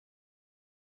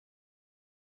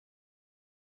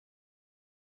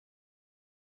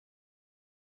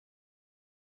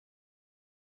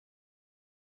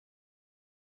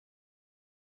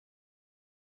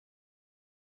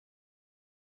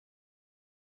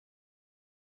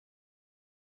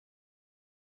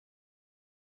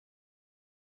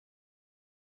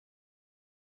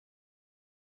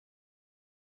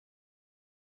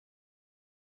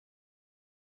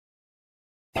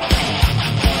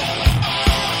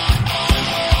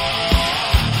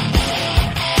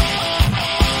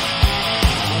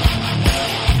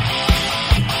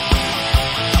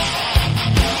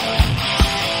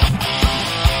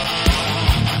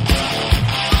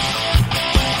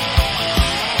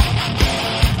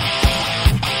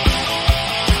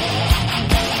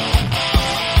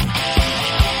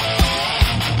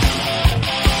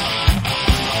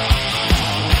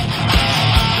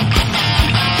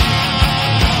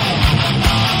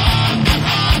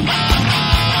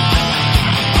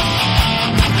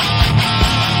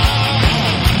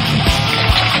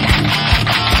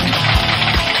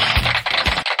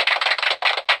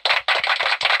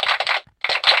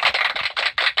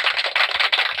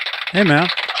Hey, man.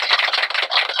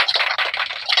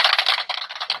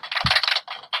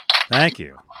 Thank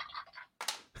you.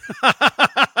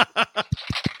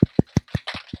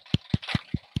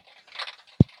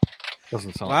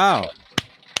 Doesn't sound Wow.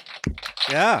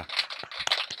 Yeah.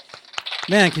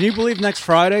 Man, can you believe next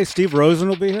Friday Steve Rosen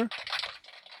will be here?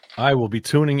 I will be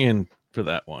tuning in for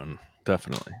that one.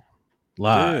 Definitely.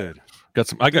 Live.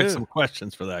 Dude. I got some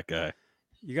questions for that guy.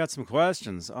 You got some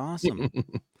questions. Awesome.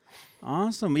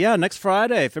 Awesome. Yeah, next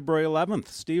Friday, February 11th,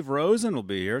 Steve Rosen will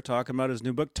be here talking about his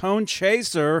new book, Tone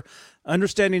Chaser,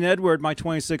 Understanding Edward, My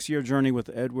 26-Year Journey with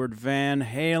Edward Van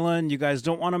Halen. You guys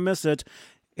don't want to miss it.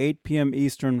 8 p.m.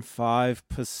 Eastern, 5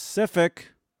 Pacific.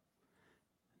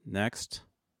 Next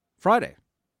Friday.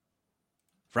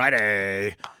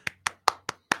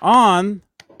 On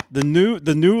the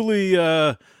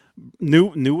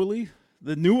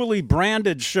newly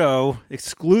branded show,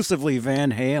 exclusively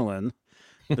Van Halen,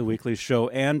 the weekly show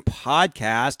and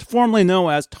podcast, formerly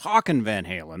known as Talkin' Van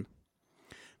Halen,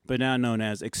 but now known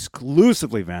as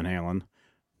exclusively Van Halen,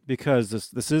 because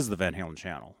this is the Van Halen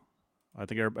channel. I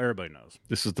think everybody knows.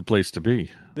 This is the place to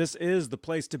be. This is the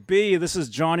place to be. This is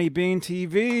Johnny Bean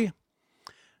TV.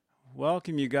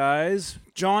 Welcome, you guys.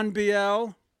 John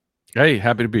BL. Hey,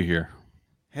 happy to be here.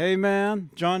 Hey, man.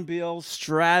 John BL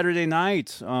Straturday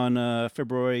night on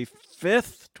February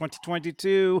 5th,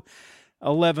 2022,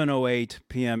 11:08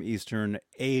 p.m. Eastern,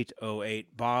 8:08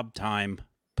 Bob time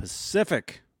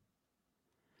Pacific.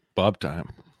 Bob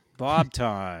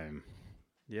time.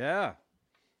 Yeah.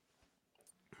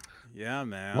 Yeah,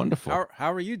 man. Wonderful.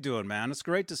 How are you doing, man? It's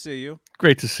great to see you.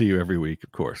 Great to see you every week,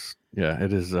 of course. Yeah,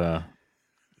 it is. It's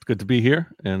good to be here,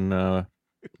 and I'm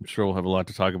sure we'll have a lot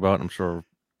to talk about. I'm sure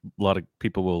a lot of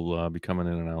people will be coming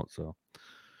in and out. So,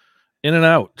 In and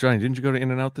Out, Johnny, didn't you go to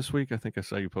In and Out this week? I think I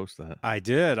saw you post that. I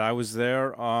did. I was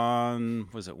there on,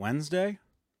 was it Wednesday?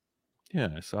 Yeah,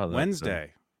 I saw that.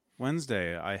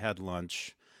 Wednesday, I had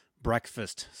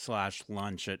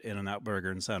breakfast/lunch at In-N-Out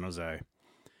Burger in San Jose.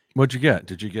 What'd you get?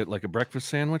 Did you get like a breakfast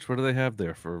sandwich? What do they have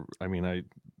there for? I mean,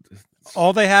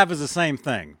 all they have is the same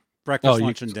thing: breakfast, Oh,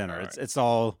 lunch, and dinner. right.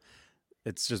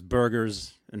 It's just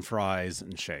burgers and fries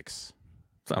and shakes.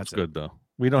 Sounds That's good though.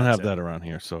 We don't That's have that around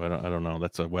here, so I don't know.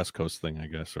 That's a West Coast thing, I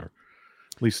guess, or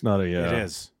at least not a It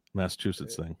is.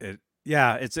 Massachusetts thing.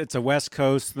 It's a West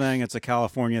Coast thing. It's a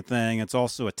California thing. It's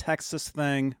also a Texas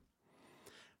thing,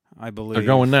 I believe. They're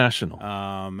going national.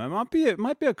 It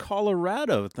might be a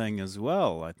Colorado thing as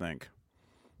well, I think.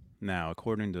 Now,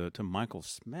 according to Michael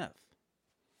Smith.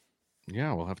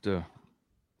 Yeah, we'll have to.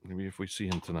 Maybe if we see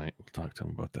him tonight, we'll talk to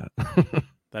him about that.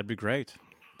 That'd be great.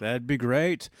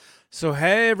 So,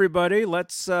 hey, everybody,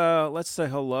 let's say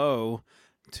hello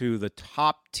to the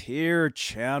top tier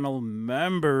channel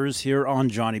members here on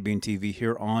Johnny Bean TV,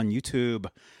 here on YouTube.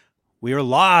 We are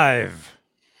live.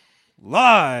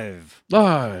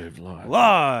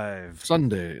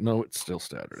 Sunday. No, it's still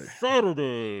Saturday.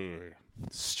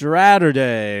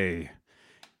 Straturday.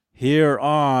 Here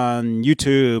on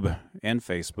YouTube and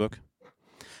Facebook.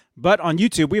 But on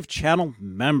YouTube, we have channel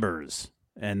members,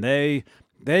 and they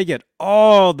get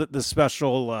all the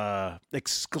special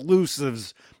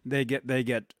exclusives. They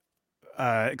get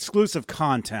exclusive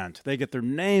content. They get their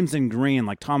names in green,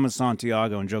 like Thomas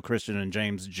Santiago and Joe Christian and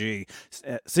James G.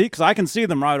 See, because I can see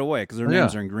them right away because their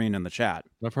names are in green in the chat.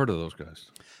 I've heard of those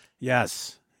guys.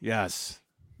 Yes.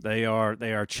 They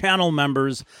are channel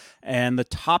members, and the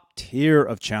top tier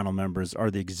of channel members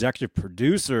are the executive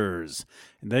producers.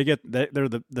 And they're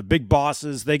the big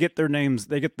bosses. They get their names.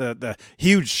 They get the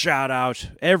huge shout out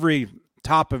every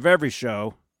top of every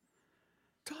show.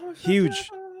 Huge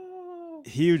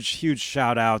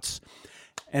shout outs.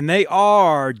 And they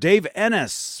are Dave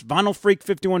Ennis, Vinyl Freak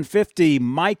 5150,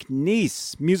 Mike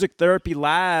Neese, Music Therapy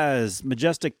Laz,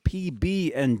 Majestic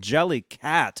PB, and Jelly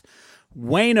Cat.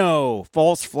 Wayno,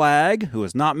 False Flag, who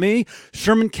is not me,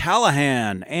 Sherman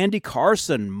Callahan, Andy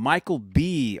Carson, Michael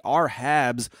B., R.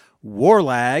 Habs,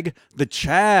 Warlag, The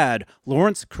Chad,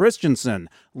 Lawrence Christensen,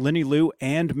 Lenny Lou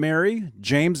and Mary,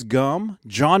 James Gum,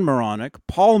 John Moronic,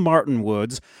 Paul Martin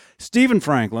Woods, Stephen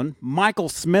Franklin, Michael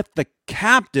Smith, the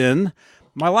Captain,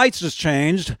 my lights just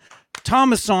changed,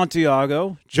 Thomas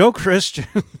Santiago, Joe Christian,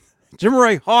 Jim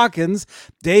Ray Hawkins,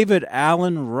 David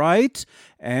Allen Wright,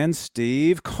 and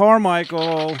Steve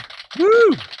Carmichael.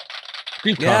 Woo!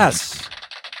 Yes.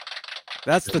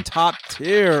 That's the top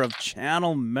tier of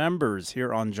channel members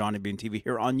here on Johnny Bean TV,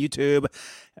 here on YouTube.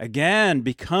 Again,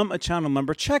 become a channel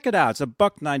member. Check it out. It's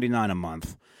 $1.99 a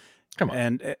month. Come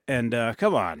on. And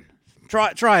come on.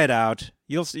 Try it out.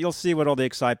 You'll see what all the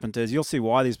excitement is. You'll see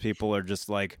why these people are just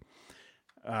like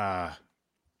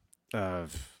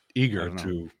eager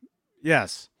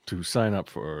to to sign up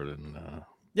for it, and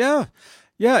Yeah.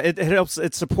 Yeah, it helps.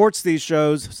 It supports these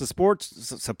shows. Supports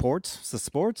the sports.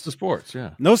 the sports.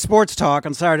 Yeah, No sports talk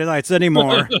on Saturday nights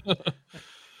anymore.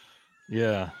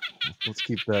 yeah. Let's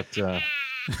keep that.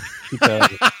 Keep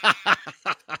that.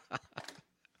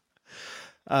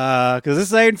 Because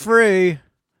this ain't free.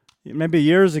 Maybe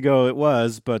years ago it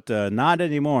was, but not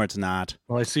anymore. It's not.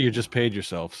 Well, I see you just paid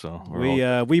yourself, so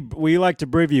we're all We like to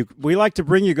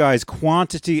bring you guys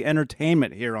quantity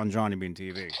entertainment here on Johnny Bean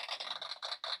TV.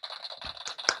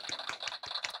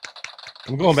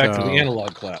 I'm going back to the So-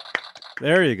 analog clap.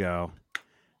 There you go.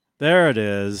 There it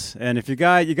is. And if you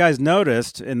guys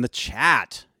noticed in the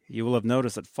chat, you will have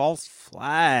noticed that false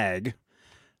flag.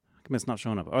 Come on, it's not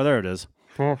showing up. Oh, there it is.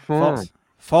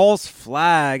 False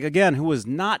flag again. Who was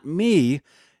not me?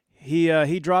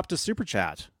 He dropped a super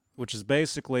chat, which is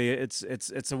basically it's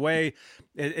a way.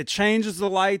 It changes the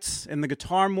lights in the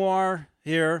Guitar Moir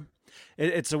here.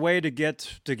 It's a way to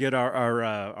get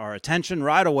our attention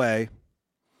right away.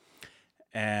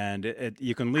 And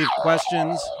you can leave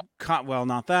questions. Well,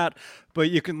 not that, but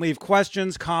you can leave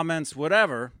questions, comments,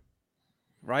 whatever,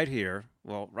 right here.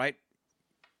 Well, right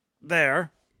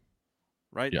there,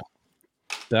 right. Yeah.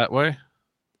 That way.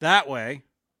 That way.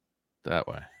 That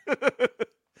way.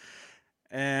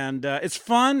 And it's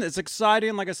fun. It's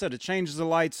exciting. Like I said, it changes the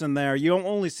lights in there. You don't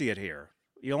only see it here.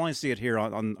 You only see it here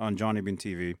on Johnny Bean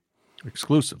TV.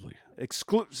 Exclusively.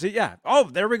 See, yeah. Oh,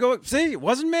 there we go. See, it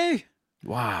wasn't me.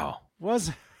 Wow.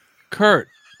 Was Kurt.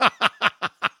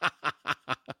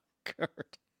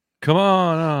 Kurt. Come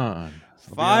on.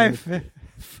 Five.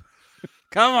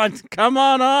 Come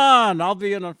on. I'll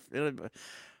be in a.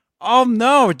 Oh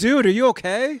no, dude, are you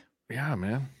okay? Yeah,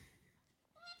 man.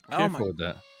 Oh Careful with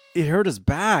that. He hurt his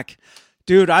back,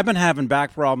 dude. I've been having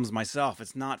back problems myself.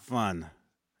 It's not fun.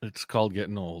 It's called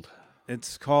getting old.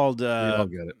 It's called. We all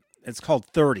get it. It's called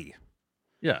 30.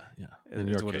 Yeah. In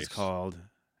Is your what case, it's called.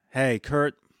 Hey,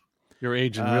 Kurt. you're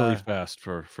aging really fast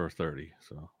for 30.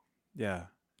 So Yeah,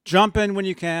 jump in when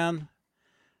you can.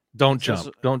 don't So-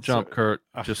 jump. Don't jump, so- Kurt.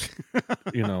 Just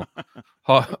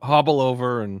hobble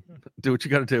over and do what you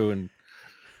got to do, and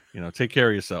take care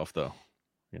of yourself. Though,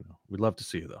 we'd love to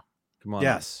see you though. Come on.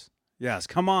 Yes.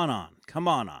 Come on on.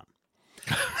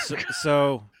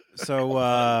 So.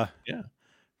 Yeah.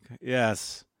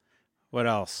 Yes. What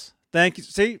else? Thank you.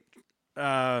 See,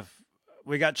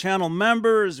 we got channel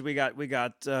members. We got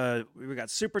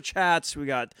super chats. We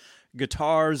got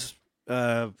guitars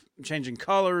changing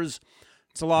colors.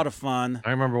 It's a lot of fun.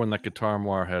 I remember when that Guitar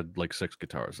Moir had like 6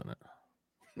 guitars in it.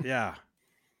 Yeah.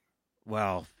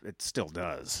 Well, it still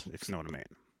does, if you know what I mean.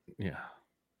 Yeah.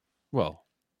 Well,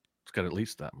 it's got at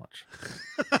least that much.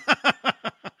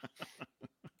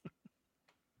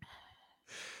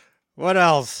 What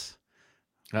else?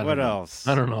 I don't What know. else?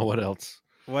 I don't know what else.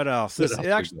 What else? What else we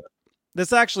got?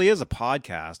 This actually is a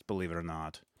podcast, believe it or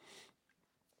not.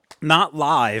 Not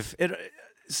live.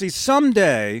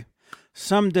 Someday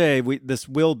this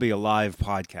will be a live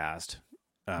podcast.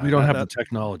 We don't have the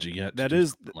technology yet. That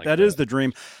is the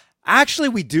dream. Actually,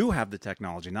 we do have the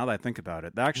technology. Now that I think about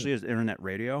it, that actually is internet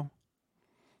radio.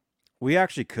 We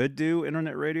actually could do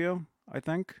internet radio. I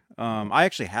think. I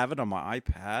actually have it on my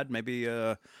iPad. Maybe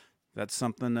that's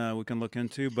something we can look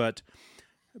into.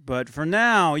 But for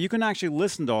now, you can actually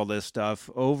listen to all this stuff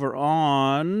over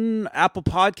on Apple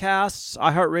Podcasts,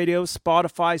 iHeartRadio,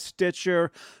 Spotify,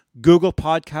 Stitcher, Google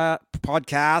Podcasts,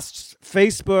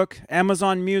 Facebook,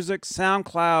 Amazon Music,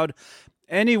 SoundCloud,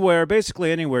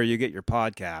 basically anywhere you get your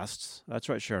podcasts. That's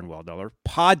right, Sharon Weldeller.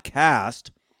 Podcast.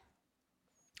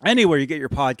 Anywhere you get your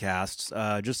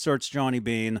podcasts, just search Johnny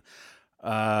Bean,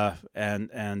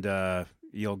 and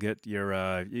you'll get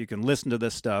your. You can listen to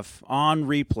this stuff on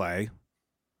replay.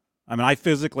 I mean, I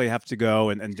physically have to go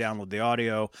and download the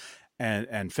audio,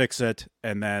 and fix it,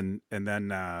 and then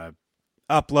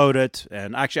upload it.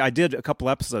 And actually, I did a couple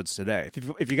episodes today.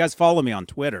 If you guys follow me on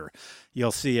Twitter,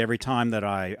 you'll see every time that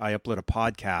I upload a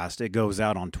podcast, it goes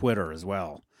out on Twitter as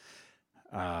well.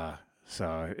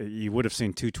 So you would have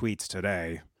seen 2 tweets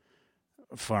today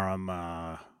from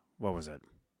what was it?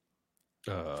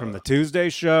 From the Tuesday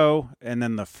show and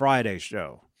then the Friday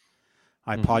show.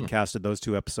 I podcasted those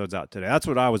 2 episodes out today. That's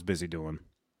what I was busy doing.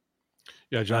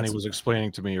 Yeah, Johnny was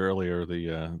explaining to me earlier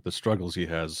the struggles he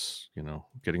has,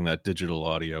 getting that digital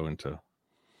audio into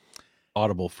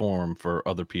audible form for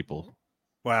other people.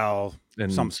 Well, in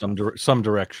some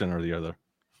direction or the other.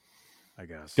 I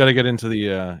guess. Got to get into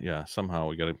the somehow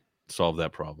we got to solve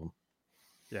that problem.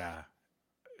 Yeah.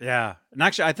 And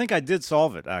actually, I think I did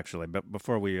solve it actually, but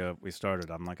before we started,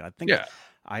 I'm like, I think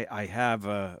I have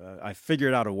I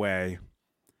figured out a way.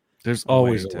 There's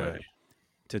always a way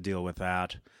to deal with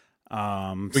that. We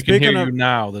can hear Speaking of you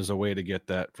now. There's a way to get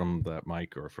that from that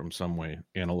mic or from some way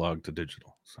analog to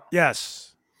digital. So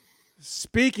yes,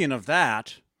 speaking of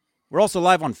that, we're also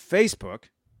live on Facebook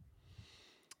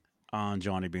on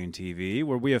Johnny Bean TV,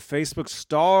 where we have Facebook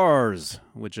Stars,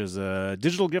 which is a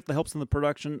digital gift that helps in the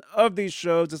production of these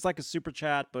shows. It's like a super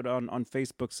chat, but on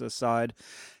Facebook's side.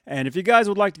 And if you guys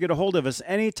would like to get a hold of us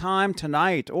anytime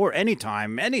tonight or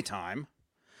anytime,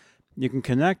 you can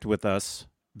connect with us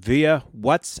via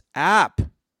WhatsApp.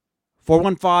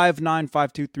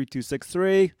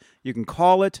 415-952-3263. You can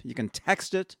call it. You can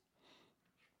text it.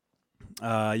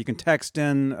 You can text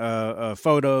in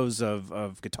photos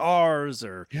of guitars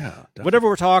or whatever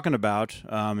we're talking about.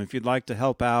 If you'd like to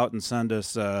help out and send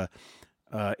us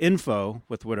info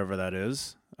with whatever that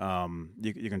is,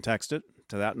 you can text it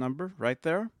to that number right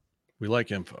there. We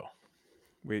like info.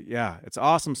 It's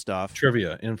awesome stuff.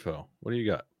 Trivia, info. What do you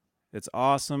got? It's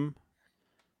awesome.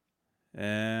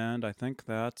 And I think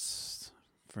that's,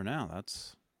 for now,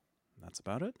 that's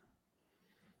about it.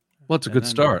 Well, it's a good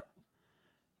start.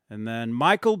 And then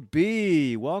Michael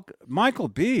B. Welcome, Michael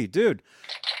B. Dude,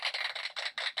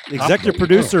 executive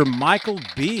producer Michael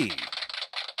B.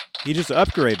 He just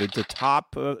upgraded to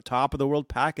top of the world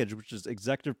package, which is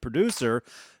executive producer.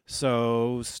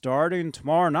 So starting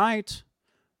tomorrow night,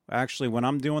 actually, when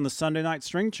I'm doing the Sunday night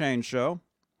string change show,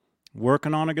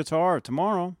 working on a guitar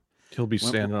tomorrow, he'll be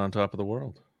standing on top of the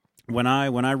world. When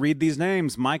I read these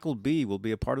names, Michael B. will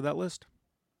be a part of that list.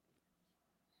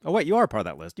 Oh, wait, you are part of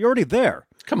that list. You're already there.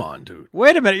 Come on, dude.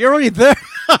 Wait a minute, you're already there.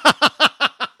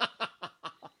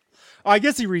 I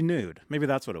guess he renewed. Maybe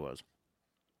that's what it was.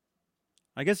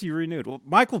 I guess he renewed. Well,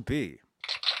 Michael B.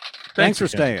 Thanks for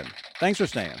staying. Thanks for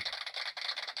staying.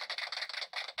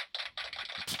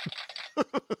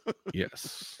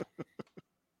 Yes.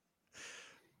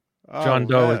 Oh,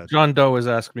 John Doe has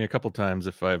asked me a couple times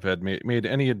if I've had made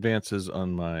any advances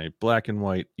on my black and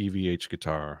white EVH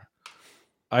guitar.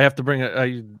 I have to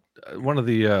bring one of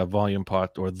the volume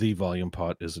pot, or the volume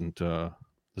pot isn't is a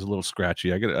little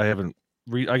scratchy. I got to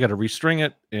restring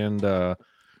it and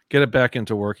get it back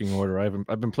into working order.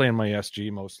 I've been playing my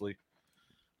SG mostly.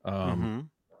 I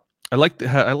like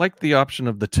the option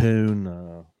of the tone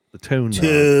knob.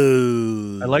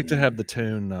 I like to have the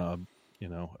tone knob,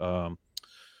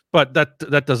 but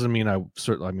that doesn't mean I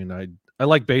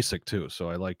like basic too. So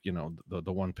I like,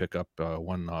 the one pickup,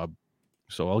 one knob.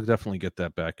 So I'll definitely get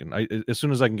that back. And as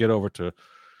soon as I can get over to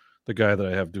the guy that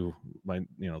I have do my,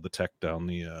 the tech down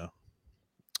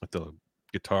at the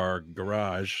Guitar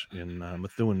Garage in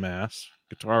Methuen, Mass.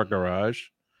 Guitar Garage.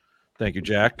 Thank you,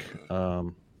 Jack.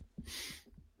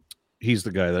 He's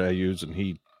the guy that I use, and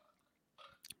he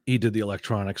did the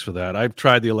electronics for that. I've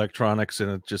tried the electronics, and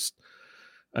it just,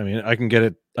 I can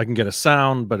get a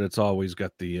sound, but it's always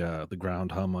got the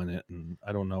ground hum on it, and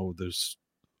I don't know. There's,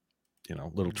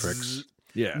 little tricks.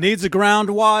 Yeah, needs a ground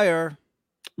wire.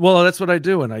 Well, that's what I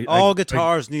do, and all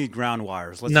guitars need ground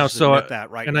wires. Let's just admit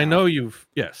that right now. And I know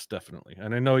yes, definitely,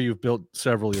 and I know you've built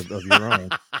several of your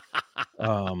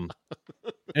own.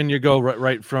 And you go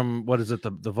right from, what is it,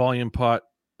 the volume pot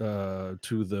to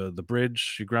the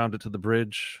bridge. You ground it to the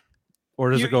bridge,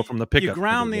 or does it go from the pickup? You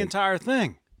ground the entire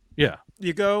thing. Yeah,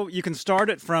 you can start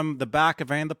it from the back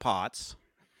of any of the pots.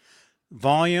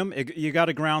 Volume, you got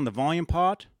to ground the volume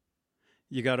pot.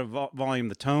 You got to volume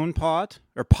the tone pot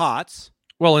or pots.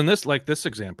 Well, in this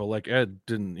example, like Ed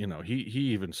didn't,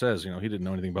 he even says, he didn't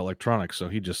know anything about electronics, so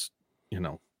he just,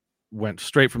 went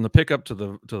straight from the pickup to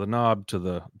the knob to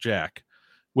the jack,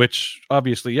 which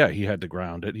obviously, he had to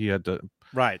ground it. He had to,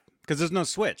 right, because there's no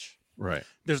switch. Right,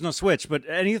 there's no switch. But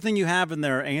anything you have in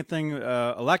there, anything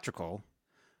electrical,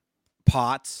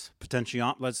 pots,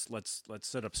 let's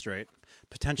sit up straight,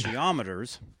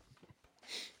 potentiometers.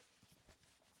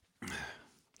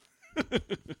 The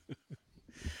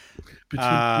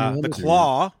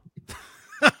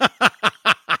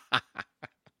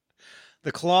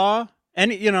claw,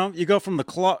 and you go from the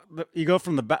claw. You go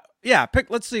from the back. Yeah,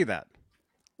 let's see that.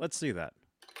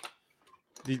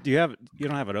 Do you have it? You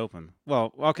don't have it open.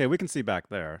 Well, okay, we can see back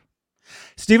there.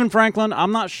 Stephen Franklin,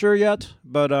 I'm not sure yet,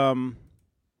 but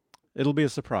it'll be a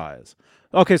surprise.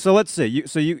 Okay, so let's see.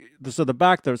 So the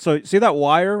back there. So see that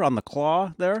wire on the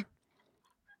claw there?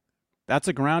 That's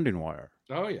a grounding wire.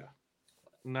 Oh yeah.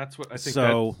 And that's what I think.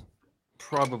 So that's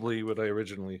probably what I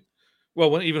originally. Well,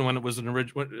 when it was an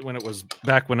when it was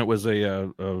back when it was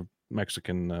a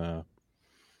Mexican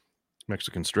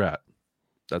Strat,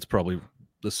 that's probably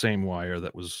the same wire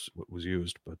that was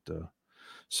used. But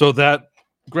so that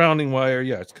grounding wire,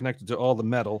 it's connected to all the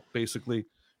metal basically,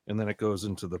 and then it goes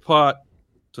into the pot,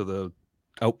 to the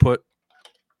input,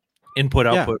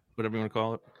 whatever you want to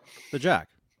call it, the jack.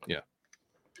 Yeah.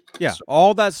 Yeah,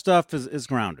 all that stuff is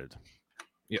grounded.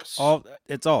 Yes.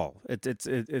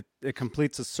 It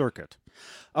completes a circuit.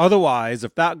 Otherwise,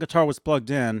 if that guitar was plugged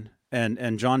in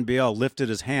and John Biel lifted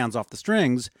his hands off the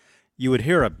strings, you would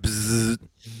hear a bzzz.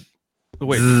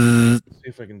 Wait. Bzzz. See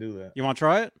if I can do that. You want to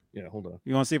try it? Yeah, hold on.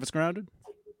 You want to see if it's grounded?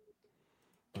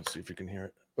 Let's see if you can hear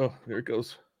it. Oh, here it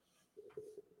goes.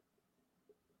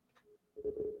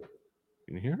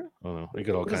 Can you hear it? Oh no, we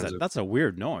got all kinds of. That's a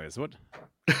weird noise. What?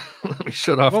 Let me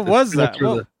shut off. What was that?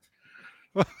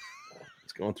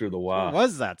 It's going through the wah. What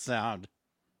was that sound?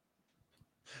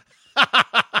 All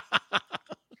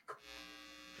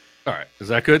right, is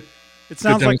that good? It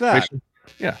sounds like that.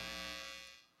 Yeah.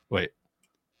 Wait.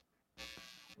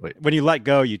 When you let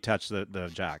go, you touch the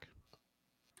jack.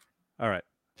 All right.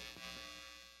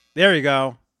 There you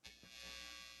go.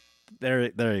 There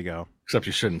you go. Except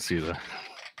you shouldn't see that.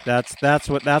 That's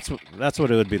what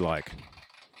it would be like.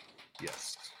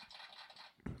 Yes.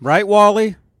 Right,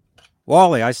 Wally?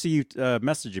 Wally, I see you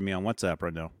messaging me on WhatsApp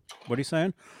right now. What are you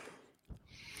saying?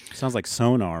 Sounds like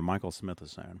sonar, Michael Smith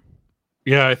is saying.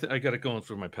 Yeah, I got it going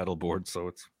through my pedal board, so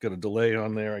it's got a delay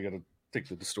on there. I got to take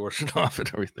the distortion off and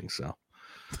everything, so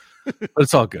but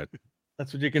it's all good.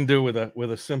 That's what you can do with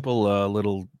a simple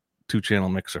little 2-channel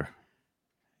mixer.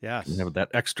 Yes. You have that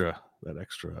extra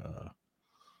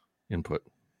input.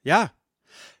 Yeah.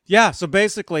 So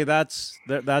basically, that's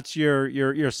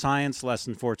your science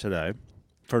lesson for today.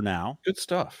 For now, good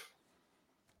stuff.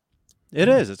 It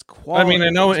is. It's quality. I mean, I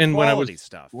know. And when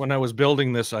I was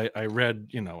building this, I read.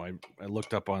 I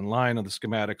looked up online on the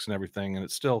schematics and everything, and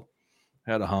it still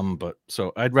had a hum. But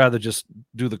so I'd rather just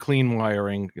do the clean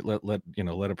wiring. Let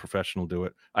a professional do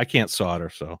it. I can't solder,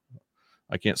 so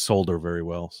I can't solder very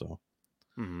well. So,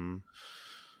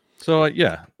 so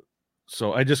yeah.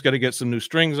 So I just got to get some new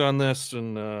strings on this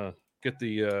and get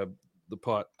the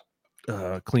pot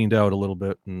cleaned out a little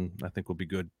bit, and I think we'll be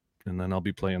good. And then I'll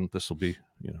be playing. This will be,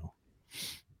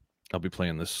 I'll be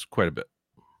playing this quite a bit.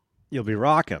 You'll be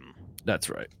rocking. That's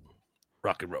right.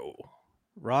 Rock and roll.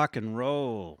 Rock and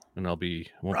roll. And I'll be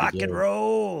rock and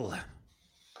roll.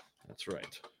 That's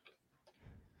right.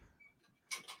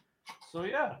 So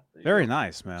yeah. Very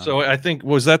nice, man. So I think,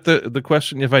 was that the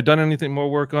question? If I'd done anything more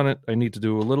work on it, I need to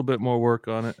do a little bit more work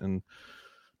on it, and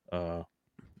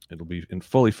it'll be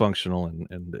fully functional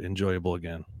and enjoyable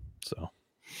again. So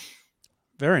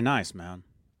very nice, man.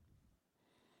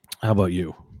 How about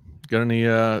you? Got any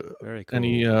very cool.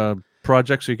 Any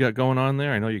projects you got going on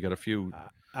there? I know you got a few.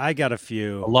 I got a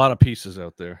few. A lot of pieces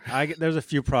out there. There's a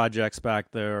few projects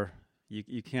back there.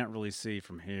 You can't really see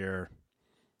from here.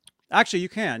 Actually, you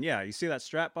can. Yeah, you see that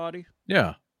Strat body?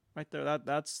 Yeah, right there.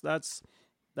 That's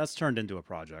turned into a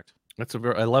project. It's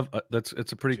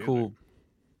a pretty cool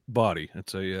body.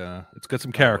 It's got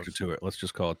some character to it. Let's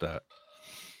just call it that.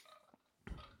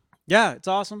 Yeah, it's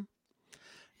awesome.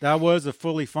 That was a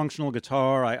fully functional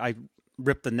guitar. I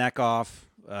ripped the neck off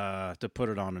to put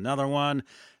it on another one,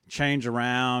 change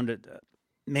around.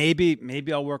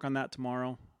 Maybe I'll work on that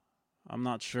tomorrow. I'm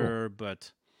not sure, cool.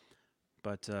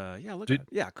 But yeah, look at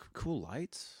yeah, cool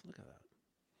lights. Look at that.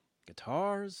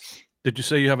 Guitars. Did you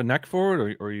say you have a neck for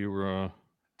it, or you were?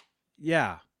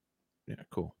 Yeah. Yeah,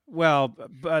 cool. Well,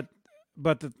 but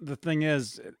the thing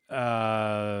is,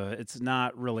 it's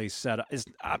not really set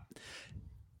up.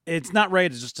 It's not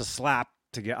ready just to slap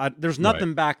together. There's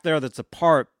nothing back there that's a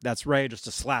part that's ready just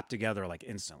to slap together like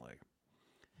instantly.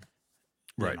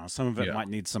 Right. Some of it might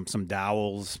need some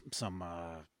dowels, some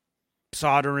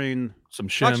soldering, some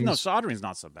shims. Actually, no, soldering's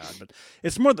not so bad, but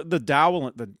it's more the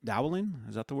doweling. The doweling,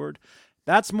 is that the word?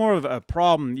 That's more of a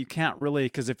problem. You can't really,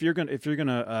 because if you're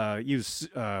gonna use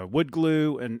wood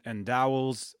glue and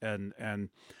dowels and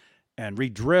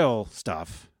re-drill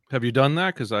stuff. Have you done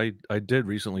that? Because I did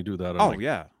recently do that.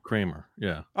 On Kramer.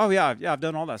 Yeah. Oh yeah, I've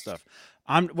done all that stuff.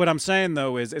 What I'm saying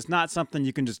though is it's not something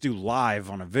you can just do live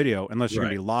on a video unless you're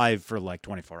gonna be live for like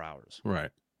 24 hours.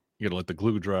 Right. You gotta let the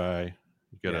glue dry.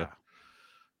 You gotta.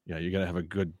 Yeah, you gotta have a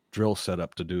good drill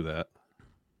setup to do that.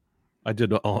 I did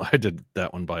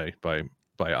that one by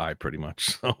eye pretty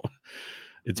much. So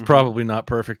it's probably not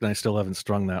perfect, and I still haven't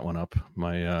strung that one up.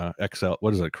 My XL,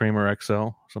 what is it, Kramer XL,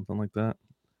 something like that.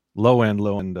 Low end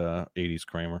 80s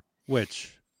Kramer.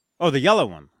 Which? Oh, the yellow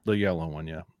one. The yellow one,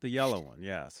 yeah. The yellow one,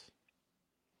 yes.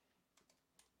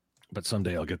 But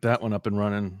someday I'll get that one up and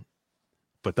running.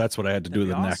 But that's what I had to do.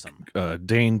 The awesome. Neck.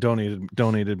 Dane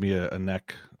donated me a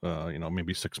neck,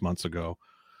 maybe 6 months ago,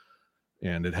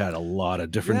 and it had a lot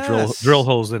of different drill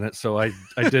holes in it. So I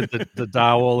did the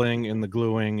doweling and the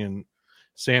gluing and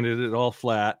sanded it all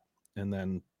flat, and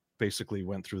then basically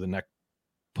went through the neck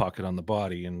pocket on the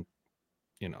body and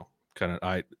kind of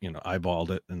eyeballed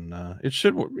it, and it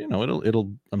should,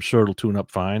 it'll I'm sure it'll tune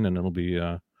up fine, and it'll be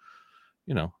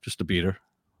just a beater,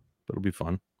 but it'll be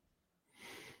fun.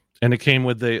 And it came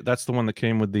with that's the one that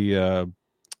came with the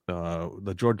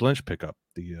George Lynch pickup,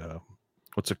 the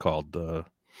what's it called,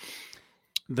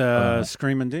 the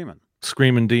Screaming Demon.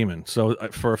 Screaming Demon. So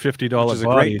for a $50 Which is a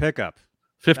body, great pickup.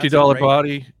 $50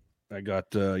 body, I got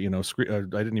I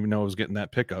didn't even know I was getting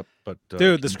that pickup, but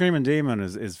dude, the Screaming Demon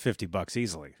is $50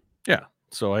 easily. Yeah,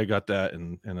 so I got that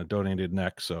and a donated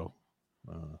neck, so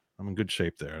I'm in good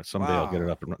shape there. Someday I'll get it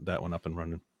up and that one up and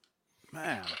running.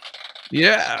 Man,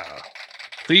 yeah.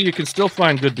 See, you can still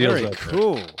find good deals. Very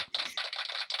cool.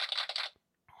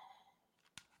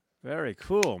 Very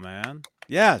cool, man.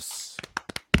 Yes.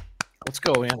 Let's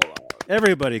go, Analog.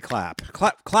 Everybody clap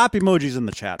emojis in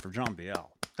the chat for John BL.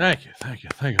 Thank you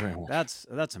very much.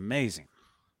 That's amazing.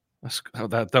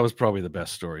 That was probably the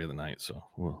best story of the night. So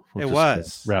we'll it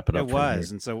was wrap it up. It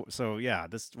was, and so yeah,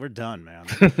 we're done, man.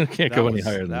 Can't go any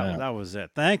higher than that. That was it.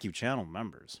 Thank you, channel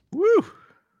members. Woo!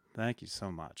 Thank you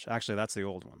so much. Actually, that's the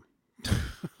old one.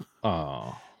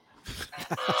 Oh,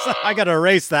 I got to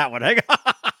erase that one.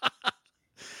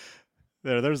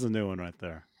 There's the new one right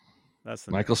there. That's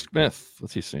the Michael Smith.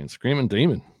 What's he saying? Screaming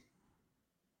Demon.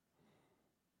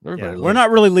 Yeah, we're not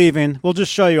really leaving. We'll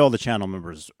just show you all the channel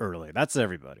members early. That's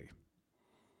everybody.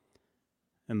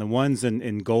 And the ones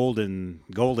in gold and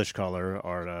goldish color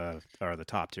are the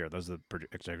top tier. Those are the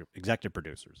executive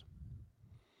producers.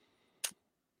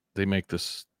 They make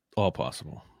this all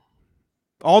possible.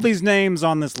 All these names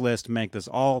on this list make this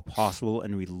all possible,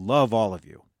 and we love all of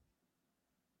you.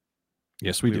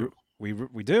 Yes, we do. We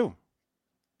do.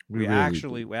 We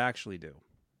actually do.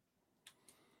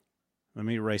 Let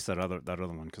me erase that other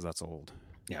one because that's old.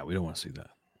 Yeah, we don't want to see that.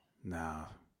 No.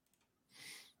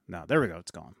 There we go.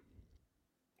 It's gone.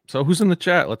 So who's in the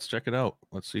chat? Let's check it out.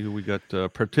 Let's see who we got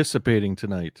participating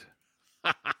tonight.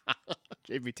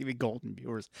 JBTV Golden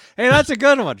Viewers. Hey, that's a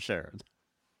good one, Sharon.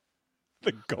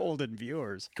 The Golden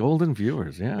Viewers. Golden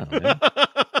Viewers, yeah.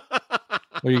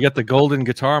 Well, you got the Golden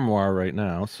Guitar Moir right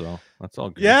now, so that's all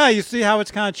good. Yeah, you see how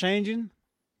it's kind of changing?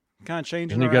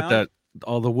 And you got that,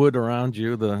 all the wood around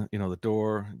you, the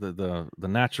door, the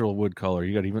natural wood color.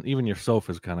 You got even your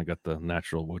sofa's kind of got the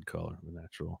natural wood color, the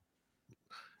natural.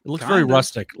 It looks very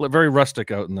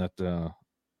rustic out in that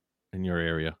in your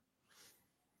area.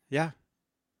 Yeah,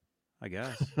 I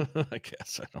guess. I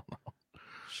don't know.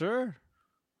 Sure.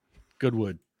 Good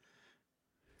wood.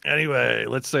 Anyway,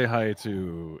 let's say hi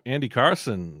to Andy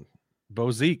Carson,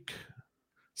 Bozique,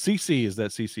 CC. Is that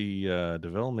CC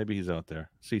DeVille? Maybe he's out there.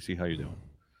 CC, how you doing?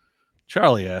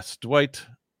 Charlie S. Dwight.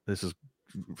 This is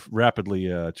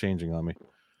rapidly changing on me.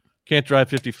 Can't Drive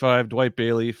 55. Dwight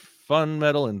Bailey. Fun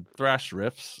Metal and Thrash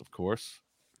Riffs, of course.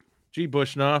 G.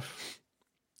 Bushnoff.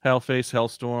 Hellface,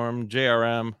 Hellstorm.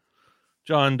 JRM.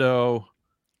 John Doe.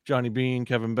 Johnny Bean.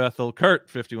 Kevin Bethel. Kurt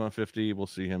 5150. We'll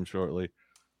see him shortly.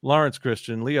 Lawrence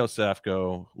Christian. Leo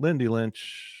Safko. Lindy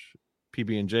Lynch.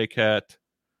 PB&J Cat.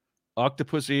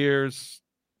 Octopus Ears.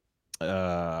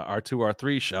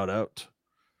 R2R3. Shout out.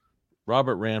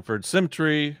 Robert Ranford.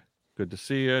 Simtree. Good to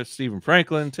see you. Stephen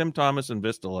Franklin. Tim Thomas. And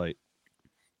Vista Light.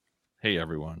 Hey,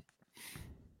 everyone.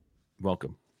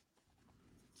 Welcome.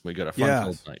 We got a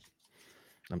fun night.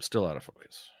 I'm still out of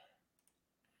focus.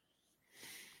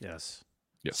 Yes.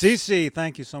 CC,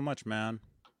 thank you so much, man.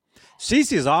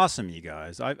 CC is awesome, you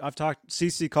guys. I've talked.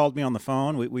 CC called me on the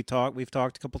phone. We've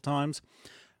talked a couple times.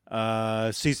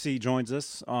 CC joins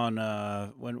us on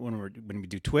when we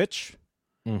do Twitch.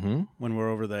 Mm-hmm. When we're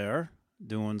over there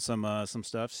doing some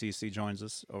stuff, CC joins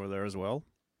us over there as well.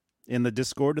 In the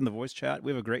Discord, in the voice chat,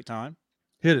 we have a great time.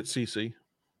 Hit it, CC.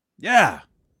 Yeah,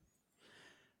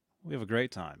 we have a great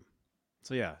time.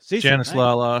 So yeah, CC, Janice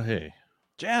Lala, hey.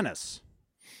 Janice.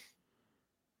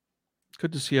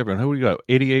 Good to see everyone. Who we got?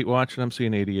 88 watching. I'm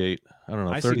seeing 88. I don't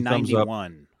know. 30 thumbs up.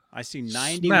 I see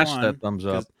 91. Smash that thumbs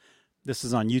up. This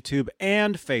is on YouTube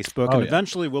and Facebook, and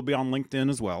eventually we'll be on LinkedIn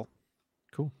as well.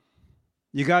 Cool.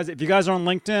 You guys, if you guys are on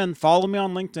LinkedIn, follow me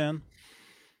on LinkedIn.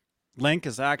 Link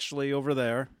is actually over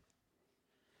there.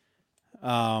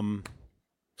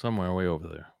 Somewhere way over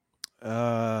there.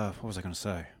 What was I going to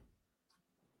say?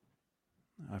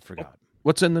 I forgot.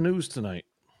 What's in the news tonight?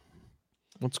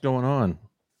 What's going on?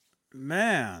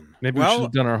 Man. Maybe we should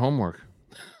have done our homework.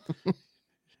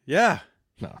 Yeah.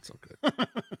 No, it's all good.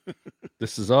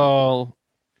 This is all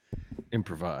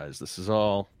improvised. This is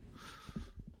all...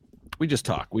 We just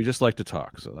talk. We just like to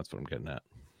talk, so that's what I'm getting at.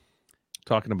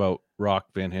 Talking about rock,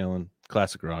 Van Halen,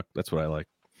 classic rock. That's what I like.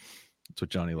 That's what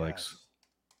Johnny likes.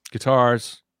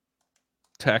 Guitars,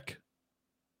 tech.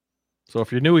 So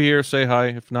if you're new here, say hi.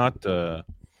 If not,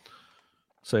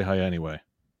 Say hi anyway.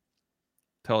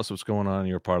 Tell us what's going on in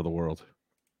your part of the world.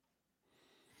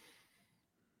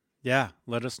 Yeah,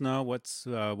 let us know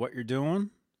what you're doing,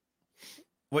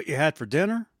 what you had for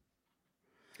dinner,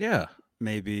 Yeah.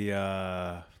 maybe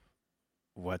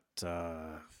what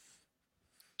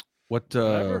What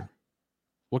whatever.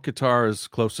 what guitar is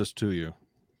closest to you?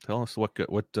 Tell us what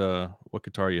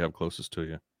guitar you have closest to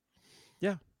you.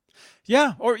 Yeah.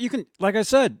 Yeah, or you can, like I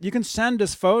said, you can send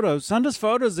us photos. Send us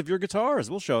photos of your guitars.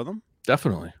 We'll show them.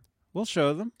 Definitely. We'll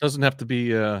show them. Doesn't have to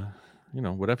be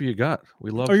whatever you got. We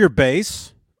Or love your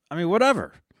bass. I mean,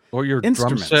 whatever. or your drum set or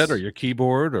Instruments. your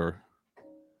keyboard or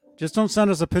Just don't send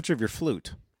us a picture of your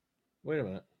flute. wait a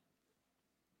minute.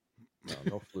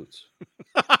 No flutes.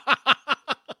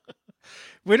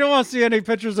 We don't want to see any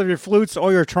pictures of your flutes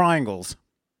or your triangles.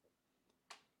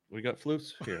 We got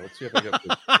flutes? Here, let's see if I got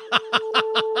flutes.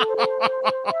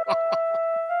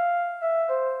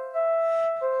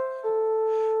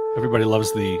 Everybody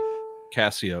loves the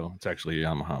Casio. It's actually a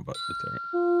Yamaha, but it's all right.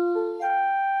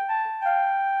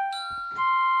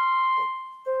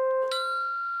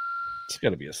 It's got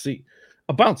to be a C.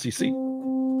 A bouncy C.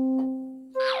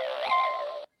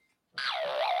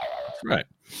 That's right.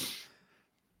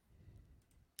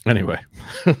 Anyway.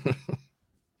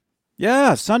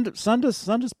 Yeah, send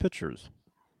us pictures.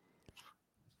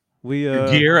 We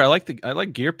Gear. I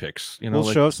like gear pics. we'll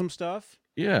like, show some stuff.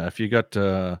 yeah, if you got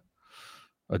a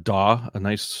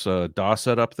nice DAW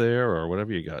set up there or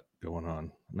whatever you got going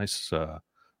on. Nice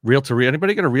reel to reel.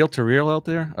 Anybody got a reel to reel out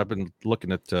there? I've been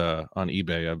looking at on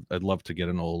eBay. I'd love to get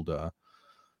an old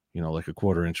like a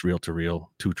 1/4-inch reel to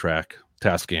reel 2-track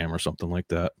Tascam or something like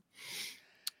that.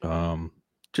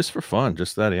 Just for fun,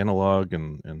 just that analog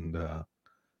and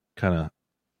kind of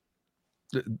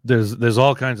there's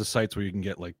all kinds of sites where you can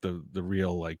get like the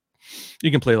real, like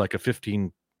you can play like a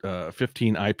 15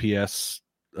 IPS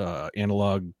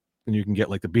analog, and you can get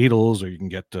like the Beatles, or you can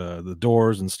get the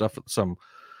Doors and stuff. Some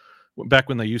back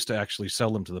when they used to actually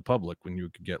sell them to the public, when you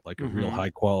could get like a real high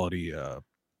quality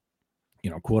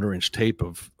 1/4-inch tape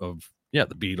of the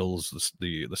Beatles,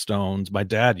 the Stones. My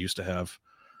dad used to have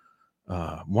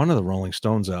one of the Rolling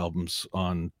Stones albums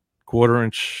on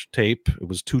 1/4-inch tape. It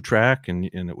was 2-track, and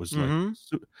it was like,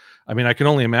 I mean, I can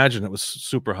only imagine it was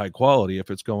super high quality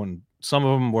if it's going. Some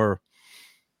of them were,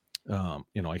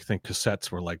 I think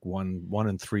cassettes were like 1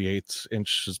 3/8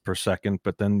 inches per second,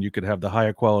 but then you could have the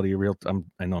higher quality real.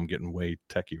 I know I'm getting way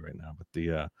techie right now, but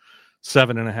the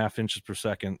 7.5 inches per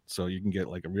second, so you can get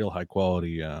like a real high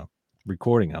quality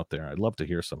recording out there. I'd love to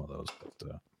hear some of those,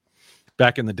 but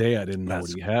back in the day, I didn't know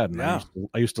what he had, and yeah.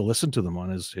 I used to listen to them on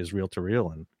his reel to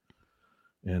reel, and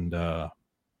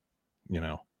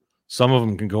some of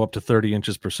them can go up to 30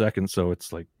 inches per second, so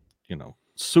it's like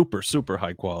super super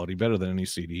high quality, better than any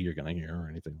CD you're gonna hear or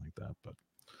anything like that. But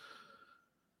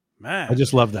Man, I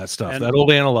just love that stuff, that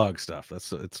old analog stuff.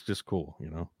 It's just cool,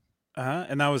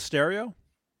 and that was stereo,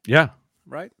 yeah.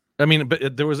 right? I mean,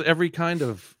 but there was every kind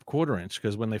of 1/4-inch,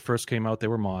 because when they first came out, they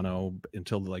were mono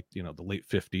until like the late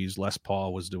 50s. Les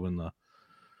Paul was doing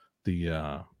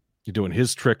you're doing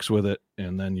his tricks with it,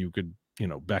 and then you could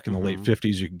back in the late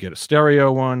 50s you could get a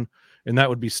stereo one, and that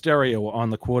would be stereo on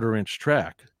the 1/4-inch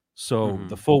track, so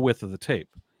the full width of the tape,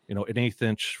 an 1/8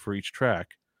 inch for each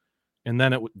track, and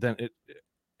then it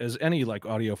as any like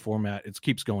audio format, it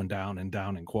keeps going down and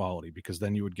down in quality, because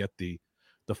then you would get the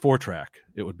 4-track.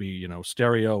 It would be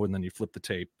stereo, and then you flip the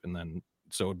tape, and then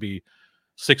so it would be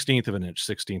 16th of an inch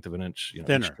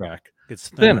Thinner. each track. It's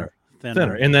thinner,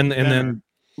 and then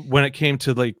when it came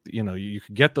to like you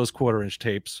could get those 1/4-inch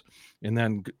tapes, and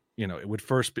then it would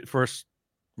first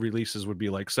releases would be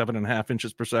like 7.5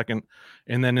 inches per second,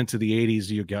 and then into the 80s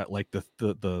you got like the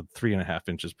 3.5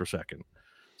 inches per second.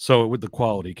 So the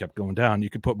quality kept going down. You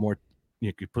could put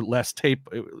less tape,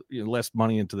 less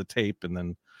money into the tape, and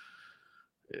then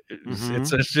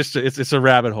it's a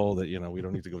rabbit hole that we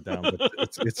don't need to go down. But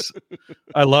it's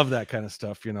I love that kind of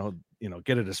stuff.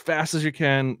 Get it as fast as you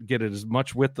can, get it as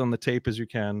much width on the tape as you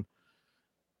can,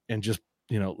 and just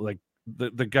like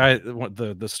the guy,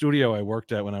 the studio I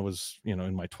worked at when I was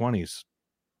in my 20s.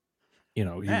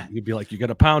 He'd be like, you got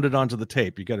to pound it onto the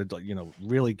tape. You got to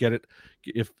really get it.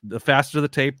 If the faster the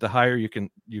tape, the higher you can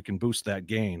boost that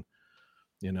gain.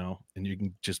 And you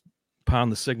can just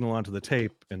pound the signal onto the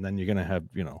tape, and then you're going to have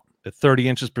at 30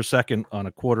 inches per second on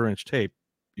a 1/4-inch tape,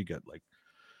 you get like,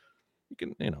 you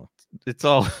can it's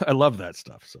all I love that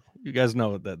stuff. So you guys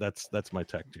know that's my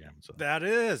tech jam. So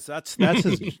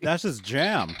that's his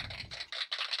jam.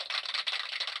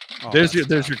 Oh, there's your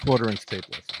 1/4-inch tape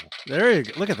list. There you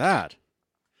go. Look at that.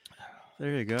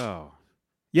 There you go.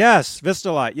 Yes,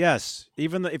 Vistalite. Yes,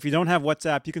 even if you don't have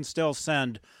WhatsApp, you can still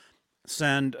send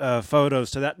send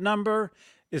photos to that number.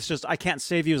 It's just I can't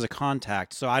save you as a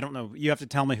contact, so I don't know. You have to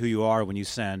tell me who you are when you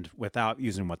send without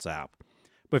using WhatsApp.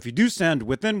 But if you do send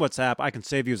within WhatsApp, I can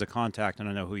save you as a contact and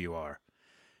I know who you are.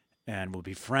 And we'll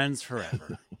be friends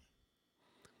forever.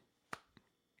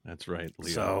 That's right,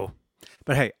 Leo. So,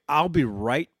 but hey, I'll be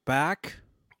right back.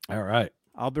 All right.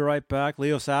 I'll be right back.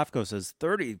 Leo Safko says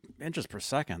 30 inches per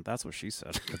second. That's what she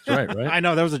said. That's right, right? I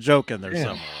know there was a joke in there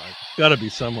somewhere. Right? Got to be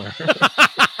somewhere.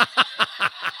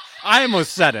 I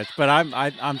almost said it, but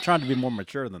I'm trying to be more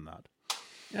mature than that.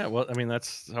 Yeah, well, I mean,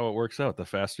 that's how it works out. The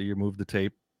faster you move the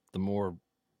tape, the more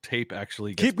tape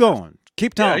actually gets Keep going.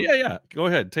 Keep telling. Yeah. Go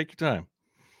ahead. Take your time.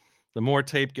 The more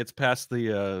tape gets past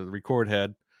the record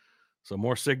head, so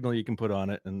more signal you can put on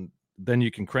it, and then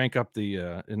you can crank up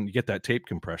the and you get that tape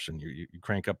compression. You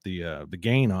crank up the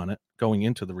gain on it going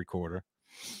into the recorder.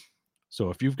 So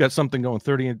if you've got something going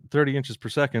 30 inches per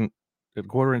second, a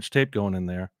 1/4 inch tape going in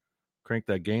there, crank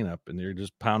that gain up, and you're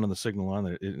just pounding the signal on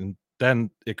there, and then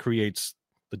it creates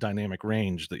the dynamic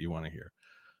range that you want to hear.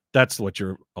 That's what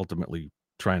you're ultimately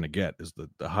trying to get, is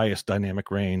the highest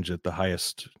dynamic range at the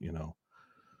highest,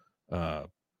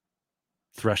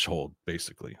 threshold,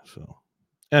 basically. So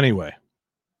anyway,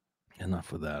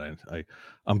 enough with that.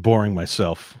 I'm boring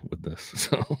myself with this.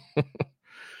 So,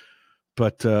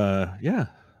 but yeah.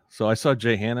 So I saw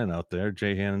Jay Hannon out there.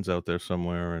 Jay Hannon's out there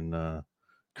somewhere, and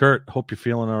Kurt, hope you're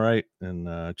feeling all right,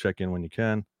 and check in when you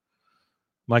can.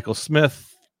 Michael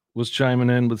Smith was chiming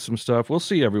in with some stuff. We'll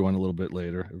see everyone a little bit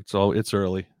later. It's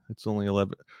early. It's only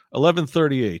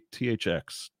 11:38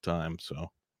 THX time.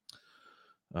 So,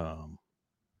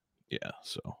 yeah.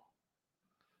 So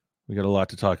we got a lot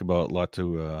to talk about. A lot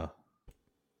to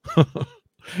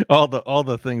all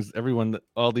the things. Everyone.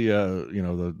 All the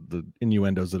the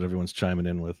innuendos that everyone's chiming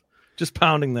in with. Just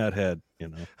pounding that head.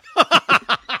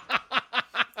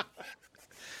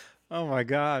 Oh my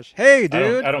gosh! Hey,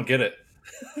 dude. I don't get it.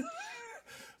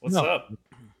 What's up?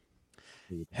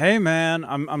 Hey, man.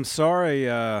 I'm sorry.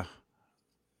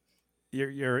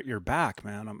 You're back,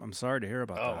 man. I'm sorry to hear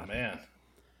about that. Oh man.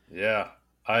 Yeah.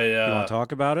 You want to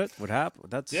talk about it? What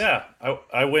happened? Yeah.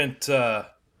 I went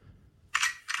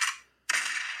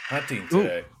hunting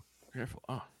today. Ooh, careful.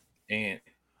 Oh. And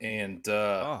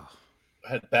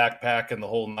had backpack and the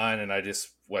whole nine, and I just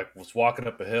was walking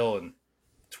up a hill and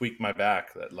tweaked my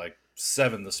back at like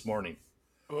 7 this morning.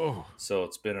 Oh. So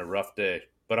it's been a rough day,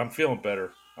 but I'm feeling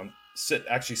better. I'm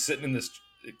sitting in this.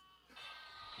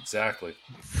 Exactly.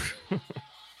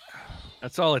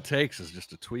 That's all it takes is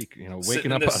just a tweak.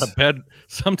 Waking up this... out of bed.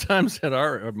 Sometimes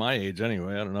at my age,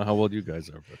 anyway. I don't know how old you guys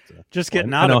are, but just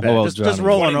getting out of bed, just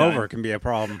rolling over can be a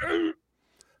problem.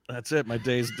 That's it. My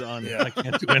day's done. Yeah. I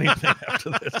can't do anything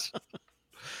after this.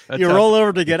 You roll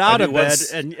over to get out of bed,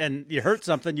 and you hurt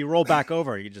something. You roll back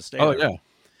over. You just stay. Oh there. yeah.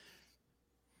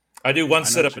 I do one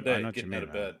sit up a day, getting out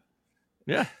of bed.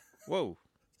 Yeah. Whoa.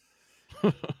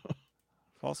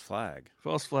 False flag.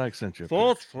 False flag sent you.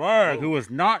 False flag. Who was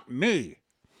not me.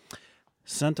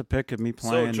 Sent a pic of me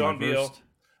playing. So John Beal.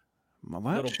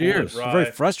 What? Cheers. A very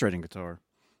frustrating guitar.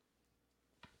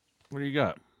 What do you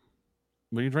got?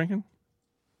 What are you drinking?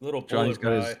 Little bullet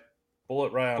rye.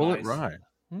 Bullet rye on bullet ice. Rye.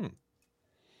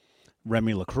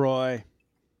 Remy LaCroix.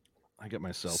 I get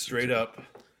myself straight up.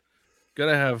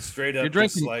 Gotta have straight up. You're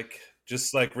drinking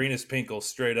just like Renus Pinkel,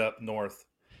 straight up north.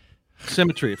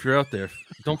 Symmetry. If you're out there,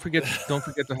 don't forget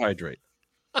to hydrate.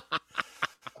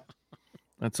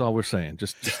 That's all we're saying.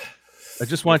 I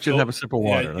just want you to have a sip of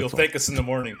water. Yeah, you'll thank us in the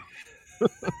morning.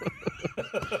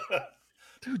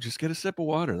 Dude, just get a sip of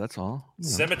water. That's all.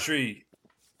 Symmetry.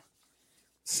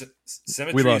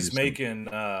 Symmetry is making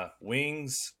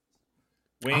wings.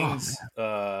 Wings.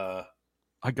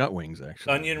 I got wings,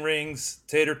 actually. Onion rings,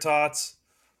 tater tots.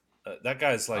 That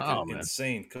guy's like an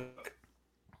insane cook.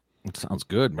 It sounds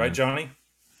good, man. Right, Johnny?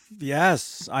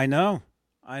 Yes, I know.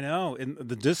 In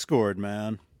the Discord,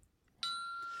 man.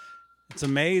 It's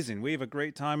amazing. We have a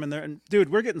great time in there. And,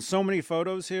 dude, we're getting so many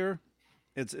photos here.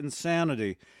 It's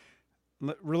insanity.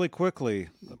 Really quickly,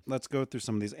 let's go through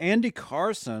some of these. Andy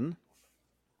Carson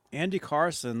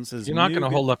says... You're not going to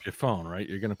hold up your phone, right?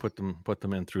 You're going to put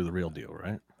them in through the Real Deal,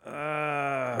 right?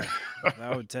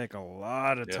 That would take a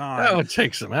lot of time. That would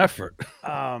take some effort.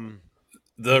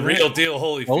 The Real Deal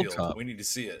Holyfield. We need to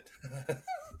see it.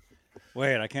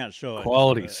 Wait, I can't show it.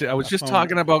 Quality. See, I was just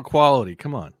talking about quality.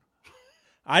 Come on.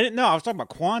 I didn't know. I was talking about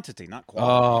quantity, not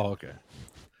quality. Oh, okay.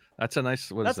 That's a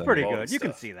nice... That's pretty good. You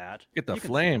can see that. Get the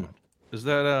flame. Is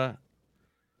that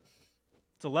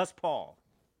It's a Les Paul.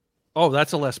 Oh,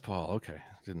 that's a Les Paul. Okay.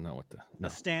 Didn't know what a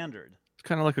standard. It's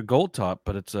kind of like a gold top,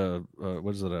 but it's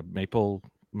what is it, a maple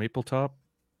top?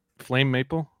 Flame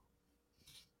maple?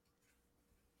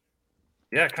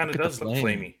 Yeah, it kind of Look at does the look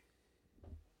flame. flamey.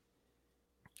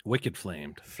 Wicked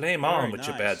flamed. Flame on Very with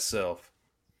your nice. bad self.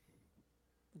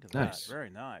 Look at Nice. that. Very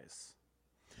nice.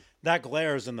 That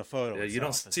glares in the photo. Yeah, you don't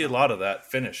itself. see a lot of that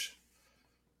finish.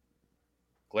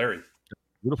 Glary.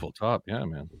 Beautiful top. Yeah,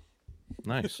 man.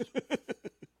 Nice.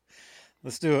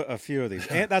 Let's do a few of these.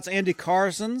 That's Andy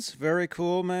Carson's. Very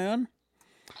cool, man.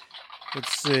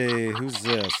 Let's see. Who's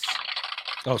this?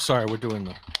 Oh, sorry. We're doing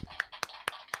the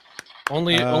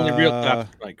only real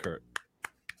claps tonight, Kurt.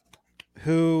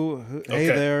 Who Hey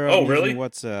Okay. there. Oh, I'm using really?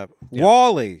 WhatsApp. Yeah.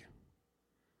 Wally.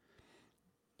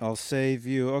 I'll save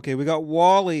you. Okay, we got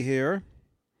Wally here.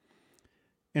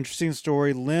 Interesting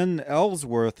story. Lynn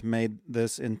Ellsworth made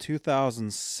this in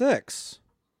 2006.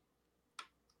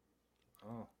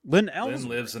 Oh. Lynn Lynn Ellsworth,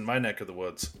 lives in my neck of the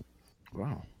woods.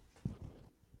 Wow.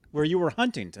 where you were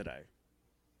hunting today.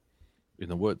 In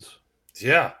the woods.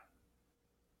 Yeah.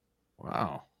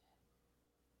 Wow.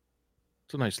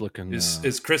 It's a nice looking.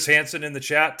 Is Chris Hansen in the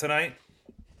chat tonight?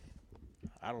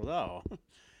 I don't know.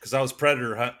 Because I was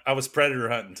predator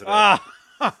hunting today. Ah.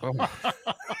 oh,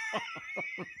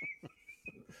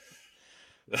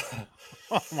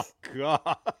 Oh my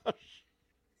gosh.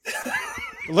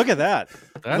 Look at that.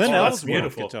 that's Lynn that's Ellsworth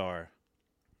beautiful. guitar.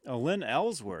 Oh, Lynn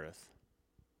Ellsworth.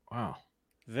 wow.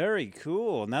 Very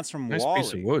cool. And that's from Nice Wally.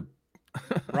 piece of wood.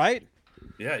 Right?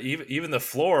 Yeah, even the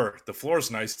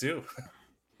floor's nice too.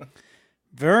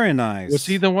 Very nice. Was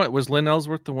he the one? Was Lynn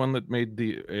Ellsworth the one that made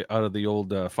the out of the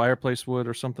old fireplace wood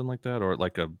or something like that, or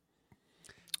like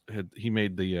he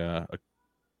made the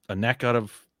a neck out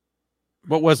of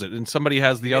what was it? And somebody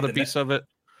has the He made other the piece of it.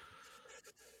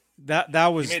 that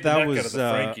He was made the that neck was out of the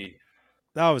Frankie.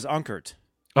 that was Unkert.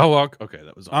 Oh, okay,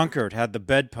 that was Unkert had the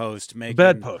bedpost making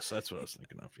bedpost. That's what I was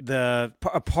thinking of. the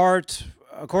a part.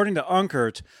 According to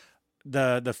Unkert,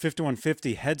 the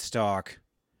 5150 headstock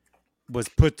was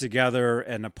put together,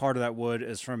 and a part of that wood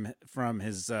is from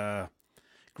his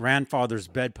grandfather's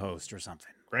bedpost or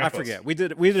something. Grandpa's. I forget. We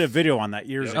did a video on that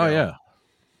years ago. Oh yeah,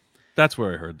 that's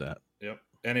where I heard that. Yep,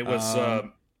 and it was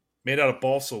made out of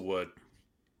balsa wood.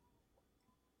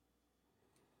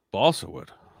 Balsa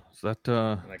wood. Is that?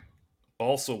 Like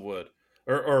balsa wood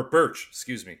or birch.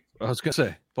 Excuse me. I was gonna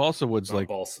say balsa wood's Not like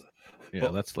balsa. yeah,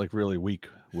 that's like really weak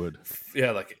wood,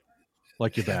 Yeah,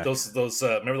 like your back. those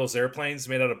remember those airplanes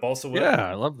made out of balsa wood? Yeah,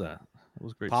 I love that. That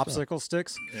was great. stuff. Popsicle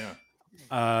sticks.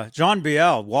 Yeah. John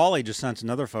BL Wally just sent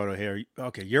another photo here.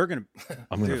 Okay, you're gonna.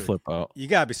 I'm gonna Dude. flip out. You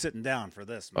gotta be sitting down for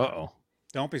this, man. Uh-oh.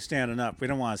 Don't be standing up. We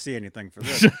don't want to see anything for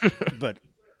this. But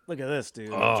look at this, dude.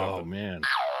 Oh jumping. man.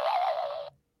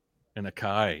 And a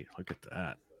Kai. Look at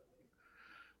that.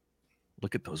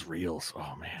 Look at those reels.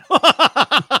 Oh man.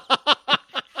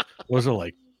 Those are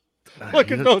like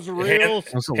Look at those reels.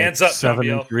 those are Hands like up, John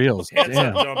 7-inch BL. reels. Hands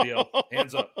Damn. up, John BL.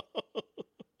 Hands up.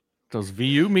 Those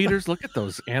VU meters. Look at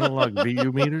those analog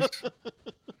VU meters. You're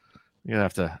gonna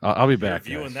have to I'll be back.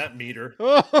 You're viewing guys. that meter.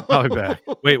 I'll be back.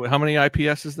 Wait, how many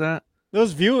IPS is that?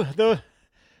 Those It's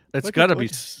Look got to at- be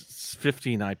look-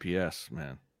 15 IPS,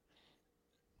 man.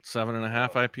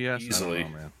 7.5 IPS? Easily. I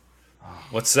don't know, man.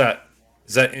 What's that?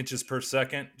 Is that inches per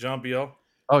second, John BL?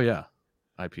 Oh yeah,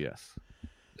 IPS.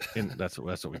 That's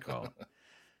what we call it.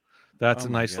 That's Oh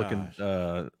a my nice looking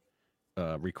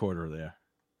recorder there.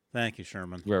 Thank you,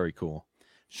 Sherman. Very cool.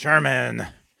 Sherman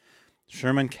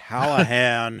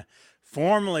Callahan,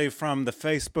 formerly from the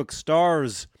Facebook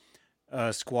Stars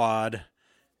squad,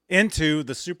 into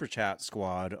the Super Chat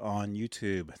squad on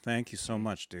YouTube. Thank you so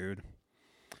much, dude.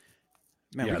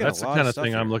 Man, yeah, we got that's a the lot kind of of stuff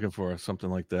thing I'm here. looking for. Something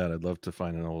like that. I'd love to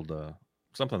find an old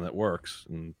something that works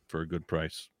and for a good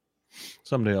price.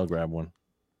 Someday I'll grab one.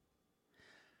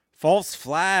 False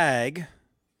Flag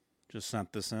just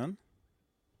sent this in.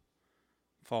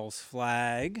 False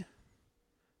Flag,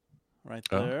 right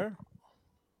Oh. there,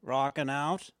 rocking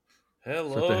out. Is that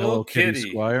Hello, the Hello Kitty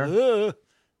Squire?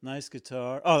 Nice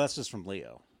guitar. Oh, that's just from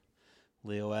Leo.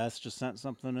 Leo S just sent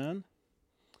something in.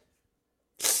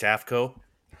 Safco.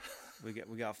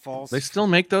 We got false. They still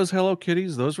make those Hello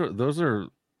Kitties. Those are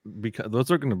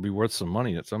going to be worth some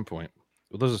money at some point.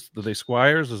 Are they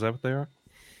Squires? Is that what they are?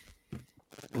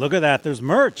 Look at that. There's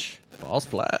merch. False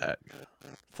flag.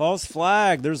 False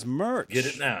Flag. There's merch. Get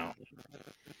it now.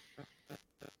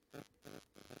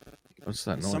 What's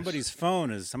that noise?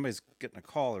 Somebody's getting a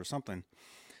call or something.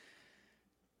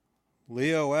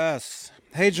 Leo S.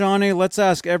 Hey, Johnny, let's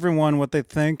ask everyone what they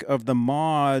think of the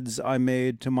mods I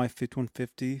made to my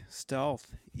 5150 Stealth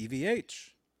EVH.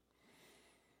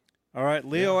 All right,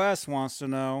 Leo S. wants to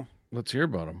know, Let's hear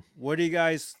about them. what do you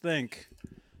guys think?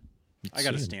 I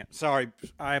got to stand. Sorry,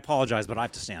 I apologize, but I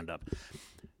have to stand up.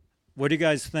 What do you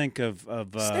guys think of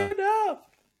Stand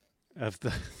up. of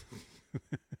the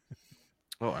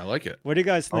Oh, I like it. What do you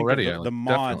guys think Already, of I the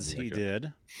mods definitely he like it.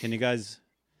 did? Can you guys...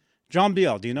 John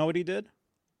Beal, do you know what he did?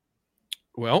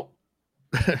 Well,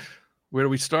 where do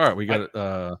we start? We I-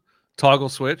 got toggle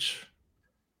switch,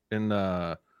 and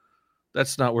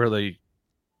that's not where we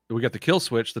got the kill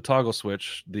switch, the toggle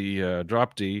switch, the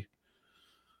drop D,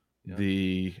 Yeah.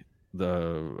 the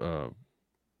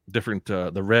different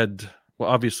the red. Well,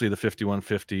 obviously the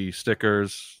 5150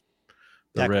 stickers,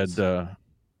 the Decals. red.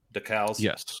 Decals.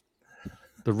 Yes,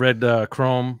 the red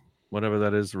chrome, whatever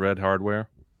that is, the red hardware.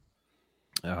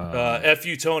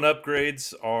 FU tone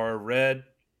upgrades are red.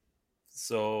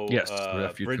 So Yes,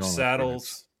 the FU bridge tone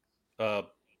saddles,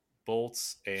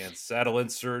 bolts, and saddle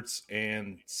inserts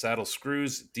and saddle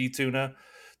screws, D-tuna.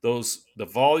 The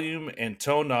volume and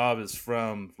tone knob is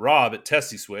from Rob at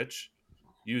Testy Switch.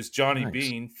 Use Johnny Nice.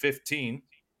 Bean 15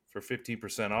 for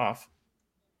 15% off.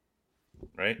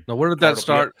 Right? Now, where did Card that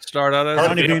will be up- start out as? Card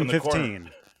will Johnny be up Bean in the corner.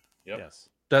 15. Yep. Yes.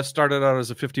 That started out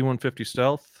as a 5150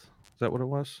 stealth. Is that what it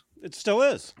was? It still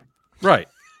is. Right.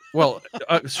 Well,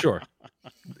 sure.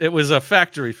 It was a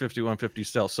factory 5150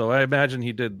 stealth. So I imagine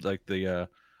he did like the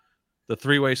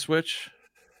three-way switch.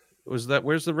 Was that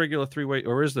where's the regular three-way,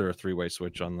 or is there a three-way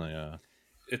switch on the?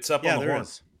 It's up Yeah, on the there horn.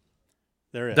 is.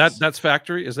 There is. That's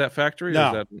factory. Is that factory? Or No.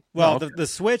 is that, Well, okay. the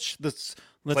switch. Let's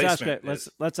ask Placement Jay, is.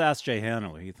 let's ask Jay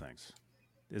Hanna what he thinks.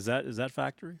 Is that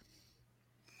factory?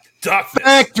 Doc Fist.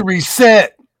 Factory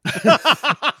set.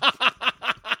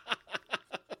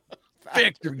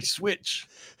 factory switch.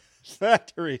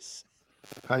 Factories.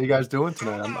 How you guys doing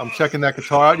tonight? I'm checking that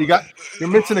guitar out. You're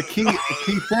missing a key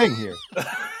thing here.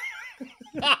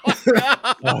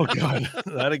 Oh God,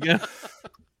 that again.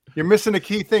 You're missing a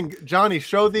key thing. Johnny,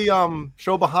 show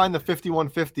behind the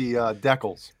 5150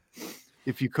 decals,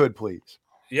 if you could, please.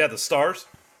 Yeah, the stars.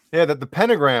 Yeah, the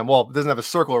pentagram. Well, it doesn't have a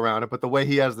circle around it, but the way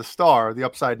he has the star, the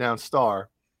upside down star.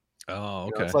 Oh,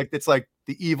 you okay. know, it's like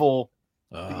the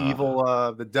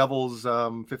devil's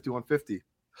 5150.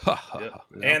 Yep.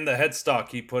 And the headstock,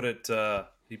 he put it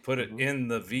in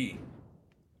the V.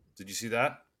 Did you see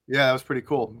that? Yeah, that was pretty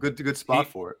cool. Good spot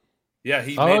for it. Yeah,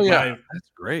 he Oh made yeah, my that's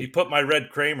great. he put my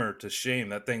red Kramer to shame.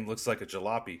 That thing looks like a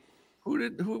jalopy. Who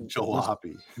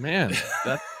Jalopy. Man,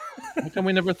 how come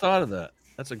we never thought of that?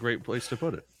 That's a great place to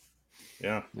put it.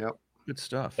 Yeah. Yep. Good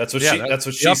stuff. That's what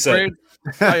the she said. upgrade,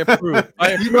 I approve.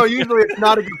 You know, usually it's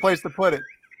not a good place to put it.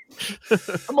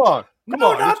 Come on.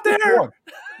 No, not just there. one.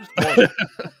 Just one.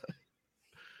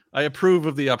 I approve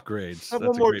of the upgrades. Have That's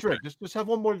one a more great drink. pick. Just have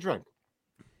one more drink.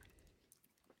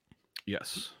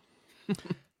 Yes.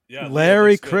 Yeah,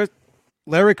 Larry looks good.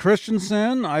 Larry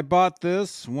Christensen. I bought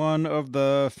this one of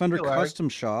the Fender Hey, Larry. custom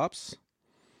shops.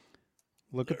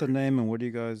 Look at the name and what do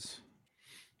you guys?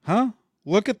 Huh?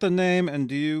 Look at the name and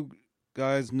do you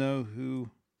guys know who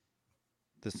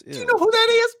this is? Do you know who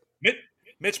that is?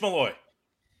 Mitch Malloy.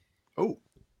 Oh,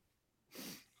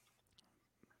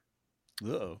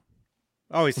 Uh-oh.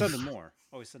 Oh, he's sending more.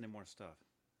 Oh, he's sending more stuff.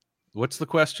 What's the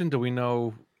question? Do we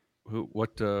know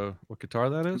what guitar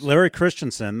that is? Larry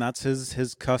Christensen. That's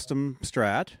his custom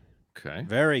Strat. Okay.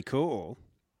 Very cool.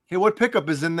 hey, what pickup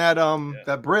is in that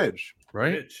that bridge?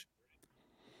 Right. Mitch.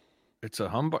 It's a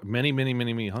humbug.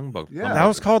 Mini humbug. Yeah. That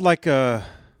was called like a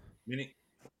Mini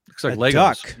Looks like a Legos.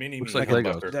 duck. mini Looks mini like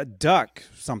Legos. humbucker. a duck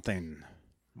something,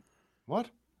 What?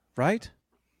 right?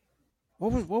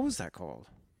 What was that called?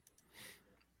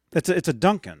 It's a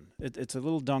Duncan. It's a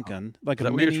little Duncan, like Is a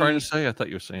that what mini... you're trying to say? I thought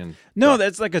you were saying No, duck.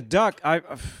 that's like a duck. A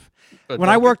When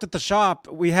I duck? worked at the shop,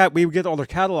 we would get all their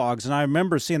catalogs, and I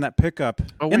remember seeing that pickup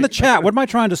Oh, in the wait, chat. What am I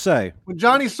trying to say? When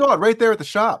Johnny saw it right there at the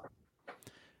shop.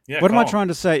 Yeah, What am I call him. trying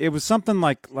to say? It was something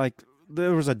like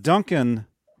there was a Duncan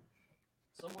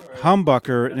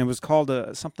humbucker, and it was called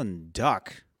a something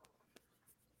duck.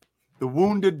 The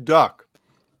wounded duck.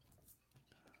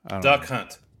 I don't Duck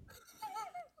Hunt.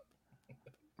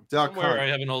 Duck Somewhere I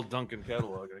hunt. have an old Duncan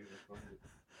catalog.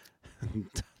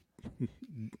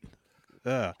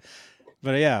 know.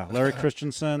 But yeah, Larry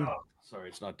Christensen, Sorry,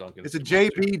 it's not Duncan. It's a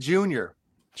JB Junior.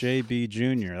 JB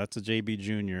Jr. That's a JB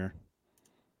Jr.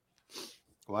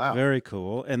 Wow. Very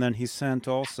cool. And then he sent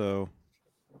also.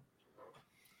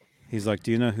 He's like,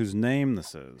 "Do you know whose name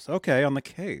this is?" Okay, on the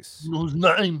case. Whose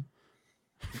name?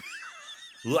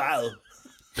 Wow.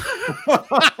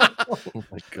 Oh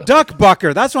my God. Duck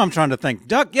Bucker. That's what I'm trying to think.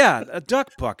 Duck, yeah, a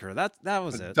Duck Bucker. That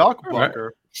was it. Duck All right.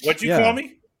 bucker. What'd you Yeah. call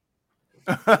me?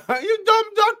 You dumb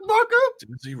duck bucker.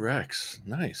 Dizzy Rex.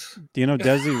 Nice. Do you know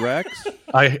Desi Rex?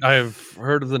 I've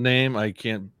heard of the name. I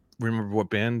can't remember what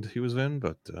band he was in,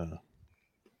 but does sound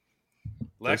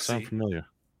Lexi. familiar.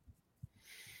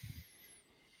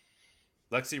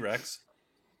 Lexi Rex.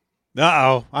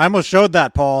 Uh-oh. I almost showed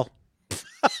that, Paul.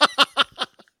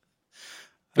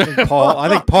 I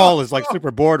think Paul is like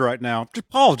super bored right now.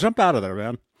 Paul, jump out of there,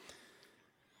 man.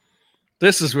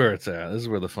 This is where it's at. This is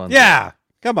where the fun. Yeah,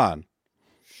 come on.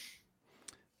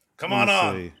 Come Let on me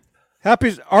on. see.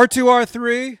 Happy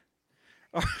R2R3.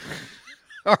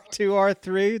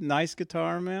 R2R3, nice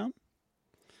guitar, man.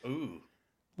 Ooh,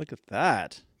 Look at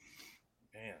that.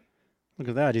 man. Look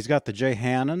at that. He's got the Jay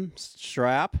Hannon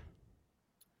strap.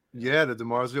 Yeah, the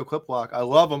DiMarzio clip lock. I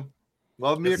love them.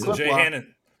 Love me That's a the clip lock.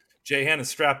 Jay Hannon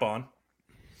strap on.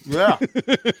 Yeah. Get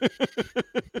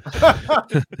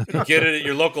it at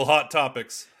your local Hot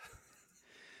Topics.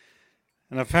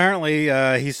 And apparently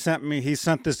he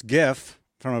sent this GIF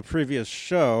from a previous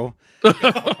show.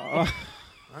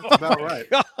 That's about right.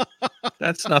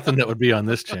 That's nothing that would be on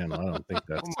this channel. I don't think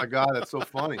that's. Oh my God, that's so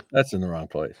funny. That's in the wrong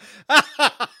place.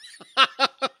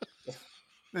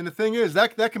 And the thing is,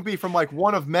 that can be from like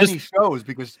one of many shows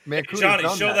because Mancuda's Johnny,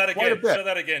 done show that quite a again. bit. Show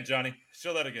that again, Johnny.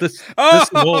 Show that again. This Oh!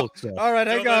 old stuff All right,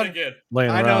 show hang that on. again.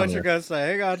 laying I around know what there. you're going to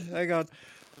say. Hang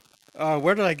on.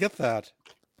 Where did I get that?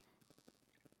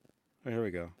 Oh, here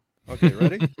we go. Okay,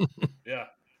 ready? Yeah.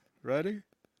 Ready?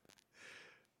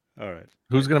 All right.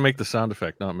 Who's gonna make the sound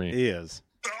effect? Not me. He is.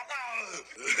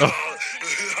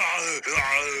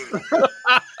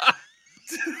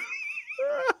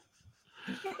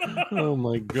 Oh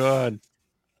my god,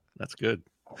 that's good.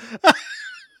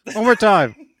 One more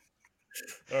time.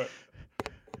 All right.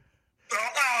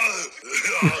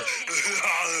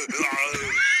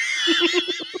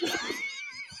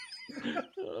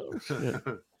 Oh shit.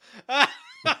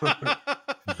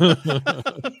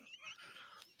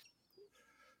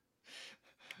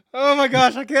 Oh my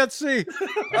gosh, I can't see.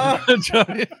 Oh,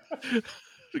 Johnny,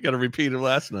 we got to repeat it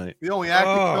last night. The only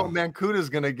acting Oh. film Mancuda's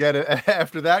going to get it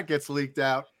after that gets leaked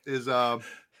out is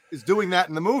doing that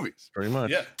in the movies. Pretty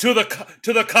much. Yeah. To the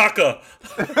caca.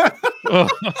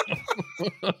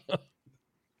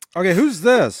 okay, who's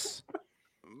this?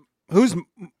 Who's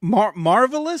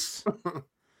Marvelous?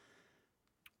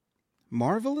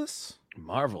 Marvelous?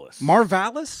 Marvelous.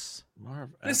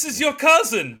 Marvelous? This is your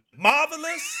cousin.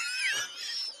 Marvelous.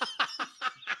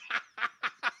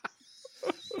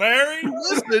 Barry.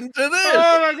 Listen to this.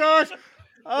 Oh my gosh.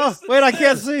 Oh, wait, I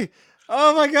can't see.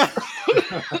 Oh my god.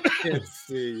 I can't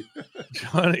see.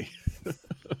 Johnny.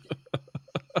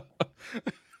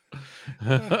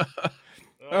 Oh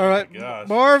All right. my gosh.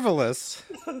 Marvelous.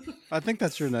 I think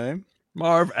that's your name.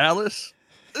 Marv Alice.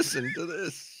 Listen to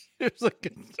this. Here's a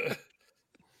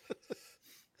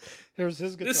Here's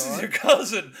his guitar. This is your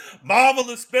cousin.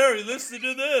 Marvelous Barry. Listen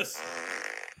to this.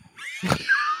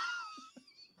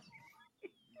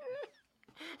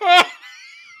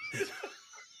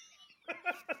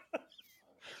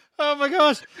 Oh my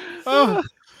gosh. Oh,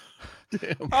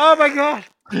 Damn. oh my god.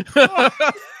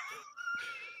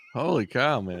 Holy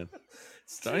cow, man.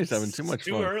 Johnny's having too much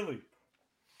Too fun. early.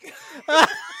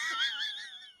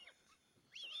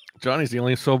 Johnny's the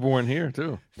only sober one here,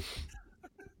 too.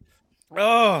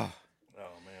 Oh,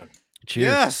 Oh man.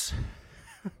 Cheers.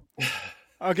 yes.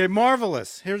 Okay,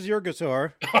 Marvelous. Here's your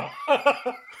guitar.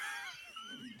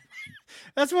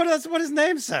 That's what his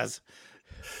name says.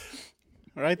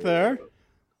 Right there.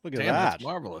 Look at Damn, that. that's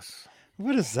marvelous.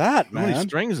 What is that, How many man?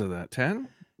 strings are that? 10?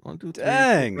 1, 2, 3,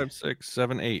 Dang. 4, 5, 6,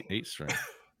 7, 8. 8 strings.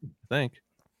 I think.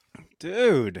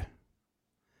 Dude,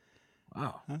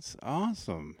 Wow. that's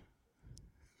awesome.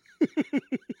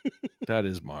 That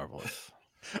is marvelous.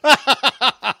 It's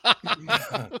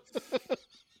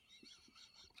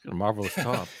got a marvelous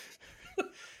top.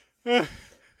 Oh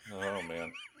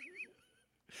man.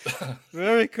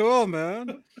 Very cool,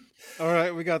 man. All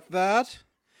right, we got that.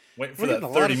 Waiting for We're that getting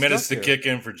a lot 30 of minutes stuff to here. kick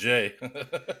in for Jay.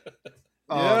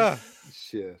 Yeah.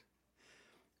 Shit.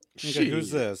 Okay,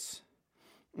 who's this?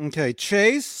 Okay,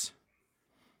 Chase.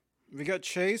 We got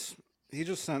Chase. He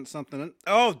just sent something in.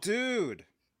 Oh, dude.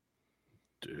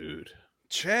 Dude.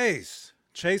 Chase.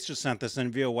 Chase just sent this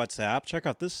in via WhatsApp. Check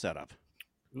out this setup.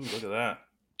 Ooh, look at that.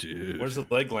 Dude. Where's the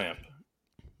leg lamp?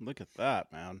 Look at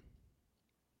that, man.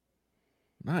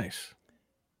 Nice.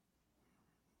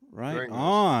 Right Very nice.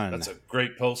 on. That's a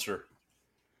great poster.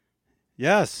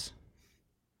 Yes.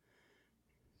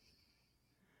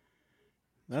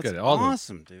 That's good. All the-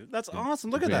 awesome, dude. That's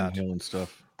awesome. Look at Van that. Halen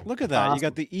stuff. Look at that. You Awesome.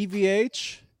 got the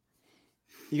EVH.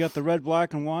 You got the red,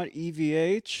 black, and white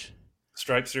EVH.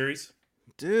 Stripe series.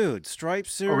 Dude, Stripe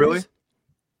series. Oh, really?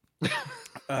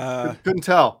 Couldn't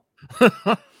tell.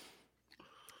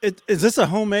 Is this a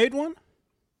homemade one?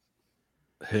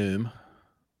 Him.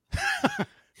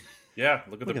 Yeah,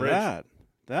 look at Look the at bridge. that.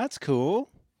 That's cool.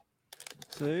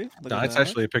 See? Look No, at it's that.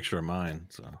 actually a picture of mine.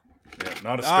 So Yeah,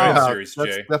 not a stripe Oh, series,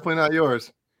 That's Jay. definitely not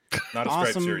yours. Not a stripe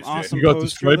awesome, series, awesome. Jay. you got the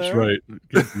poster stripes there. right.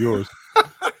 Get yours.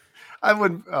 I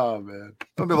wouldn't. Oh man,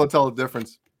 don't be able to tell the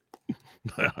difference.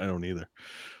 I don't either.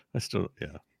 I still,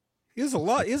 yeah. He has a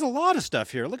lot. He has a lot of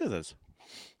stuff here. Look at this.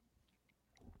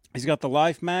 He's got the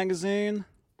Life magazine.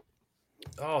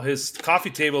 Oh, his coffee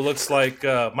table looks like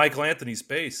Michael Anthony's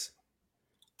bass.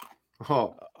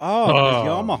 Oh, Oh, his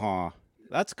Yamaha.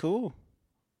 That's cool.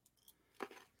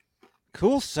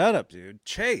 Cool setup, dude.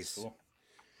 Chase. Cool.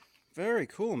 Very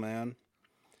cool, man.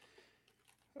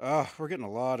 We're getting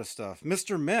a lot of stuff.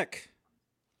 Mr. Mick.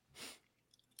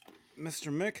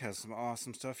 Mr. Mick has some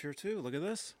awesome stuff here too. Look at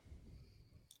this.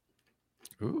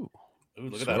 Ooh. Ooh,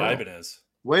 look at that Ibanez.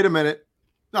 wait a minute.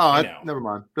 No, Hey, now. never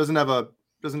mind. Doesn't have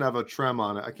a trem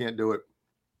on it. I can't do it.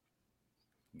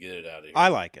 Get it out of here. I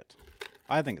like it.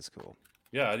 I think it's cool.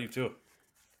 Yeah, I do too.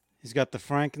 He's got the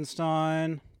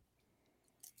Frankenstein.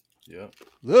 Yeah.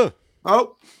 Ugh.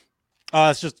 Oh, Oh,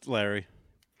 it's just Larry.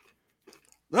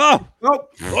 Oh! nope.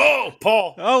 Whoa,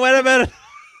 Paul. Oh, wait a minute.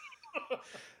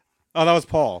 Oh, that was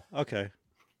Paul. Okay.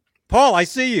 Paul, I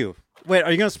see you. Wait,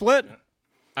 are you going to split?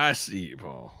 I see you,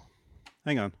 Paul.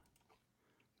 Hang on.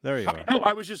 There you are. No,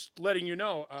 I was just letting you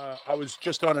know. I was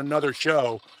just on another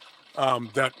show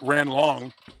that ran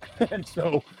long, and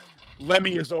so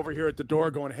Lemmy is over here at the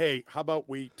door going, "Hey, how about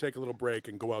we take a little break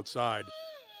and go outside?"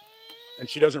 And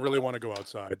she doesn't really want to go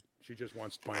outside. She just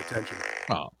wants my attention.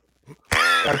 Oh.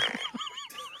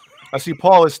 I see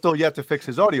Paul is still yet to fix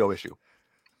his audio issue.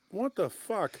 What the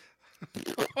fuck?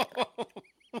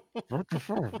 What the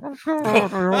fuck? What's going on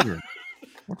with my order?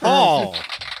 Paul.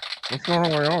 What's going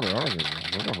on with my order?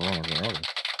 What's going on with my order?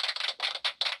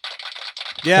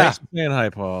 Yeah. Thanks for saying hi,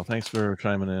 Paul. Thanks for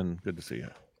chiming in. Good to see you.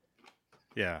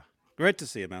 Yeah. Great to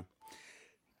see you, man.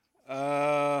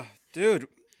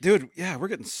 Dude, yeah, we're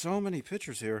getting so many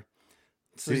pictures here.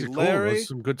 Let's see, These are cool. Larry. There's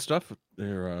some good stuff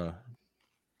there.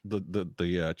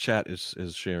 The chat is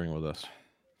sharing with us.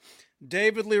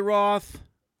 David Lee Roth,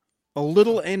 A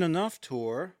Little Ain't Enough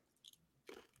tour.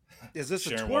 Is this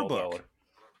a Sharon tour Waldauer. book?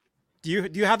 Do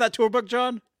you have that tour book,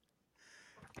 John?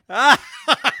 Ah!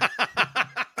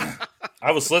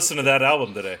 I was listening to that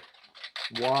album today.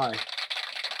 Why?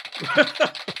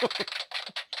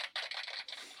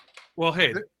 Well,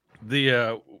 hey,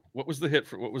 the what was the hit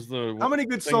for? What was the? How many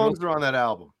good single? songs are on that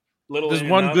album? Little There's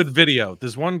Ain't one Enough. good video.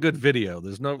 There's one good video.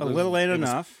 There's no. A Little Ain't it was-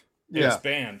 Enough. It was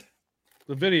banned.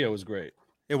 The video is great.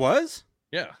 It was?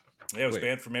 Yeah. Yeah, it was Wait.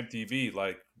 banned from MTV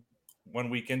like 1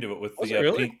 week into it with Was the it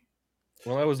really? pink,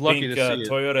 Well, I was lucky pink to see it.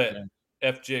 Toyota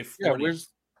FJ40. Yeah, where's?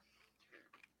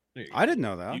 There you go. I didn't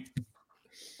know that. You-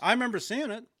 I remember seeing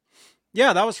it.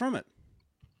 Yeah, that was from it.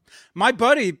 My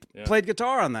buddy Yeah. played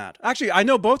guitar on that. Actually, I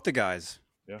know both the guys.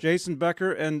 Yeah. Jason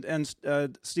Becker and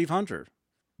Steve Hunter.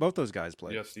 Both those guys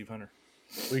played. Yeah, Steve Hunter.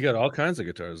 We got all kinds of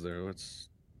guitars there. It's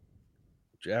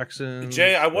Jackson.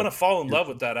 Jay, I want to fall in love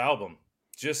with that album.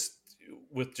 Just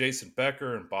with Jason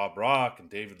Becker and Bob Rock and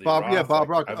David Lee Bob- Roth. yeah, Bob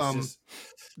Rock, I was just,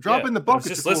 Drop Yeah, in the I was bucket's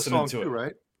just a cool listening song to too, it.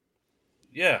 right?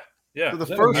 yeah. So the Is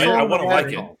that first a- song, I and the wanna last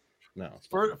like it. song. No. it's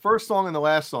First song and the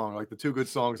last song, like the two good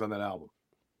songs on that album.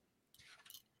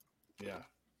 Yeah.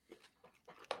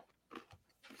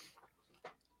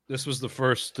 This was the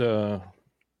first. Any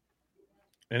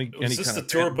Was this kind the of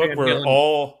tour Van book where Halen-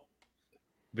 all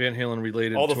Van Halen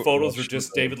related? the tour- photos well, were just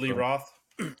shows, David Lee so- Roth?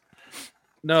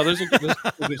 No, there's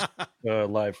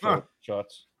live Huh.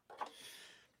 shots.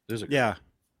 There's a Yeah.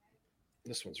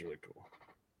 This one's really cool.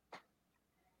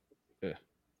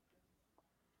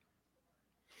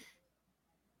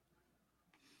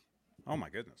 Oh my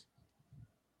goodness.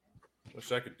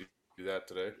 Wish I could do that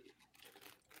today.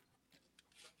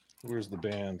 Where's the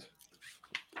band?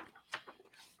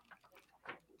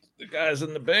 The guys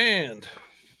in the band.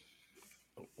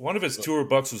 One of his tour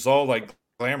books was all like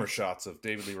glamour shots of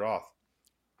David Lee Roth.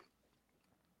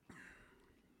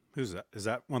 Who's that? Is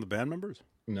that one of the band members?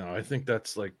 No, I think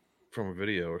that's like from a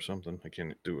video or something. I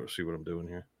can't see what I'm doing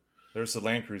here. There's the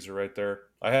Land Cruiser right there.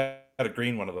 I had a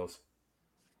green one of those.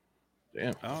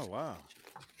 Damn. Oh wow.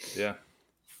 Yeah.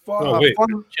 Oh, wait.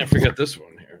 Fun, Can't forget this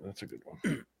one here. That's a good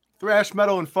one. thrash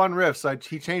metal and fun riffs.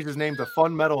 He changed his name to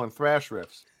Fun Metal and Thrash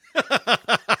Riffs.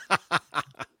 I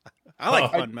like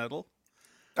Oh. fun metal.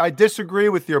 I disagree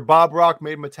with your Bob Rock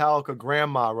made Metallica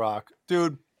grandma rock,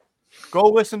 dude. Go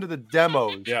listen to the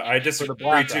demos. Yeah, I for the disagree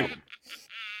Black too. album.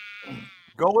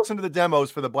 Go listen to the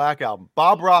demos for the Black album.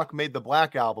 Bob Rock made the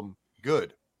Black album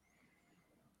good.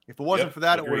 If it wasn't Yep, for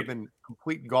that, it would have agreed. been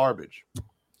complete garbage.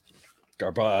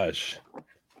 Garbage.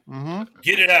 Mm-hmm.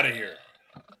 Get it out of here.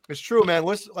 It's true, man.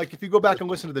 Listen, like if you go back and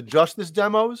listen to the Justice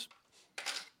demos,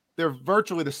 they're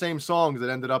virtually the same songs that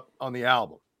ended up on the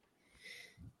album.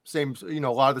 Same, a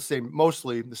lot of the same,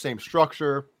 mostly the same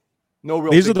structure. No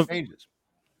real These are big the- changes.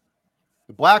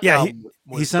 The Black Yeah, album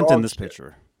was he sent in dog this shit.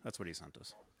 picture. That's what he sent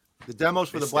us. The demos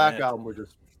for the They Black sent it. album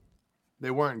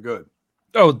they weren't good.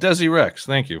 Oh, Desi Rex.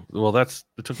 Thank you. Well, it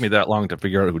took me that long to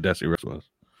figure out who Desi Rex was.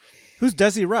 Who's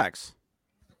Desi Rex?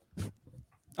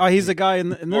 Oh, he's a guy in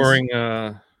this. Scoring,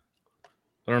 I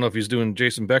don't know if he's doing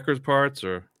Jason Becker's parts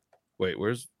or wait,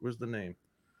 where's the name?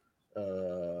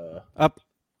 Up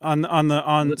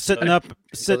on sitting up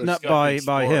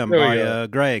by him There we by go.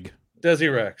 Greg.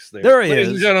 Desi Rex. There he Ladies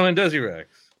is. and gentlemen, Desi Rex.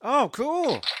 Oh,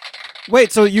 cool.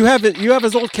 Wait, so you have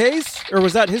his old case, or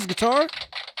was that his guitar?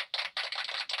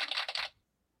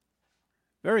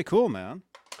 Very cool, man.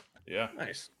 Yeah.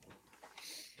 Nice.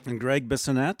 And Greg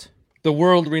Bissonette. The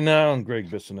world-renowned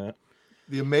Greg Bissonette.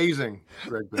 The amazing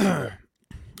Greg Bissonette.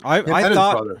 I Him and his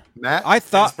thought brother, Matt. I His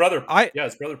thought brother. I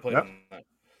His brother played Yep. on that.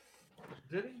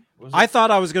 Did he? I thought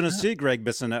I was going to see Greg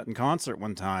Bissonette in concert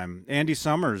one time. Andy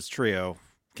Summers Trio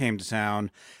came to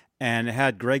town and it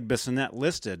had Greg Bissonette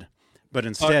listed, but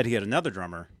instead he had another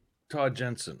drummer. Todd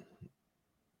Jensen.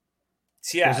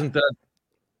 Yeah.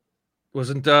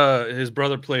 Wasn't his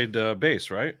brother played bass,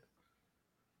 right?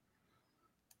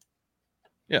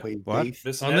 Yeah. Played What? bass.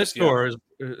 Bissonette, On this yeah. tour is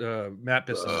Matt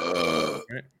Bissonette.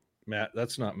 Right? Matt,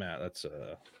 that's not Matt. That's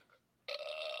That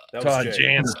was Todd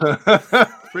Jay. Jansen.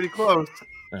 Pretty close.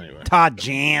 Anyway, Todd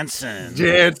Jansen.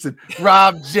 Jansen.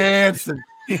 Rob Jansen.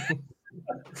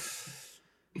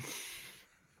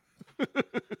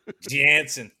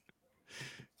 Jansen.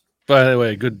 by the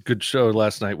way, good show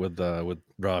last night with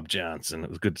Rob Johnson. It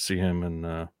was good to see him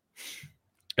and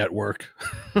at work.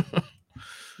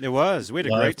 It was. We had a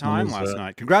Live great time was, last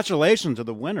night. Congratulations to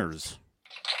the winners.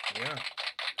 Yeah.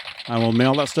 I will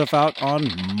mail that stuff out on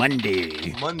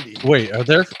Monday. Monday. Wait, are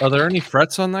there any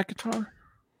frets on that guitar?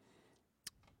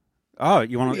 Oh,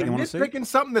 you want You to see? nitpicking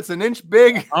something that's an inch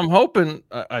big? I'm hoping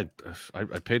I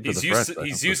paid for He's the used frets. to,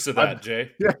 he's used to that,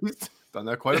 Jay. Yeah, he's done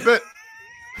that quite a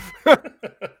bit.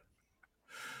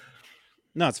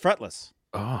 No, it's fretless.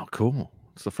 Oh, cool!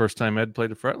 It's the first time Ed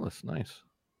played a fretless. Nice.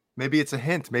 Maybe it's a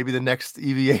hint. Maybe the next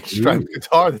EVH striped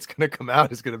guitar that's going to come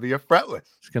out is going to be a fretless.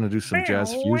 He's gonna do some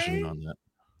jazz fusion on that.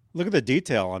 Look at the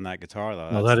detail on that guitar, though.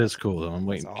 Oh, that is cool though. I'm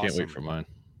waiting. that's Can't wait awesome. for mine.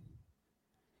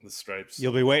 The stripes.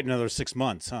 You'll be waiting another 6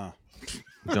 months, huh?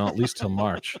 No, at least till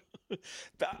March.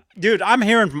 Dude, I'm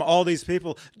hearing from all these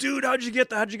people. Dude, how'd you get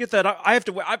that? How'd you get that? I have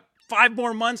to wait 5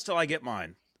 more months till I get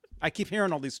mine. I keep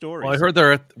hearing all these stories. Well, I heard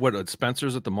they're at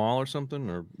Spencer's at the mall or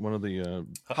something, or one of the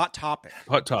Hot Topic.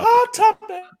 Hot Topic. Hot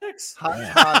topics. Hot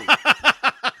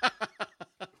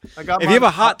I got If you have a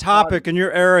hot topic in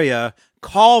your area,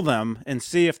 call them and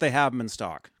see if they have them in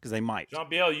stock, because they might. Jean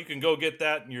Biel, you can go get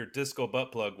that in your disco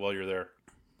butt plug while you're there.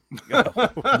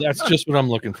 That's just what I'm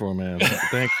looking for, man.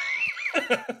 Thank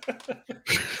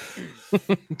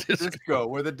Disco,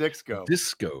 where the dicks go.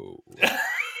 Disco.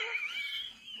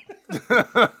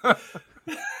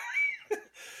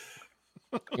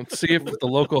 Let's see if the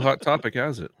local Hot Topic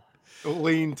has it.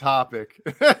 Lean topic.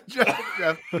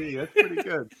 Jeff P, that's pretty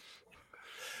good.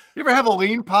 You ever have a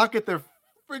lean pocket? They're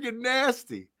friggin'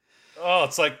 nasty. Oh,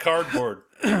 it's like cardboard.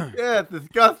 Yeah, it's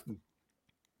disgusting.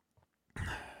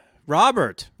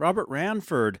 Robert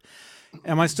Ranford.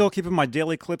 Am I still keeping my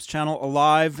Daily Clips channel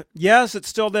alive? Yes, it's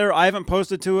still there. I haven't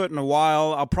posted to it in a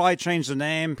while. I'll probably change the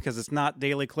name because it's not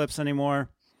Daily Clips anymore.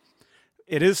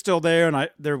 It is still there, and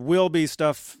there will be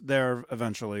stuff there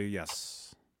eventually.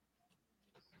 Yes.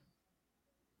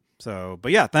 So,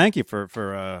 but yeah, thank you for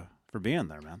being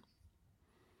there, man.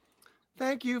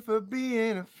 Thank you for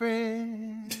being a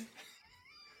friend.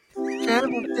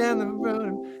 Travel down the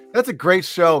road. That's a great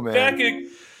show, man.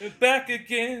 Back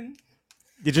again.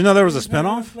 Did you know there was a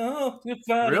spinoff?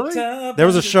 Really? There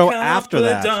was a show after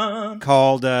that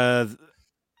called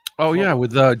Oh yeah,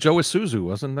 with Joe Isuzu,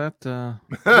 wasn't that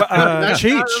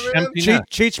Cheech. Empty Nest?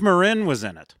 Cheech Marin was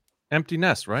in it. Empty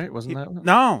Nest, right? Wasn't that?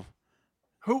 No,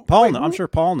 Who? Paul. wait, I'm who- sure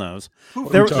Paul knows. who-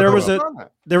 There who was a- on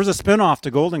that? There was a spinoff to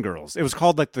Golden Girls. It was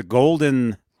called like the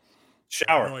Golden.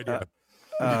 Shower. No idea.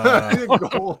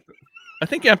 Gold. I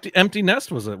think Empty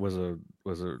Nest was a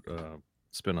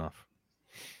spinoff.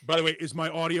 By the way, is my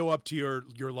audio up to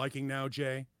your liking now,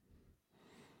 Jay?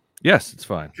 Yes, it's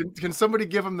fine. Can somebody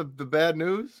give him the bad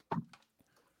news?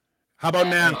 How about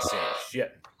now?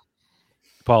 Shit.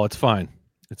 Paul, it's fine.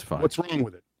 It's fine. What's wrong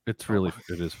with it? It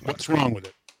is fine. What's wrong with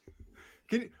it?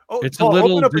 Can you, oh, It's a Paul,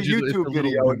 little open up digital- a it's a YouTube little-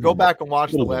 video and go back and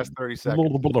watch the last 30 seconds.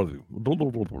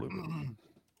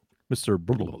 Mr.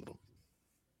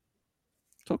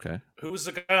 It's okay. Who was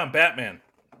the guy on Batman?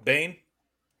 Bane?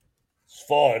 It's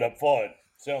fine. I'm fine.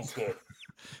 Sounds good.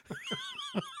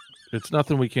 It's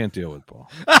nothing we can't deal with, Paul.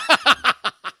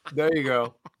 There you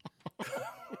go.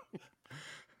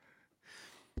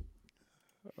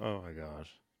 Oh my gosh.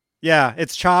 Yeah,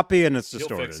 it's choppy and it's He'll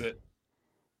distorted. fix it.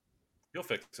 He'll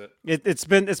fix it. It's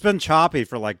been choppy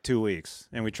for like 2 weeks,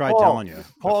 and we tried Paul, telling you.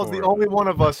 Paul's the before. only one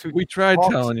of us who We tried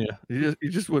talks- telling you. You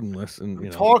just wouldn't listen. You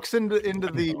know. talks into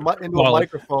a Well,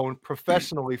 microphone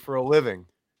professionally for a living.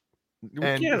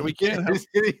 We can't. He's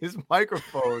hitting his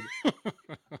microphone.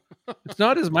 It's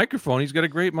not his microphone. He's got a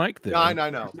great mic there. No, I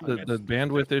know. The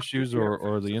bandwidth issues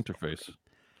or the interface.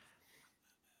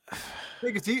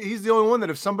 Because he's the only one that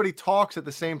if somebody talks at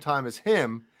the same time as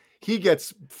him, he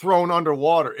gets thrown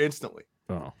underwater instantly.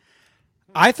 Oh.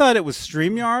 I thought it was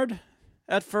StreamYard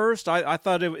at first. I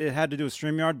thought it had to do with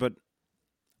StreamYard, but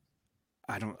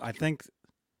I think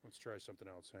Let's try something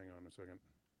else. Hang on a second.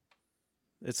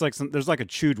 it's like there's like a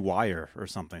chewed wire or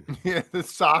something. Yeah, the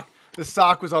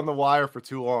sock was on the wire for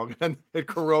too long and it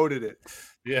corroded it.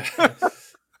 Yeah.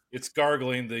 It's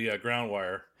gargling the ground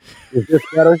wire. Is this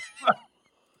better?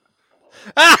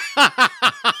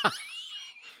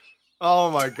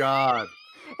 Oh my god.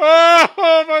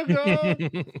 Oh my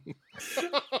god.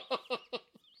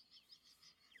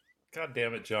 God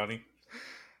damn it, Johnny.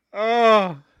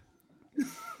 Oh.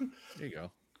 There you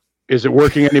go. Is it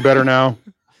working any better now?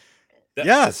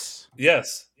 Yes.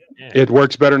 Yes. It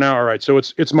works better now. All right. So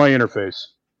it's my interface.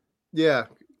 Yeah.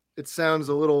 It sounds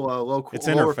a little It's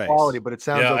lower interface. quality, but it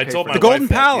sounds Yeah, okay. I told for my The now. Golden wife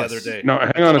that Palace. the other day. No,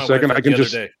 hang I on a told my second. wife I that can the other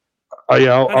just day.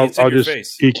 yeah, Honey, it's in I'll your just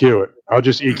face. EQ it. I'll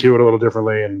just EQ it a little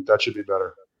differently, and that should be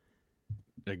better.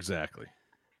 Exactly.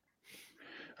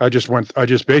 I just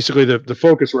basically the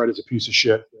Focusrite is a piece of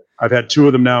shit. I've had 2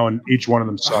 of them now, and each one of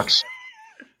them sucks.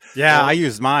 Yeah, I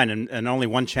used mine, and only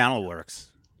one channel works.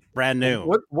 Brand new.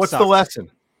 What's the Sucks.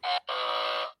 lesson?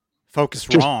 Focus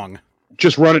Just- wrong.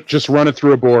 Just run it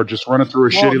through a board. Just run it through a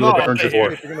shitty little Behringer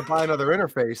board. If you're gonna buy another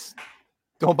interface,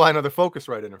 don't buy another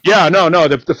Focusrite interface. Yeah, no,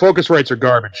 the Focusrites are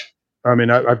garbage. I mean,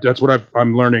 that's what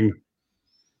I'm learning.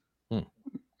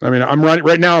 I mean, I'm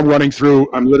literally running through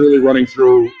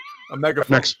A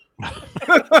megaphone. next.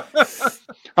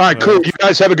 All right, cool. You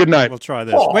guys have a good night. We'll try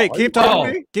this. Oh, Wait, are keep you talking.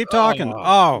 kidding me? Keep talking.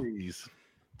 Oh, Jeez.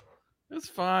 That's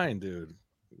fine, dude.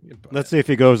 let's see if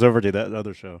he goes over to that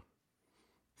other show.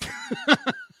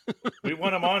 We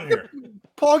want him on here.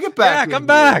 Paul, get back. Yeah, come in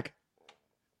back.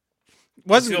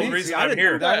 Wasn't the only me. reason See, I I'm didn't-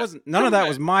 here. That wasn't. None of that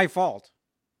was my fault.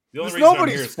 The only It's reason I'm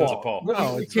nobody's here is because of fault. Paul.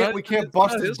 No, We it's can't. not- We can't it's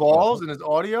bust not his his balls fault. and his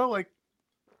audio. Like,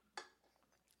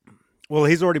 Well,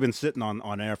 he's already been sitting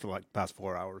on air for like the past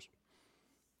 4 hours.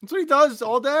 that's what he does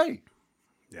all day.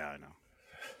 Yeah, I know.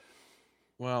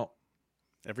 Well,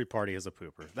 Every party is a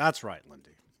pooper. That's right,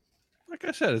 Lindy. like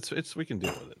I said, it's we can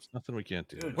deal with it. It's nothing we can't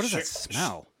do. Dude, What does that Shit.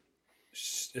 smell?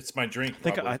 It's my drink. I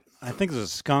think probably. I think there's a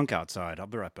skunk outside. I'll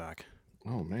be right back.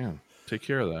 Oh man, take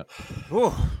care of that.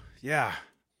 Oh, yeah.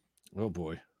 Oh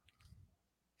boy.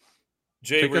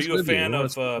 Jay, Take were us you a with you. fan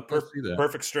Let's- of let's see that.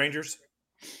 Perfect Strangers?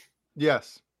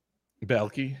 Yes.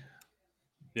 Balky.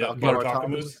 Yeah, Balky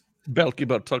Bartakamus. Balky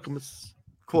Bartakamus.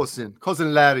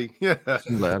 Cousin Laddie. Yeah.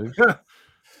 Laddie.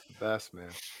 Best man.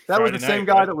 That was Friday the same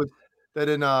night, guy right? that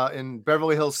in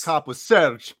Beverly Hills Cop was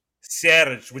Serge.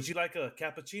 Serge, would you like a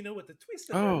cappuccino with a twist?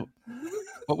 of Oh, lemon?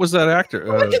 what was that actor?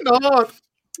 Fucking dog.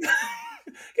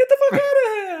 Get the fuck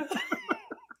out of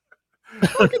here!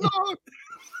 Fucking dog.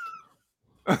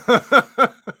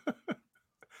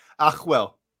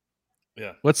 Achwell.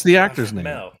 Yeah. What's the actor's name?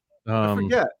 Mel. I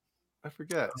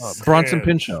forget. Bronson Serge.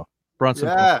 Pinchot. Bronson.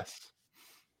 Yes.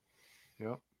 Yep.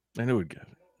 Pinchot. I knew we'd get it.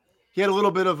 He had a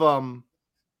little bit of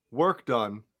work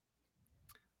done.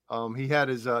 He had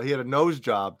a nose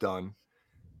job done.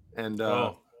 And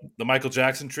Oh, the Michael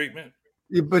Jackson treatment.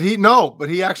 but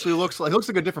he actually looks like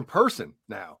a different person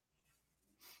now.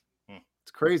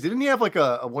 It's crazy. Didn't he have like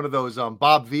a one of those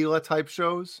Bob Vila type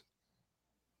shows?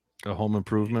 A Home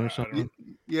Improvement or Yeah, I don't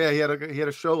something. Yeah, he had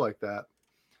a show like that.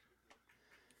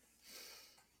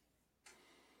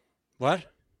 What?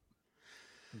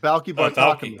 Balky Balky.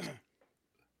 Bartakamus.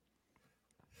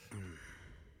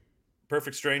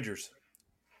 Perfect Strangers.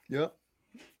 Yep.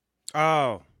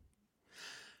 Oh.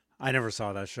 I never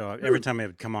saw that show. Every time it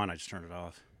would come on, I just turned it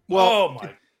off. Well, oh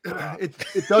my! it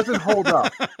doesn't hold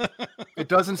up. It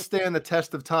doesn't stand the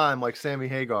test of time like Sammy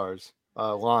Hagar's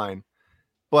line.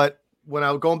 But when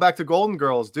I was going back to Golden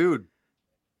Girls, dude,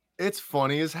 it's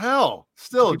funny as hell.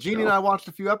 Still, Good Jeannie show. and I watched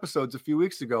a few episodes a few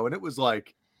weeks ago, and it was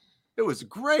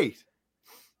great.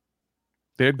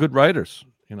 They had good writers.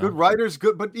 You know, Good writers,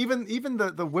 good, but even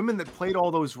the women that played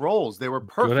all those roles, they were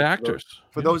perfect. good actors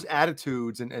for Yeah. those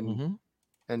attitudes and Mhm.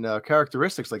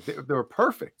 characteristics. Like they were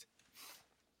perfect.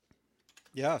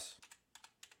 Yes.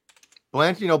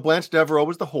 Blanche Devereaux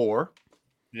was the whore.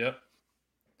 Yep.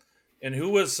 And who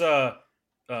was Sylvester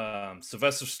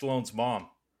Stallone's mom?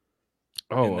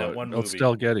 Oh, that one movie.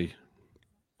 Estelle Getty.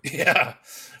 Yeah.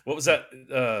 What was that?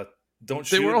 Don't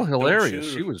shoot. They were all Don't hilarious.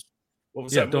 Shoot. She was. What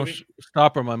was Yeah, that don't movie?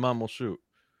 stop her. My mom will shoot.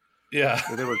 Yeah.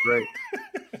 Yeah, they were great.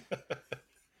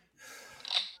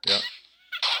 Yeah.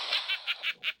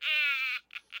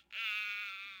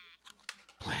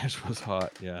 Blanche was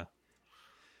hot. Yeah.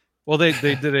 Well, they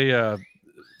did a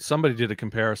somebody did a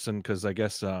comparison because I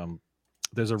guess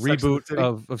there's a Sex and the reboot City?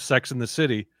 of Sex in the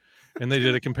City, and they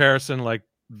did a comparison like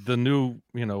the new,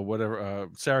 whatever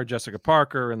Sarah Jessica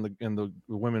Parker and the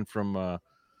women from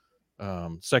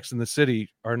Sex in the City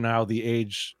are now the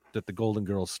age that the Golden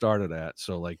Girls started at.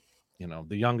 So like, the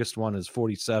youngest one is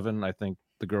 47. I think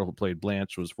the girl who played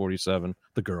Blanche was 47.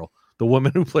 The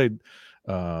woman who played,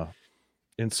 and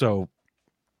so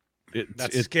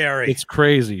That's scary. It's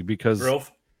crazy because Girl.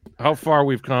 how far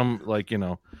we've come, like,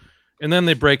 and then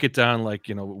they break it down like,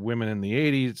 women in the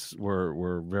 80s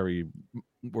were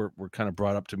kind of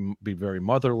brought up to be very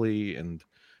motherly and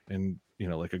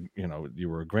like you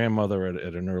were a grandmother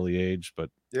at an early age, but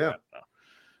Yeah.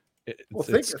 Well,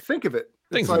 it's think of it.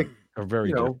 things It's like, are very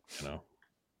you different,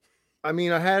 I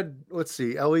mean, I had, let's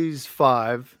see, Ellie's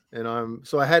 5, and I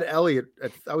had Ellie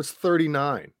I was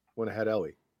 39 when I had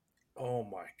Ellie. Oh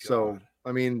my god. So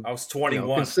I mean, I was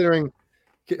 21. Considering,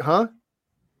 huh?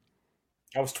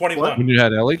 I was 21. when you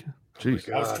had Ellie. Oh my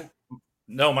Jeez. I was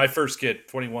no, my first kid,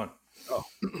 21.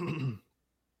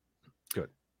 Good.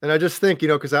 And I just think,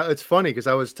 because it's funny because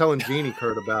I was telling Jeannie,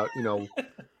 Kurt, about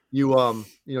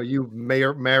you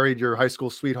married your high school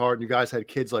sweetheart and you guys had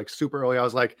kids like super early. I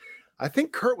was like, I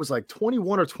think Kurt was like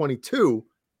 21 or 22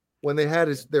 when they had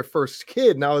their first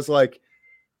kid, and I was like,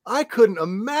 I couldn't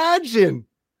imagine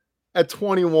at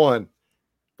 21.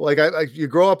 Like you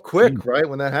grow up quick, right?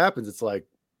 When that happens, it's like,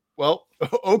 well,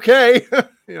 okay,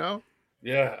 Yeah,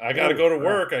 I got to go to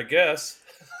work, I guess.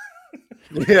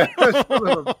 Yeah.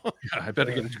 I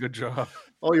better get a good job.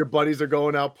 All your buddies are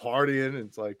going out partying, and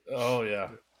it's like, Oh yeah.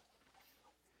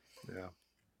 yeah.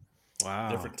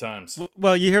 Wow. Different times.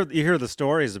 Well, you hear the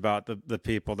stories about the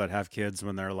people that have kids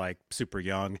when they're like super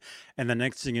young, and the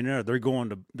next thing you know, they're going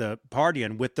to the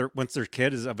partying once their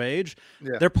kid is of age.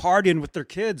 Yeah. They're partying with their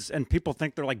kids, and people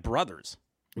think they're like brothers,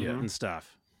 Yeah. and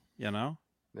stuff. Yeah.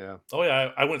 Oh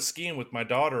yeah, I went skiing with my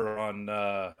daughter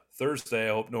on Thursday.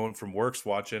 I hope no one from work's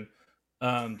watching. We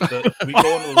go into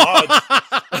the lodge.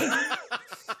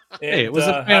 Hey, it was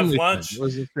a family thing. It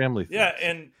was a family thing. Yeah,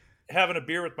 and having a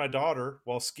beer with my daughter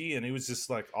while skiing, it was just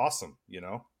like awesome,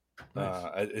 Nice.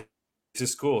 It's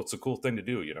just cool. It's a cool thing to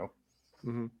do,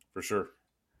 Mm-hmm. for sure.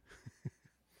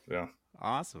 Yeah.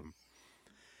 Awesome,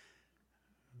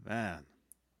 man.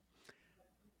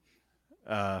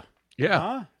 Yeah.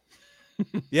 Huh?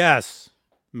 Yes,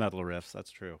 metal riffs. That's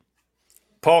true.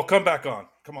 Paul, come back on.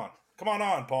 Come on,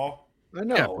 Paul. I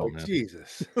know. Yeah, Paul, like, man.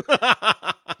 Jesus.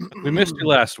 We missed you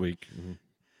last week.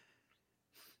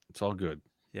 It's all good.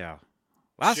 Yeah,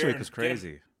 last Sharon, week was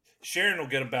crazy. Sharon will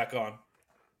get him back on.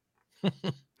 It's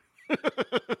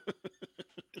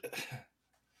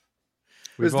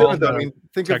We've all different though. I had mean,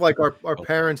 think of like our technical-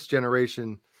 parents'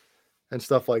 generation and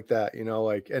stuff like that,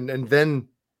 like, and then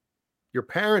your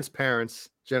parents'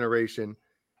 generation,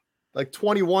 like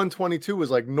 21, 22 was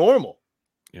like normal,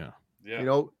 Yeah.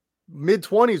 Yeah. mid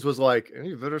 20s was like, hey,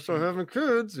 you better start having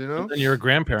kids, And then you're a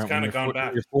grandparent It's when kinda you're gone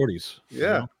back. in your 40s.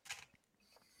 Yeah.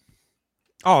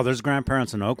 Oh, there's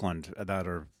grandparents in Oakland that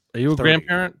are. Are you a 30.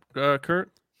 grandparent,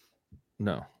 Kurt?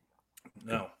 No.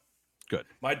 No. Good.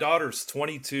 My daughter's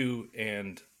 22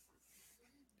 and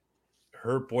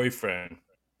her boyfriend,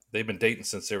 they've been dating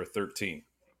since they were 13.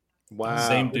 Wow.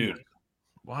 Same dude.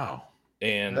 Wow.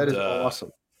 And That is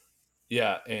awesome.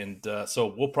 Yeah, and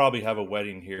so we'll probably have a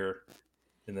wedding here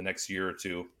in the next year or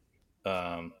two.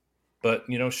 But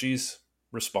she's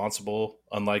responsible,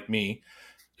 unlike me,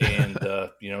 and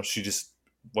she just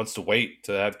wants to wait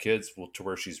to have kids to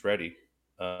where she's ready.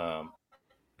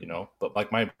 But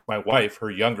like my wife,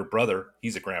 her younger brother,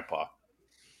 he's a grandpa.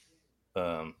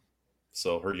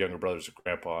 So her younger brother's a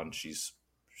grandpa, and she's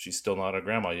still not a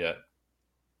grandma yet.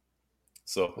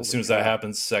 So as soon as that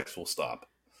happens, sex will stop.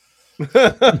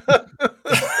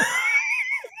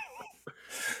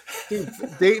 Dude,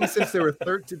 dating since they were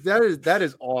 13. That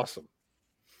is awesome.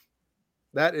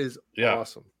 That is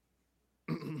awesome.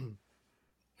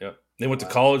 Yeah. They went to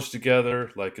college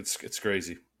together. Like it's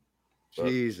crazy. But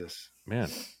Jesus. Man.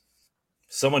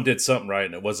 someone did something right,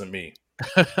 and it wasn't me.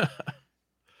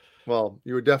 Well,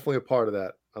 you were definitely a part of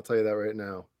that. I'll tell you that right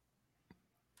now.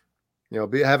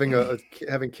 Having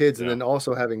having kids and then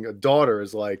also having a daughter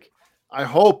is like, I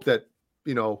hope that,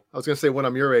 I was going to say when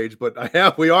I'm your age, but I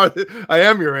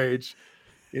am your age,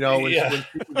 when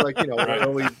people like,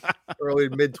 early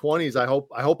mid 20s. I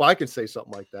hope I can say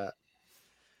something like that.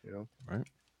 You know,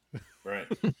 Right.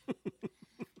 That's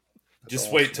Just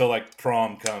awesome. wait till like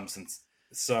prom comes and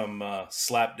some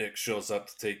slapdick shows up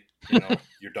to take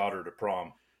your daughter to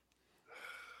prom.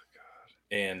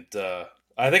 And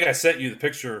I think I sent you the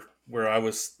picture where I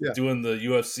was doing the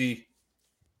UFC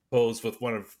pose with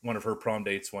one of her prom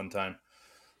dates one time.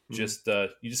 Just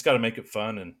you just got to make it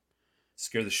fun and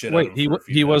scare the shit out of him for a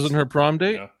few he minutes, wasn't her prom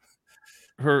date. you know?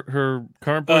 Her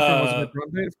current boyfriend wasn't her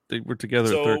prom date. They were together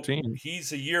at So 13.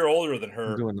 he's a year older than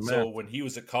her. doing the So math. when he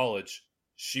was at college,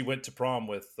 she went to prom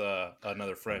with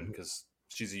another friend because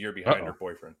she's a year behind her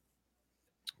boyfriend.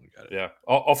 We got it. Yeah,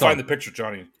 I'll find the picture,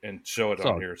 Johnny, and show it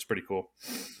on here. It's pretty cool.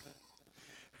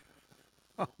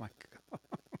 Oh my God.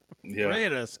 Yeah.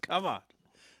 Reyes, come on.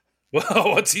 Well,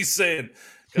 what's he saying?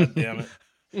 God damn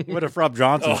it. What if Rob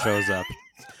Johnson shows up?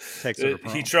 Takes her to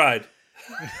prom. He tried.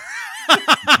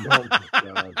 Oh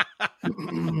my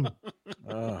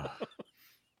God.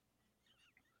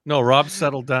 No, Rob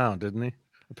settled down, didn't he?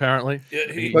 Apparently. Yeah,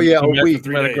 a He week.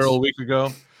 met a girl a week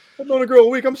ago. I've known a girl a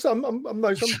week. I'm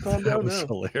nice. I'm calm That down was now.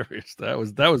 hilarious. That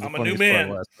was the I'm a new funniest part man.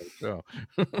 of last night's show.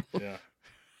 Yeah.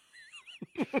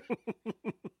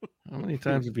 How many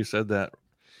times have you said that?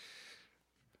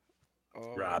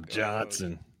 Oh, Rob God.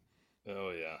 Johnson.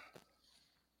 Oh yeah.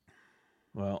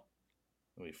 Well,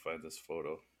 Let me find this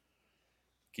photo.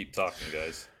 Keep talking,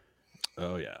 guys.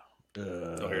 oh yeah.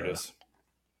 Oh, here it is.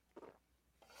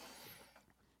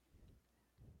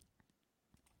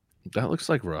 That looks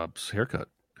like Rob's haircut,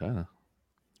 kind of.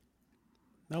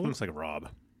 That looks like Rob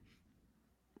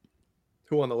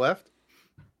Who on the left?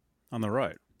 on the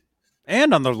right.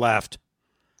 And on the left.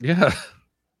 Yeah.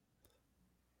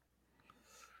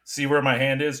 See where my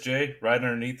hand is, Jay? Right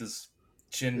underneath his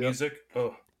chin music.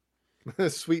 Oh,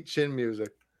 Sweet chin music.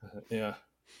 yeah.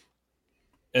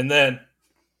 And then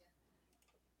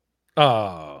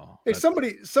Oh. Hey,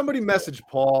 somebody message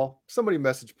Paul. Somebody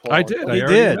message Paul. I did. I He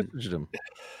already did. messaged him.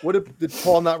 Did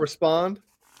Paul not respond?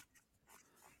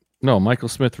 No, Michael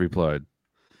Smith replied.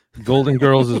 Golden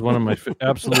Girls is one of my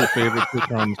absolute favorite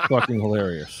sitcoms. Fucking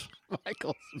hilarious.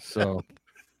 Michael. So,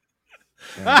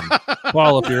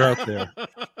 Paul, if you're out there,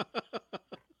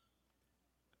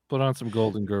 put on some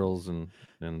Golden Girls and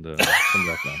come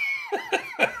back on.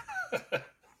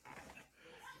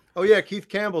 Oh yeah, Keith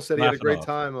Campbell said he had a Laugh it great off.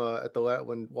 time at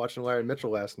when watching Larry Mitchell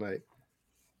last night.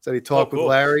 Said he talked cool. with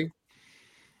Larry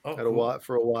oh,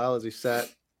 for cool. a while as he sat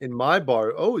in my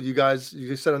bar. Oh, you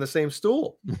sat on the same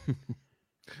stool.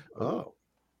 Oh,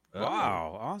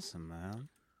 Wow. Awesome, man.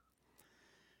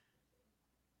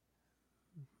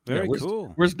 Very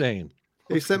cool. Where's Dane?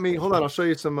 he sent me. Hold on, I'll show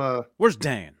you some. Where's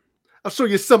Dan? I'll show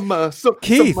you some.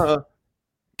 Keith. Some,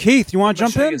 Keith, you want to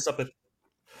I'm gonna jump show in? you something.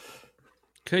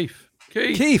 Keith.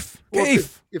 Keith. well,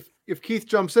 Keith. if Keith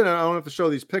jumps in, I don't have to show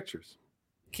these pictures.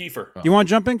 Kiefer. You want to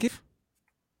jump in, Keith?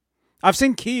 I've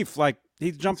seen Keith. Like,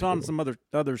 he's jumped on some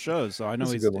other shows, so I know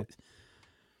That's a he's. good one.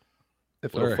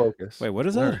 If it'll Larry. focus. Wait, what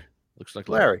is Larry. that? Looks like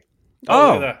Larry. Oh, look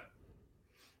Oh. at that.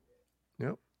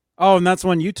 Oh, and that's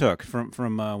one you took from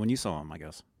when you saw him, I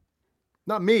guess.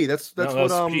 Not me. That's No, what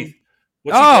that's Keith.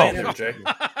 What's Oh. he playing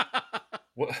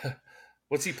there, Jay?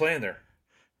 What's he playing there?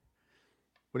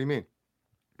 What do you mean?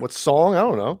 What song? I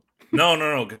don't know.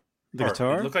 No. The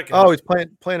guitar? It looked like Oh, he's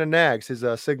playing a Nags, his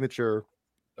signature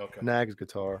okay. Nags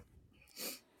guitar.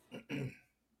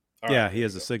 All Yeah, right. he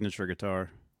has a signature guitar.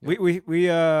 We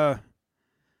I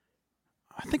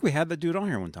think we had that dude on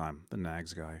here one time, the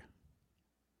Nags guy.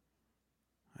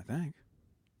 I think.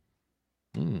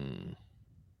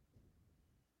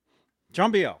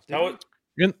 John BL. How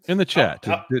in the chat.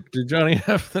 how- Did Johnny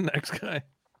have the next guy?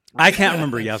 I can't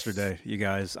remember yesterday, you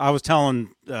guys. I was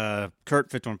telling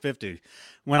Kurt 5150,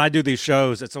 when I do these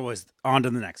shows, it's always on to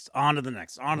the next, on to the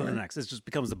next, on to the next. It just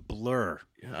becomes a blur.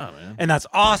 Yeah, man. And that's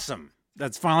awesome.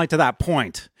 That's finally to that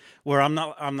point where I'm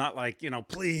not like,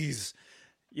 please,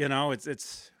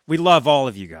 it's we love all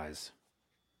of you guys.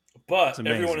 But amazing.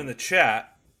 everyone in the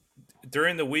chat,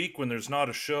 during the week when there's not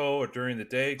a show or during the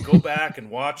day, go back and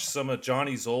watch some of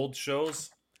Johnny's old shows.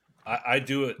 I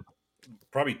do it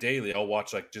probably daily. I'll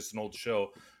watch like just an old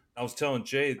show. I was telling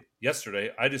Jay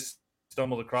yesterday, I just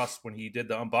stumbled across when he did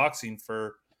the unboxing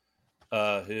for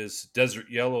his Desert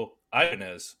Yellow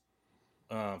Ibanez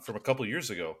from a couple years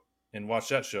ago and watched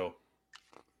that show.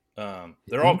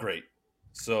 They're all great.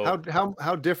 So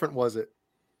How different was it?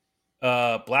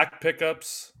 black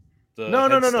pickups. The No,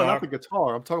 not headstock. the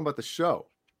guitar. I'm talking about the show.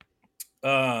 It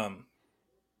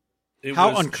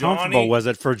How was uncomfortable Johnny- was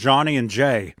it for Johnny and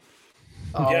Jay?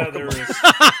 Yeah, Oh, there was.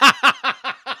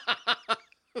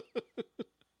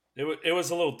 It was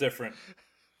a little different.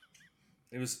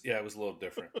 It was a little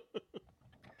different.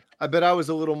 I bet I was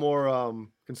a little more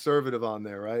conservative on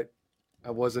there, right?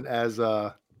 I wasn't as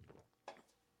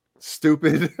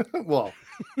stupid. Well,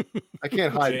 I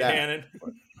can't hide Jay that. Hannon.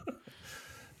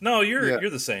 No, you're Yeah.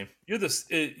 the same. You're the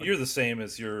same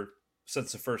as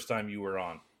since the first time you were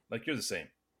on. Like you're the same,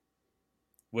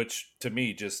 which to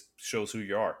me just shows who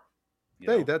you are. You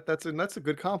Hey, know? that's a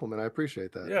good compliment. I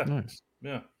appreciate that. Yeah, Nice.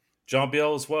 yeah. John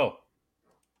Biel as well.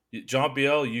 John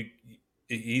Biel,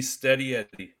 he's steady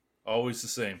Eddie, always the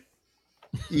same.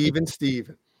 Even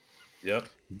Steven. Yep.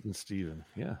 And Steven.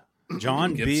 Yeah.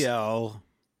 John Gibbs. BL,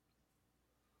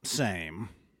 same.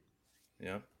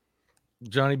 Yep.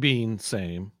 Johnny Bean,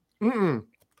 same. Mm-mm.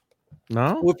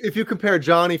 No? Well, if you compare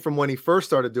Johnny from when he first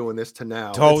started doing this to now,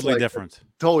 it's Totally like different. a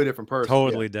totally different person.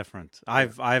 Totally different.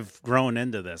 I've grown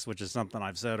into this, which is something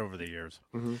I've said over the years.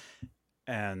 Mhm.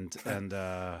 And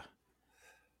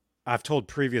I've told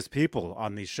previous people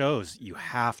on these shows, you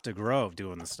have to grow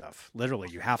doing this stuff. Literally,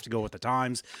 you have to go with the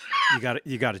times. You got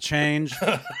to change.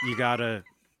 You got to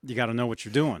know what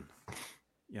you're doing.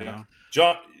 You know.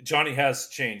 Johnny has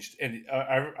changed, and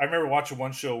I remember watching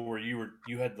one show where you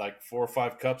had like 4 or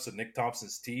 5 cups of Nick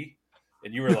Thompson's tea,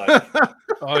 and you were like,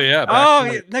 Oh,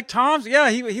 yeah. Nick Thompson. Yeah,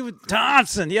 he would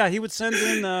Thompson. Yeah, he would send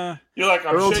in. "You're like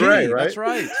I'm Earl shaking." Grey, right? That's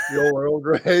right. The old Earl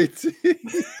Grey. That's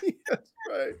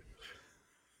right.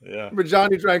 Yeah, But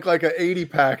Johnny drank like an 80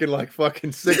 pack in like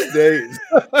fucking 6 days.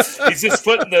 he's just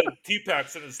putting the tea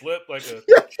packs in his lip like a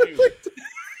chew.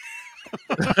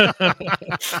 Like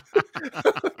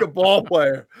a ball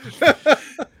player.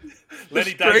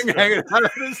 Lenny String Dykstra. hanging out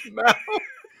of his mouth.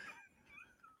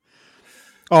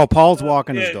 Oh, Paul's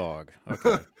walking his yeah. dog.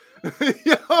 Okay.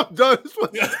 Yeah, I'm done. This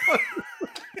one's Yeah. done.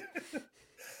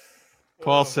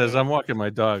 Paul says, I'm walking my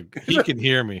dog. He can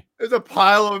hear me. There's a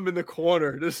pile of them in the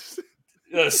corner. Just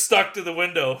Stuck to the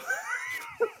window.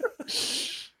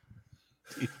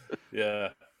 Yeah.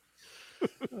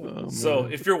 Oh, So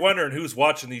man. if you're wondering who's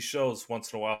watching these shows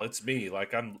once in a while, it's me.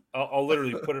 Like I'll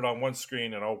literally put it on one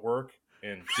screen and I'll work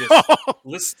and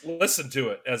just listen to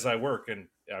it as I work. And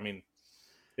I mean,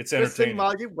 it's listen entertaining.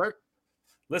 while you work.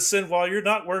 Listen while you're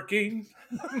not working.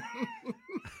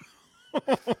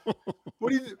 What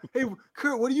do you do? Hey,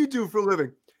 Kurt, what do you do for a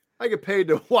living? I get paid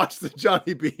to watch the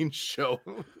Johnny Bean show.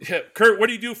 Yeah, Kurt, what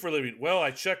do you do for a living? Well,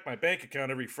 I check my bank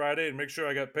account every Friday and make sure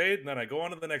I got paid, and then I go on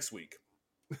to the next week.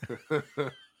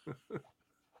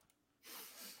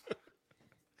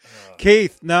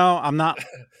 Keith, no, I'm not.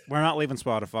 We're not leaving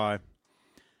Spotify.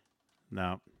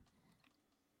 No.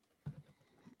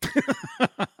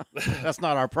 That's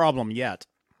not our problem yet.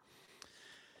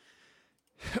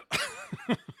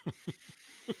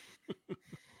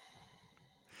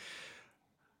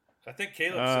 I think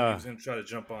Caleb said he was going to try to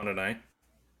jump on tonight.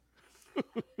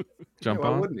 Jump Why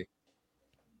on. wouldn't he?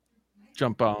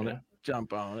 Jump on Yeah. it.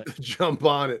 Jump on it. Jump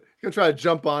on it. You gonna try to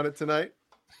jump on it tonight?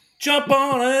 Jump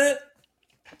on it!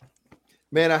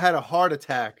 Man, I had a heart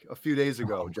attack a few days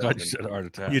ago, God, gentlemen. you said heart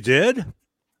attack. You did?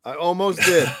 I almost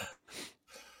did.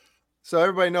 So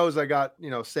everybody knows I got,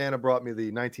 Santa brought me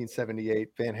the 1978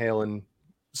 Van Halen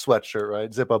sweatshirt,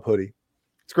 right? Zip up hoodie.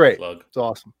 It's great. Plug. It's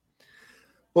awesome.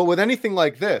 But with anything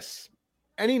like this,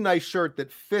 any nice shirt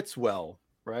that fits well,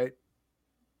 right?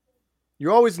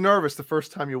 You're always nervous the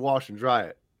first time you wash and dry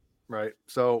it, right?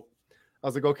 So I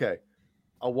was like, okay,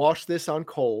 I'll wash this on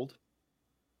cold,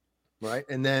 right?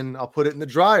 And then I'll put it in the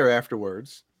dryer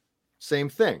afterwards. Same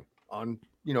thing on,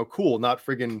 cool, not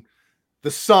friggin'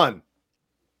 the sun.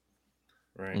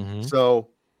 Right. Mhm. So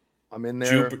I'm in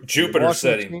there. Jupiter washing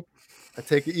setting. machine. I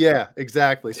take it. Yeah,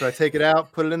 exactly. So I take it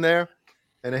out, put it in there,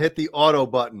 and I hit the auto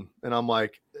button. And I'm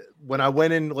like, when I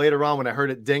went in later on, when I heard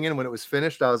it dinging, when it was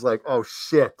finished, I was like, oh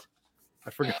shit. I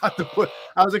forgot to put,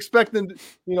 I was expecting,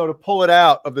 to pull it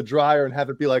out of the dryer and have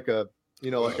it be like a,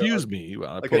 like Excuse me. While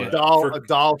I like pull a it. doll, For-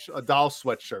 a doll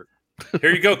sweatshirt.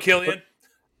 Here you go, Killian.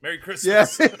 Merry Yeah.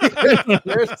 Christmas.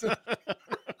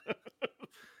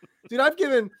 Dude, I've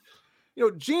given,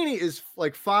 Jeannie is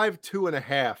like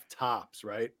 5'2.5" tops,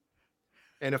 right?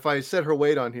 And if I said her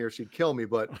weight on here, she'd kill me,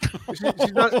 but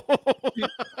she's not,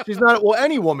 she's not, well,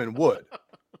 any woman would.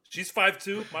 She's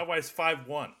 5'2". My wife's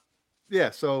 5'1". Yeah.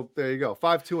 So there you go.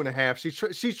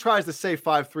 5'2.5". She tries to say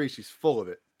 5'3". She's full of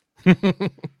it.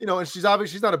 And she's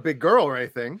obviously, she's not a big girl or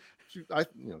anything. She's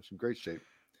in great shape.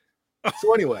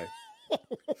 So anyway,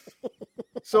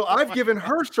 so I've given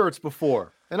her shirts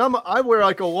before, and I wear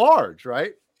like a large,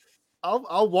 right?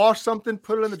 I'll wash something,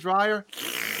 put it in the dryer.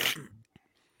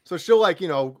 So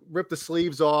she'll rip the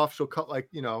sleeves off. She'll cut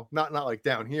not like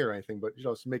down here or anything, but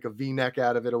make a V-neck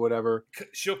out of it or whatever.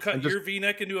 She'll cut And just- your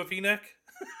V-neck into a V-neck?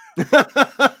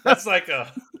 That's like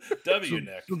a W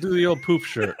neck. We'll do the old poof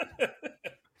shirt.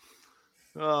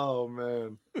 Oh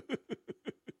man.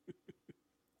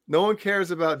 No one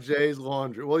cares about Jay's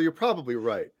laundry. Well, you're probably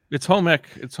right. It's home ec.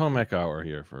 It's home ec hour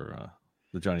here for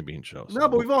the Johnny Bean show. No,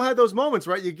 but we've all had those moments,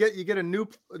 right? You get a new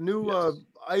Yes.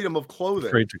 item of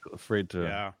clothing, afraid to.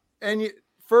 Yeah. and you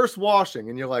first washing,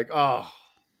 and you're like, oh,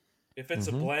 If it's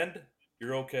a blend,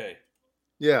 you're okay.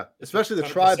 yeah, especially the 100%.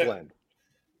 tri blend.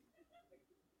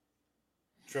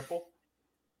 Triple.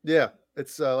 Yeah,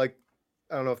 it's like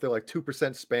I don't know if they're like 2%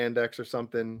 spandex or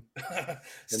something,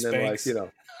 and then like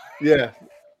yeah,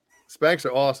 Spanx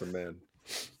are awesome, man.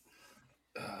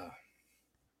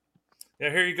 Yeah,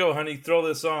 here you go, honey. Throw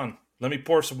this on. Let me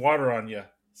pour some water on you.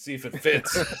 See if it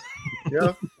fits.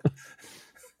 Yeah.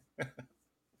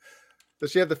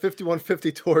 Does she have the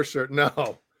 5150 tour shirt?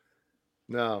 No.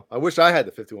 I wish I had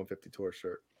the 5150 tour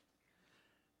shirt.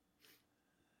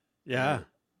 Yeah.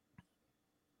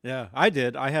 Yeah, I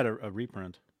did. I had a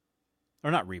reprint. Or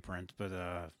not reprint, but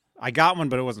I got one,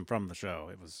 but it wasn't from the show.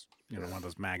 It was, one of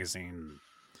those magazine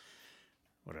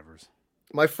whatever's.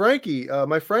 My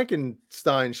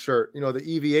Frankenstein shirt, the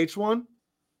EVH one.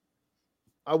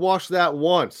 I washed that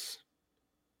once.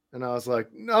 And I was like,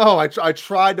 no, I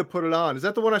tried to put it on. Is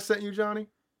that the one I sent you, Johnny?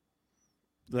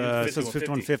 It says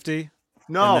 5150.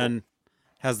 No. And then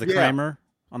has the Kramer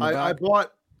on the back.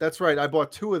 That's right. I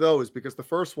bought two of those because the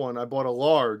first one I bought a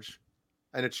large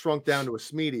and it shrunk down to a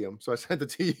medium. So I sent it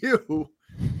to you.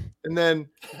 And then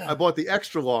I bought the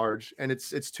extra large and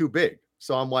it's too big.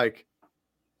 So I'm like,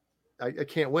 I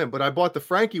can't win. But I bought the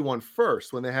Frankie one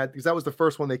first because that was the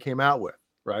first one they came out with,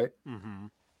 right? Mm-hmm.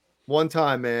 One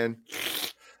time, man.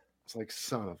 It's like,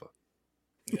 son of a.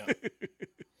 Yeah.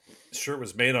 Shirt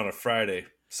was made on a Friday.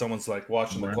 Someone's like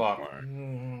watching the clock.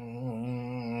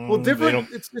 Well, different.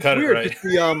 It's cut weird. it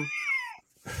right.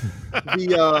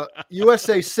 The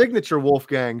USA Signature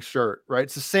Wolfgang shirt, right?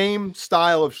 It's the same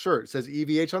style of shirt. It says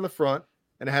EVH on the front,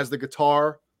 and it has the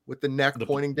guitar with the neck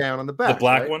pointing down on the back. The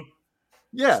black right? one?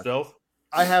 Yeah. Stealth?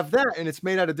 I have that, and it's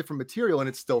made out of different material, and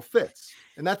it still fits.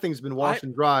 And that thing's been washed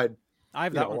and dried I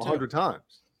have that one 100 times.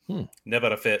 Never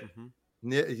a fit.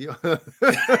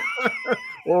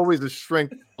 Always a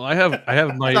shrink. Well, I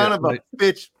have my Son of a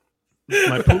bitch.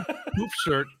 my poof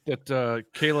shirt that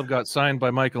Caleb got signed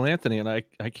by Michael Anthony, and I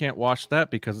can't wash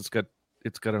that because it's got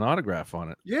an autograph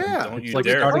on it. Yeah, Don't It's you like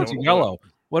dare. starting Don't to yellow.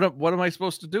 What am I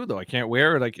supposed to do though? I can't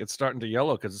wear it. It's starting to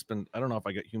yellow because it's been. I don't know if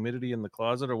I got humidity in the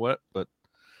closet or what, but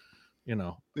You're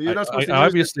not supposed to use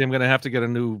obviously I'm going to have to get a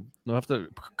new.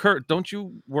 Kurt, don't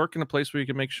you work in a place where you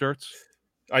can make shirts?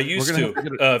 I used to.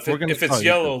 If it's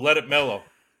yellow, let it mellow.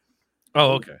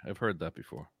 Oh, okay. I've heard that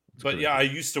before. But yeah, I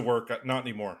used to work. Not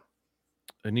anymore.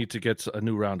 I need to get a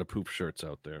new round of poop shirts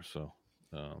out there. So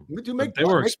they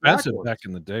were expensive back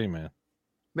in the day, man.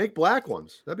 Make black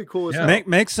ones. That'd be cool as hell.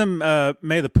 Make some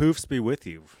May the Poofs Be With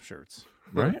You shirts.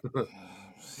 Right?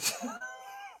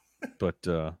 But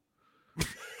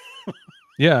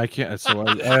yeah, I can't. So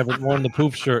I haven't worn the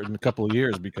poof shirt in a couple of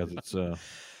years because it's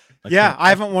I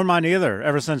haven't worn mine either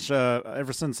ever since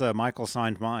Michael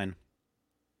signed mine.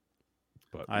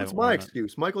 But that's my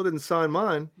excuse. Michael didn't sign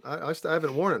mine. I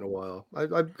haven't worn it in a while.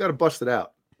 I've got to bust it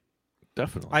out.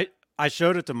 Definitely. I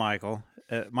showed it to Michael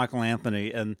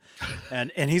Anthony, and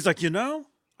he's like,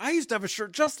 I used to have a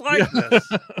shirt just like this.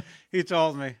 He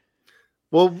told me.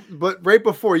 Well, but right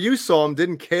before you saw him,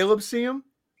 didn't Caleb see him?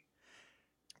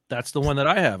 That's the one that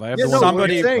I have. I have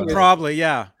somebody probably,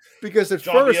 yeah. Because at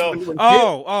John first,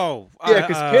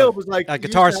 because Caleb was like at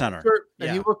Guitar Center,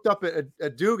 and he looked up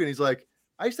at Dugan. He's like,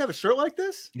 I used to have a shirt like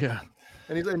this. Yeah.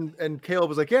 And Caleb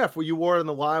was like, yeah, if you wore it in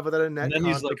the live without a net. And then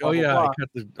he's like, oh yeah,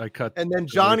 I cut. And then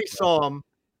Johnny saw him,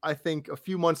 I think a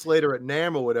few months later at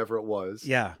NAMM or whatever it was.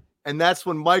 Yeah. And that's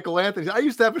when Michael Anthony, I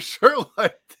used to have a shirt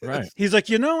like this. Right. He's like,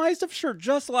 I used to have a shirt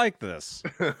just like this.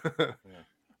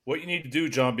 What you need to do,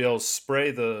 John Biel, is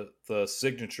spray the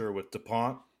signature with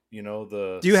DuPont.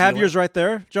 Do you have yours right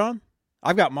there, John?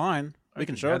 I've got mine. We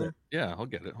can show them. Yeah, I'll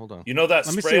get it. Hold on. That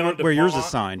Let me spray see on where yours is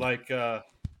DuPont, signed. like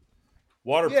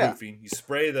waterproofing. You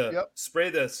spray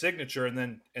the signature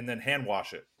and then hand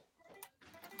wash it.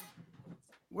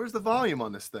 Where's the volume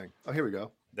on this thing? Oh, here we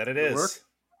go. That it is. Work?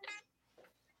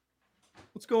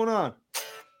 What's going on?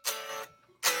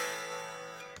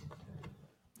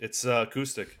 It's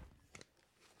acoustic.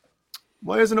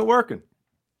 Why isn't it working?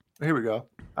 Here we go.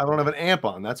 I don't have an amp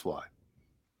on. That's why.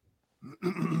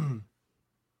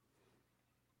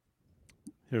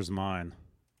 Here's mine.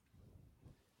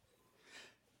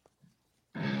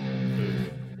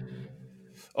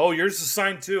 Oh, yours is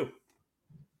signed too.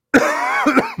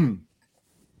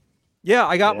 Yeah,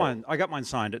 I got mine. I got mine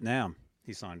signed at NAMM.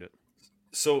 He signed it.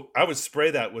 So I would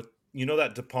spray that with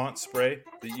that DuPont spray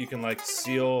that you can like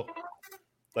seal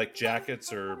like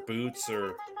jackets or boots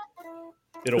or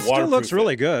it'll It still waterproof looks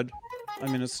really it. good. I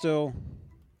mean, it's still.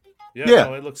 Yeah, Yeah.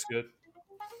 no, it looks good.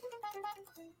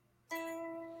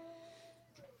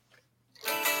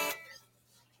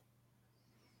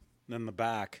 Then the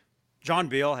back. John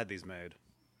Beal had these made,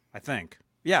 I think.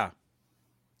 Yeah.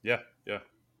 Yeah, yeah.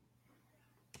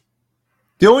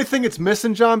 The only thing it's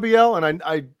missing, John Biel, and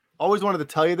I always wanted to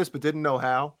tell you this, but didn't know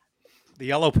how. The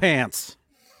yellow pants.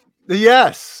 The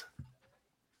yes.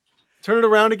 Turn it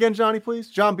around again, Johnny, please.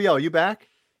 John Biel, you back?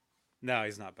 No,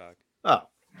 he's not back. Oh,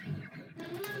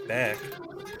 Back.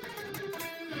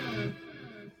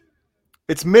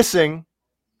 it's missing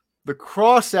the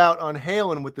cross out on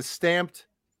Halen with the stamped.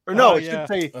 Or no, Oh, it yeah.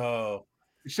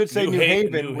 should say Oh, New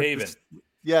Haven. New with Haven.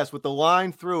 Yes, with the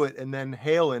line through it, and then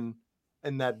Halen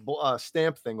and that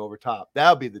stamp thing over top. That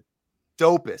would be the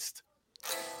dopest.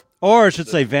 Or it should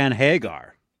say Van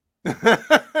Hagar. be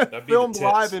the Filmed tits.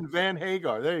 live in Van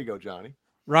Hagar. There you go, Johnny.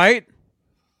 Right?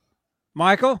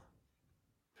 Michael?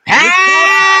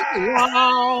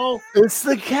 Hello. It's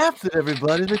the captain,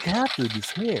 everybody. The captain is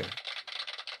here.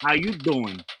 How you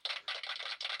doing?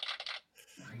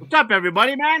 What's up,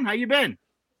 everybody, man? How you been?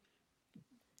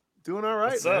 Doing all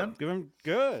right, What's man. up? Doing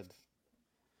good.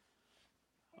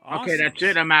 Okay, Awesome. that's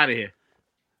it. I'm out of here.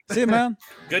 See you, man.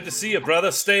 Good to see you,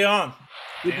 brother. Stay on.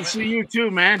 Good Damn to it. see you too,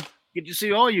 man. Good to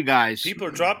see all you guys. People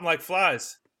are dropping like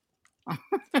flies.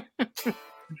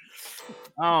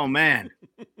 Oh man.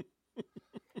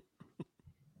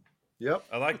 Yep.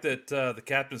 I like that the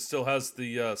captain still has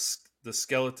the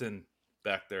skeleton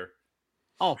back there.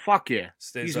 Oh fuck yeah.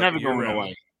 Stays He's up never going year-round.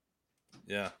 away.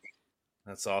 Yeah,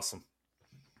 that's awesome.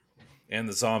 And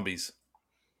the zombies.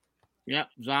 Yep,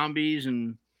 zombies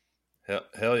and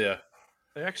Hell yeah.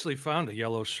 I actually found a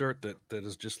yellow shirt that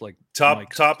is just like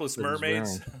Mike's Topless that he's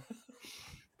mermaids. wearing.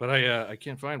 But I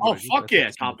can't find. oh what I just- fuck I yeah, think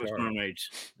it's in the topless car. mermaids.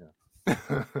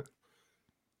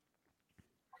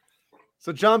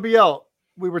 So, John Biel,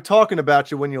 we were talking about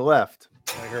you when you left.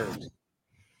 I heard.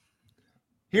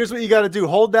 Here's what you got to do.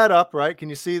 Hold that up, right? Can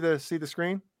you see the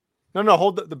screen? No,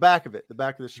 hold the back of it, the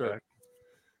back of the shirt. Okay.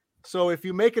 So if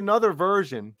you make another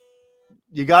version,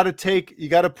 you got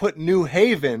to put New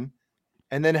Haven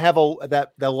and then have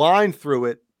that line through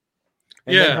it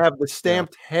and then Yeah. have the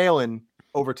stamped Halen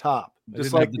over top. I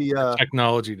Just didn't like have the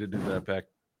technology to do that back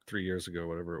 3 years ago,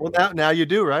 whatever it well was. now you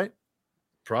do, right?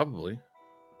 Probably.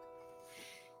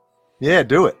 Yeah,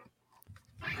 do it.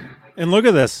 And look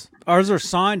at this. Ours are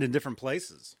signed in different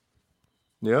places.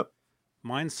 Yep.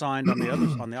 Mine's signed on the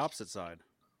on the opposite side.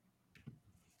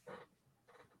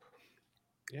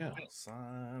 Yeah.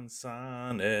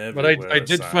 Sign But everywhere. I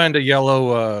did sign. find a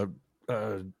yellow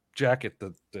jacket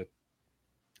that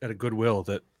at a Goodwill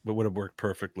that would have worked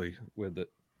perfectly with it.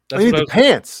 I need what the was-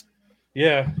 pants.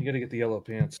 Yeah, you got to get the yellow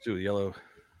pants too, the yellow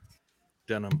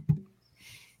denim.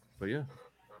 But yeah,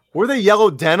 Were they yellow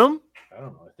denim? I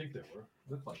don't know. I think they were.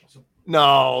 Looked like some-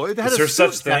 No, it had Is a there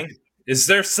such suit thing? jacket. Is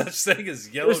there such thing as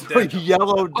yellow There's like denim?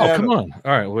 yellow Oh, denim. come on.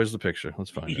 All right, where's the picture? Let's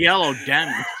find it. Yellow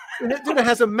denim. Dude, it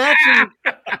has a matching.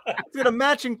 It's got a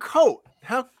matching coat.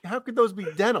 How could those be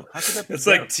denim? How could that be It's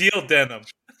denim? like teal denim.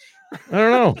 I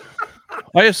don't know.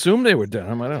 I assume they were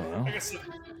denim. I don't know.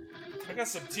 I got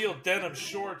some teal denim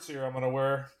shorts here I'm gonna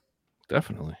wear.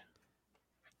 Definitely.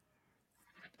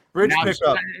 Bridge now,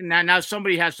 pickup. now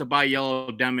somebody has to buy yellow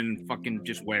denim and fucking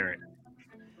just wear it.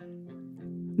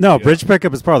 No, Yeah. bridge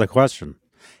pickup is part of the question.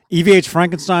 EVH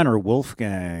Frankenstein or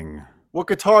Wolfgang? What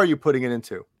guitar are you putting it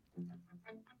into?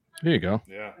 Here you go.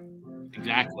 Yeah.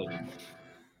 Exactly.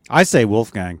 I say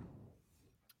Wolfgang.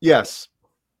 Yes,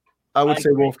 I would I say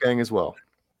agree. Wolfgang as well.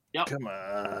 Yep. Come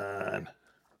on.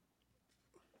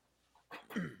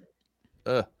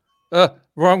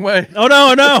 Wrong way. Oh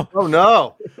no, no. Oh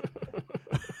no!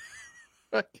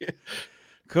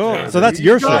 Cool. Yeah, So that's you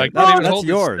your got shirt. it. Not even That's holding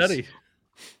yours. steady.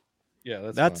 Yeah,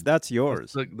 that's fine. That's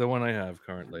yours. That's the one I have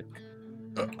currently.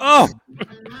 Oh,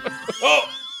 Oh,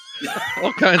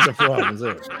 All kinds of problems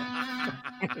there.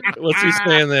 What's he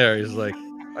saying there? He's like,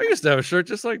 I used to have a shirt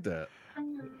just like that.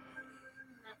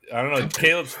 I don't know.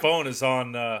 Caleb's phone is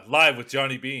on live with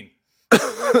Johnny Bean.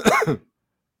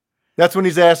 That's when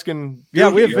he's asking. Yeah,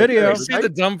 we have Doogie, video. You see the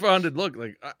dumbfounded look.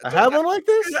 Like I have one like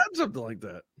this. I had something like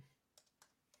that.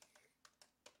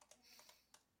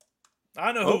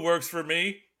 I know who works for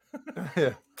me.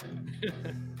 Yeah.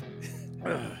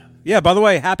 yeah. By the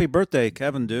way, happy birthday,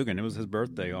 Kevin Dugan. It was his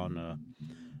birthday on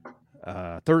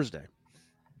Thursday.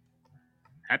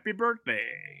 Happy birthday.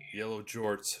 Yellow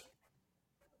jorts.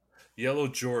 Yellow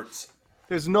jorts.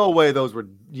 There's no way those were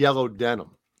yellow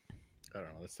denim. I don't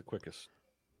know. That's the quickest.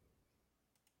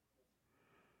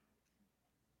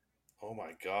 Oh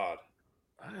my god.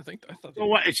 I thought. So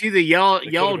what? It's either yellow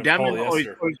It yellow could've been demon or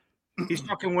polyester. he's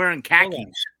fucking wearing khakis.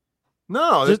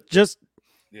 No, Just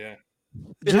Yeah.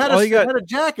 it had, all you got. it had a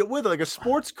jacket with it, like a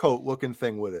sports coat looking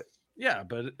thing with it. Yeah,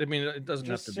 but I mean, it doesn't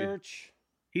have to search.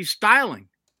 He's styling.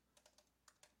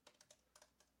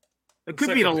 It could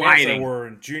Looks be like the the pants I lighting. wore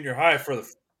in junior high for the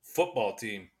football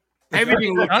team.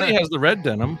 Everything be. looks Johnny has the red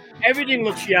denim. everything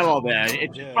looks yellow there.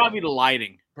 It's Yeah. probably the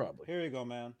lighting. Probably. Here you go,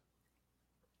 man.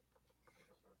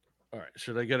 All right.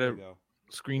 Should I get Here a you go. Here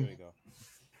screen? we go.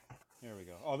 Here we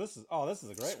go. Oh, this is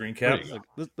a great Screen one. cap.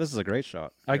 This is a great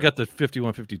shot. I got the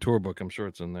 5150 tour book. I'm sure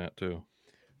it's in that too.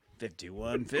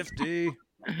 5150.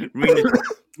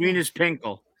 Renus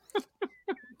Pinkle.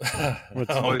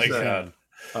 What's Oh my is that?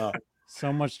 god.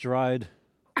 So much dried.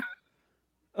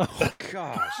 Oh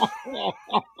gosh.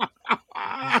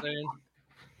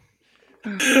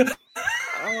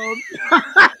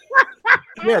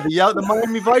 Yeah, the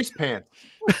Miami Vice pants.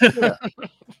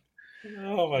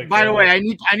 Oh my god. By the way, I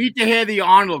need to hear the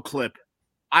Arnold clip.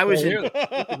 I was in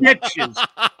bitches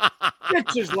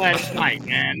last night,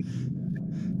 man.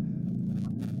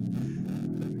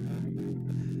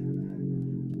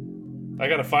 I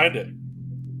gotta find it.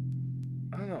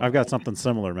 I don't know. I've got something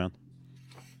similar, man.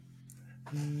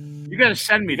 You gotta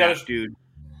send me You gotta- that, dude.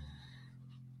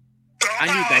 I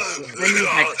need that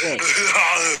clip.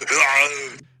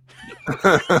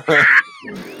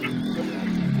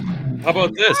 How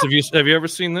about this? Have you ever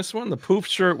seen this one? The poof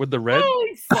shirt with the red.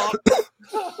 Holy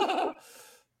fuck.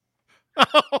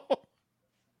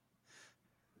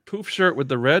 Poof shirt with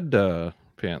the red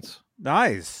pants.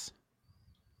 Nice.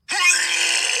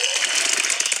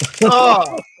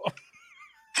 Oh.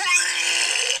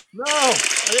 No,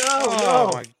 Oh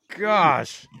no. my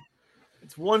gosh.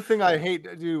 It's one thing I hate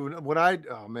to do. When I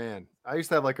used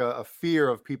to have like a fear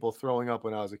of people throwing up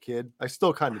when I was a kid. I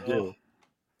still kind of do.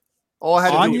 All I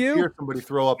had to On do was you? hear somebody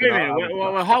throw up. Wait a and I minute.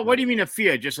 was- What do you mean a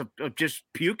fear? Just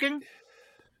puking?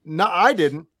 No, I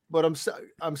didn't. But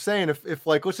I'm saying if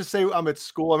like let's just say I'm at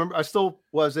school. I remember I still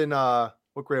was in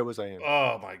what grade was I in?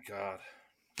 Oh my god.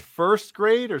 First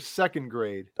grade or second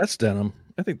grade? That's denim.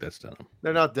 I think that's denim.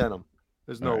 They're not denim.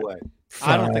 There's no All right. way.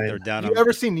 I don't think Fine. they're Have denim. you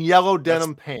ever seen yellow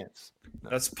denim pants?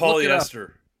 That's Look it up.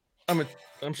 polyester.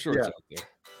 I'm sure it's Yeah. out there.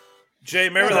 Jay,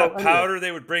 remember No, that I know. powder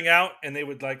they would bring out and they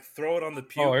would like throw it on the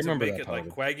puke Oh, I to remember make that it like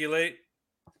powder. coagulate?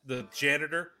 The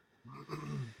janitor?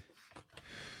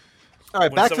 All right,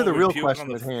 When back to someone the would real puke on question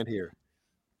the at hand here.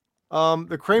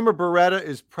 The Kramer Beretta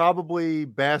is probably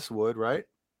basswood, right?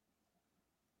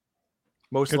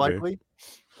 Most Could be. likely.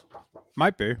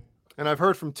 Might be. And I've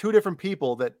heard from two different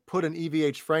people that put an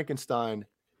EVH Frankenstein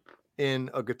in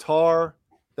a guitar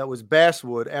that was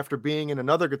basswood after being in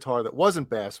another guitar that wasn't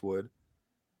basswood.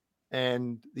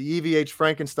 And the EVH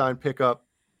Frankenstein pickup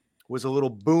was a little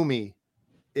boomy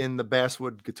in the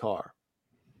basswood guitar.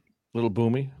 Little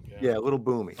boomy, Yeah, a little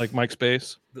boomy. like Mike's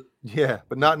bass. Yeah,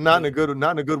 but not in a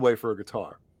good way for a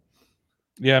guitar.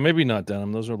 Yeah, maybe not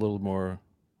denim. Those are a little more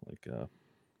like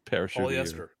parachute.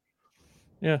 Polyester.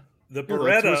 Yeah. The Yeah,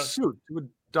 like to a Beretta, suit, to a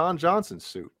Don Johnson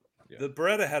suit. the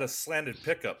Beretta had a slanted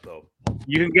pickup though.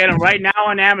 You can get them right now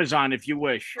on Amazon if you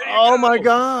wish. Oh my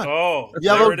God! Oh,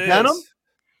 Yellow there it is. denim?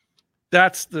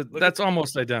 That's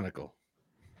almost identical.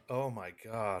 Oh my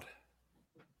god.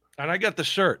 And I got the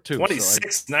shirt too. so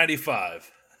 $26.95.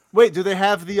 Wait, do they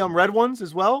have the red ones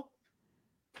as well?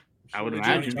 I would Sure,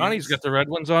 imagine. Johnny's got the red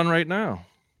ones on right now.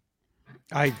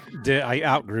 I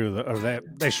outgrew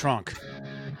they shrunk.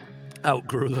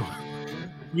 Outgrew them.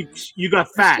 You got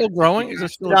fat. Still growing? Is it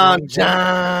still Don growing?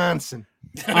 Johnson.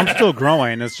 I'm still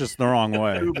growing. It's just the wrong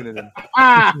way. Tubing it in.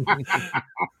 Ah,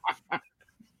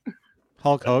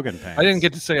 Hulk Hogan pants. I didn't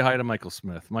get to say hi to Michael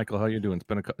Smith. Michael, how you doing?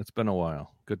 It's been a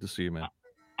while. Good to see you, man.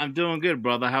 I'm doing good,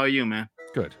 brother. How are you, man?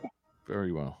 Good.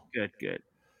 Very well. Good.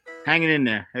 Hanging in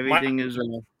there.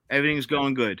 Everything's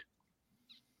going good.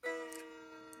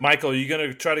 Michael, are you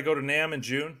gonna try to go to NAMM in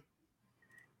June?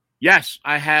 Yes,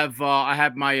 I have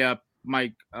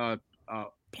my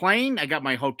plane. I got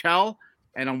my hotel,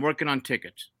 and I'm working on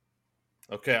tickets.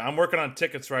 Okay, I'm working on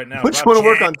tickets right now. Which Rob want to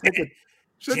work Jan- on tickets?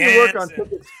 Shouldn't you work on Jansen.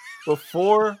 tickets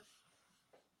before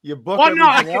you book Well, no,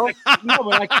 everything else?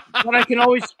 but I can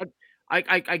always.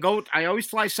 I always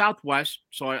fly Southwest,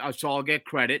 so I'll get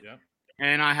credit. Yeah.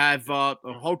 And I have a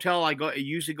hotel. I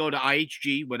usually go to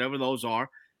IHG, whatever those are.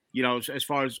 You know, as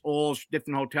far as all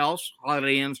different hotels,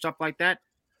 Holiday Inn, stuff like that,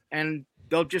 and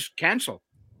they'll just cancel.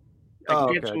 I Oh,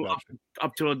 can okay, cancel gotcha.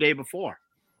 up to the day before.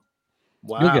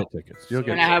 Wow. You'll get tickets. You'll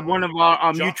So- And get I have one of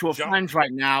our John- mutual John- friends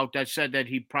right now that said that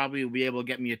he probably will be able to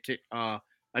get me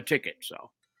a ticket.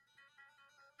 So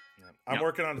I'm Yeah.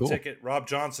 working on a Cool. ticket. Rob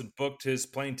Johnson booked his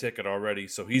plane ticket already,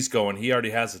 so he's going. He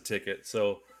already has a ticket,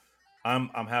 so I'm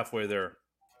halfway there.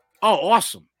 oh,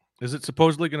 awesome. Is it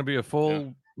supposedly going to be a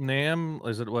full NAM?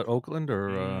 Is it what, Oakland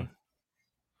or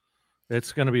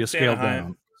it's going to be a It's scaled Anaheim.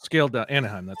 down? Scaled down.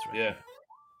 Anaheim. That's right. Yeah.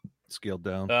 Scaled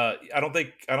down. I don't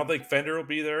think Fender will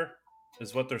be there,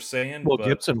 is what they're saying. Well, but,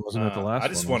 Gibson wasn't at the last I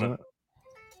just one. want to.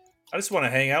 I just want to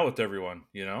hang out with everyone.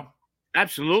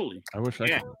 Absolutely. I wish I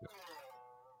Yeah. could.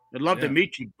 I'd love to Yeah.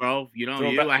 meet you, bro. You know, Throw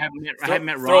you. back- I haven't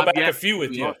met Throw Rob back yet. a few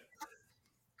with you.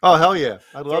 Oh hell yeah!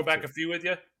 I'd Throw love back to. a few with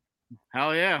you.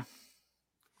 Hell yeah.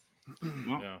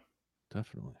 Yeah.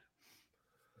 Definitely.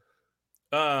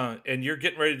 And you're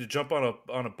getting ready to jump on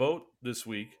a boat this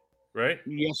week, right?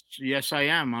 Yes, I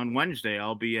am. On Wednesday,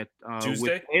 I'll be at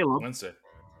Tuesday, with Caleb. Wednesday.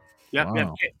 Yep,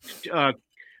 Wow. yep.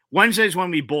 Wednesday's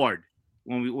when we board,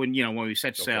 when we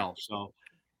set sail. So,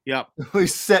 yep. We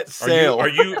set sail. Are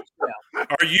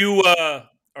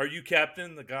you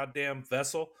captain the goddamn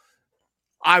vessel?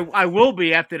 I will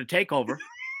be after the takeover.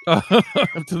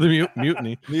 After the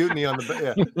mutiny. Mutiny on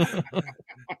the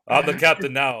I'm the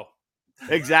captain now.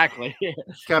 Exactly.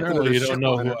 captain of Apparently the you ship. don't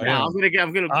know who I Yeah, am. I'm the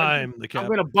I'm captain.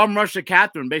 gonna bum rush the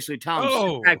captain, and basically tell him,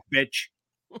 Oh. "Sit back, bitch.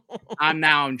 I'm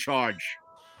now in charge."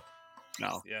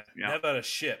 No. Yeah, Yeah. never a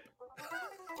ship.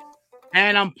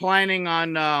 And I'm planning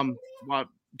on well,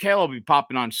 Caleb will be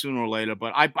popping on sooner or later,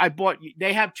 but I bought.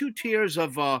 They have 2 tiers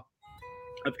of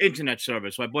internet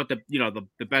service. So I bought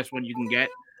the best one you can get.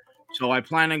 So I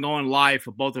plan on going live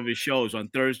for both of his shows on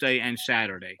Thursday and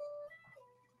Saturday.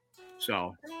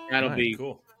 So that'll Nice. be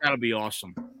Cool. that'll be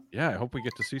awesome. Yeah, I hope we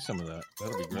get to see some of that.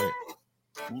 That'll be great.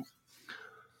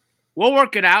 We'll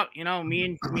work it out.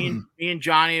 Me and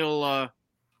Johnny will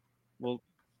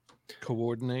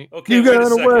Coordinate. Okay, You wait a gotta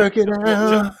second. work it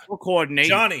out. we'll coordinate.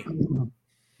 Johnny,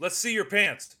 let's see your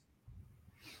pants.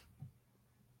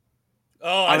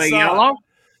 Oh, Are I they saw. yellow?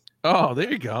 Oh,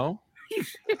 there you go.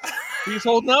 He's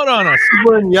holding out on us. He's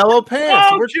wearing yellow pants.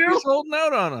 Oh, We're- Jew. He's holding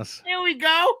out on us. Here we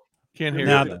go. Can't hear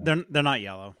No, you. they're not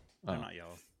yellow. They're Oh. not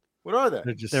yellow. what are they?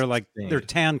 They're just They're like stained. they're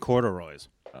tan corduroys.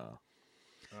 Oh. Oh,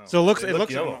 So it looks they it look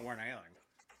looks like I'm yellow. not wearing anything.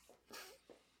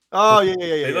 Oh yeah.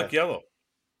 They look yellow.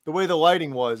 The way the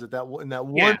lighting was at that in that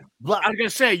Yeah. one. Blah. I was gonna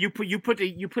say you put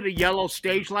a yellow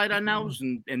stage light on those,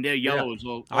 and they're yellow as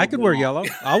well. I could wear yellow.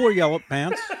 I'll wear yellow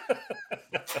pants.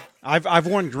 I've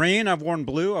worn green. I've worn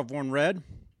blue. I've worn red.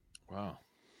 Wow.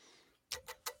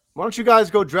 Why don't you guys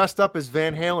go dressed up as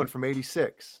Van Halen from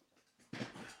 '86?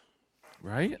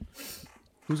 Right?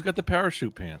 Who's got the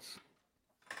parachute pants?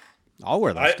 I'll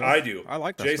wear that. stuff. I do. I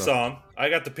like that Jay stuff. saw 'em. I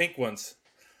got the pink ones.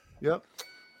 Yep.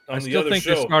 On I the still other think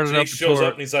they show, started Jay up the shows tour-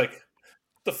 up and he's like,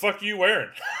 "What the fuck are you wearing?"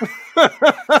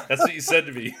 That's what you said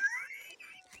to me.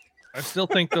 I still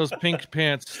think those pink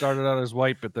pants started out as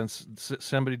white, but then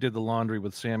somebody did the laundry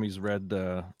with Sammy's red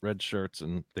shirts,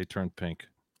 and they turned pink.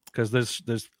 Because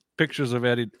there's pictures of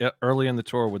Eddie early in the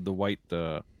tour with the white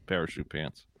parachute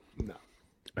pants. No.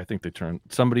 I think they turned.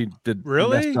 Somebody did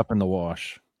Really? messed up in the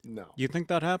wash. No. You think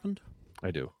that happened?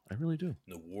 I do. I really do.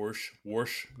 The wash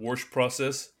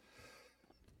process.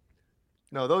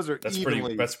 No, those are That's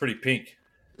evenly. pretty pink.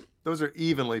 Those are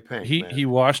evenly pink. He man. he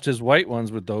washed his white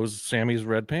ones with those Sammy's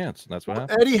red pants. And that's what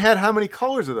happened. Eddie had how many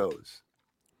colors of those?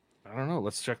 I don't know.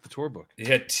 Let's check the tour book. He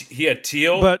had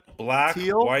teal, But- black,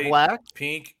 Teal, white, black.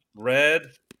 pink,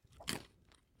 red.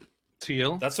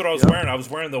 Teal. That's what I was Yep. wearing. I was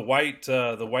wearing the white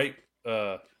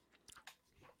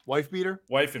Wife beater.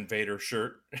 wife invader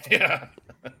shirt. Yeah.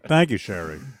 Thank you,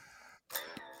 Sherry.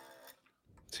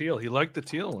 Teal. He liked the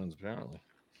teal ones apparently.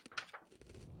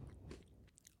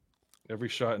 Every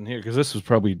shot in here, because this was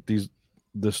probably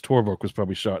this tour book was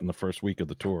probably shot in the first week of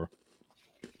the tour.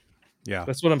 Yeah.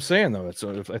 That's what I'm saying though. It's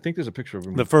I think there's a picture of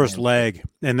him. The first leg,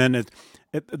 and then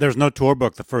there's no tour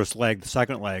book. The first leg, the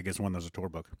second leg is when there's a tour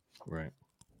book. Right.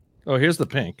 Oh, here's the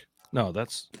pink. No,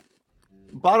 that's.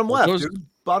 Bottom Well, left, those- dude.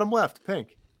 Bottom left,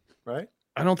 pink. Right?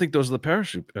 I don't think those are the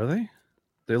parachute. Are they?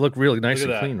 They look really nice at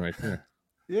and that. clean right there.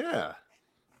 Yeah.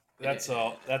 That's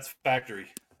all. That's factory.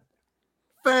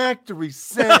 Factory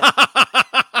set.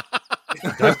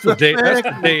 That's the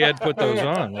day Ed put those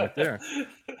on right there.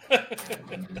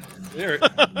 There.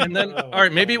 And then, all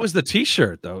right, maybe it was the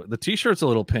T-shirt though. The T-shirt's a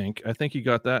little pink. I think you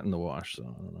got that in the wash. So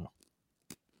I don't know.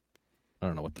 I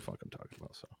don't know what the fuck I'm talking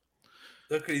about. So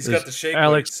Look, he's There's got the shake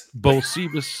Alex weights.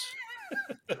 Bocephus.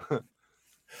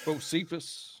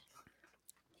 Bocephus.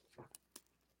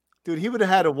 Dude, he would have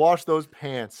had to wash those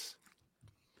pants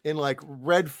in like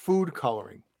red food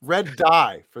coloring, red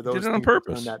dye for those Did it on things to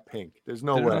purpose. turn that pink. There's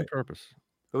no Did it way. on purpose.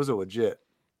 Those are legit.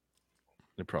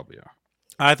 They probably are.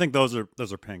 I think those are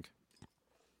pink.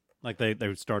 Like they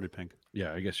started pink.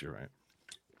 Yeah, I guess you're right.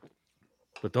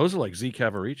 But those are like Z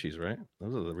Cavariccis, right?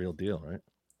 Those are the real deal, right?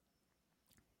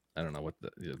 I don't know what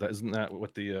isn't that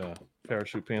what the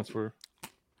parachute pants were?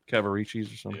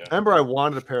 Cavariccis or something? Yeah. I remember I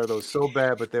wanted a pair of those so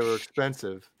bad, but they were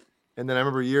expensive. And then I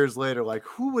remember years later, like,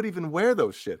 who would even wear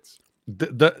those shits?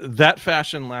 That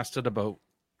fashion lasted about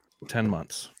 10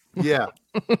 months. Yeah.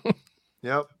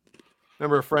 Yep.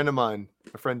 Remember a friend of mine,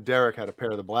 my friend Derek, had a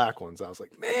pair of the black ones. I was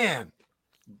like, man.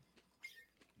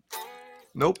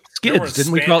 Nope. Skids,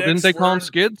 didn't they call them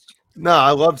skids? No,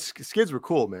 I loved skids were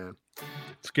cool, man.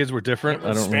 Skids were different.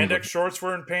 I don't spandex remember. shorts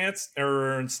were in pants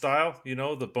or in style. You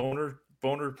know, the boner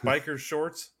biker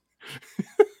shorts.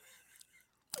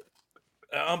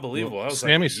 Unbelievable. Well, I was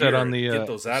Sammy like, said on the get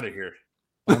those out of here.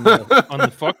 on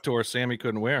the fuck tour, Sammy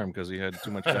couldn't wear them because he had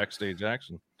too much backstage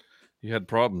action. He had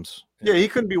problems. Yeah, he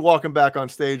couldn't be walking back on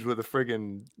stage with a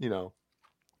friggin',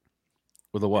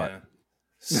 With a what?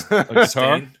 Yeah. A guitar?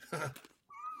 Stain.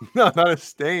 no, not a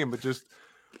stain, but just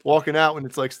walking out when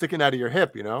it's like sticking out of your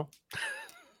hip, Yeah.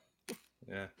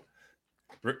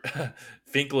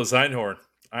 Finkel is Einhorn.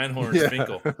 Einhorn is Yeah.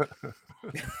 Finkel.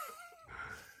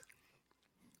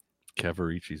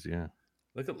 Cavariccis, yeah.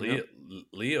 Look at Leo.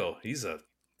 Leo, he's a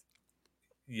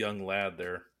young lad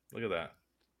there. Look at that.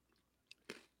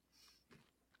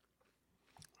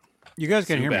 You guys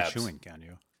can hear me Subabs. chewing, can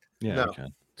you? Yeah, No. we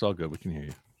can. It's all good. We can hear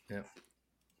you. Yeah.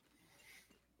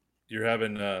 You're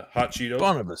having hot Cheetos?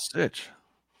 Son of a stitch.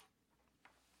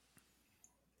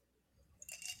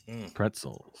 Mm.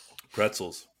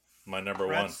 Pretzels. My number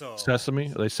one.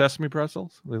 Sesame. Are they sesame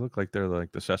pretzels? They look like they're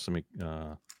like the sesame.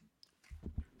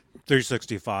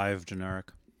 365 generic.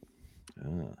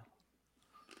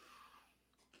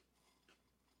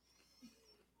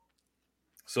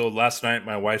 So last night,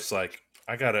 my wife's like,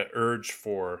 I got an urge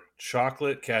for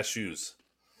chocolate cashews.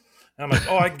 And I'm like,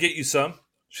 oh, I can get you some.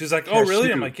 She's like, oh,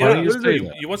 really? I'm like, Why yeah. do you say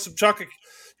that? You want some chocolate?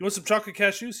 You want some chocolate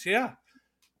cashews? Yeah.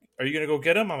 Are you gonna go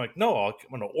get them? I'm like, no, I'm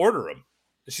gonna order them.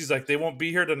 She's like, they won't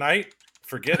be here tonight.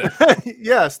 Forget it.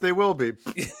 Yes, they will be.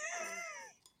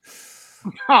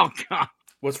 Oh God.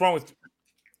 What's wrong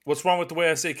with the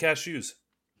way I say cashews?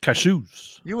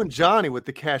 Cashews. You and Johnny with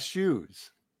the cashews.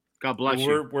 God bless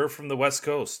you. We're from the West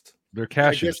Coast. They're I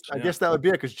cashews. guess that would be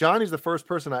it, because Johnny's the first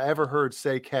person I ever heard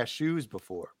say cashews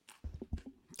before.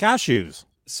 Cashews.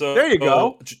 So There you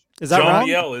go. Is that John wrong?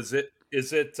 Yell, is it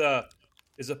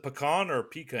pecan or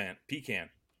pecan? Pecan.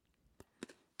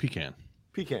 Pecan.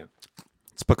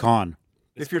 It's pecan.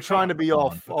 It's If you're pecan. trying to be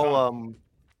all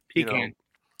Pecan.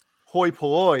 hoi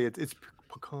polloi, it's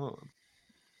pecan.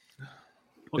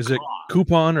 Is it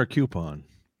coupon or coupon?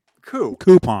 Coup.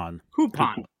 Coupon.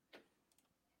 Coupon.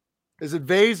 Is it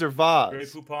vase or Grey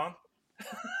vase? Poupon?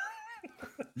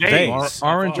 Vase.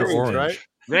 Orange or Vase, orange? right?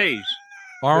 Vase.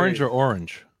 Orange Vase. or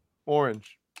orange?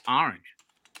 Orange. Orange.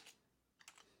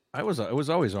 It was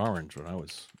always orange when I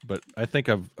was, but I think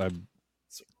I've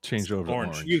changed over to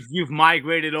Orange. orange. You've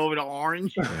migrated over to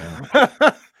orange. Yeah.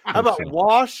 How about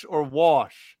wash or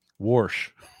wash? Warsh.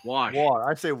 Wash. Wash.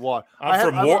 I say wash.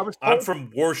 I'm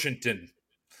from Washington.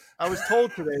 I was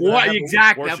told today. that I What have a-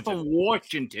 exactly? I'm Washington. from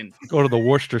Washington. Go to the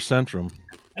Worcester Centrum.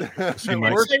 See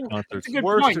my Worcester- concerts. That's a good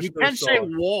Worcestershire point. You can say sauce.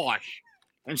 wash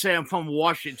and say I'm from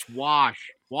Wash. It's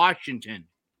wash. Washington.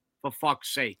 For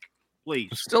fuck's sake. Please.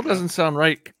 It still doesn't sound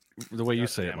right the way you God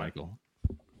say it, damn it. Michael.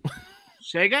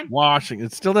 Say again? Washington.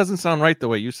 It still doesn't sound right the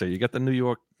way you say it. You got the New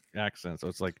York accent, so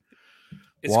it's like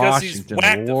It's because he's Washington,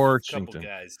 whacked a couple Washington.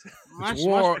 guys. That's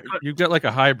because- you got like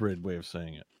a hybrid way of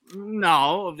saying it.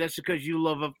 no, that's because you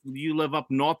live up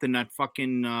north in that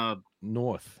fucking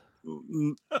North.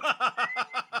 In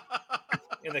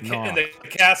the No.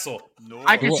 castle.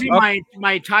 I can Well, see up-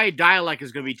 my entire dialect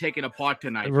is going to be taken apart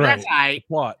tonight. But Right. that's all right.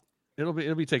 Pot. It'll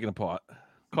be taken apart.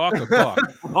 Cock or cock?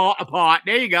 Apart.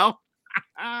 There you go.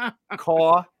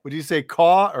 Caw. Would you say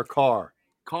caw or car?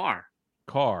 Car.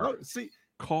 Car. Oh, see,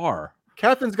 Car.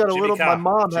 Catherine's got a Jimmy little. Cobb.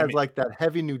 My mom has Jimmy. like that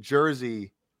heavy New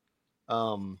Jersey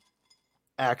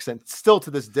accent still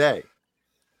to this day.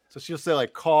 So she'll say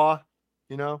like caw,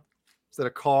 instead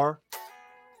of car.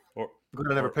 Or, I'm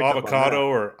glad I never or picked up on avocado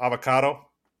or avocado.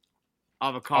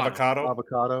 Avocado. that. Avocado.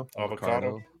 Avocado.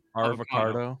 Avocado.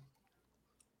 Avocado.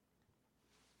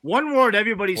 One word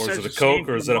everybody Or is says. it a the same Coke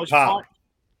for or the is it a most pop? part.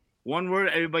 One word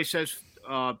everybody says.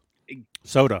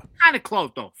 Soda. Kind of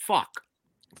close though. Fuck.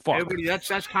 Fuck. Everybody.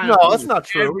 That's kind No, of. that's not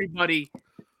true. Everybody.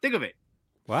 Think of it.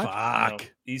 What? Fuck. No,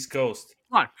 East Coast.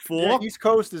 What? Yeah, Fork. East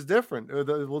Coast is different.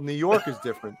 New York is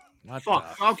different. What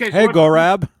Fuck. the- Okay. So Hey, what's,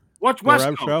 Gorab. what's West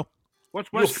Gorab Coast? show.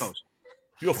 What's West Oof. Coast?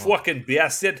 You fucking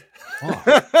bastard.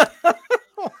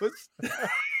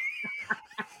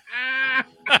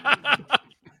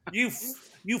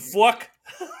 You fuck.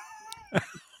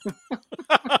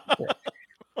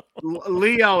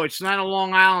 Leo, it's not a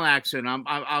Long Island accent.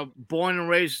 I'm born and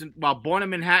raised born in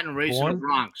Manhattan, raised in the Born?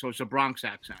 Bronx, so it's a Bronx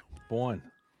accent. Born.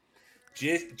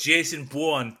 Jason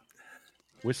Bourne.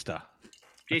 Worcester. That's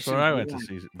Jason where I went to Bourne.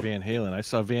 see Van Halen. I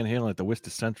saw Van Halen at the Worcester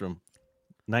Centrum,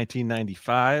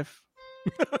 1995,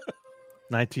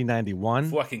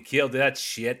 1991. Fucking killed that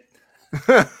shit.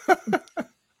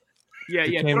 Yeah,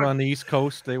 They yeah. came on the East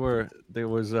Coast. There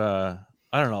was I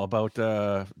don't know, about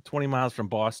 20 miles from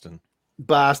Boston.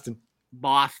 Boston.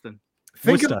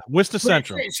 Think of, Worcester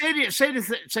Centrum.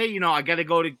 Say, you know, I got to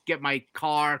go to get my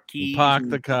car keys. Park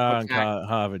and the car stuff in like that.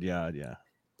 Harvard Yard. Yeah,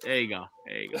 There you go.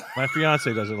 my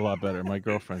fiance does it a lot better. My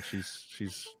girlfriend,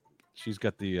 she's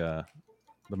got the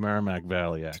Merrimack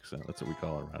Valley accent. That's what we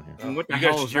call it around here. And what the You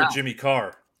hell guys should is hear that? Jimmy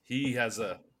Carr.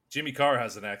 Jimmy Carr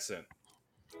has an accent,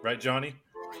 right, Johnny?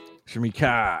 Jimmy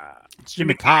Carr. It's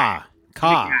Jimmy Carr.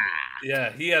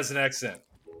 Yeah, he has an accent.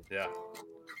 Yeah,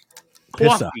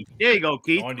 Pissa. Coffee. There you go,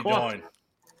 Keith. Doiny Coffee. doin.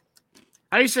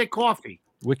 How do you say coffee?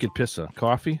 Wicked pissa.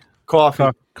 Coffee.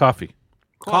 coffee.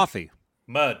 Coffee.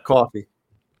 Mud. Coffee.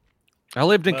 I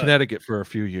lived in But- Connecticut for a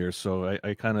few years, so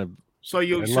I kind of So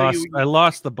you I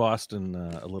lost the Boston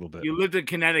a little bit. you lived in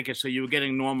Connecticut, so you were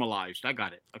getting normalized. I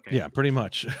got it. Okay. Yeah, pretty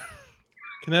much.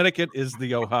 Connecticut is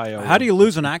the Ohio. How do you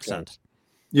lose an accent?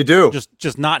 You do.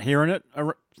 Just not hearing it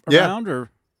Yeah. around,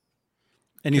 or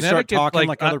and you start Connecticut's talking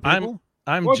like, like other people.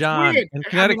 I'm Well, it's John. weird. In I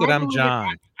Connecticut, mean, I'm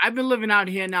John. I've been living out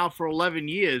here now for 11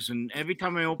 years, and every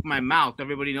time I open my mouth,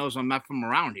 everybody knows I'm not from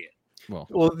around here. Well,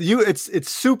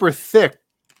 it's super thick.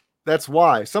 That's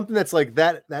why. Something that's like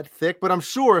that thick. But I'm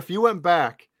sure if you went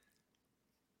back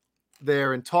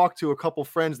there and talked to a couple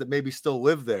friends that maybe still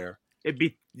live there,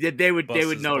 They would Bust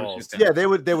his notice balls. it. yeah, they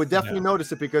would definitely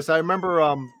notice it, because I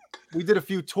remember we did a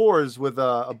few tours with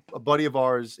a buddy of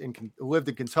ours who lived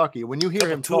in Kentucky. When you hear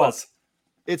him To talk, us.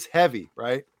 it's heavy,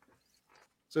 right?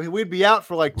 So we'd be out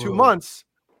for like 2 Whoa. months.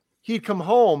 He'd come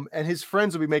home and his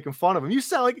friends would be making fun of him. You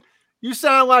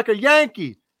sound like a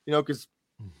Yankee, you know, because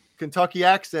Kentucky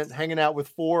accent, hanging out with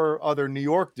 4 other New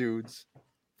York dudes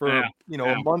for Yeah,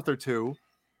 a month or two.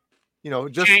 You know,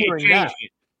 just It hearing changed that.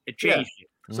 it. It changed it.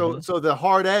 So the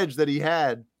hard edge that he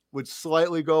had would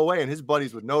slightly go away, and his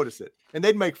buddies would notice it, and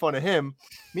they'd make fun of him.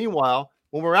 Meanwhile,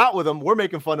 when we're out with him, we're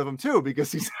making fun of him too,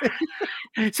 because he's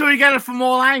So you got it from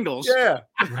all angles. yeah.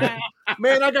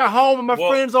 Man, I got home and my Well,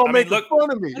 friends all I mean, making look-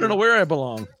 fun of me. I don't know where I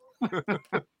belong.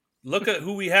 Look at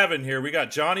who we have in here. We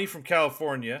got Johnny from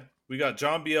California. We got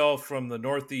John Biel from the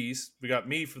Northeast. We got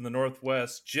me from the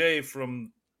Northwest. Jay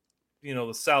from,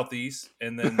 the Southeast,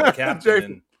 and then the captain Jay-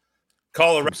 in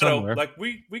Colorado. somewhere. Like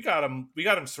we got him. We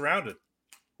got him surrounded.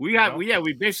 We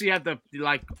basically have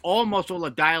almost all the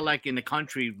dialect in the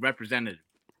country represented.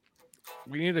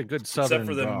 We need a good southern Except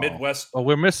for the drawl. Midwest. Oh,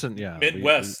 we're missing. Yeah,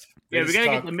 Midwest. They Yeah, we just gotta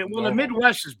talk get the normal.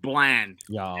 Midwest is bland.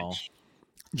 y'all.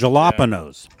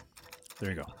 Jalapenos. There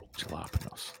you go.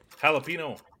 Jalapenos.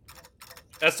 Jalapeno.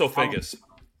 Esophagus.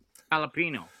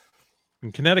 Jalapeno.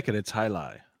 In Connecticut, it's high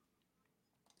lie.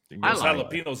 You can I Those go like high lie.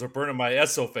 jalapenos are burning my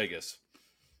esophagus.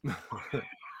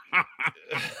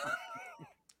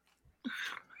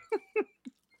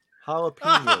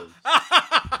 Jalapenos.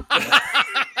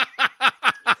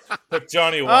 Took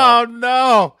Johnny a while. Oh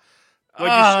no!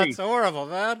 What'd you see? That's horrible,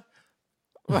 man.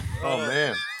 Oh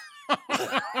man.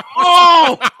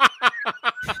 Oh!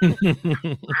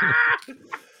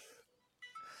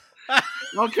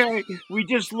 Okay, we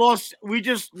just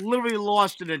literally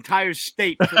lost an entire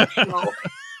state for the show.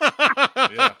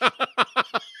 Yeah,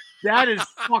 That is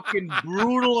fucking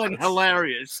brutal and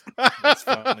hilarious. that's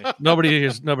funny. Nobody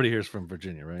hears from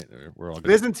Virginia, right? We're all good.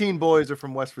 Byzantine boys are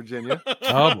from West Virginia.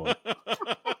 Oh boy.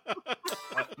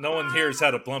 No one here's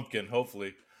had a Blumpkin,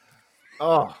 hopefully.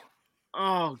 Oh,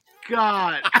 Oh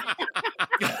God.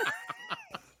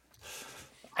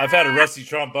 I've had a rusty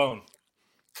trombone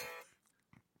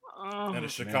Oh, and a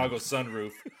Chicago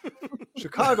sunroof.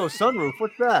 Chicago sunroof.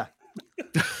 What's that?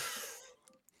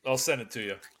 I'll send it to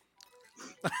you.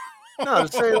 No,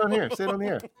 just say it on here. Say it on the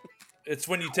air. It's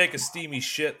when you take a steamy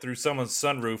shit through someone's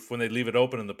sunroof when they leave it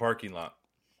open in the parking lot.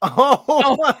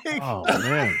 Oh my Oh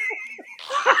man.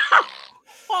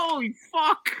 holy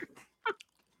fuck.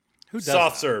 Who does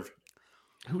Soft that? serve.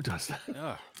 Who does that?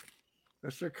 Ugh. The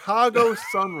Chicago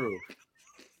sunroof.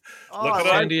 Oh, Look I it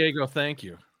like San Diego, thank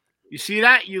you. You see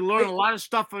that? You learn a lot of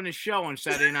stuff on the show on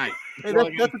Saturday night. Hey, that's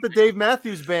what the Dave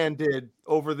Matthews Band did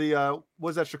over the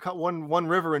was that Chicago one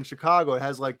river in Chicago. It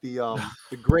has like the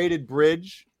graded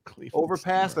bridge Cleveland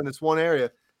overpass Steamer. on this one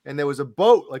area, and there was a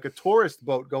boat, like a tourist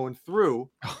boat, going through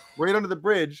right under the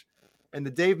bridge, and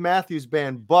the Dave Matthews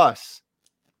Band bus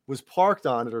was parked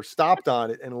on it or stopped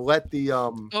on it and let the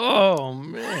Oh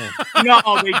man,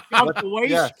 No, they dumped the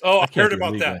waste. yeah, Oh, I That can't heard be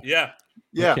about legal. that. Yeah. that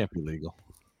yeah. can't be legal.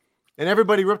 And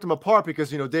everybody ripped him apart because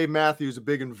Dave Matthews, a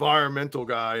big environmental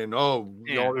guy, and all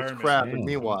this environment, crap. yeah. And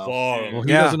meanwhile, Well, he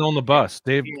Yeah. doesn't own the bus.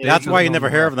 Dave. Yeah, Dave That's why you doesn't never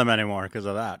own the hear bus. of them anymore because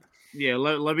of that. Yeah,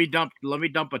 let me dump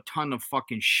a ton of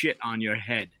fucking shit on your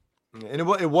head. and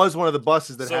it was one of the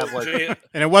buses that So, have like Jay,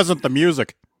 And it wasn't the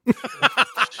music.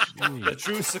 the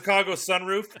true Chicago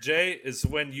sunroof, Jay, is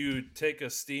when you take a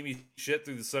steamy shit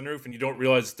through the sunroof and you don't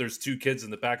realize there's two kids in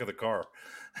the back of the car,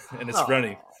 and it's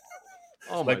running.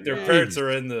 Oh my Like their God. parents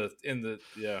are in the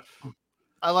yeah.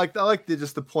 I like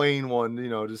just the plain one,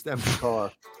 just empty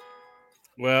car.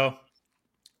 Well,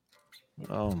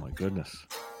 Oh my goodness.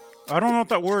 I don't know what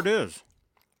that word is.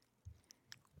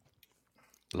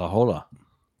 La Jolla.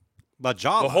 La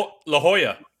Jolla. La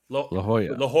Jolla. La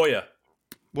Jolla. La Jolla.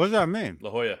 What does that mean? La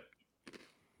Jolla.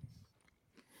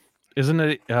 Isn't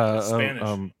it Spanish.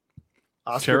 Oscar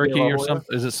de la Cherokee or Hoya?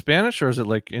 something? Is it Spanish or is it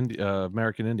like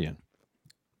American Indian?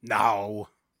 No,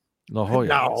 La Jolla.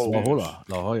 No. La Jolla.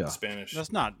 La Jolla. Spanish.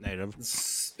 that's not native.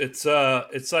 It's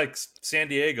like San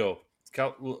Diego,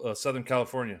 Southern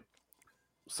California.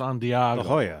 Santiago. La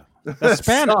Jolla. That's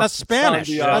Spanish. That's Spanish.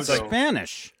 Santiago. That's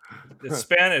Spanish. It's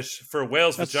Spanish for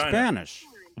whale's That's vagina. Spanish.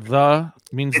 The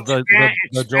means It's,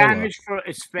 the Jolla.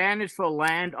 It's Spanish for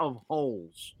land of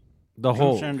holes. The From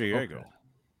whole. San Diego.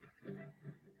 Okay.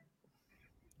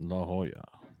 La Jolla.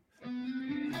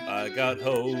 I got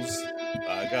hoes.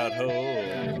 I got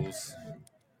hoes.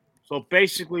 So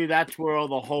basically, that's where all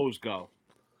the hoes go.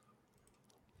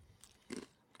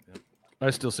 I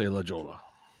still say La Jolla.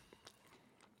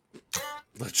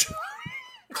 The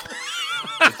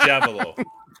Diavolo.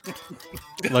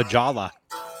 La Jolla.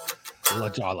 La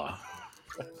Jolla.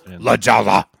 And La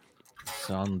Jolla.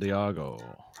 San Diego.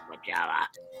 Macara.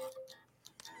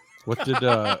 What did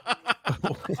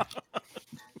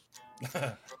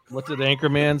what did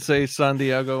Anchorman say San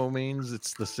Diego means?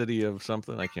 It's the city of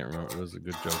something. I can't remember. It was a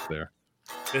good joke there.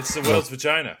 It's the whale's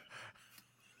vagina.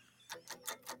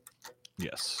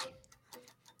 Yes.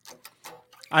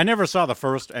 I never saw the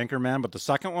first Anchorman, but the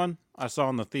second one I saw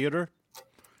in the theater.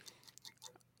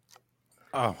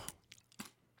 Oh,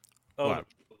 Oh, What?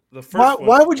 the first Why, one.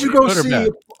 why would you go Good or see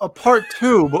bad? a part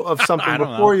 2 of something I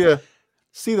don't before you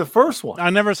see the first one? I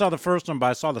never saw the first one, but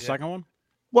I saw the second one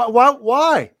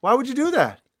Why would you do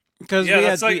that? because Yeah, we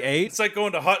that's like ate. it's like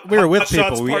going to hot. We were Hot with Shots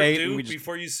people. We Part ate, 2 and we just-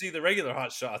 before you see the regular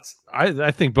Hot Shots.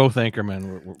 I think both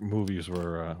Anchorman movies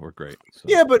were great. So.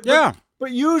 Yeah, but Yeah,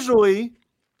 but usually,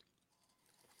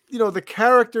 the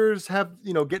characters have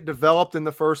get developed in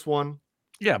the first one.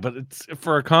 Yeah, but it's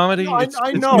for a comedy. No, I it's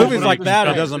know. Movies but like I'm that, it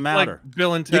just doesn't It's matter. Like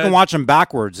Bill and Ted. you can watch them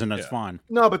backwards, and it's Yeah. fine.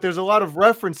 No, but there's a lot of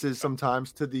references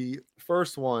sometimes to the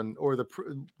first one or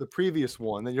the previous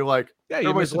one. That you're like, Yeah, you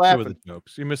everybody's missed a few of laughing. the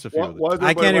jokes. You missed a few of the Why is jokes. I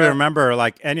everybody can't even laughing? remember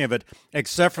like any of it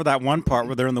except for that one part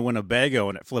where they're in the Winnebago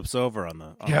and it flips over on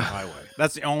the Yeah. highway.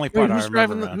 That's the only Wait, part I who's remember.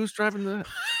 driving the? man. Who's driving the?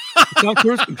 It's on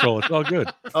cruise control. It's all good.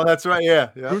 Oh, that's right. Yeah.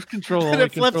 Cruise control And only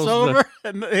it flips controls over,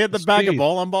 and they had the bag of speed.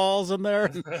 bowling balls in there.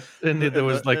 and there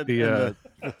was like the the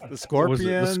what was it?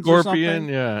 scorpion. The scorpion,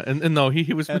 yeah. And no,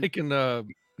 he was And- making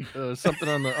something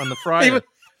on the fryer. was-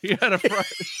 He had a fryer.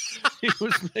 He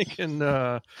was making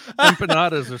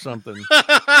empanadas or something.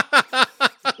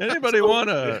 Anybody want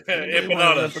a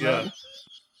Empanadas, yeah.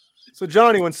 So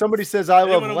Johnny, when somebody says "I love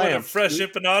Anyone want a lamp," fresh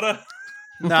empanada?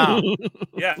 No,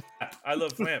 Yeah, I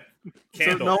love lamp. so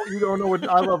Candle. no, you don't know what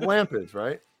 "I love lamp" is,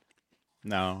 right?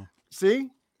 no. See,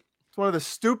 it's one of the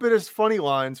stupidest funny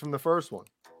lines from the first one.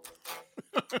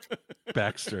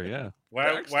 Baxter, yeah.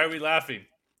 Why are we laughing?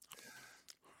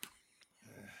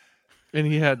 And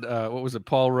he had what was it?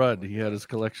 Paul Rudd. He had his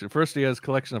collection. First, he had his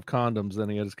collection of condoms. Then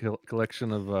he had his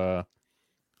collection of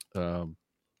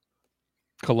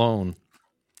cologne.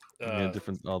 He had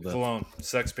different all that. Cologne,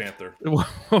 Sex Panther. What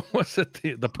was it?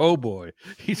 The Po Boy.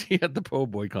 He had the Po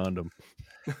Boy condom.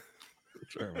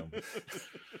 That's what I remember.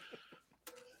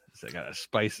 It's like a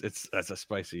spice. That's a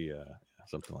spicy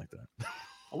something like that.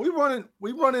 Are we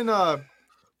running.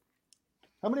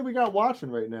 How many we got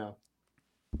watching right now?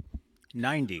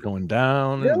 90. Going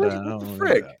down Really? and down. What the and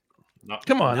frig? down. No,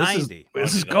 Come on, 90.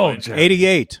 this is Well, gold, no, Jerry.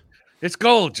 88. It's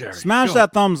gold, Jerry. Smash Go.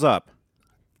 that thumbs up,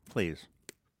 please.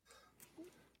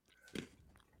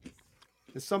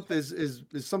 Is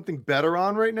something better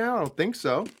on right now? I don't think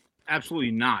so.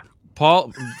 Absolutely not.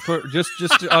 Paul. Just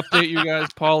to update you guys,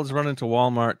 Paul is running to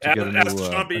Walmart to get Ask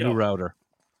a Sean new Biel. router.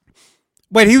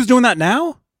 Wait, he was doing that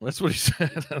now? That's what he said.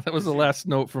 That was the last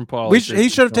note from Paul. He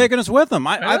should have taken us with him.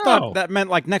 I know. thought that meant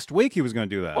like next week he was going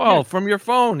to do that. Paul, from your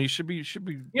phone. You should be.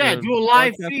 Yeah, do a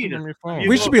live broadcasting feed. from your phone.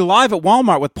 We should be live at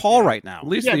Walmart with Paul right now. At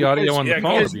least Yeah, the audio because- on the yeah,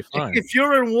 call because would be fine. If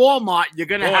you're in Walmart, you're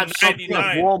gonna Go have on something.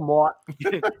 99. Walmart.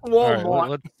 All right,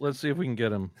 Walmart. let's see if we can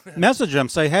get him. Message him.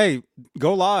 Say, hey,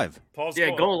 go live. Paul's Yeah,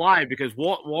 going, go live because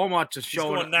Walmart's a He's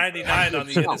show. going 99 on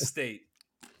the interstate.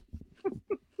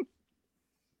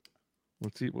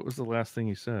 Let's see. What was the last thing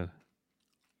he said?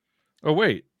 Oh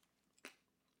wait,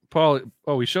 Paul.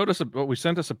 Oh, he showed us we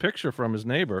sent us a picture from his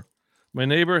neighbor. My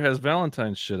neighbor has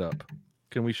Valentine's shit up.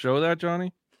 Can we show that,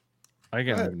 Johnny? I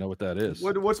can't even know what that is.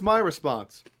 What's my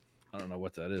response? I don't know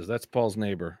what that is. That's Paul's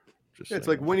neighbor. Just Yeah, it's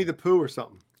saying. like Winnie the Pooh or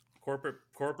something. Corporate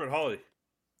Holly.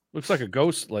 Looks like a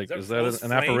ghost. Like, Is that is that those an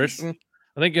flames? apparition?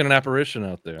 I think an apparition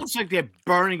out there. Looks like they're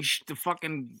burning the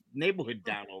fucking neighborhood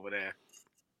down over there.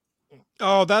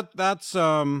 Oh, that's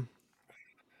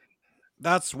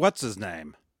what's his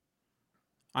name?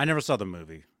 I never saw the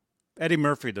movie. Eddie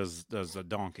Murphy does a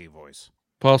donkey voice.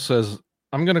 Paul says,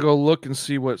 "I'm gonna go look and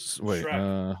see what's." Wait,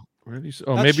 Shrek. where did he say?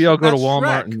 Oh, That's maybe I'll go to that's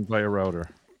Walmart Shrek. and buy a router.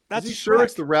 That's Is he sure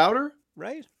it's the router?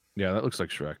 right? Yeah, that looks like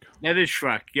Shrek. That is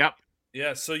Shrek. Yep.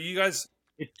 Yeah, so you guys,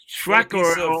 It's What a Shrek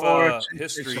piece of, or it's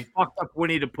history. a fucked up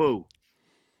Winnie the Pooh.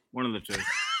 One of the two.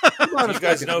 Hold on do a you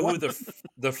guys second. know who What?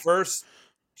 the first?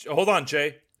 Hold on,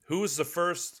 Jay. Who was the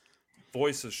first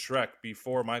voice of Shrek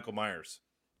before Michael Myers?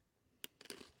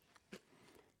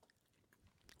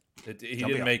 He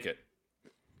didn't make it.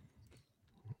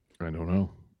 I don't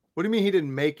know. What do you mean he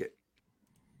didn't make it?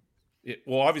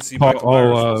 Well, obviously Michael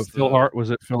Myers was Phil the- Hart.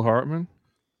 Was it Phil Hartman?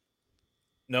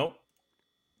 No,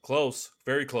 close,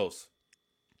 very close,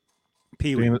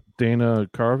 Pee Wee. Dana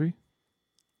Carvey.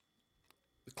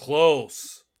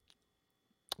 close.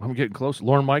 I'm getting close.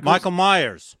 Lauren Michaels. Michael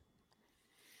Myers.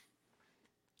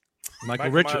 Michael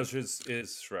Michael Richards. Myers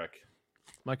is Shrek.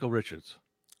 Michael Richards.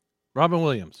 Robin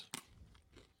Williams.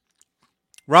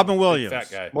 Robin Big Williams. fat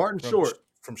guy. Martin from, Short.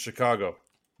 from Chicago.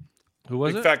 Who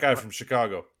was Big it? fat guy from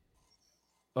Chicago.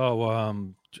 Oh,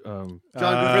 John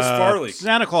Chris Farley.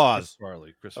 Santa Claus.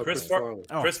 Farley. Chris Oh, Chris Chris Far- Farley.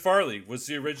 Oh. Chris Farley was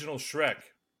the original Shrek.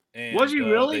 And, Was he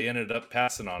really? They ended up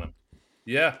passing on him.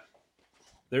 Yeah.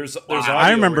 There's Wow. audio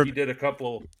I remember- where he did a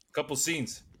couple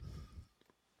scenes.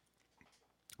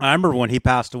 I remember when he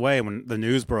passed away when the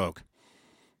news broke.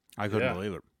 I couldn't Yeah.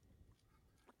 believe it.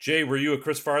 Jay, were you a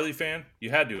Chris Farley fan? You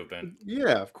had to have been.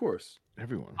 Yeah, of course.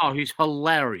 Everyone. Oh, he's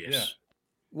hilarious. Yeah.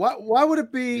 Why would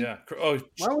it be? Yeah. Oh,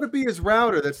 Why would it be his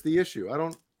router that's the issue? I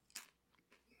don't.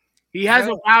 He has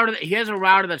a router. He has a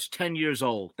router that's 10 years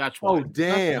old. That's why. Oh Not the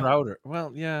damn! router.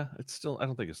 Well, yeah, it's still. I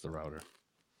don't think it's the router.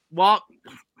 Well,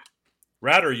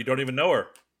 Ratter, you don't even know her.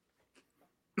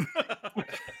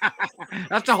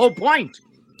 that's the whole point.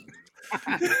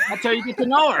 That's how you get to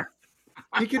know her.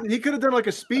 He could have done like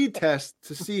a speed test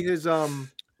to see his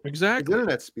Exactly.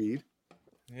 internet speed.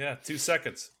 Yeah, 2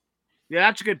 seconds. Yeah,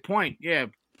 that's a good point. Yeah,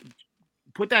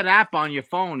 put that app on your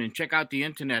phone and check out the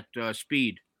internet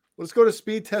speed. Let's go to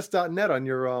speedtest.net on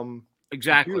your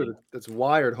Exactly. computer that's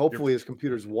wired. Hopefully, his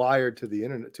computer's wired to the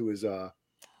internet to his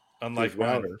Unlike mine.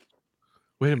 router.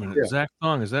 Wait a minute. Yeah. Zach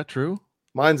Song. Is that true?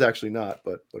 Mine's actually not,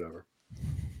 but whatever.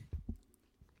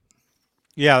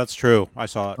 Yeah, that's true. I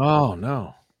saw it. Oh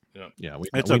no. Yeah. Yeah.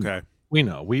 It's we okay. We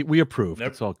know. We approve.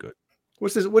 Never- It's all good.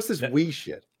 What's this Yeah. Wii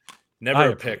shit? Never I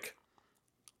a approve. pick.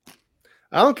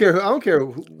 I don't care. I don't care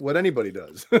what anybody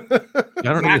does. I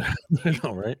don't know. I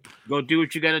know, right? Go do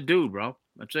what you got to do, bro.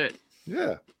 That's it.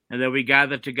 Yeah, And then we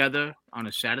gather together on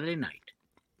a Saturday night.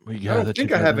 We I don't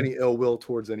think I have any ill will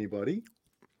towards anybody.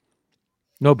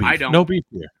 No beef. I don't. No beef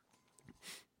here.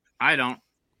 I don't.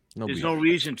 No There's beef. no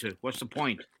reason to. What's the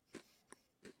point?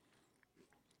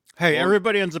 Hey, Well-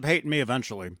 everybody ends up hating me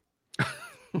eventually,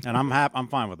 and I'm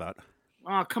fine with that.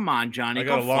 Oh, come on, Johnny. I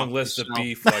got Go a long fuck list of yourself.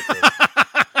 beef, like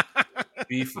a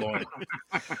beef loin.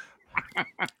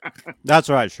 That's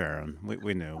right, Sharon.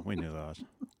 We knew that.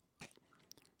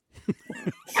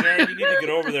 Sharon, you need to get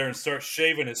over there and start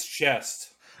shaving his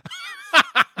chest.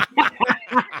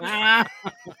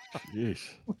 Yeesh.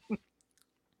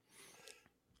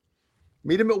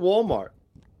 Meet him at Walmart.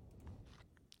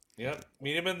 Yep.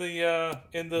 Meet him in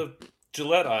the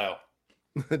Gillette aisle.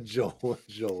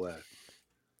 Gillette.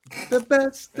 The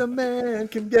best a man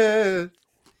can get.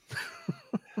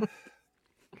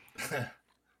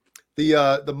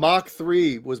 The Mach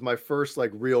 3 was my first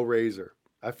like real razor.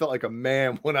 I felt like a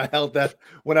man when I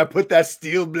put that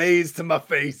steel blaze to my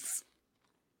face.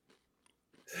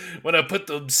 When I put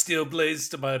the steel blades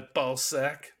to my ball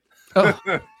sack. Oh,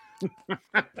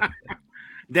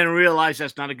 Then realize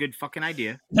that's not a good fucking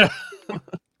idea.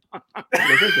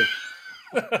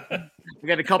 We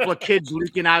got a couple of kids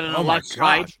leaking out on the left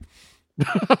side.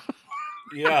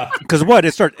 Yeah. Because what?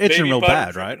 It started itching Baby real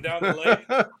butter bad, dripping right? Down the leg.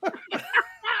 A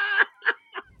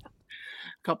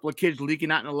couple of kids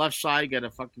leaking out on the left side. Got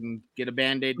to fucking get a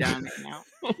Band-Aid down there now.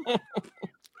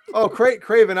 Oh,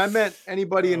 Craven, I meant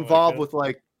anybody Oh, my involved God. with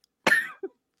like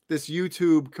this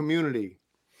YouTube community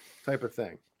type of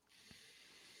thing.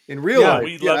 In real Yeah, life,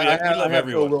 we love you. I We have, love I have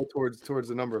ill everyone. will towards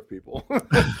a number of people.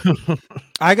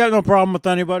 I got no problem with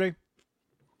anybody,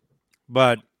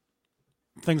 but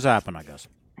things happen, I guess.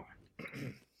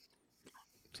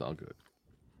 It's all good.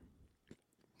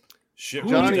 Shit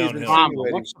Johnny goes is downhill.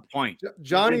 insinuating- What's the point?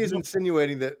 Johnny is There's no-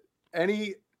 insinuating that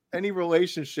any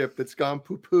relationship that's gone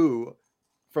poo-poo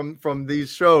from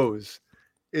these shows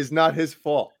is not his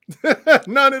fault.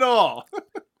 None at all.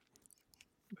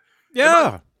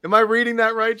 Yeah. Am I reading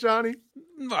that right, Johnny?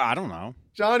 I don't know.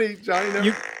 Johnny, never,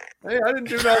 You- hey, I didn't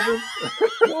do nothing.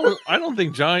 Well, I don't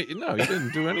think Johnny. No, he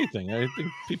didn't do anything. I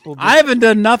think people. I haven't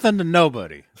done nothing to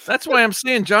nobody. That's why I'm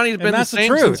saying Johnny's been the that's the same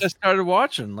truth. since I started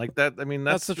watching. Like that. I mean,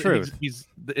 That's the he's- truth. He's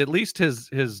at least his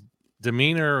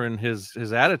demeanor and his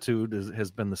attitude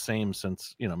has been the same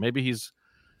since. Maybe he's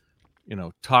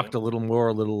talked a little more,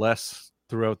 a little less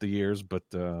throughout the years, but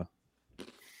I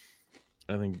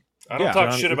think. I don't Yeah. talk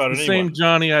Johnny- shit it's about the anyone. Same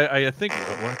Johnny, I think,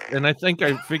 and I think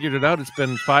I figured it out. It's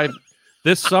been 5.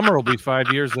 This summer will be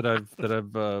 5 years that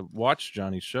I've watched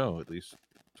Johnny's show. At least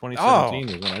 2017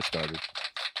 is when I started.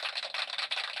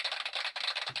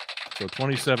 So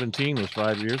 2017 was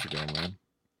 5 years ago, man.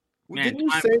 Man, Didn't you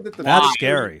I'm- say that the That's first-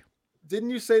 scary. Didn't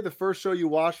you say the first show you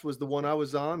watched was the one I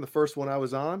was on? The first one I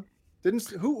was on?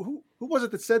 Who was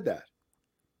it that said that?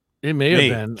 It may Me.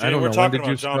 have been. Jay, I don't we're know. When talking did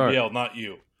you about John start? Biel, not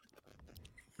you.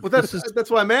 Well, This is-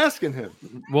 that's why I'm asking him.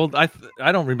 Well,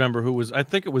 I don't remember who was. I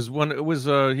think it was one. It was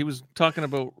he was talking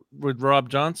about with Rob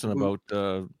Johnson about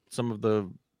some of the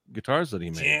guitars that he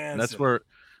made. And that's Jansen. where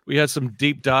we had some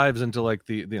deep dives into like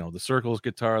the the Circles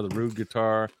guitar, the Rude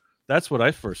guitar. That's what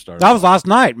I first started. That was last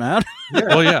night, man.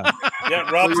 Oh yeah. Yeah,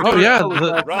 Rob's Oh doing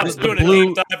yeah. it. Rob's doing a blue,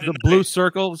 deep dive the tonight. blue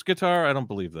Circles guitar. I don't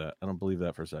believe that. I don't believe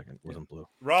that for a second. It wasn't blue.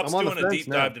 Rob's I'm on the doing a fence deep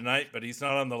now. dive tonight, but he's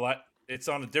not on the live. It's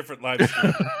on a different live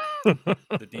stream.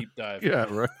 The deep dive. Yeah,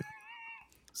 right.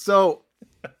 So,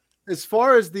 as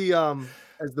far as the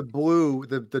blue,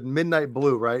 the midnight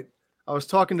blue, right? I was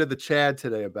talking to the Chad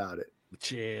today about it,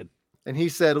 Chad. and he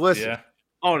said, "Listen, Yeah.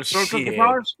 Oh, the circle Shit.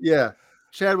 guitars? yeah."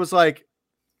 Chad was like,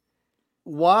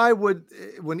 "Why would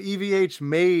when EVH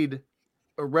made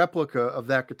a replica of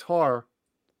that guitar,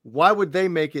 why would they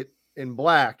make it in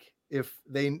black if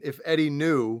Eddie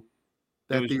knew It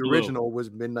that was the blue. original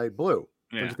was midnight blue?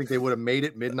 Don't Yeah. you think they would have made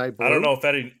it midnight blue?" I don't know if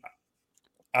Eddie.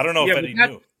 I don't know Yeah, if but Eddie that-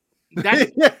 knew.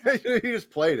 That, Yeah, he just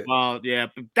played it. well, yeah,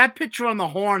 but that picture on the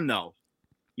horn, though,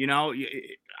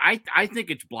 I think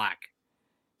it's black.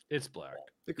 It's black.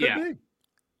 It could yeah. be.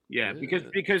 Yeah, Yeah.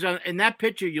 because in that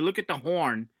picture, you look at the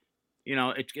horn,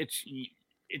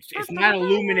 it's not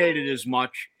illuminated as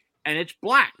much, and it's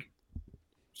black.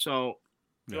 So,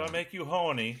 Do I make you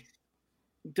horny?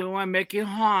 do I make you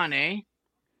horny?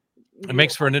 It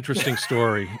makes for an interesting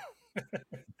story,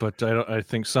 but I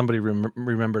think somebody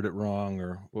remembered it wrong,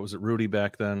 or what was it, Rudy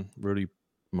back then? Rudy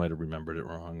might have remembered it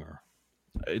wrong, or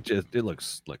it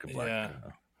looks like a black Yeah.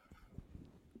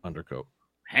 undercoat.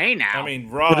 Hey, now. I mean,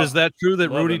 Rob. But is that true that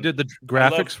love Rudy him. did the I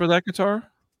graphics love- for that guitar?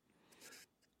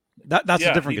 That's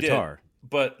Yeah, a different he did. guitar.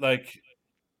 But like,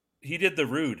 he did the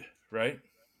rude, right?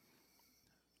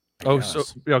 Oh, Yes. so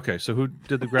okay. So who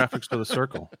did the graphics for the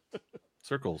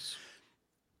circles?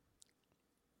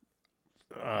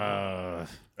 I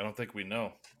don't think we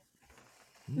know.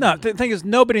 No, the thing is,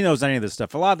 nobody knows any of this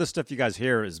stuff. A lot of this stuff you guys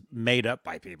hear is made up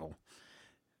by people,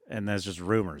 and there's just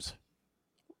rumors.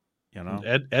 You know,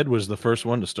 Ed was the first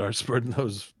one to start spreading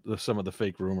some of the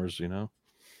fake rumors.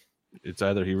 It's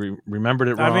either he remembered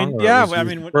it wrong. I mean, or yeah, it was I he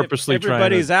mean, was if purposely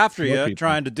everybody's trying to after kill you, people.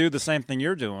 trying to do the same thing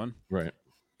you're doing. Right.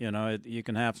 You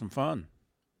can have some fun.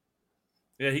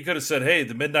 Yeah, he could have said, "Hey,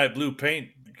 the midnight blue paint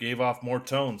gave off more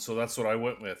tone, so that's what I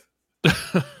went with."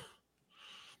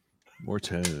 More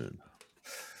tone.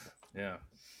 Yeah.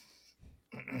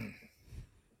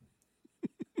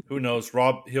 Who knows?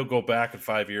 Rob, he'll go back in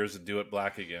 5 years and do it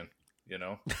black again.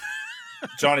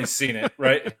 Johnny's seen it,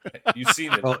 right? You've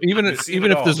seen it. Well, even You've if seen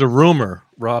even it if all. there's a rumor,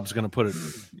 Rob's going to put it,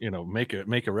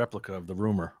 make a replica of the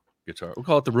rumor guitar. We'll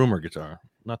call it the rumor guitar,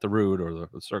 not the Rude or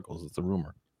the Circles. It's the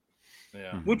rumor.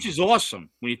 Yeah. Which is awesome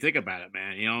when you think about it,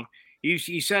 man.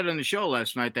 He said on the show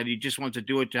last night that he just wants to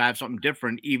do it to have something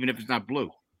different, even if it's not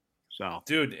blue. So,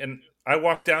 Dude, and I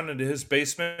walked down into his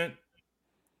basement,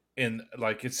 and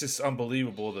like it's just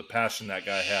unbelievable the passion that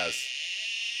guy has.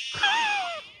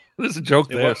 There's a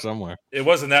joke It there was- somewhere. It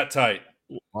wasn't that tight.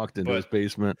 Walked into but his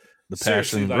basement. The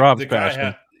Seriously, passion, like Rob's the guy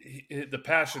passion. the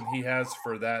passion he has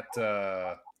for that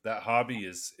that hobby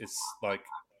is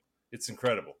it's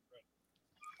incredible.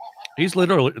 He's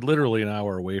literally an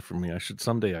hour away from me.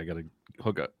 Someday I gotta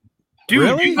hook up. Dude,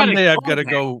 Really? you gotta Someday I've go got to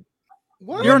there. go.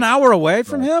 What? You're an hour away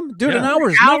from him, dude. An Yeah. hour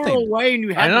is An hour nothing. away, and you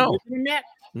I haven't know. lived in yet.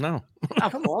 No,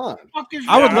 Come on. Fuck is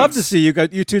I would Yeah, love I'm to s- see you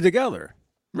two together.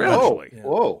 really. Whoa. Yeah.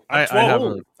 Whoa. I'm I 12, have a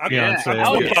I'm, fiance. yeah,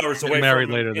 I'm I'm 12 hours getting away married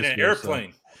from later in this an year, so.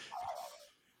 airplane.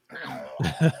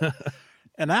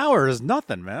 An hour is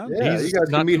nothing, man. Yeah, He's you guys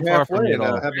not can meet too far from halfway me and at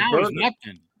all. have Now a is burger.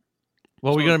 nothing.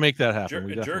 Well, we So- got to make that happen.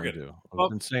 We Jurgen. definitely do. Well- I've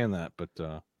been saying that, but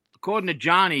According to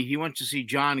Johnny, he went to see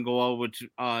John go over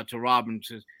to Rob and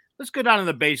says, "Let's go down in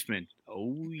the basement."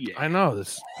 Oh yeah. I know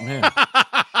this man.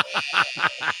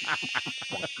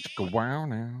 Wow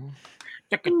now.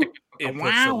 It puts the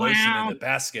lotion in the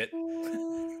basket.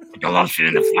 Put the lotion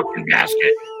in the fucking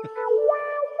basket.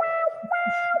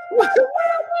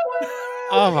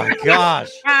 Oh my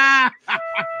gosh.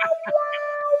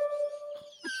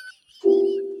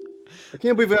 I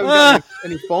can't believe we haven't gotten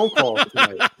any phone calls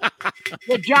tonight.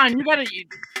 Well, John,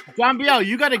 John Biel,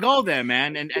 you gotta go there,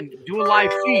 man, and do a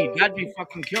live feed. That'd be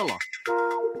fucking killer.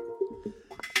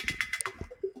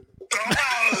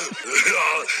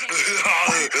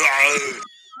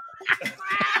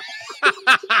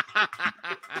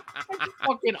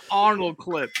 Fucking Arnold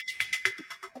clip.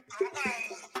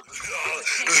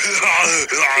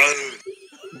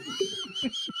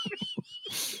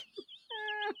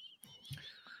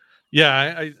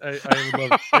 Yeah, I would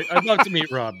love. I'd love to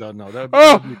meet Rob, though. No, that.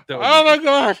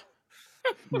 God.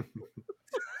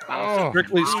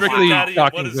 Strictly Daddy,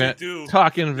 what does he do?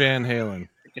 talking Van Halen,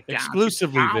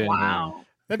 exclusively Van Halen.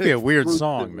 That'd be a weird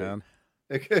song, man.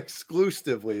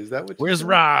 Exclusively. Is that what you Where's said?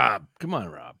 Rob? Come on,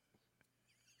 Rob.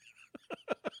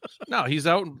 No, he's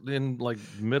out in like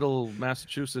middle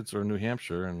Massachusetts or New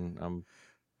Hampshire, and I'm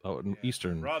out in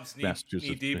eastern Rob's knee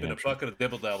Massachusetts. deep New in a Hampshire. bucket of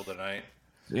dibble dabble tonight.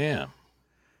 Yeah.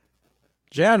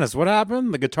 Janice, what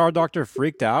happened? The guitar doctor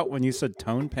freaked out when you said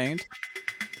tone paint?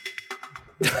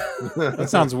 That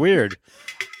sounds weird.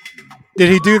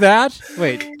 Did he do that?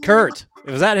 Wait, Kurt,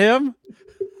 was that him?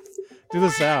 Do the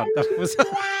sound. That was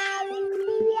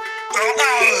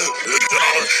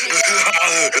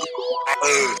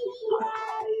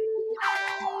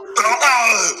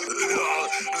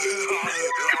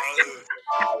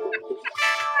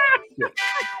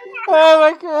oh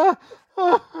my god.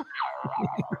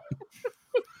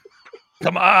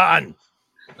 Come on.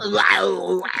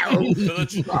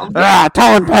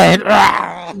 Tone paint.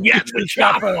 Ah. Get the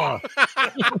chopper.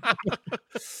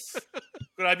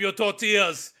 Grab your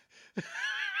tortillas.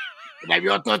 Grab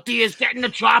your tortillas. Get in the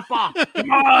chopper.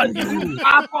 Come on, you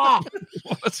chopper.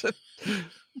 What's it?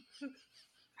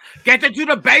 Get into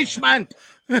the basement.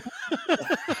 Put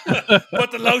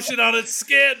the lotion on its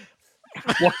skin.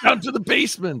 Walk down to the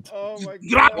basement. Oh my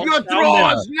Drop your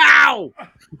drawers now.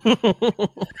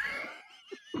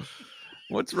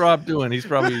 What's Rob doing? He's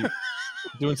probably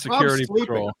doing security sleeping.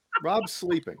 patrol. Rob's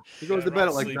sleeping. He goes Yeah, to bed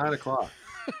at Rob's like sleeping. 9 o'clock.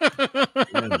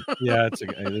 Man, yeah,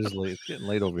 it is late. It's getting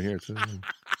late over here too.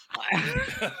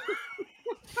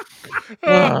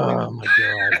 Oh my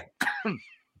god,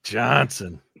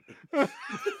 Johnson.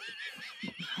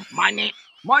 My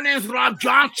name's Rob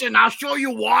Johnson. I'll show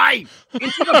you why. Into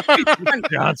the basement.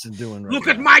 Johnson doing right Look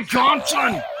now? at my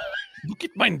Johnson. Look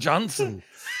at mine, Johnson.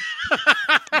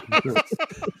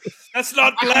 That's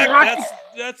not I black. karate-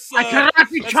 That's I karate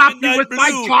that's chop you midnight with blue.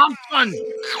 my Johnson.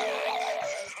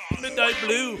 Midnight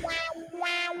blue.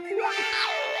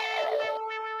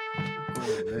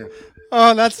 Oh, man.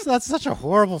 Oh, that's such a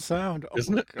horrible sound. Oh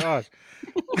Isn't my it? gosh.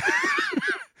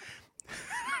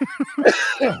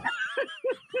 Oh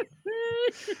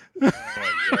my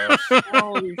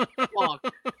Holy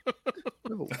fuck.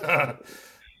 gosh.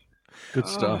 Good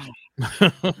stuff.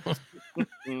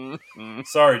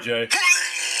 Sorry, Jay.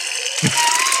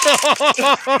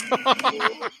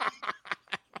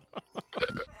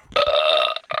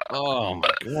 Oh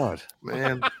my god.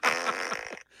 Man.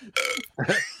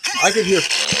 I could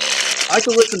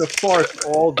listen to farts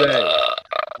all day.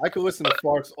 I could listen to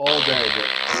farts all day,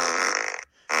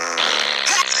 but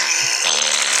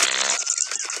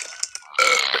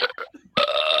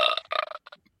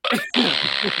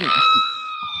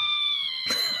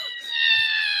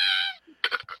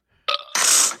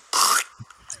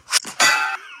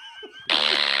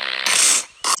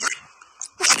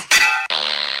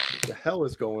what the hell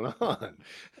is going on?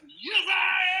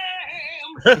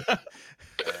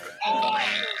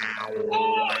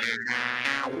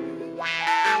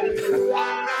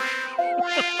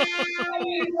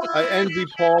 I envy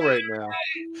Paul right now.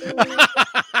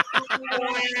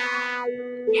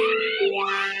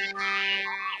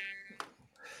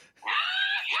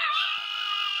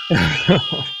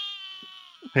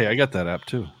 Hey, I got that app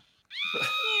too.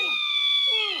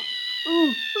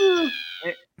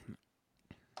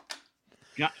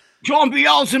 John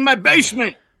Biel's in my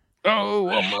basement. Oh,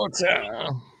 one more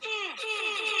time.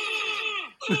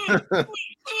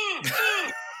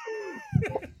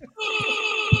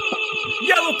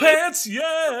 Yellow pants,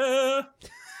 yeah.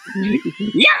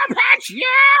 Yellow Patch,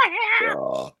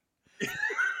 yeah.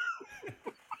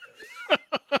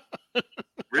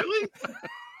 Really?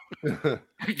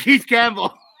 Keith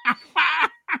Campbell.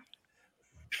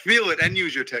 Feel it and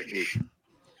use your technique.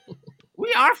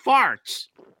 We are farts.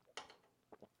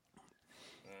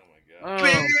 Oh my god.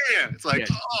 Yeah. It's like,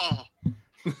 Yeah.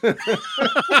 oh.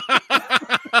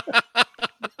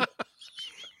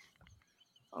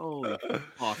 Oh,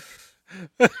 fuck.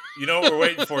 You know what we're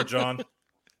waiting for, John?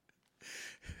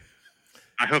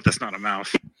 I hope that's not a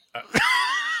mouse.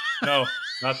 No,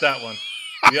 not that one.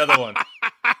 The other one.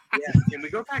 Yeah. Can we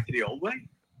go back to the old way?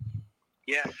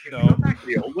 Yeah. Can we No. go back to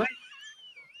the old way?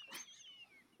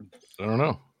 I don't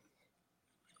know.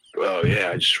 Oh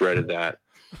yeah, I just read that.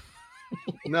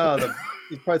 No,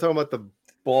 he's probably talking about the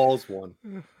balls one.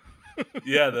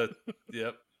 Yeah,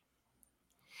 yep.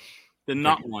 The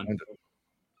nut one.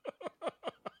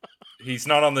 He's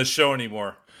not on this show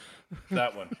anymore.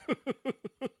 That one.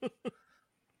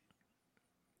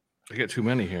 I get too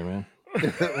many here, man.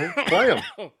 Play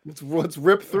them. Let's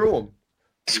rip through them.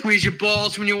 Squeeze your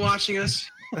balls when you're watching us.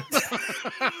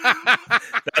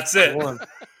 That's it.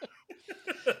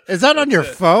 Is that on your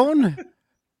phone?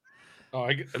 Oh,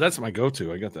 that's my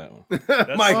go-to. I got that one.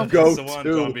 My That's go-to. the one,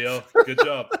 John Biel. Good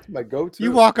job. My go-to.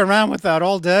 You walk around with that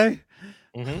all day?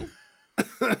 Mm-hmm.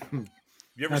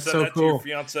 You ever That's said so that cool. to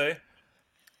your fiance?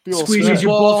 Squeeze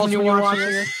your balls when you're watching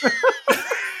us.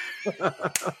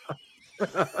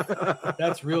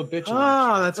 That's real bitching.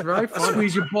 Ah, that's very fun.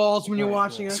 Squeeze your balls when you're Very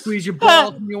watching cool. us. Squeeze your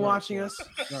balls when you're Very watching cool. us.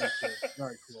 Very cool.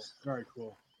 Very cool. Very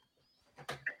cool.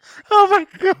 Oh my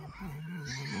god!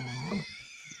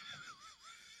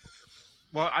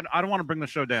 Well, I don't want to bring the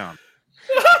show down.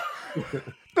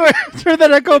 Turn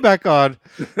that echo back on.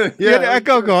 Yeah, Get the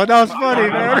echo going. That was funny, I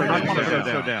man. don't want to bring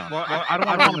the show down. Well, I don't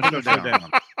want to bring the show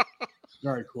down.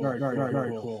 Very cool. Very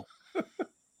cool.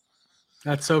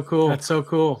 That's so cool. That's so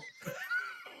cool.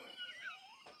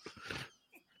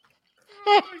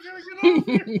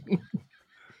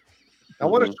 I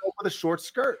want to show up with a short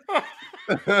skirt.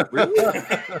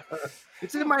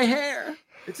 It's in my hair.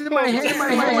 It's in my hair. My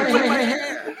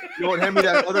hair. You know what? Hand me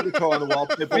that other guitar on the wall.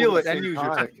 Feel it and use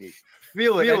your technique.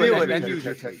 Feel it and and use use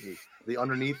your your technique. The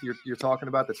underneath you're talking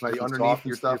about that's nice. The and underneath soft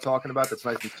you're talking about that's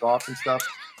nice and soft and stuff.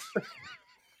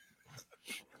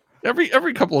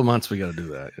 Every couple of months we got to do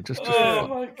that. It just Oh fun.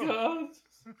 my god.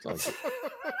 It's like-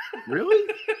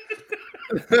 Really?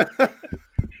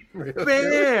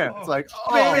 Bam. It's like,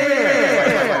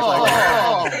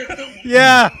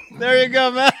 Yeah, there you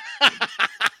go, man.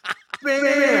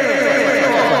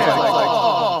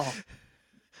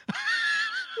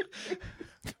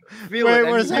 Feel Wait, it and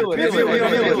where's that? feel it, Feel it, feel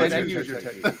it, feel and use your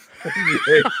technique.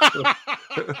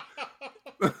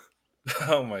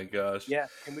 Oh my gosh. Yeah.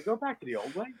 Can we go back to the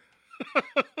old way?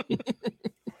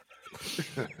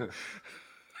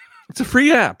 It's a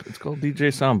free app. It's called DJ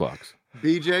Soundbox.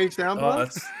 BJ Oh,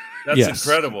 Soundbox? that's Yes.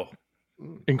 incredible.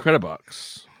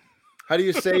 Incredibox. How do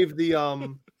you save the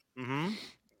Mm-hmm.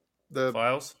 the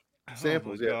Files.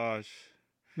 samples? Oh my Yeah.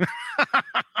 gosh.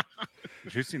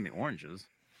 You've seen the oranges.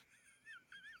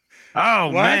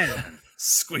 Oh man.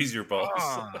 Squeeze your balls.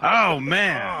 Oh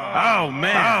man. Oh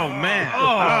man. Oh man.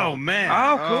 Oh man.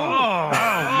 Oh, cool. Oh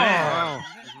man.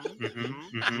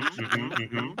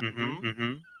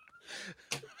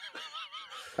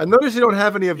 I notice you don't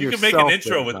have any of You yourself. can make an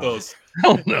intro there, with Tom. those.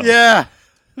 Oh no. Yeah,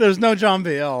 there's no John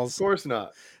Biel's. Of course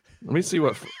not. Let me see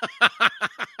what.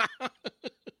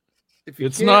 If you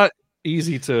It's can't- not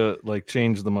easy to like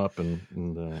change them up and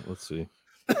let's see.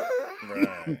 Right.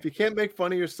 If you can't make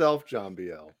fun of yourself, John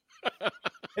Biel.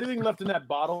 Anything left in that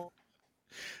bottle?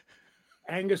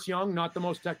 Angus Young, not the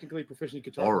most technically proficient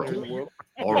guitar player in the world.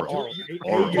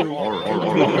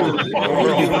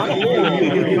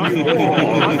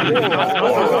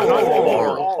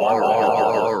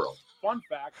 Fun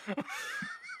fact.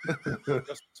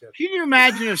 Just a tip. Can you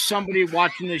imagine if somebody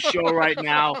watching this show right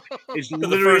now is the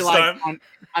literally first like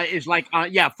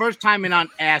time? first time in on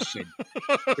acid?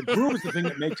 The groove is the thing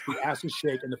that makes the asses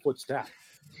shake and the foot tap.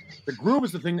 The groove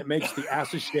is the thing that makes the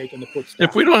asses shake and the foot tap.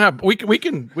 If we don't have, we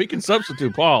can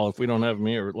substitute Paul if we don't have him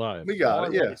here live. We got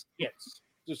it. Yeah. Yes.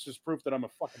 This is proof that I'm a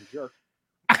fucking jerk.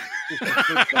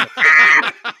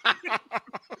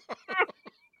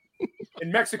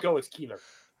 In Mexico, it's Keeler.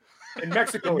 In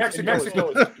Mexico, it's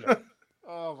Keeler.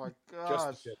 Oh my Just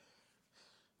gosh. a tip.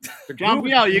 The John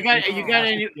groove Biel,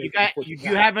 is-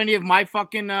 you have any of my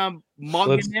fucking mug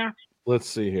Let's- in there? Let's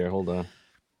see here. Hold on.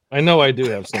 I know I do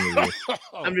have some of you.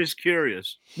 I'm just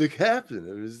curious. The captain.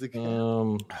 It was the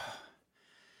captain.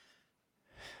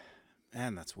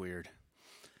 Man, that's weird.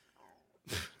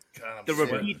 God, I'm The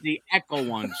sweating. repeat, the echo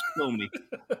ones kill me.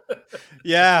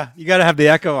 Yeah, you got to have the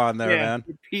echo on there, Yeah, man.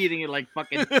 repeating it like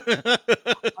fucking.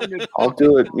 I'll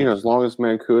do it, as long as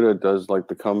Mancuda does like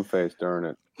the cum face during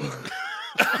it.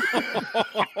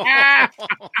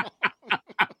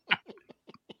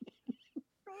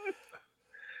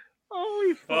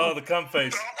 Holy fuck. Oh, the cum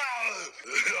face.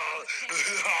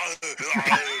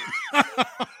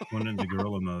 Going into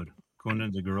gorilla mode. Going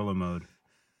into gorilla mode.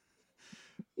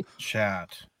 Chat.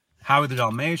 Howie the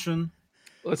Dalmatian.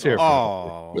 Let's hear it.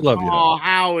 Oh, We love you. Oh,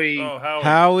 Howie. Oh, Howie.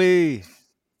 Howie.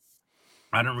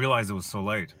 I didn't realize it was so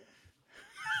late.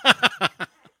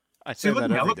 I See, say look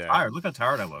that at me. I every look day. tired. Look how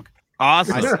tired I look.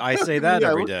 Awesome. I say that Yeah,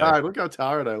 I every look day. tired. Look how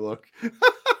tired I look.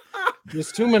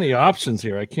 There's too many options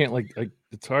here. I can't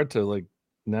it's hard to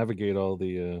navigate all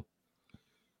the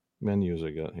menus I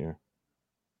got here.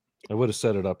 I would have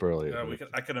set it up earlier. Yeah, but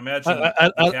I can imagine. I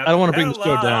don't want to bring the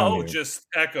show down Oh, here. just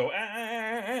echo.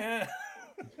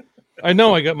 I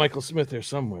know I got Michael Smith here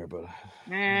somewhere, but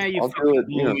Nah, you I'll do fucking it,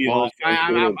 blew me as long off. as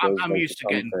Mancuda does, I'm like, used to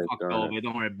the cum getting face fucked during over. it.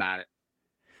 Don't worry about it.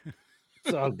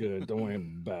 it's all good. Don't worry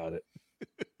about it.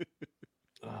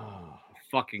 Oh.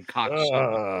 Fucking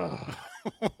cocksucker.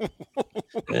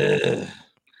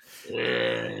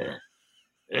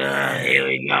 Here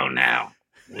we go now.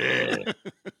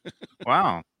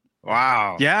 Wow.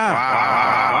 Wow. Yeah.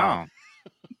 Wow.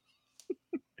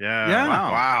 Yeah. Yeah.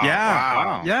 Wow. Yeah.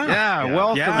 Wow. Yeah. Yeah.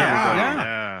 Welcome,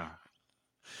 Yeah.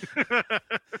 everybody. Yeah.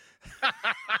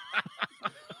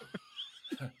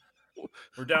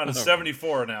 We're down to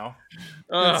 74 now.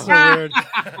 That's so weird.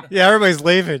 Yeah, everybody's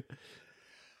leaving.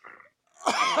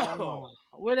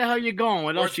 Where the hell you going?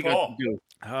 What else Where's you got Paul? to do?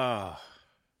 Oh.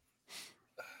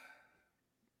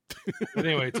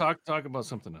 Anyway, talk about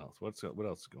something else. What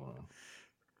else is going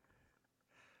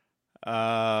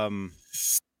on?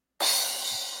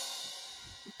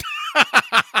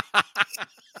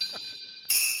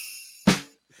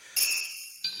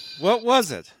 What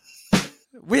was it?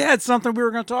 We had something we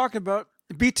were going to talk about.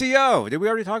 BTO. Did we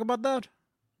already talk about that?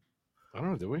 I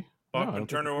don't know. Did we? No, I Bachman don't think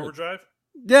Turner we did. Overdrive.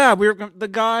 Yeah,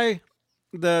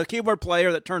 the keyboard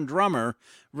player that turned drummer,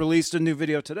 released a new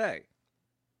video today.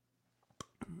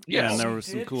 Yes. and there was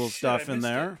some Did? cool Shit, stuff I in missed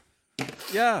there.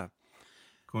 Yeah.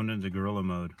 Going into gorilla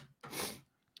mode.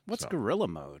 What's So. gorilla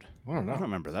mode? I don't know. I don't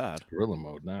remember that. Gorilla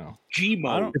mode now. G I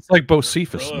mode, don't. It's like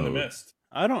Bocephus Gorilla in the mode. Mist.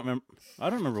 I don't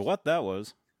remember what that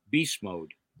was. beast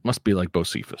mode. Must be like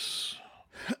Bocephus.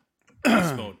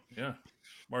 Beast mode. Yeah.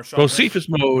 Marshawn Bocephus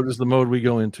mode is the mode we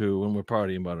go into when we're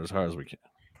partying about it as hard as we can.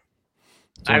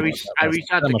 It's I only reached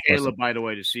about out to that Caleb, much. by the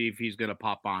way, to see if he's gonna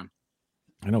pop on.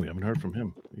 I know we haven't heard from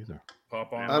him either.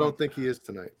 Pop on. I don't think he is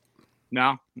tonight.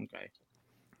 No, okay.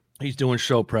 He's doing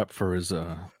show prep for his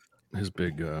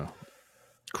big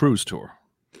cruise tour.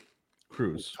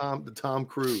 Cruise. The Tom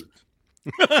Cruise.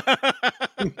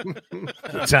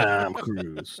 Tom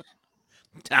Cruise.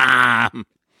 Tom.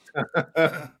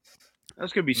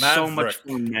 That's gonna be so much Maverick.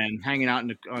 fun, man. Hanging out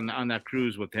on that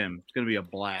cruise with him. It's gonna be a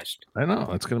blast. I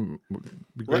know. It's going to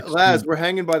be great. to Laz, see. we're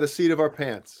hanging by the seat of our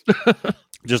pants.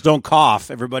 Just don't cough.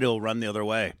 Everybody will run the other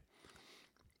way.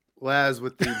 Laz,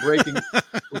 with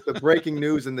the breaking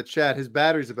news in the chat, his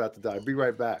battery's about to die. Be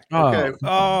right back. Oh. Okay.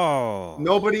 Oh.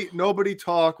 Nobody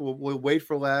talk. We'll wait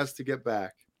for Laz to get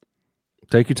back.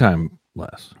 Take your time,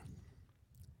 Les.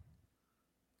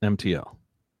 MTL.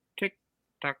 Tick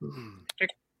tock, tick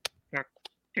tock,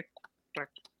 tick tock,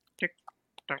 tick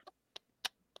tock.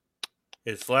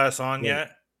 Is Flash on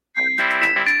yet?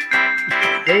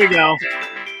 There you go.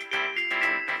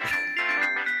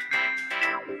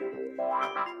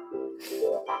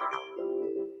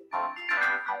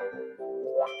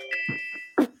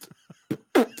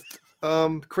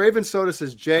 Craven Soda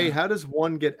says, Jay, how does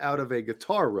one get out of a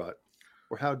guitar rut?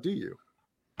 Or how do you?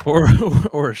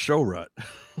 Or a show rut.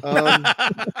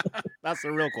 That's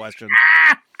the real question.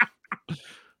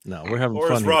 No, we're having Or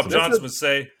fun. as here Rob today. Johnson would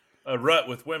say, a rut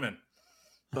with women.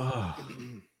 Oh,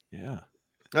 yeah.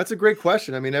 That's a great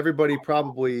question. I mean, everybody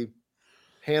probably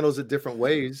handles it different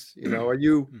ways. You know, are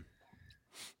you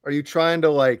trying to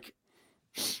like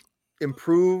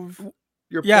improve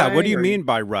your Yeah. playing, What do you or mean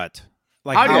by rut?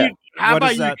 Like How what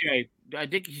about is you, that? Jay? I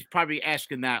think he's probably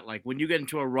asking that. Like when you get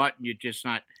into a rut and you're just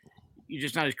not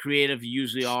as creative as you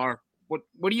usually are.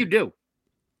 What do you do?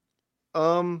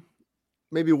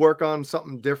 Maybe work on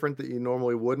something different that you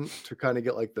normally wouldn't to kind of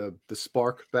get like the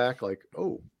spark back. Like,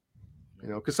 oh,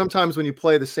 because sometimes when you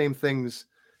play the same things,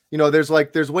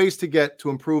 there's ways to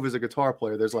improve as a guitar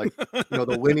player. There's like,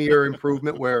 the linear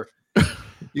improvement where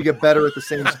you get better at the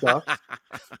same stuff.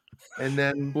 And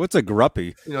then what's a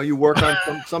gruppy? You work on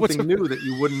something new that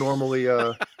you wouldn't normally.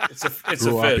 It's a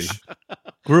fish.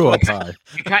 Grew up high.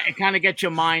 It kind of gets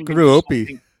your mind. Grew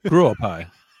up high.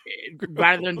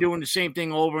 Rather than doing the same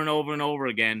thing over and over and over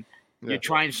again, you're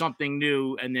trying something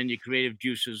new, and then your creative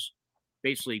juices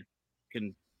basically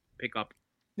can pick up.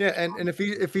 Yeah, and if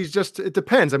he's just, it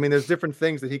depends. I mean, there's different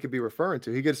things that he could be referring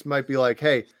to. He just might be like,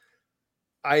 "Hey,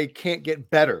 I can't get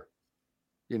better."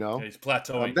 He's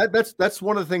plateauing. That's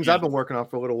one of the things I've been working on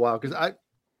for a little while because I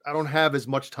don't have as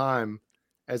much time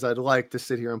as I'd like to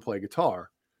sit here and play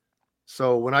guitar.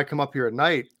 So when I come up here at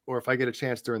night, or if I get a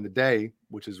chance during the day,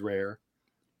 which is rare,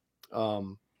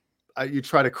 you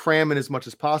try to cram in as much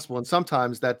as possible, and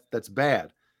sometimes that's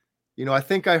bad. I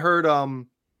think I heard oh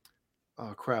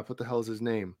crap, what the hell is his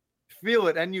name? Feel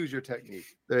it and use your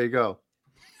technique. There you go.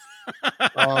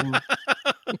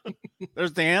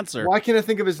 There's the answer. Why can't I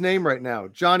think of his name right now?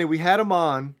 Johnny, we had him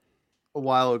on a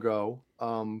while ago.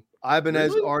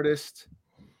 Ibanez artist.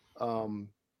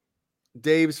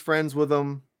 Dave's friends with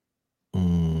him.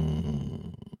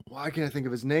 Why can't I think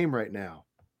of his name right now?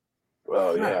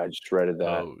 Oh yeah, I just read that.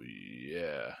 Oh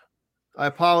yeah. I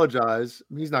apologize.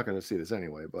 He's not going to see this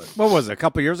anyway. But what was it? A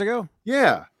couple years ago?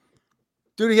 Yeah,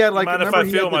 dude. He had like. Mind if I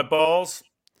feel my balls?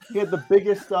 He had the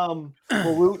biggest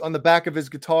volute on the back of his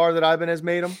guitar that Ibanez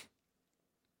made him.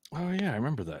 Oh yeah, I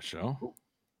remember that show.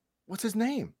 What's his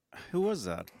name? Who was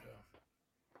that?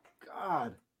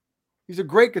 God, he's a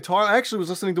great guitar. I actually was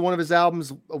listening to one of his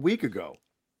albums a week ago.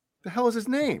 The hell is his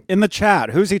name? In the chat,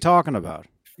 who's he talking about?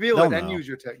 Feel it and use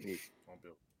your technique.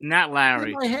 Not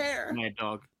Larry. My hair. Mad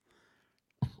Dog.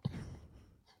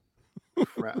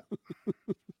 Crap.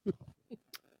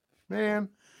 Man.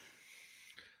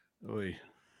 Oy.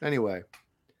 Anyway,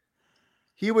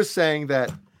 he was saying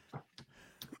that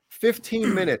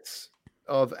 15 minutes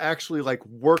of actually like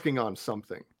working on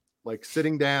something, like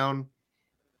sitting down,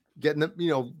 getting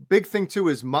the, big thing too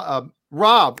is Rob.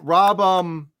 What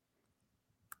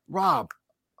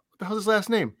the hell's his last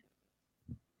name?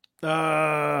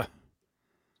 John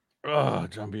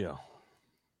Biel.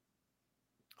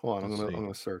 Hold on, I'm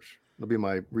gonna search. It'll be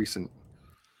my recent.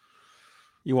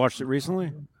 You watched it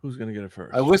recently? Who's gonna get it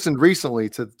first? I listened recently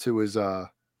to his. Oh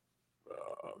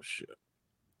shit!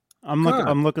 I'm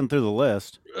looking through the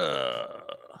list.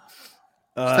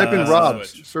 Type in Rob.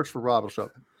 Search for Rob. It'll show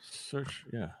up. Search.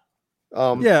 Yeah.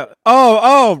 Yeah.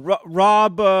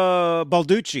 Rob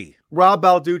Balducci. Rob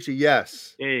Balducci.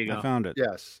 Yes. There you go. I found it.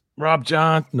 Yes. Rob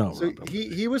John. No. So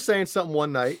he was saying something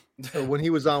one night when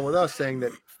he was on with us, saying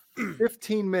that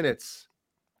 15 minutes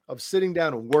of sitting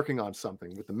down and working on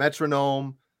something with the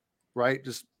metronome, right?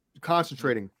 Just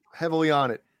concentrating heavily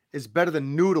on it is better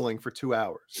than noodling for 2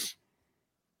 hours.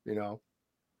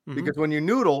 Because when you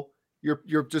noodle,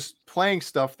 you're just playing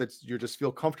stuff that you just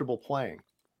feel comfortable playing,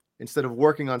 instead of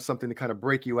working on something to kind of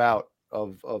break you out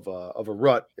of a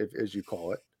rut, as you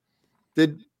call it.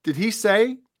 Did he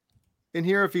say in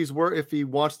here if he's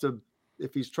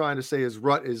trying to say his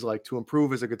rut is like to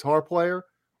improve as a guitar player,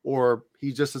 or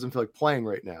he just doesn't feel like playing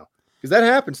right now? Because that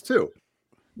happens too.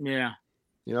 Yeah.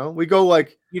 We go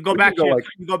like you go back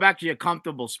to your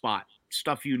comfortable spot,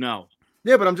 stuff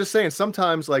Yeah, but I'm just saying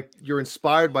sometimes like you're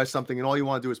inspired by something and all you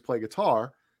want to do is play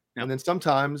guitar. Yep. And then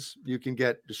sometimes you can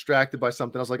get distracted by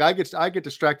something else. Like I get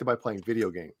distracted by playing video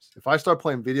games. If I start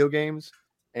playing video games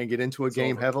and get into a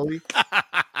game heavily,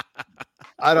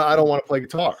 I don't want to play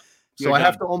guitar. So I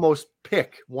have to almost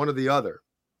pick one or the other.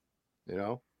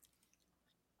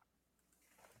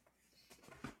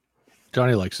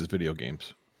 Johnny likes his video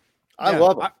games. I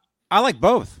love them. I like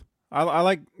both. I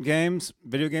like games,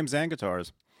 video games, and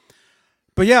guitars.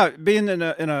 But yeah, being in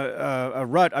a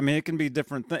rut, I mean, it can be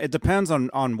different. It depends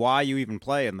on why you even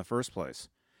play in the first place.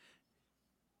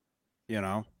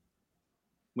 What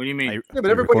do you mean? But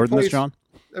everybody plays. This, John?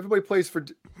 Everybody plays for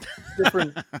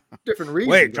different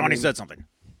reasons. Wait, Johnny said something.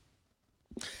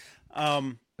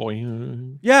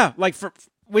 Yeah, like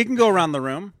we can go around the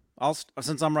room.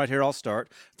 Since I'm right here, I'll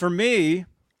start. For me,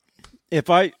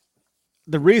 thank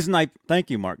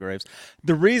you, Mark Graves.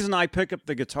 The reason I pick up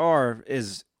the guitar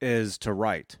is to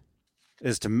write,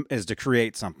 is to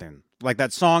create something. Like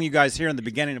that song you guys hear in the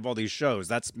beginning of all these shows.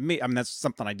 That's me. I mean, that's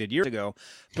something I did years ago,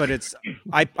 but it's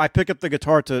I pick up the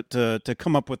guitar to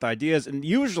come up with ideas, and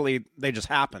usually they just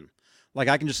happen. Like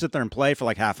I can just sit there and play for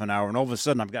like half an hour, and all of a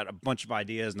sudden I've got a bunch of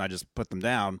ideas, and I just put them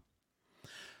down.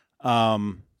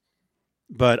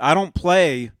 But I don't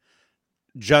play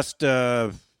just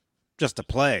to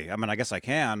play. I mean, I guess I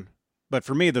can, but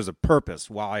for me, there's a purpose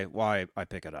why I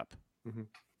pick it up. Mhm.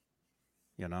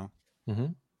 You know, Mm-hmm.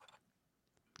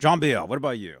 John Biel, what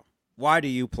about you? Why do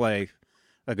you play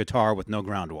a guitar with no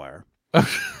ground wire?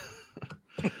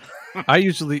 I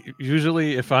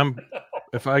usually if I'm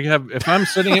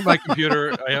sitting at my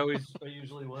computer, I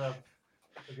usually will have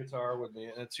a guitar with me,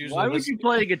 and it's usually. Why would you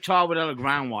play a guitar without a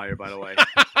ground wire? By the way,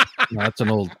 No, that's an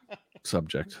old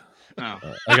subject. No.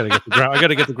 I gotta get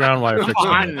the ground wire I'm fixed.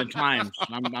 behind the times.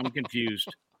 I'm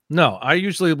confused. No, I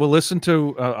usually will listen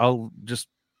to. I'll just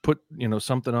put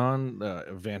something on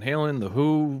Van Halen, The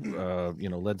Who,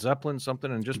 Led Zeppelin,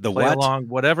 something, and just The play what? along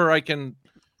whatever I can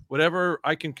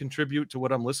contribute to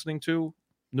what I'm listening to,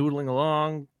 noodling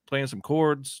along, playing some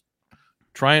chords,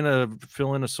 trying to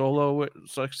fill in a solo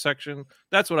section.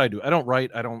 That's what I do. I don't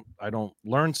write. I don't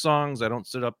learn songs. I don't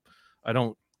sit up. I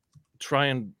don't try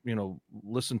and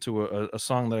listen to a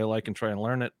song that I like and try and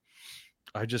learn it.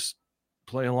 I just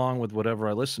play along with whatever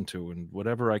I listen to, and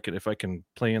whatever I can, if I can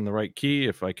play in the right key,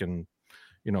 if I can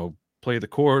play the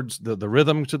chords, the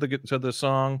rhythm to the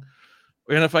song,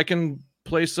 and if I can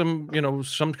play some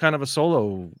kind of a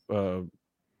solo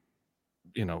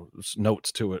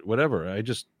notes to it, whatever.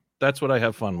 That's what I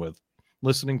have fun with,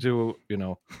 listening to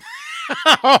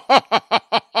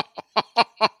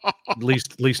at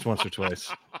least once or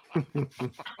twice.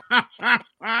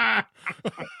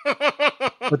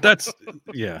 But that's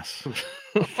yes.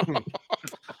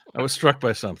 I was struck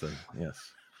by something.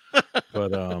 Yes,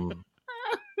 but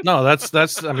no,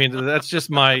 that's. I mean, that's just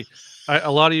my.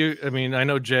 A lot of you. I mean, I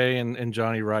know Jay and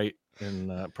Johnny Wright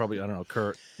and probably I don't know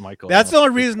Kurt, Michael. That's the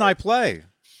only reason I play.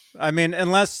 I mean,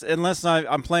 unless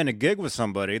I'm playing a gig with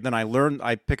somebody, then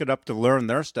I pick it up to learn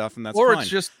their stuff, and that's or fine.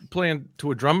 It's just playing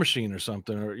to a drum machine or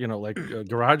something, or like a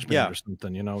garage band Yeah. or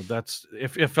something. That's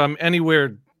if I'm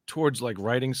anywhere towards like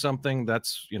writing something,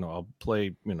 that's I'll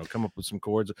play, come up with some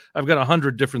chords. I've got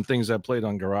 100 different things I played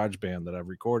on garage band that I've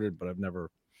recorded, but I've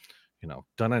never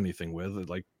done anything with.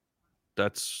 Like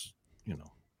that's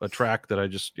a track that I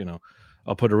just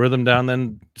I'll put a rhythm down,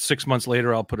 then 6 months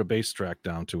later I'll put a bass track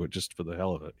down to it just for the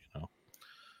hell of it.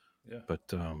 Yeah. But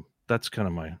that's kind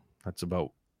of that's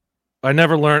about. I've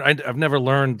never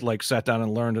learned, like sat down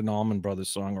and learned an Allman Brothers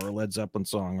song or a Led Zeppelin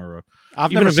song or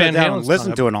I've even never a Van sat down Halen and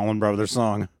listened song. to an Allman Brothers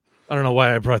song. I don't know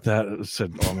why I brought that. It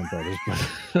said Allman Brothers,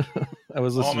 but I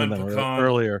was listening to them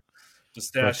earlier.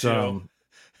 Pistachio.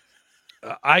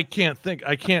 But, I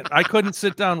couldn't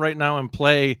sit down right now and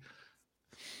play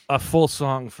a full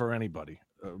song for anybody.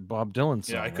 Bob Dylan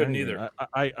song. Yeah, I couldn't either.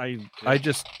 I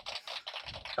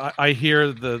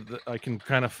hear I can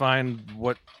kind of find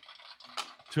what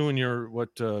tune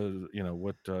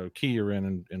key you're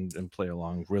in and play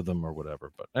along rhythm or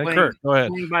whatever. But Kurt, go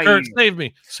ahead. Kurt,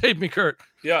 save me, Kurt.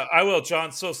 Yeah, I will,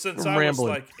 John. So since I rambling.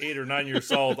 was like 8 or 9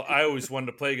 years old, I always wanted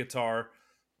to play guitar.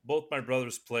 Both my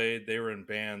brothers played. They were in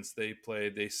bands. They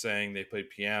played, they sang, they played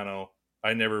piano.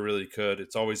 I never really could.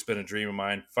 It's always been a dream of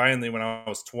mine. Finally, when I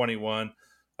was 21,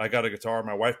 I got a guitar.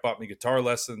 My wife bought me guitar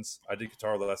lessons. I did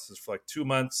guitar lessons for like 2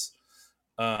 months.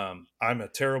 I'm a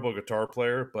terrible guitar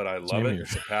player, but I love it.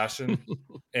 It's a passion.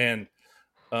 And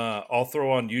I'll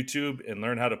throw on YouTube and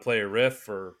learn how to play a riff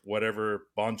or whatever,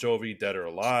 Bon Jovi, Dead or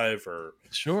Alive, or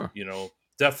sure,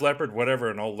 Def Leppard,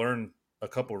 whatever, and I'll learn a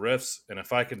couple riffs. And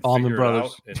if I can Allman figure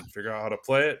Brothers. it out and figure out how to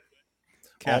play it,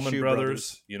 Allman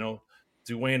Brothers,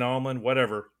 Duane Allman,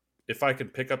 whatever. If I can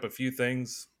pick up a few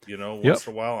things, once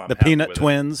in a while, I'm the happy Peanut with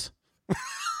Twins.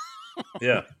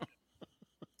 Yeah.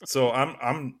 So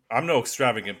I'm no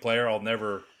extravagant player. I'll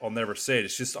never say it.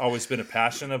 It's just always been a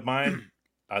passion of mine.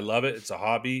 I love it. It's a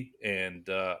hobby, and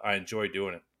I enjoy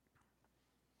doing it.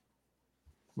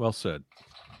 Well said.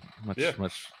 Much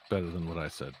better than what I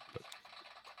said. But.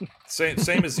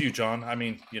 Same as you, John. I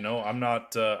mean, I'm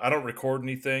not. I don't record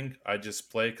anything. I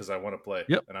just play because I want to play.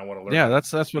 Yep. And I want to learn. Yeah,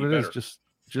 that's what it better. is.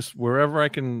 Just wherever I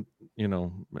can,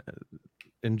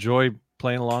 enjoy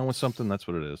playing along with something. That's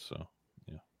what it is. So.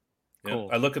 Yeah. Cool.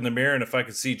 I look in the mirror, and if I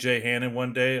could see Jay Hannon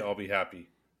one day, I'll be happy.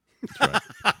 That's right.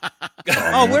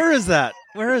 Oh, where is that?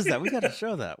 Where is that? We got to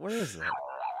show that. Where is that?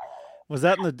 Was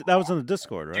that that was in the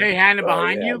Discord, right? Jay Hannon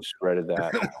behind you? I just read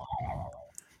that.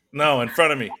 No, in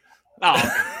front of me. Oh,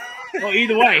 well,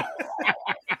 either way.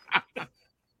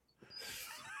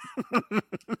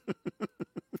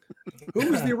 Who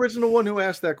was the original one who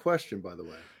asked that question, by the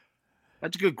way?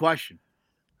 That's a good question.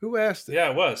 Who asked it?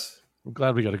 Yeah, it was. I'm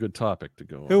glad we got a good topic to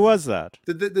go on. Who was that?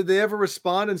 Did they ever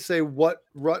respond and say what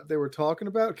rut they were talking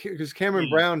about? Because Cameron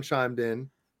Brown chimed in.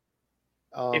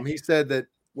 He said that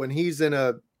when he's in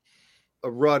a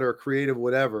rut or creative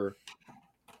whatever,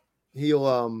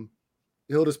 he'll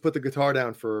just put the guitar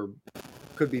down for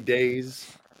could be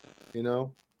days,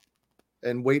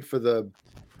 and wait for that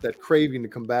craving to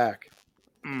come back.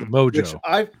 The mojo. Which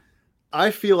I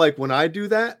feel like when I do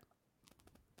that,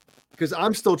 because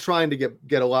I'm still trying to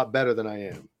get a lot better than I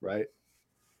am, right?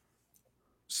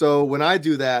 So when I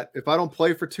do that, if I don't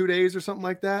play for 2 days or something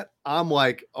like that, I'm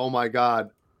like, oh my God,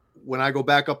 when I go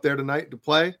back up there tonight to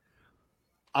play,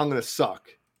 I'm going to suck,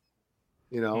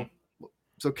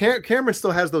 So Cameron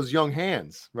still has those young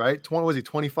hands, right? Was he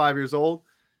 25 years old?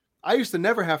 I used to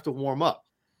never have to warm up.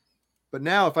 But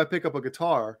now if I pick up a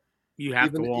guitar, you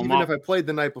have to warm up. Even if I played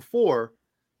the night before,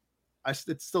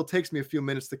 it still takes me a few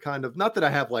minutes to kind of, not that I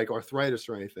have like arthritis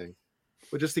or anything,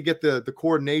 but just to get the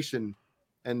coordination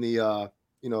and the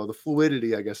the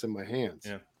fluidity, I guess, in my hands.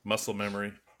 Yeah, muscle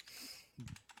memory.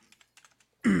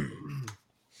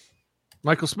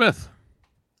 Michael Smith.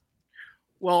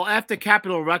 Well, after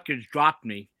Capitol Records dropped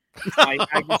me,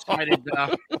 I decided.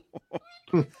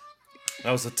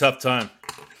 That was a tough time.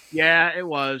 Yeah, it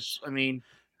was. I mean,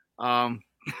 it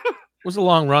was a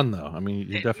long run, though. I mean,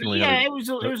 you definitely. Yeah, it was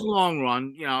a long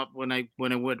run. When I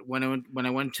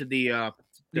went to the.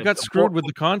 You got screwed with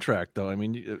the contract, though. I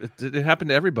mean, it happened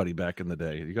to everybody back in the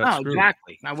day. You got screwed.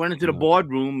 Exactly. I went into the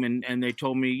boardroom and they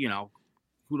told me,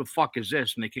 who the fuck is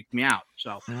this? And they kicked me out.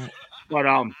 So, but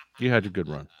you had a good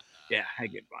run. Yeah, I had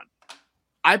a good run.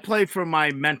 I play for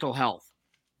my mental health.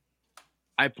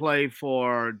 I play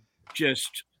for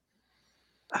just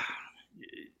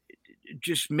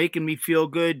making me feel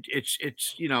good.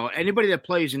 It's anybody that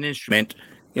plays an instrument,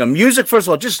 music, first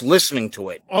of all, just listening to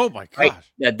it. Oh my gosh.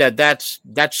 Right?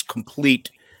 That's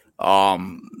complete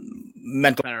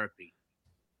mental therapy.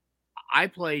 I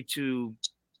play to.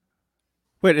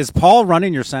 Wait, is Paul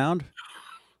running your sound?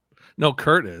 No,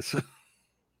 Kurt is.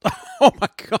 Oh my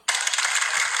God.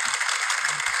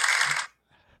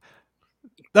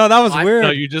 No, that was weird. No,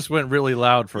 you just went really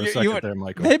loud for a second there,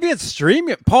 Michael. Maybe it's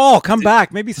StreamYard. Paul, come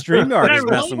back. Maybe StreamYard is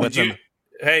messing with him.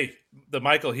 Hey,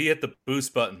 Michael, he hit the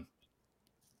boost button.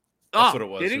 That's what it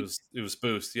was. Did he? It was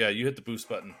boost. Yeah, you hit the boost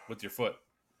button with your foot.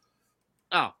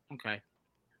 Oh, okay.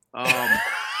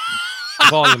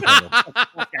 Volume pedal.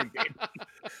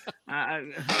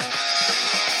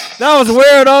 That was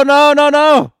weird. Oh no.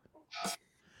 No.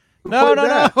 Now,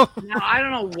 I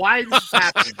don't know why this is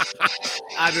happening.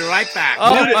 I'll be right back.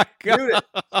 Oh my God.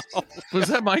 Was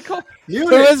that Michael?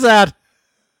 Who is that?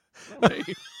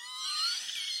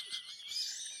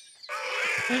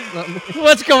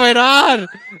 What's going on?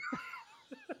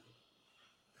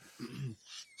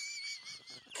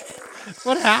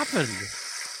 What happened?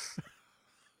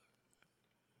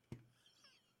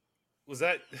 Was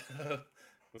that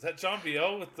John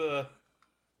B.O. with the?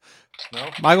 No,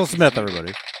 Michael Smith,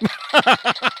 everybody.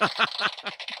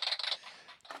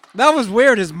 That was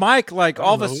weird. His mic, like,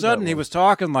 all of a sudden, he was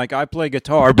talking like, I play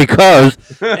guitar because,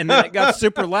 and then it got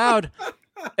super loud,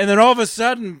 and then all of a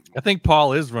sudden, I think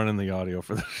Paul is running the audio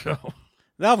for the show.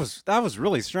 That was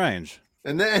really strange.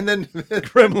 And then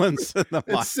Gremlins in the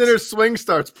mic. Sinner Swing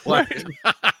starts playing.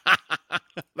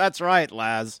 That's right,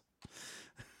 Laz.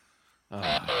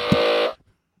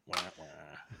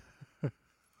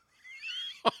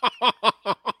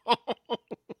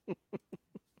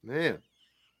 Man.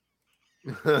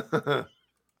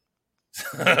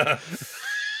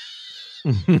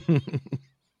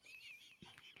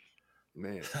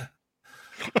 Man.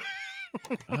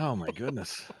 Oh my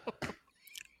goodness.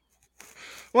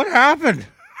 What happened?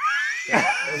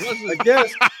 I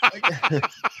guess.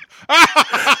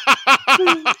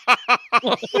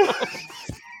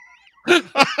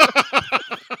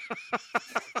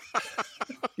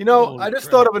 I just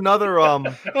thought of another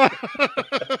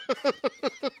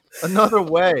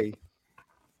way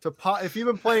to if you've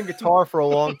been playing guitar for a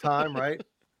long time, right?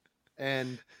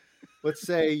 And let's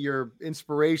say your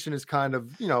inspiration is kind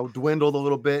of, dwindled a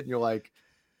little bit and you're like,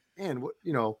 man,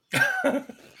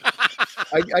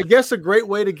 I guess a great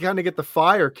way to kind of get the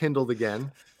fire kindled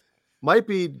again might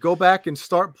be go back and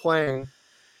start playing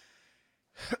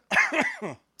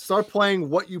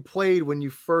what you played when you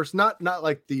first, not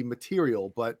like the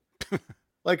material, but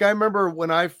like I remember when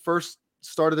I first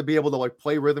started to be able to like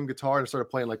play rhythm guitar and started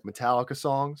playing like Metallica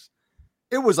songs,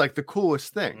 it was like the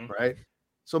coolest thing, right?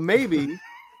 So maybe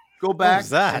go back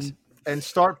and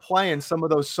start playing some of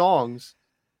those songs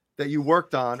that you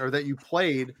worked on or that you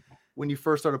played when you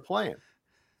first started playing.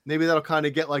 Maybe that'll kind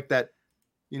of get like that,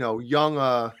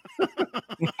 young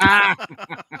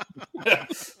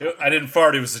I didn't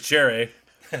fart. It was the chair, eh?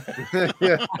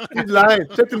 Yeah, he's lying.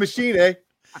 Check the machine, eh?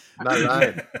 Not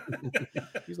lying.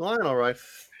 He's lying, all right.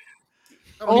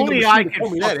 I don't need no Only machine I to can tell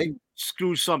me that, eh? fucking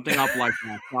screw something up like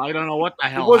that. I don't know what the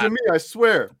It hell wasn't happened. me, I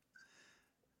swear.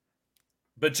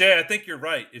 But Jay, I think you're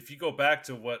right. If you go back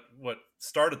to what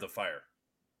started the fire,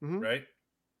 Mhm. right?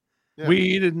 Yeah.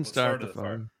 We didn't What start started the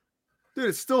fire. Dude,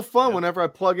 it's still fun Yep. whenever I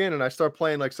plug in and I start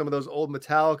playing like some of those old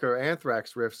Metallica or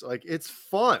Anthrax riffs. Like, it's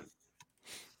fun.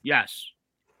 Yes.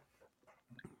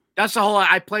 That's the whole.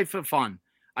 I play for fun.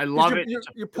 I 'Cause love you're, it.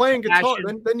 You're playing guitar,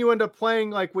 passion. then you end up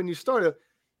playing like when you started.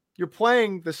 You're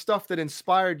playing the stuff that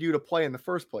inspired you to play in the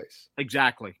first place.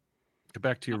 Exactly. Get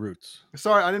back to your roots.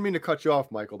 Sorry, I didn't mean to cut you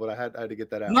off, Michael, but I had to get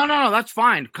that out. No, that's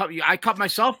fine. I cut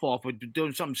myself off with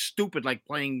doing something stupid like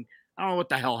playing. I don't know what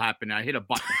the hell happened. I hit a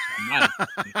button.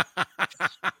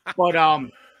 But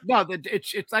no,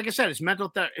 it's like I said, it's mental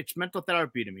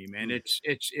therapy to me, man.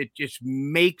 It just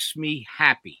makes me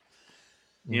happy,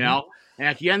 you know. And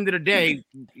at the end of the day,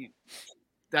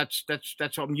 that's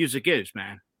what music is,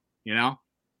 man. You know.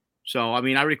 So I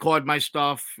mean, I record my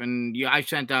stuff, and yeah, I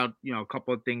sent out a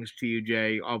couple of things to you,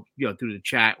 Jay, through the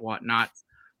chat, whatnot.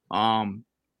 I'll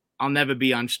never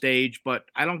be on stage, but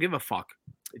I don't give a fuck.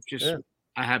 It's just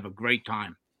I have a great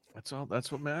time. That's all.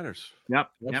 That's what matters. Yep.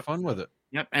 Have fun with it.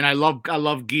 Yep. And I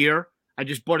love gear. I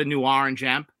just bought a new orange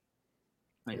amp.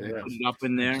 I put it up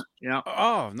in there. Yeah.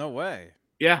 Oh, no way.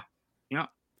 Yeah. Yeah.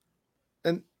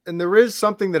 And there is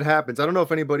something that happens. I don't know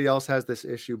if anybody else has this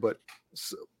issue, but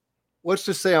let's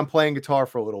just say I'm playing guitar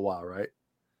for a little while, right?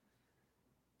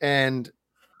 And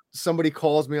somebody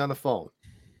calls me on the phone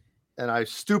and I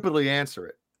stupidly answer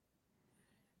it.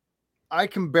 I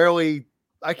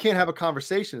can't have a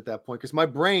conversation at that point because my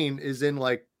brain is in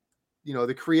like,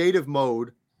 the creative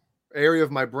mode area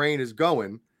of my brain is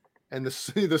going, and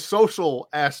the social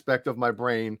aspect of my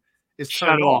brain is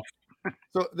turned off.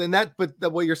 So then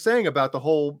what you're saying about the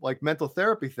whole like mental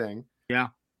therapy thing,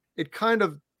 it kind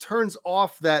of turns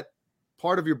off that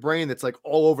part of your brain that's like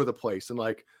all over the place and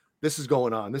like this is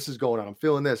going on, I'm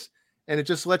feeling this, and it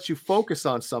just lets you focus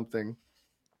on something,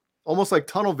 almost like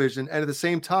tunnel vision, and at the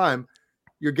same time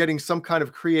you're getting some kind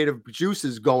of creative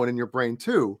juices going in your brain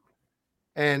too,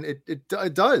 and it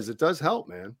does help,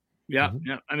 man. Yeah,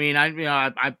 yeah. I mean,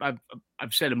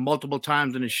 I've said it multiple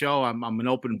times in the show. I'm an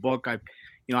open book. I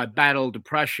battle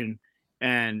depression,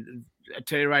 and I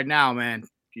tell you right now, man,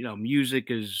 music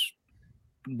is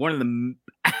one of the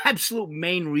absolute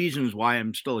main reasons why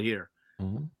I'm still here.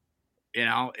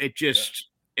 It just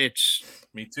it's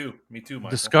me too, Michael.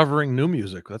 Discovering new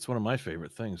music. That's one of my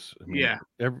favorite things. I mean,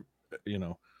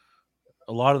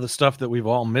 a lot of the stuff that we've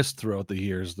all missed throughout the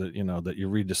years that you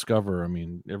rediscover. I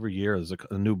mean, every year there's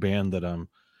a new band that I'm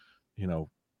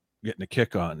getting a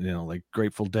kick on, like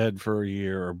Grateful Dead for a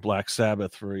year or Black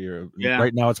Sabbath for a year.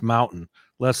 Right now it's Mountain,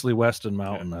 Leslie West and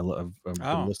Mountain. I've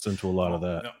been listening to a lot of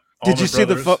that. Did you see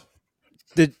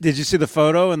did you see the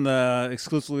photo in the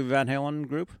exclusively Van Halen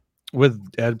group with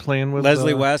Ed playing with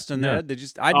Leslie West and Ed?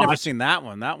 I'd never seen that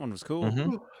one. That one was cool.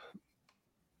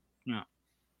 Yeah.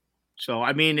 So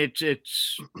I mean, it's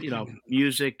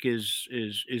music is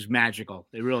magical.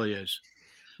 It really is.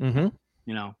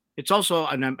 It's also,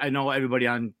 and I know everybody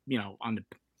on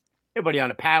everybody on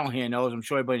the panel here knows. I'm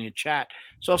sure everybody in the chat.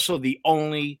 It's also the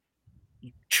only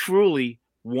truly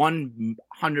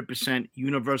 100%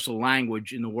 universal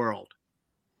language in the world.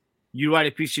 You write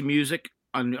a piece of music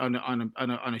on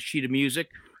a sheet of music,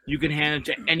 you can hand it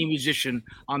to any musician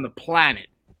on the planet.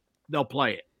 They'll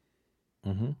play it.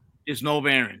 There's no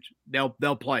variant.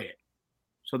 They'll play it.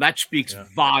 So that speaks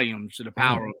volumes to the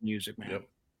power of music, man. Yep.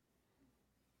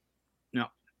 No.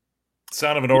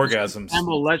 Sound of an Orgasm.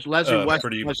 Leslie West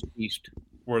pretty was beast.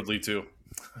 Wordly too.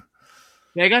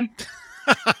 Say again?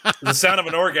 The Sound of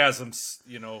an Orgasm,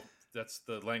 that's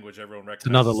the language everyone recognizes. It's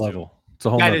another level. It's a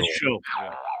whole That nother is true.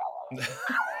 Yeah.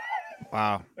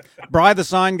 Wow. Bri the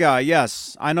Sign Guy.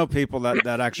 Yes, I know people that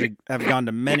actually have gone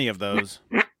to many of those.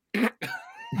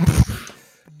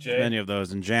 Many of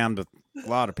those and jammed with a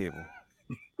lot of people.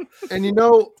 And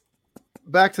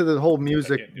back to the whole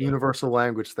music universal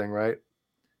language thing, right?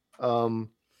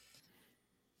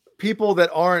 People that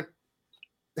aren't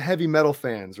heavy metal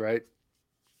fans, right?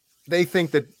 They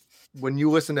think that when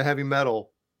you listen to heavy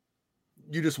metal,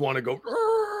 you just want to go.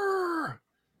 Rrr!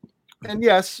 And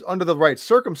yes, under the right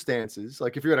circumstances,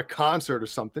 like if you're at a concert or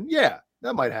something, yeah,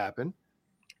 that might happen.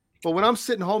 But when I'm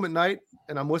sitting home at night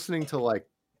and I'm listening to like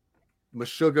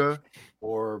Meshuggah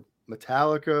or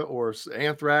Metallica or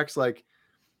Anthrax, like,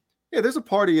 yeah, there's a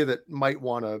part of you that might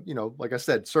want to, like I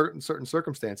said, certain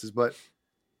circumstances, but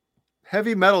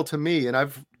heavy metal to me,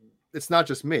 and it's not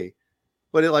just me,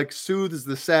 but it like soothes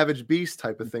the savage beast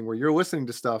type of thing where you're listening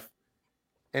to stuff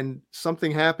and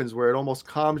something happens where it almost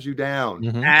calms you down.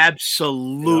 Mhm.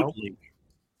 Absolutely. You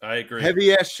know? I agree.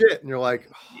 Heavy ass shit, and you're like,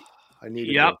 oh, I need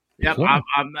it. Yep. Sure.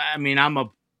 I'm a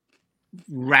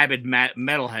rabid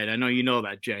metalhead. I know you know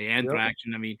that, Jay. Anthrax,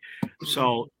 and I mean,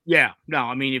 so yeah, no,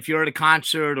 I mean, if you're at a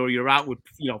concert or you're out with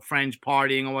friends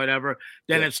partying or whatever,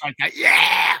 then it's like that,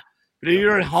 yeah. But if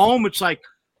you're at home, it's like,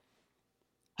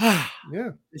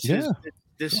 Yeah.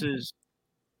 this is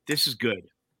good.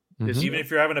 This Even if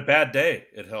you're having a bad day,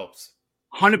 it helps.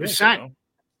 100%.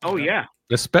 Oh yeah.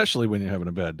 Especially when you're having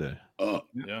a bad day.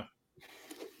 Yeah.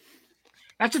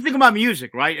 That's the thing about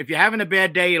music, right? If you're having a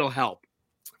bad day, it'll help.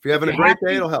 If you're having a great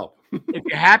day, it'll help. If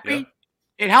you're happy,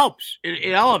 it helps.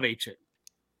 It elevates it.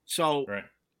 So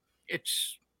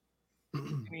it's, I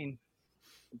mean,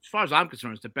 as far as I'm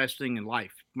concerned, it's the best thing in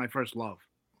life. My first love.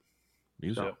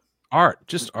 Music. So, Art,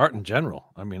 just art in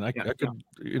general. I mean, I could,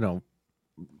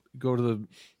 go to the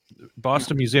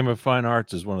Boston Museum of Fine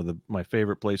Arts is one of my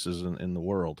favorite places in the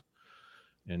world.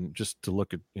 And just to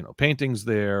look at, paintings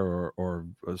there or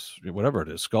whatever it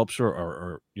is, sculpture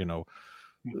or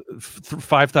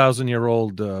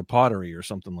 5,000-year-old pottery or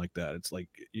something like that. It's like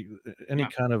any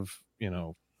kind of,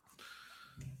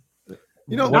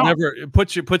 whatever it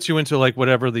puts you into like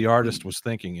whatever the artist was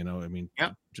thinking, I mean,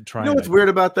 to try. You know what's weird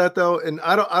about that though? And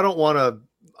I don't want to,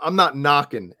 I'm not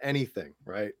knocking anything,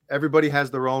 right? Everybody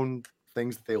has their own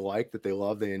things that they like, that they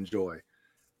love, they enjoy.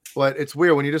 But it's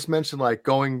weird when you just mentioned like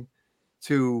going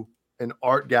to an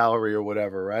art gallery or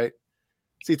whatever, right?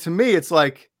 See, to me, it's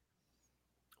like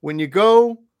when you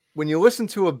listen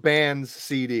to a band's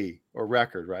CD or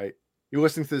record, right? You're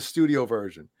listening to the studio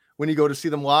version. When you go to see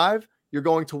them live, you're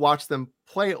going to watch them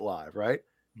play it live, right?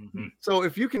 Mm-hmm. So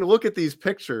if you can look at these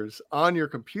pictures on your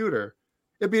computer,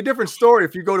 it'd be a different story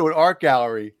if you go to an art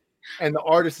gallery and the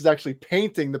artist is actually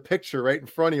painting the picture right in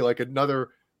front of you, like another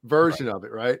version of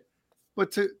it, right?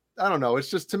 But I don't know. It's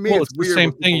just, to me, it's weird. the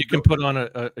same thing. You can put on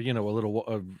a little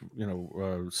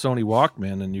Sony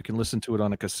Walkman, and you can listen to it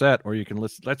on a cassette, or you can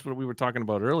listen. That's what we were talking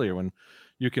about earlier, when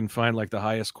you can find like the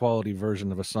highest quality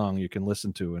version of a song you can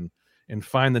listen to, and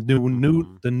find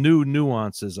the new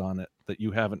nuances on it that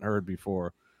you haven't heard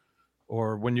before.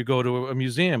 Or when you go to a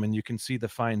museum and you can see the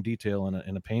fine detail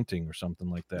in a painting or something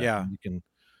like that. Yeah, and you can,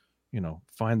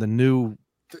 find the new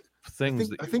things.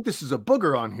 I think this is a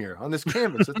booger on here on this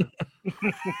canvas.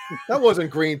 That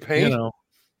wasn't green paint.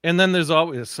 And then there's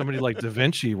always somebody like Da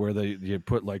Vinci where you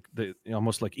put like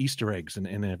almost like Easter eggs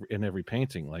in every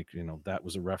painting, like that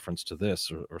was a reference to this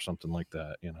or something like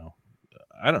that.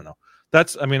 I don't know.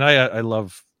 I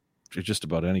love just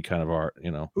about any kind of art.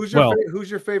 Who's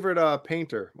your favorite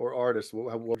painter or artist?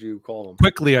 What would you call them?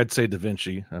 Quickly, I'd say Da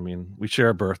Vinci. I mean, we share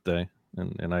a birthday,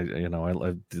 and I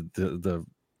the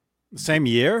same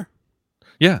year.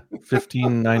 Yeah,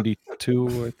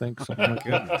 1592, I think, something like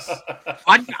that.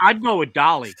 I'd go with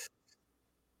Dolly.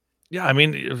 Yeah, I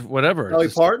mean, whatever. Dolly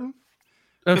Parton.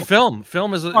 Film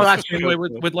is that's the same way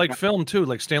with like film too,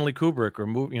 like Stanley Kubrick or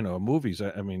movies.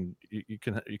 I mean, you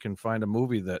can find a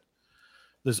movie that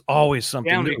there's always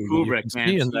something Stanley new Kubrick, you can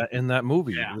see in that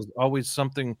movie. Yeah. There's always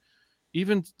something.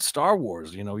 Even Star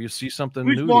Wars, you see something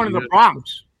new. He was born in the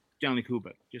Bronx. Stanley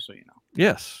Kubrick, just so you know.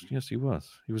 Yes, he was.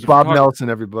 He was Bob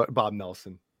Nelson. Everybody, Bob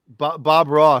Nelson. Bob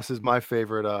Ross is my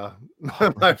favorite.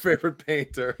 My favorite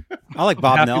painter. I like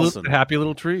Bob Nelson. Happy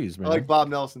Little Trees, man. I like Bob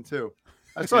Nelson too.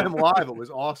 I saw him live. It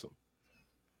was awesome.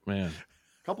 Man,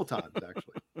 a couple times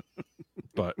actually.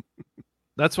 But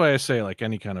that's why I say like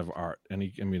any kind of art,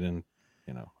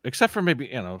 except for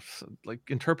maybe like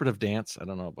interpretive dance. I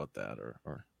don't know about that or.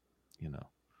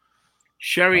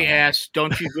 Sherry asks,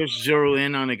 don't you just zero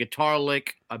in on a guitar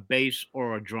lick, a bass,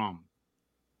 or a drum?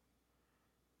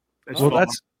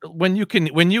 That's when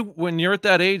you're at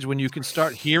that age when you can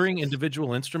start hearing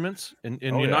individual instruments and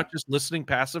you're not just listening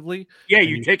passively. Yeah,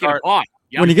 you take it apart.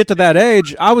 Yep. When you get to that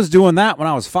age, I was doing that when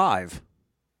I was 5.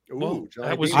 Ooh,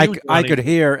 I could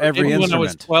hear every Even instrument. When I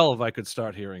was 12, I could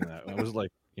start hearing that. I was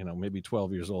like, maybe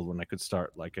 12 years old when I could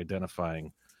start like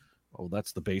identifying, oh,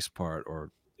 that's the bass part, or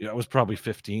I was probably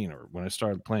 15, or when I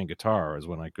started playing guitar is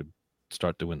when I could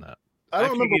start doing that. I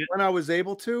don't remember when I was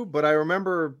able to, but I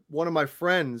remember one of my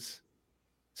friends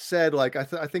said, like, I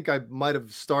think I might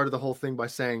have started the whole thing by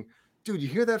saying, dude, you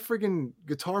hear that friggin'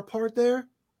 guitar part there?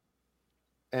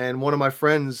 And one of my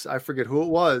friends, I forget who it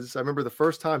was, I remember the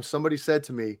first time somebody said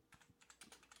to me,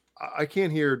 I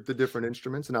can't hear the different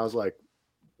instruments. And I was like,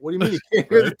 what do you mean you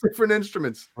can't hear the different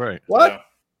instruments? Right. What? Yeah.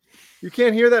 You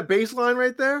can't hear that bass line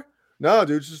right there? No,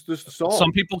 dude, it's just the song.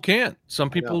 Some people can't.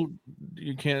 Some people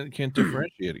you can't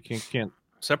differentiate it. Can't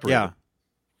separate. Yeah. It.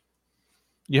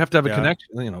 You have to have a Yeah.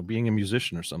 connection. Being a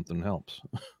musician or something helps.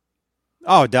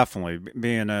 Oh, definitely.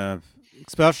 Being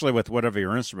especially with whatever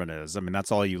your instrument is. I mean,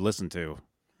 that's all you listen to.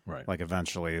 Right. Like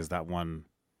eventually is that one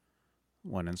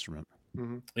instrument.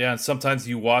 Mm-hmm. Yeah, and sometimes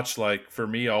you watch, like for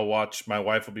me, my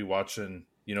wife will be watching,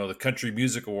 the Country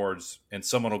Music Awards, and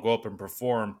someone will go up and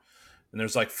perform, and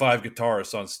there's like 5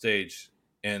 guitarists on stage,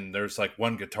 and there's like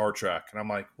one guitar track, and I'm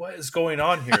like, what is going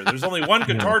on here? There's only one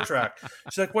guitar track.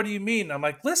 She's like, what do you mean? I'm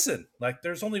like, listen, like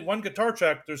there's only one guitar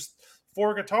track. There's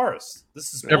 4 guitarists.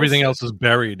 This is Everything bullshit. else is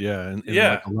buried, in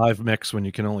like a live mix when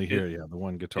you can only hear, the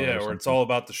one guitar. Yeah, or it's all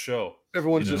about the show.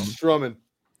 Everyone's just strumming.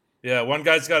 Yeah, one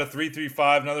guy's got a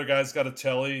 335, another guy's got a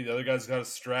Telly, the other guy's got a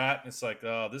Strat, and it's like,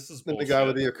 oh, this is bullshit. Then the guy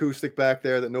with the acoustic back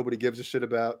there that nobody gives a shit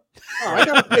about. Oh, I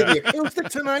gotta play the acoustic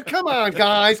tonight. Come on,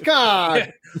 guys, God.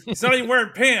 Yeah, he's not even wearing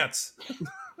pants.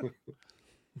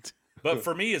 But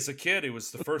for me as a kid, it was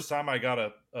the first time I got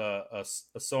a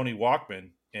Sony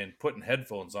Walkman, and putting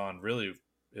headphones on really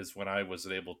is when I was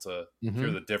able to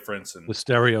hear the difference and the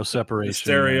stereo separation, the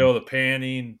stereo, the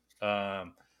panning.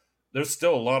 There's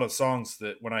still a lot of songs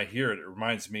that when I hear it, it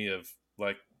reminds me of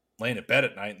like laying in bed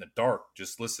at night in the dark,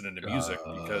 just listening to music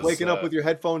because waking up with your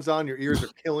headphones on, your ears are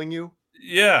killing you.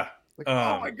 Yeah. Like,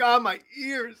 oh my God, my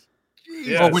ears. Jeez.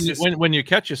 Yeah, when you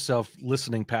catch yourself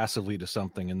listening passively to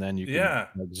something, and then you can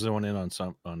like, zone in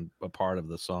on a part of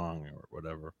the song or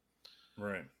whatever.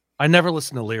 Right. I never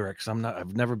listen to lyrics.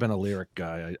 I've never been a lyric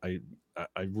guy. I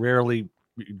rarely,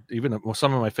 even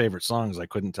some of my favorite songs, I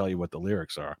couldn't tell you what the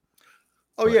lyrics are.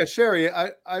 Oh yeah, Sherry.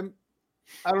 I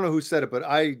don't know who said it, but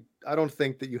I don't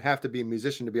think that you have to be a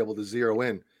musician to be able to zero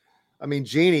in. I mean,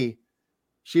 Jeannie,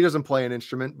 she doesn't play an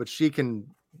instrument, but she can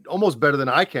almost better than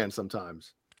I can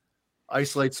sometimes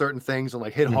isolate certain things and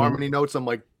like hit harmony notes. I'm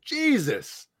like,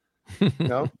 Jesus,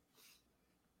 And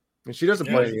she doesn't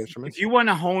play any instruments. If you want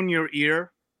to hone your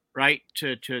ear, right,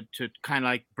 to kind of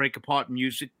like break apart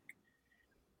music,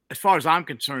 as far as I'm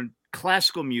concerned,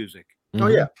 classical music. Oh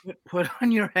yeah, put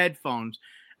on your headphones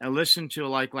and listen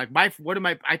to I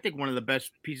think one of the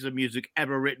best pieces of music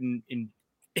ever written in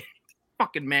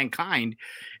fucking mankind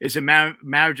is a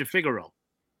Marriage of Figaro.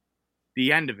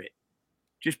 The end of it.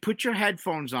 Just put your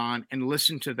headphones on and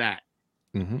listen to that.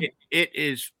 Mm-hmm.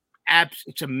 It's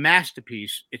a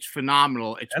masterpiece. It's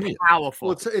phenomenal. It's powerful.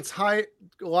 Well, it's high.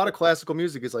 A lot of classical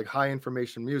music is like high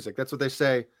information music. That's what they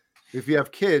say. If you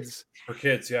have kids, for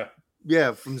kids,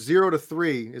 yeah, from 0 to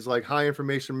 3 is like high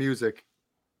information music.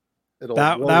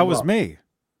 That was me.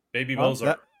 Baby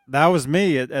Mozart. That was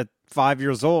me at 5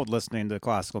 years old listening to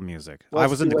classical music. Well, I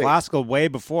was into classical way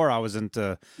before I was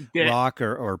into rock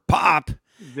or pop.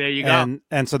 There you go.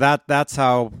 And so that's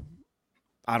how,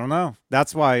 I don't know.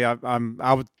 That's why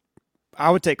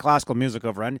I would take classical music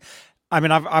over any. I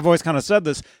mean, I've always kind of said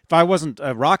this. If I wasn't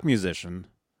a rock musician,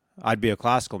 I'd be a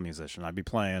classical musician. I'd be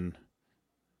playing.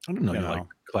 I don't know. You like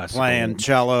classical, playing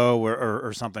cello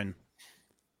or something.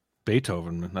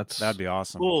 Beethoven. That'd be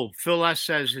awesome. Cool. Phil S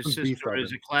says his sister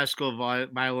is a classical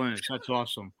violinist. That's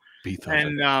awesome.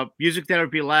 Beethoven. And Music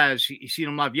Therapy Laz, he's seen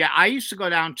him live. Yeah, I used to go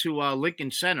down to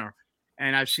Lincoln Center,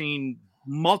 and I've seen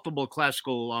multiple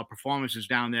classical performances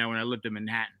down there when I lived in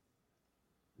Manhattan.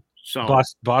 So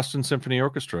Boston Symphony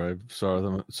Orchestra, I saw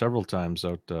them several times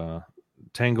out.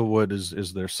 Tanglewood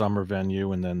is their summer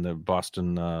venue, and then the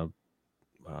Boston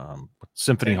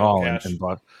Symphony Hall in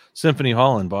Symphony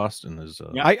Hall in Boston is.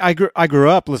 I grew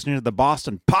up listening to the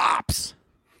Boston Pops.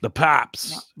 The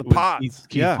Pops. The Pops.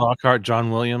 Keith Lockhart, John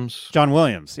Williams.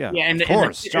 Yeah. And of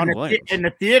course, John Williams. In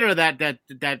the theater that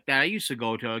I used to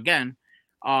go to, again,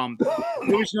 there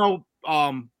was no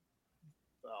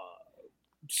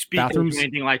speakers bathrooms? or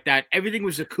anything like that. Everything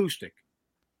was acoustic,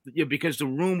 because the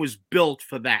room was built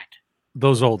for that.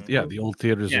 Those old, the old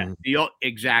theaters. Yeah,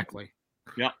 exactly.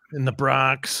 Yeah. In the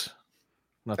Bronx.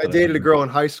 I dated a girl in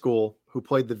high school who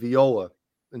played the viola,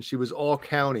 and she was all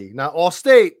county, not all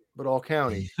state, but all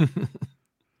county.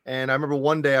 And I remember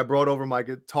one day I brought over my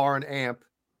guitar and amp,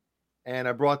 and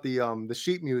I brought the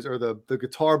sheet music or the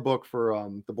guitar book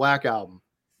for the Black Album.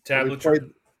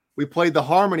 We played the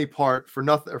harmony part for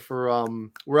nothing for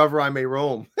Wherever I May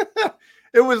Roam.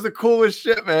 It was the coolest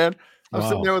shit, man. I was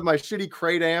sitting there with my shitty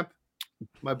crate amp,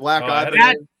 my black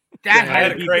iPad. That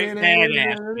had to be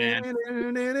badass, man.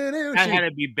 That had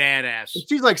to be badass. And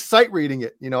she's like sight reading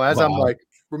it, as I'm like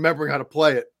remembering how to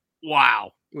play it.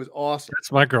 Wow. It was awesome.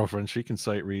 That's my girlfriend. She can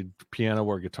sight read piano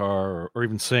or guitar or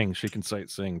even sing. She can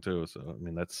sight sing too. So I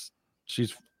mean,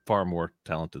 she's far more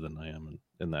talented than I am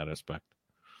in that aspect.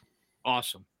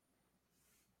 Awesome.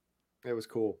 It was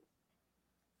cool.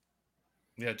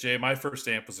 Yeah, Jay, my first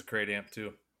amp was a crate amp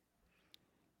too.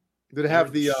 Did it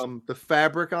have the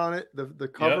fabric on it? The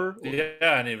cover? Yep.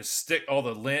 Yeah, and it would stick all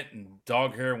the lint and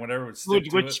dog hair and whatever would stick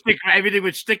to it. Everything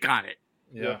would stick on it.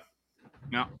 Yeah.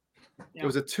 Yeah. It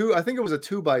was a 2. I think it was a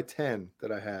 2x10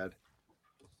 that I had.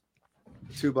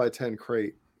 2x10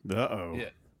 crate. Uh-oh. Yeah.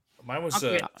 Mine was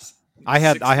I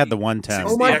had the 110.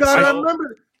 Oh my god, I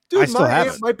remember. Dude, I still my have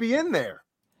amp it. might be in there.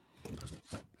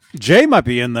 Jay might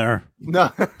be in there.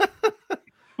 No.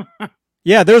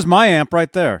 Yeah, there's my amp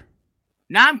right there.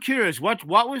 Now I'm curious, what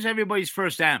was everybody's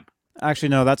first amp? Actually,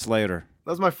 no, that's later.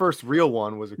 That was my first real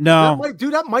one. Was it? No.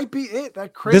 That might be it.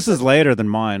 That crate. This is later than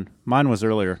mine. Mine was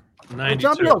earlier. 92.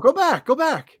 John Bill, go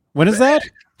back. When is that?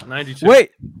 92.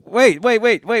 Wait.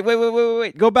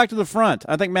 Go back to the front.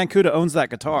 I think Mancuda owns that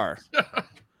guitar.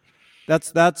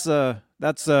 That's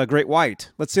Great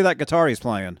White. Let's see that guitar he's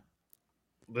playing.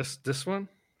 This one?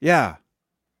 Yeah.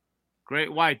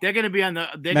 Great White. They're going to be on the.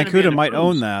 Mancuda might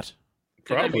own that.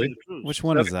 Probably. Which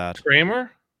one is that?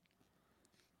 Kramer?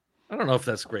 I don't know if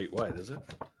that's Great White, is it?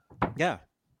 Yeah.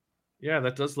 Yeah,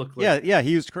 that does look like. Yeah.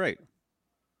 He used Crate.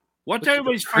 What's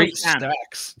everybody's Great first amp?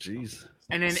 stacks. Jeez.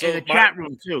 And in the chat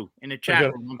room too. In the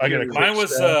chat room. Mine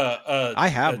was I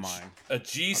have mine. A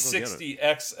G60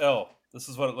 XL. This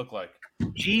is what it looked like.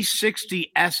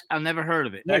 G60S. I've never heard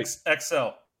of it. XL.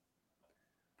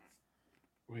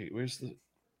 Wait,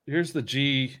 here's the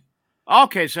G.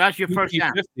 Okay, so that's your first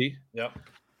amp. 50. Yep.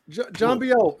 John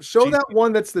Biel, show that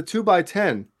one that's the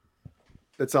 2x10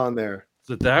 that's on there.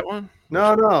 Is it that one?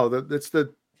 No, it's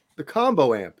the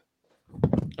combo amp.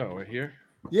 Oh, right here?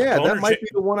 Yeah, that might be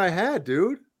the one I had,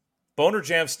 dude. Boner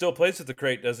Jam still plays with the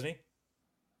Crate, doesn't he?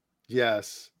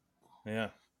 Yes. Yeah.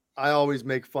 I always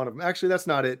make fun of him. Actually, that's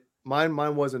not it. Mine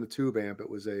wasn't a tube amp. It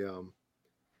was a it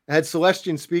had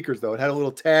Celestian speakers though. It had a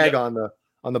little tag on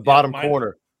the bottom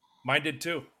corner. Mine did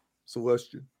too.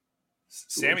 Celestian.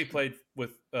 Sammy played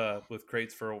with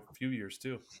Crates for a few years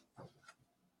too.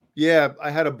 Yeah,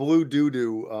 I had a blue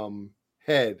doo-doo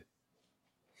head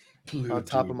on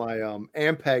top of my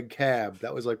Ampeg cab.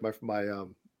 That was like my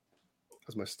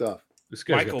that's my stuff.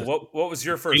 Michael, what was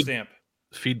your first amp?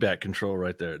 Feedback control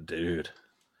right there, dude.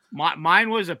 Mine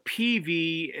was a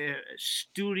PV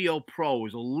Studio Pro. It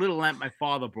was a little amp my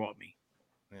father brought me.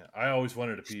 Yeah, I always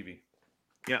wanted a PV.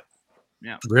 Yep.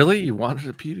 Yeah. Really? You wanted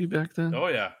a PV back then? Oh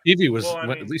yeah. PV was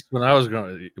at least when I was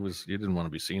growing. It was you didn't want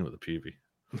to be seen with a PV.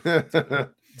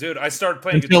 Dude, I started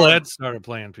playing until guitar. Ed started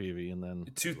playing PV, and then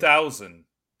 2000.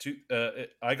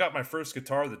 I got my first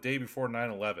guitar the day before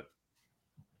 9/11.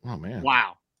 Oh man!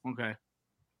 Wow. Okay.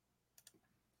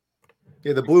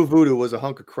 Yeah, the Blue Voodoo was a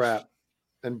hunk of crap,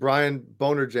 and Brian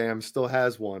Boner Jam still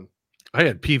has one. I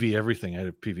had PV everything. I had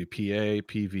a PV PA,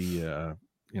 PV,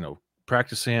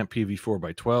 practice amp, PV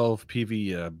 4x12,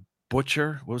 PV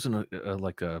Butcher. What was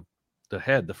it? The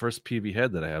head, the first PV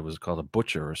head that I had was called a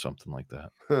Butcher or something like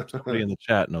that. Somebody in the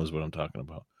chat knows what I'm talking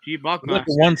about. G Buck like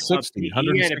 160, he had a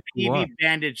 161. PV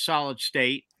Bandit solid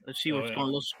state. Let's see what's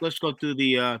going. Let's go through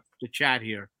the chat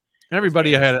here.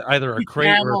 Everybody had either a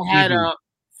Crate or a PV. Had a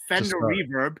Fender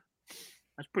Reverb.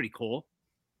 That's pretty cool.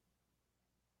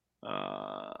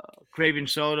 Craven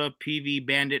Soda, PV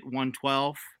Bandit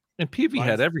 112. And PV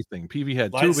had everything. PV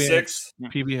had Line 2 6.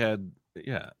 amps. PV had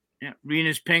Yeah.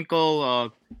 Renus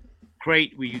Pinkle,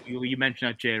 Crate. You mentioned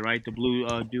that, Jay, right? The blue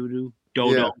doo-doo,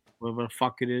 Dodo, whatever the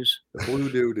fuck it is. The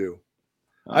blue doo-doo.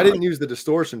 I didn't use the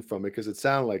distortion from it because it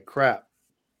sounded like crap.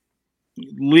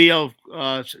 Leo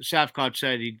Safcott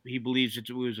said he believes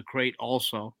it was a Crate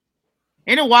also.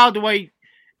 Ain't it wild the way,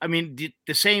 I mean,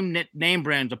 the same name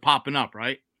brands are popping up,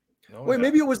 right? Oh, wait,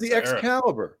 maybe it was the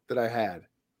Excalibur that I had.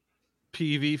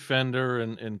 PV, Fender,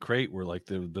 and Crate were like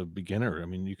the beginner. I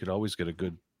mean, you could always get a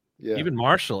good. Yeah. Even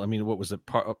Marshall. I mean, what was it?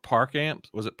 Park amps?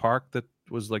 Was it Park that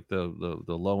was like the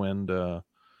low end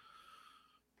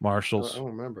Marshalls? I don't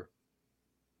remember.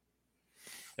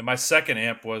 And my second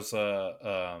amp was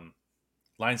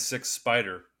Line 6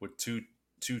 Spider with two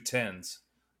 10s,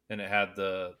 and it had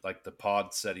the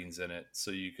pod settings in it,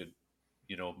 so you could,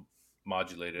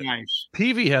 modulate it. Nice.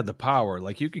 PV had the power.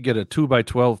 Like you could get a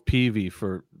 2x12 PV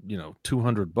for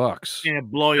 $200. And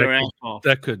it blow your ass off.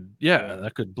 That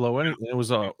could blow anything. It was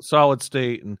a solid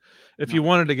state, and if you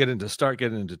wanted to start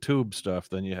getting into tube stuff,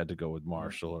 then you had to go with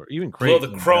Marshall or even Crate. Blow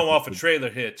the chrome off a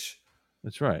trailer hitch.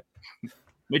 That's right.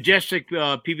 Majestic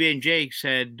PB and J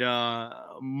said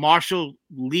Marshall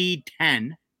Lead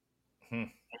 10.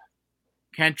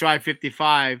 Can't drive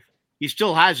 55. He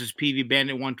still has his PV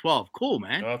Bandit 112. Cool,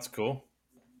 man. Oh, that's cool.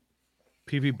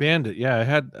 PV Bandit. Yeah,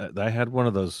 I had one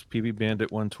of those PV Bandit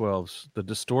 112s. The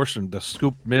distortion, the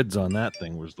scoop mids on that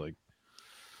thing was like,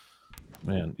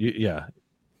 man, yeah.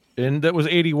 And that was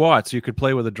 80 watts. You could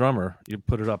play with a drummer. You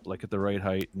put it up like at the right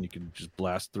height, and you could just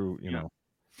blast through. You know.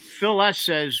 Phil S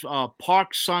says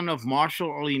Park, son of Marshall,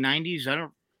 early '90s. I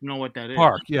don't know what that is.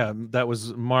 Park, yeah, that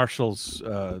was Marshall's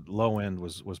low end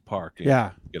was Park.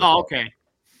 Yeah. Oh, okay.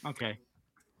 Okay.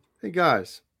 Hey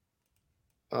guys.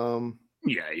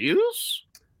 Yeah, yes.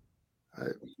 I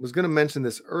was going to mention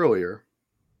this earlier,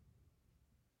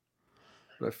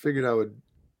 but I figured I would.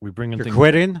 We bring in You're things.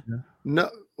 quitting? No,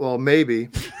 well, maybe.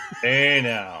 Hey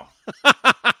now.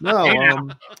 No.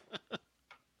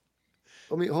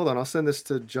 Let me hold on. I'll send this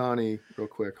to Johnny real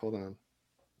quick. Hold on.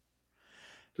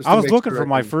 Just I to was make looking sure for I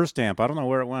my can- first amp. I don't know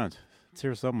where it went. It's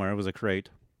here somewhere. It was a crate.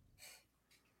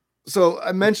 So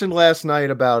I mentioned last night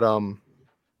about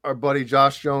our buddy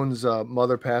Josh Jones'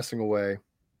 mother passing away.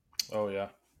 Oh yeah.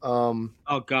 Oh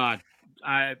God,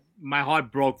 my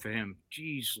heart broke for him.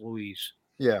 Jeez Louise.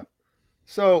 Yeah.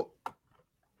 So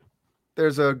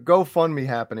there's a GoFundMe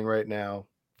happening right now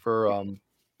for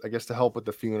I guess to help with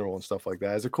the funeral and stuff like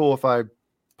that. Is it cool if I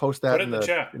post that Put it in the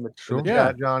chat. in the Sure.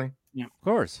 chat, Johnny? Yeah. Of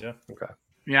course. Yeah. Okay.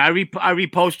 Yeah, I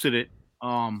reposted it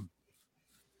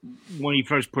when he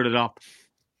first put it up.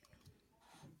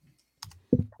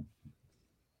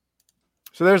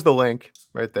 So there's the link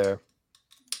right there.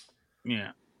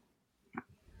 Yeah.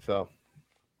 So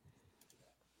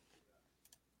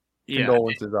Yeah.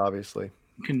 condolences, obviously.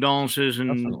 Condolences, and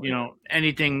Definitely. you know,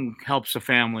 anything helps the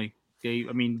family. They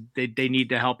need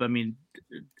the help. I mean,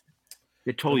 they're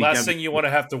The totally last thing you want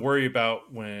to have to worry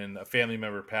about when a family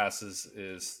member passes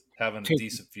is having a Take-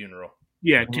 decent funeral.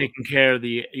 Yeah, taking care of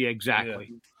the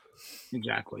exactly.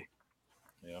 Exactly.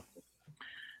 Yeah.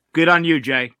 Good on you,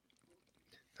 Jay.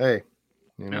 Hey,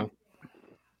 you know.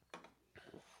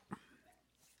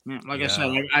 Yeah, like I said,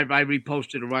 I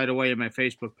reposted it right away on my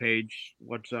Facebook page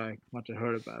once I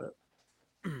heard about it.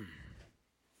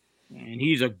 And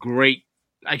he's a great.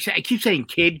 I keep saying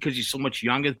kid because he's so much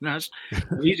younger than us.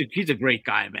 But he's a great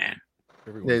guy, man.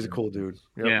 Yeah, he's a cool dude.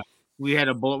 Yep. Yeah, we had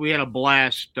a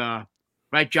blast,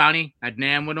 right, Johnny? At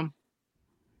NAMM with him.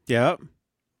 Yep.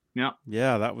 Yeah.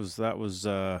 Yeah, that was when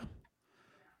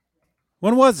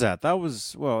was that? That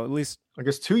was, well, at least I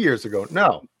guess 2 years ago.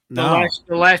 No, The last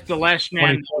NAMM,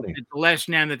 2020. the last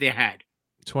NAMM that they had.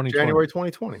 2020. January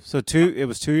 2020. so it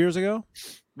was 2 years ago,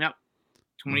 Yep,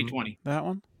 2020. that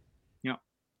one?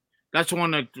 That's the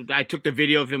one that I took the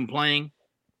video of him playing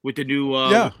with the new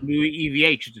Yeah. new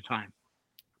EVH at the time.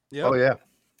 Oh yeah.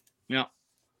 Yeah,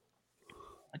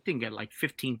 I think at like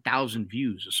 15,000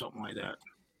 views or something like that.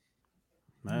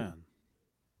 Man.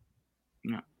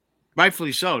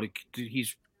 Rightfully so.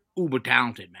 He's uber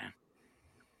talented, man.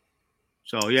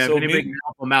 So yeah, So if anybody can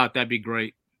help him out, that'd be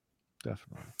great.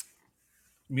 Definitely.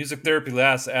 Music Therapy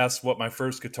Last asked what my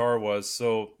first guitar was.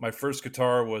 So my first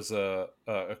guitar was a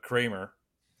Kramer,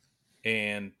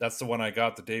 and that's the one I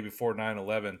got the day before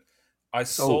 9/11. I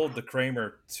sold the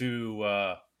Kramer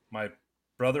to my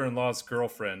brother-in-law's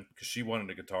girlfriend because she wanted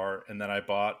a guitar, and then I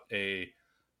bought a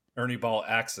Ernie Ball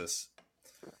Axis.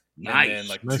 Nice. And then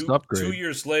like Nice 2 upgrade.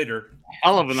 years later,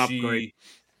 Hell of an upgrade.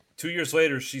 2 years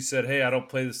later, she said, "Hey, I don't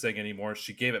play this thing anymore."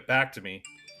 She gave it back to me,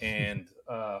 and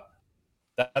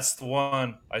that's the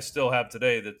one I still have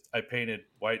today that I painted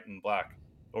white and black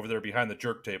over there behind the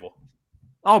jerk table.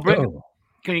 Oh,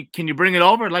 can you bring it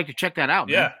over? I'd like to check that out.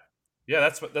 Man. Yeah, yeah,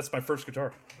 that's my first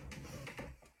guitar.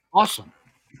 Awesome.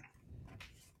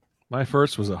 My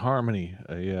first was a Harmony,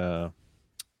 a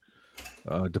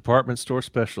department store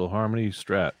special Harmony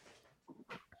Strat,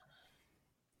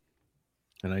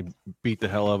 and I beat the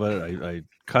hell of it. I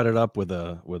cut it up with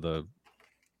a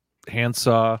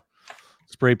handsaw,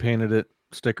 spray painted it,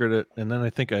 stickered it, and then I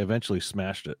think I eventually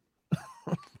smashed it.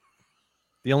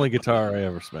 The only guitar I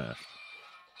ever smashed.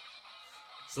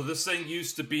 So this thing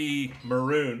used to be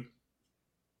maroon,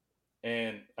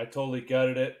 and I totally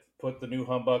gutted it, put the new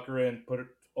humbucker in, put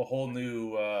a whole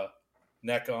new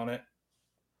neck on it.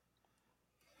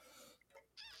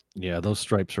 Yeah, those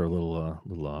stripes are a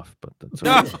little off, but that's all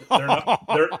right.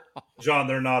 They're not, John,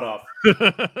 they're not off.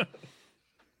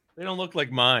 They don't look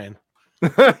like mine.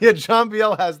 Yeah, John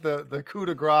Biel has the coup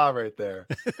de grace right there.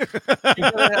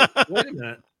 Wait a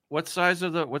minute. What size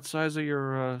are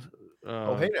your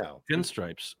Oh, hey now.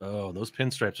 pinstripes? Oh, those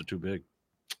pinstripes are too big.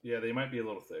 Yeah, they might be a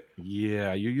little thick.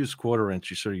 Yeah, you use 1/4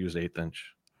 inch. You should use 1/8 inch.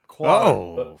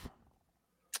 Oh,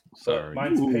 Sorry.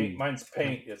 Mine's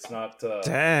paint. It's not.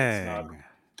 dang. It's not,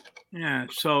 Yeah.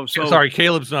 So Sorry,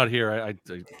 Caleb's not here. I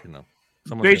you know.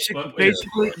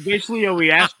 Basically, are we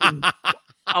asking?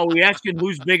 Are we asking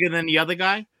who's bigger than the other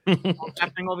guy? What's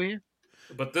happening over here?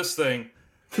 but this thing,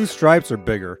 Whose stripes are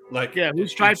bigger? like, Yeah, whose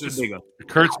it stripes just are bigger?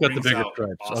 Kurt's got the brings bigger out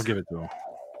stripes. I'll awesome. give it to him.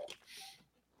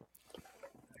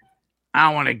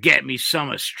 I want to get me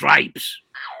some of Stripes.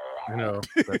 I know.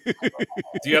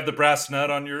 Do you have the brass nut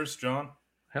on yours, John?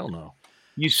 Hell no.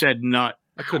 You said nut.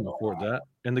 I couldn't afford that.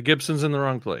 And the Gibson's in the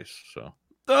wrong place. So.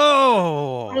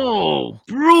 Oh,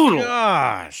 brutal.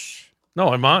 Gosh.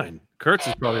 No, and mine. Kurtz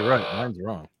is probably right. Mine's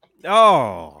wrong.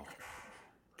 Oh.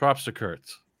 Props to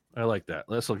Kurtz. I like that.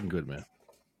 That's looking good, man.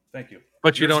 Thank you.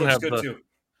 But you Yours don't looks have good the. too.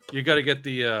 You got to get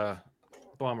the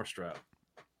bomber strap.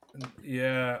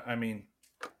 Yeah, I mean,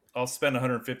 I'll spend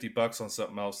 $150 on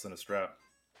something else than a strap.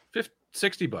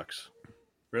 $60.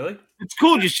 Really? It's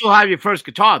cool you still have your first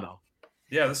guitar, though.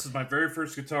 Yeah, this is my very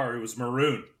first guitar. It was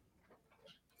maroon.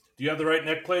 Do you have the right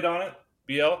neck plate on it,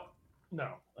 BL?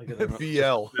 No. I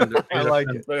BL. I like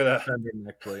it. Look at that. Fender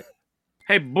neck plate.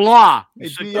 Hey, blah. Hey,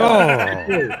 BL.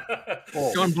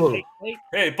 Oh. John Blue.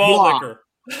 Hey, ball Blah. licker.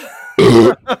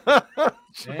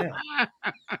 Damn.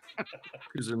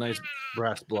 There's a nice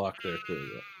brass block there,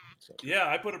 too. So. Yeah,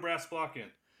 I put a brass block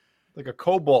in. Like a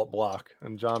cobalt block,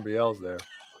 and John BL's there.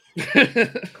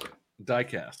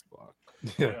 Die-cast block.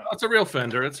 Yeah. Oh, it's a real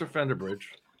Fender. It's a Fender bridge.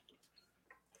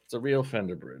 It's a real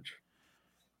Fender bridge.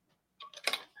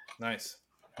 Nice.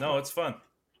 No, it's fun.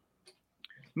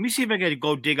 Let me see if I can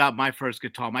go dig out my first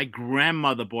guitar. My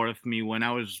grandmother bought it for me when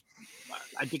I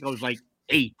think I was like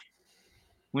 8.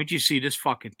 When'd you see this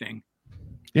fucking thing?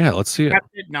 Yeah, let's see it. Kept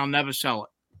it, and I'll never sell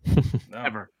it. No.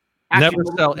 Ever. Never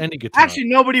sell any guitar. Actually,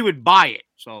 nobody would buy it.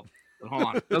 So, hold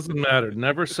on. Doesn't matter.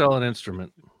 Never sell an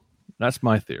instrument. That's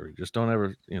my theory. Just don't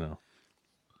ever,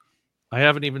 I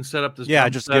haven't even set up this. Yeah,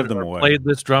 drum just set give them or away. Played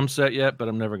this drum set yet, but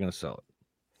I'm never going to sell it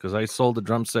because I sold a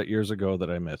drum set years ago that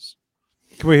I miss.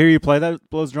 Can we hear you play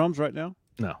those drums right now?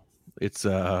 No, it's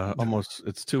almost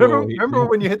it's too. Remember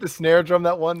when you hit the snare drum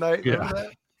that one night? Yeah. Remember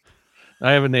that?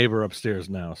 I have a neighbor upstairs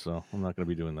now, so I'm not going to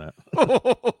be doing that.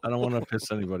 I don't want to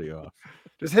piss anybody off.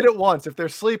 Just hit it once. If they're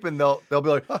sleeping, they'll be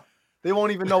like, huh. They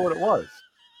won't even know what it was.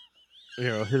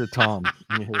 Here, I'll hit a tom.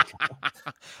 Let me hit a tom.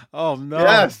 Oh no!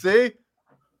 Yeah, see.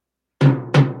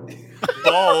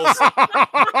 Balls.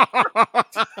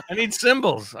 I need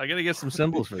cymbals. I got to get some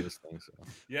cymbals for this thing. So.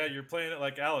 Yeah, you're playing it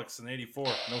like Alex in '84.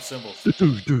 No cymbals.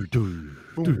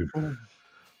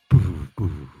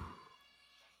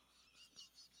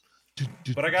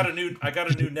 But I got a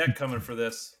new neck coming for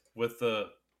this with the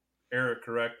Eric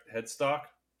Correct headstock.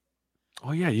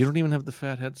 Oh yeah, you don't even have the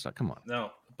fat headstock. Come on.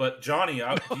 No, but Johnny,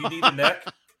 do you need a neck?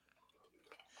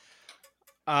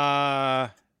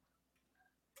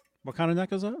 What kind of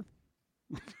neck is that?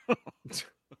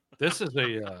 This is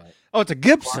a. Oh, it's a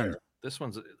Gibson. This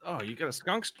one's. Oh, you got a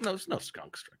skunk? No, it's no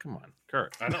skunk. Come on,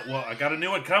 Kurt. I know. Well, I got a new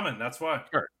one coming. That's why.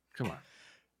 Kurt, come on.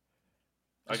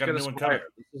 I got a new one coming.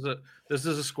 This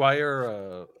is a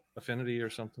Squire Affinity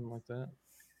or something like that.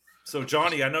 So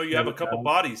Johnny, I know you have a couple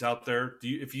bodies out there.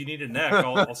 If you need a neck,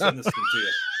 I'll send this thing to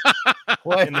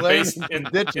you. In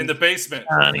the basement.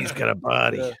 Johnny's got a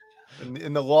body. Yeah.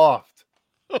 In the loft.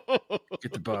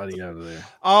 Get the body out of there.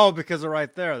 Oh, because they're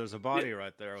right there. There's a body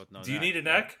right there with no. Do you need a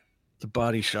neck? The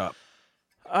body shop.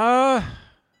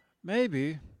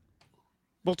 Maybe.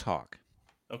 We'll talk.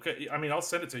 Okay. I mean, I'll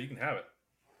send it to you. You can have it.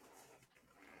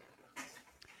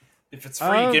 If it's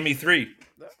free, give me 3.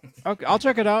 Okay, I'll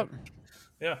check it out.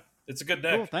 Yeah, it's a good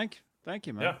neck. Cool, thank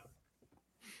you, man. Yeah.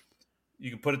 You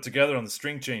can put it together on the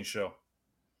String Change show.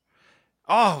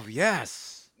 Oh,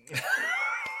 yes.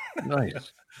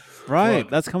 Nice. Right,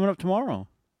 that's coming up tomorrow.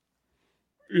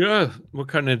 Yeah, we're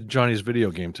cutting into Johnny's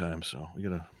video game time, so we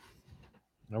gotta.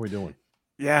 How are we doing?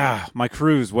 Yeah, my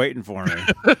crew's waiting for me.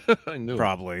 I knew.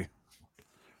 Probably.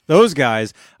 Those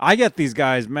guys, I get these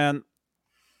guys, man.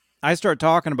 I start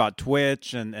talking about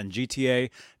Twitch and GTA.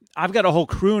 I've got a whole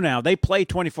crew now. They play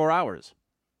 24 hours.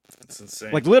 That's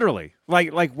insane. Like literally.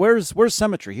 Like where's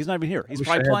Symmetry? He's not even here. He's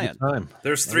probably playing.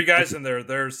 There's 3 guys in there.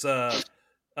 There's Dankin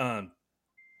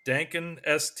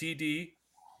STD,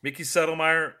 Mickey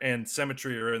Settlemeyer, and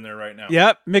Symmetry are in there right now.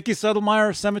 Yep, Mickey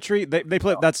Settlemeyer, Symmetry. They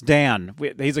play. That's Dan.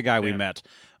 He's a guy we met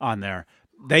on there.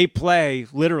 They play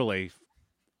literally.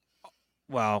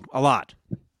 Well, a lot.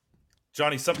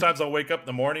 Johnny, sometimes I'll wake up in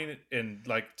the morning and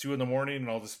like 2 a.m. and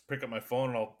I'll just pick up my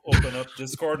phone and I'll open up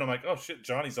Discord and I'm like, oh shit,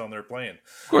 Johnny's on there playing.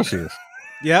 Of course he is.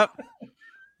 Yep.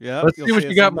 Yeah. Let's see what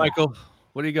you got, Michael.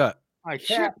 What do you got? I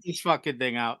check this fucking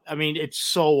thing out. I mean, it's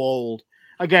so old.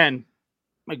 Again,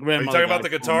 my grandmother. Are you talking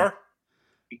about the guitar?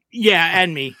 Yeah,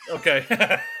 and me. Okay.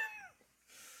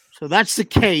 So that's the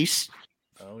case.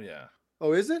 Oh yeah.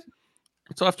 Oh, is it?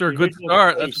 It's off to a good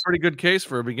start. That's a pretty good case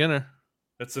for a beginner.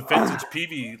 It's a vintage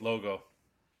PV logo.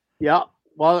 Yeah.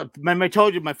 Well, remember I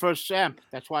told you my first amp.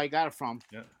 That's where I got it from.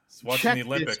 Yeah. It's watching the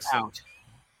Olympics. This out.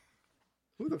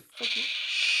 Who the fuck?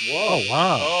 Whoa! Oh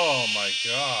wow! Oh my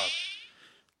god!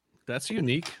 That's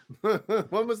unique.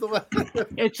 When was the last?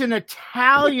 It's an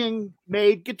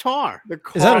Italian-made guitar.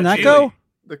 Is that an echo?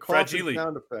 The coughing Fragile.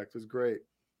 sound effect was great.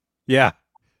 Yeah.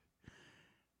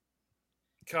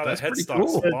 God, That's that pretty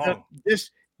headstock's cool. long.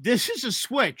 This is a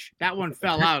switch. That one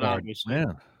fell out, obviously.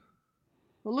 Man,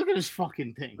 But look at this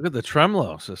fucking thing. look at the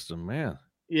tremolo system, man.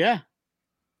 Yeah.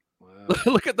 Wow.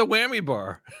 Look at the whammy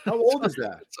bar. How old is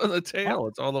that? It's on the tail.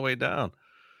 It's all the way down.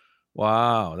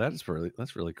 Wow, that's really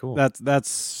cool. That's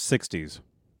 60s.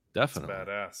 That's Definitely.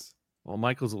 badass. Well,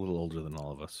 Michael's a little older than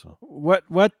all of us, so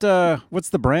What's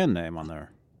the brand name on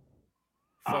there?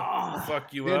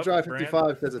 Fuck you Dan up, Drive Brand.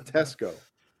 55 says a Tesco.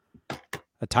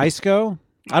 A Tisco?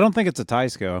 I don't think it's a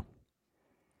Tisco.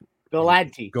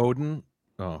 Galanti. Godin.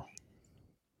 Oh,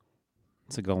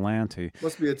 It's a Galanti.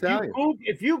 Must be Italian.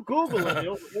 If you Google it,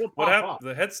 it'll What pop happened? up.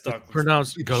 The headstock was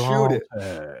pronounced You Galante. shoot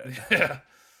it. Yeah.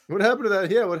 What happened to that?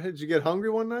 Yeah, what did you get hungry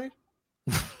one night?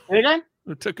 Say again?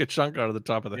 We took a chunk out of the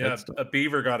top of the Yeah, headstock. a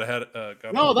beaver got ahead.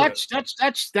 Got No, ahead of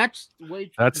that's it.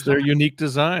 way. That's their unique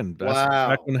design. That's Wow.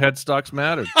 back when headstocks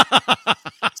mattered.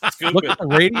 Scoop Look it. at the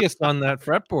radius on that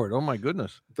fretboard. Oh my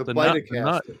goodness. The nut,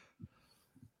 Vitacaster.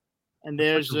 And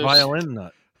there's the this, violin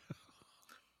nut.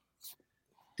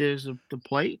 there's the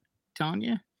plate telling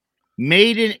you,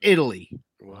 made in Italy,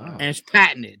 Wow. and it's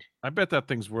patented. I bet that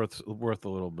thing's worth a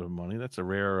little bit of money. That's a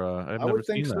rare. I've I never would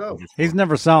think seen that. so. one before. He's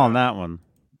never selling that one.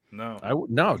 No.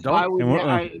 No, don't. I would, And what-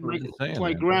 I, what are you saying, my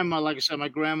man? grandma, like I said, my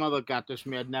grandmother got this for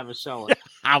me. I'd never sell it.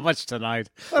 How much tonight?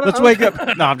 I don't- Let's I wake don't-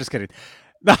 up. No, I'm just kidding.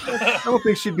 No. I don't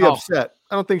think she'd be Oh. upset.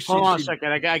 I don't think Hold on a she'd.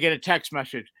 second. I get a text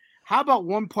message. How about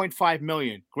 1.5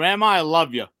 million? Grandma, I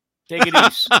love you. Take it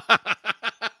easy.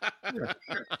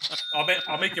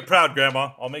 I'll make you proud,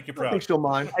 Grandma. I'll make you I don't think proud. she'll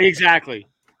mind. Exactly.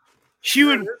 She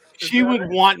would Is she that would it?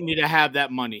 want me to have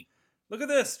that money. Look at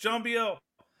this, John B.O.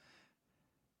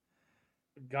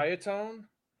 Gaiatone?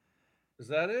 Is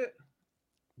that it?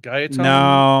 Gaiatone?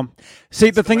 No. See,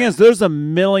 the thing is, there's a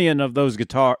million of those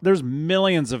guitar. There's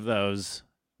millions of those,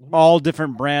 all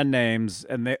different brand names,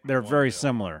 and they're very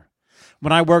similar.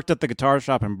 When I worked at the guitar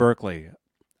shop in Berkeley,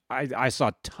 I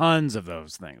saw tons of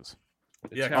those things.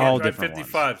 Yeah, all Cat Drive different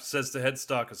 55 says the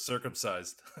headstock is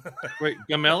circumcised. Wait,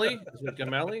 Gamelli? Is it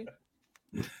Gamelli?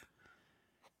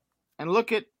 And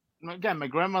look at again, my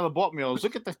grandmother bought me those.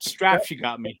 Look at the strap she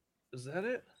got me. Is that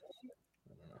it?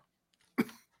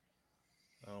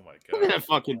 Oh my Look at god. that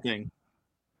fucking thing.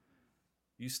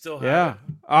 You still have Yeah. it?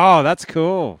 Oh, that's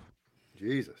cool.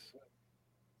 Jesus.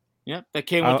 Yep, that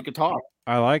came with the guitar.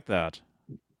 I like that.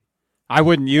 I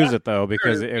wouldn't use it though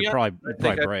because it'd Yeah, probably I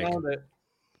think I break. found it.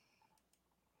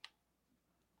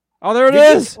 Oh, there it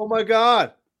is. Oh my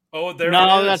God. Oh, there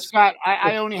No, it is. that's got.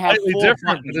 I only have Slightly 4 different,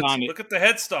 buttons but it's- on it. Look at the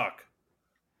headstock.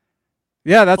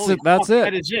 Yeah, that's Holy it. That's fuck,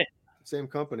 That it. is it. Same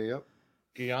company. Yep.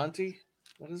 Gianti?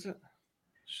 What is it?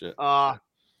 Shit.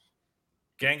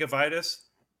 Gangavitis.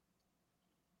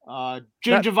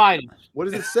 Gingivitis. What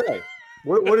does it say?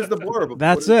 What is the blurb?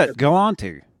 That's What is it. Go on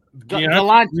to.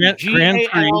 Galanti. Grand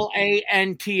Prix.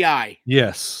 Galanti.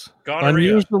 Yes.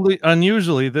 Gonorrhea.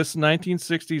 Unusually, this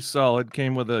 1960s solid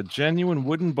came with a genuine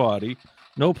wooden body,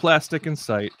 no plastic in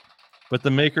sight, but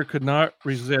the maker could not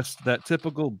resist that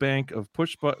typical bank of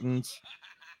push buttons,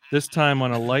 this time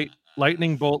on a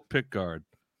lightning bolt pickguard.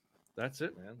 That's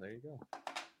it, man. There you go.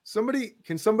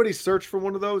 Can somebody search for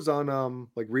one of those on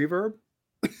like Reverb?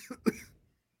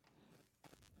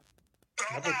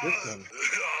 How about this one?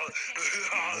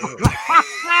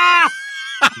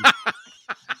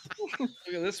 Look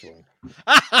at this one.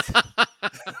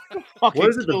 What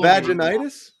is it? The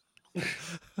vaginitis?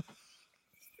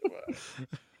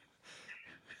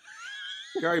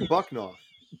 Gary Bucknoff.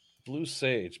 Blue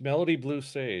Sage. Melody Blue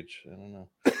Sage. I don't know.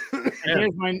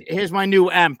 And here's my new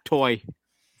amp toy,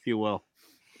 if you will.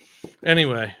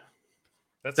 Anyway,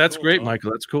 that's cool, great, Tom.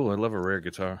 Michael. That's cool. I love a rare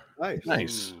guitar. Nice.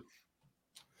 Nice.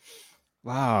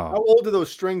 Wow. How old are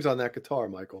those strings on that guitar,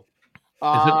 Michael?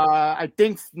 I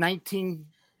think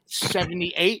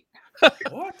 1978.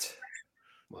 What?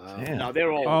 Wow. Damn. No,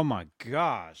 they're old. Oh my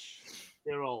gosh.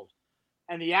 They're old.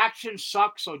 And the action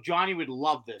sucks, so Johnny would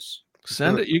love this.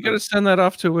 Send it. You got to send that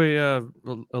off to a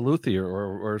luthier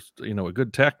or a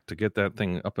good tech to get that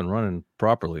thing up and running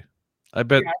properly. I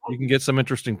bet you can get some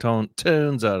interesting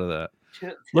tunes out of that.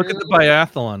 Look at the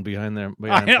biathlon behind there.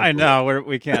 I know.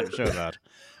 We can't show that.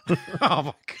 Oh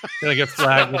my god. Gonna get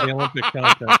flagged with the Olympic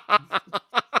content.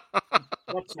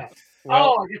 What's that?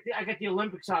 Well- I got the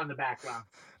Olympics on in the background.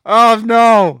 Oh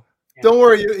no. Don't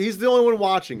worry. He's the only one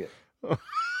watching it.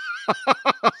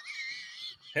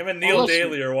 Him and Neil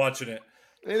Daly are watching it.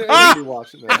 Ain't anybody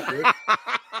watching that shit.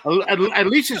 At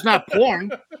least it's not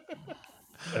porn.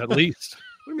 At least.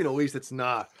 do you mean at least it's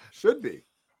not? Should be.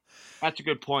 That's a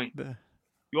good point.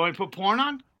 You want me to put porn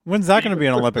on? When's that going to be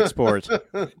an Olympic sport?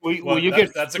 Will you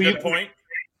get? That's a good point.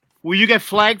 Will you get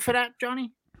flagged for that,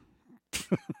 Johnny?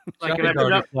 Like Johnny's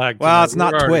already flagged Well, tonight. it's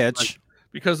not We're already Twitch.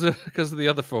 flagged because of the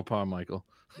other faux pas, Michael.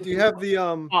 Do you have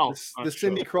the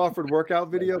Cindy Crawford workout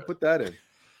video? Put that in.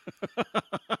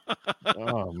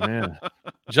 Oh man,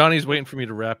 Johnny's waiting for me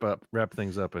to wrap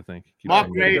things up. I think. Keep Mark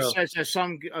going. Graves says that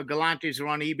some Galantes are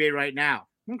on eBay right now.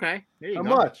 Okay, there you How go.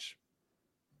 much?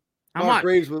 How Mark much?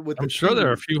 Graves with I'm the sure there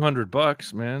are a cheese. few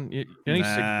 $100, man. Any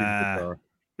Nah. guitar.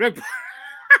 Rick,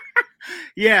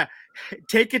 yeah,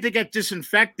 take it to get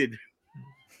disinfected.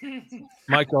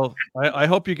 Michael, I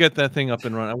hope you get that thing up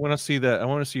and running. I want to see that. I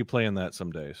want to see you playing that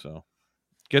someday. So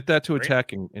get that to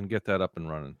attack and get that up and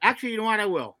running. Actually, you know what? I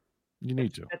will. You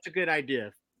need to. That's a good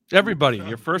idea. Everybody,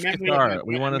 your first Memory guitar. of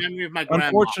We want to. memory of my grandma.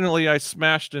 Unfortunately, I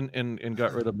smashed and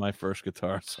got rid of my first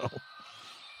guitar. So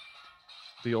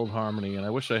the old Harmony, and I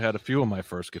wish I had a few of my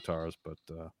first guitars, but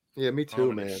Yeah, me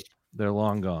too, man. they're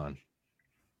long gone.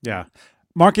 Yeah.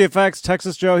 Marky FX,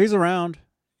 Texas Joe, he's around.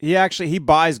 He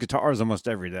buys guitars almost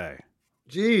every day.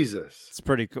 Jesus. It's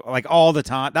pretty cool. Like all the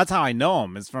time. That's how I know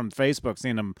him. Is from Facebook,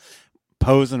 seeing him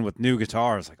posing with new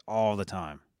guitars like all the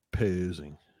time.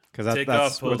 Posing. Because Take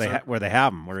that's off, where poser. they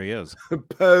have him, where he is.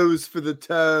 Pose for the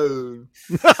tone.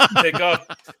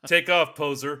 Take off,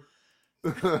 poser.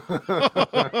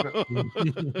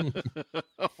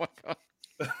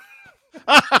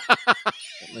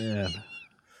 Man.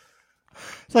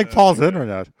 It's like Paul's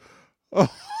internet.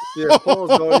 Yeah,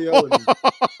 Paul's audio and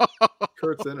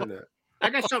Kurt's internet. I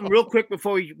got something real quick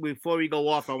before we go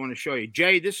off. I want to show you,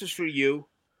 Jay. This is for you.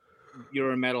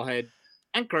 You're a metalhead,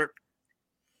 and Kurt.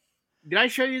 Did I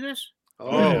show you this?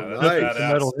 Oh, yeah, that's nice. badass. The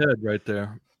metal head right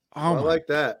there. Oh, I like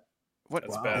that. what?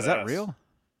 That's Is that badass. real?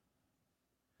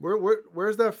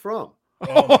 Where's that from?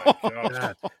 Oh my gosh.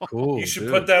 That's cool. You should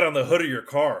dude. put that on the hood of your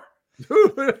car.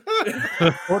 Dude.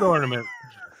 Foot ornament.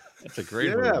 That's a great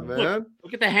Yeah, ornament. man.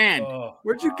 Look at the hand. Oh,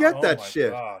 Where'd you get that my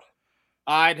shit? God.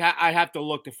 I'd have to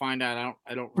look to find out.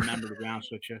 I don't remember, to be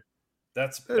honest with you.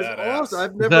 That's That is badass. awesome.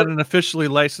 I've Is that never an officially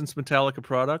licensed Metallica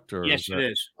product? Or Yes, is it that-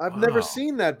 is. I've never Wow.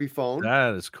 seen that before.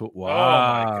 That is cool. my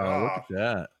Wow. Look God. at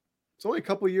that. It's only a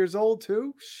couple years old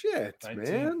too. Shit,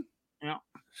 19. man.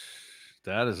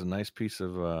 That is a nice piece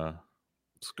of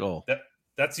skull.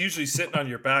 That's usually sitting on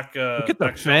your back. Look at the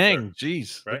back shelf there. fang.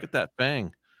 Jeez. Right? Look at that fang.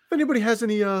 If anybody has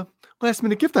any last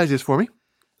minute gift ideas for me,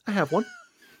 I have one.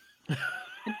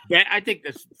 I think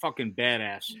that's fucking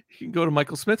badass. You can go to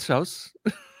Michael Smith's house.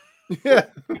 Yeah.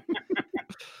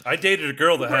 I dated a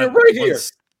girl that Put had it right here.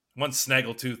 one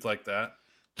snaggletooth like that.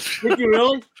 Did you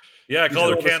really? Yeah, I You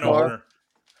called her still have a can scar? opener.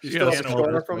 You She still got have a a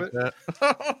scar like from it? that.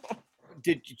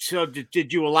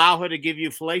 Did you allow her to give you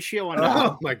fellatio or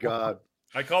not? Oh my god.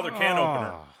 I called her can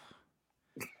opener.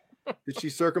 Did she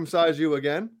circumcise you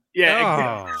again?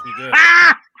 Yeah. Oh. She did.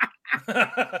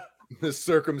 Ah! The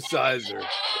circumciser.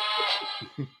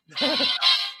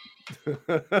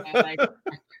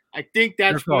 I think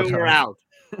that's Your where fault, we're Tom. out.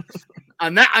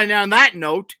 On that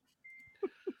note,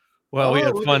 Well, we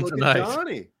had look fun at tonight.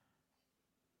 Johnny.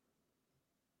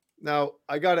 Now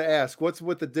I gotta ask, what's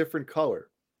with the different color?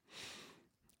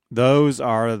 Those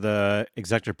are the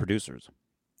executive producers.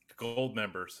 Gold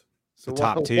members. So The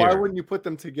top why tier. wouldn't you put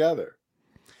them together?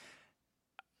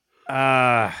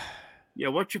 yeah,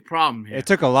 what's your problem here? It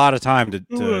took a lot of time to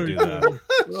do that.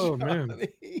 Oh, man.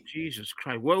 Jesus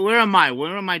Christ. Where am I?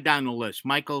 Where am I down the list?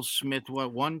 Michael Smith,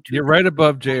 what? 1, 2, You're right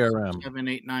above JRM. 7,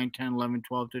 8, 9, 10, 11,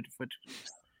 12, 13, 14.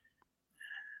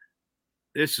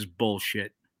 This is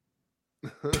bullshit.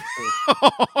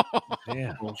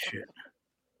 Yeah. Bullshit.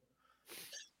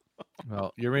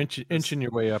 Well, you're inching your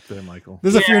way up there, Michael.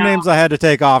 There's a few Yeah. names I had to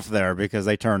take off there because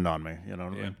they turned on me. You know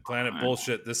what I Yeah, mean? Planet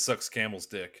bullshit. This sucks camel's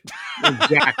dick.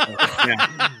 Exactly.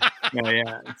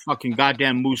 Yeah. Fucking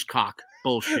goddamn moose cock.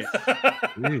 Bullshit.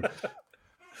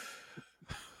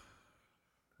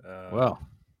 Well,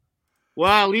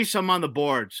 Well, at least I'm on the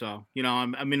board, so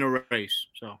I'm in a race,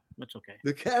 so that's okay.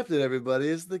 The captain, everybody,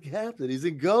 is the captain. He's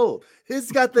in gold.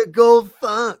 He's got the gold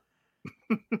font.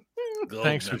 Gold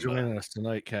thanks for member. joining us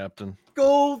tonight, Captain.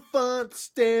 Gold font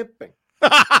stamping. Oh,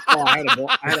 I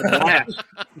had a blast.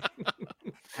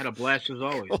 Had a blast as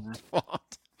always.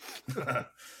 Man.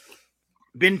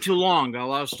 Been too long. Got a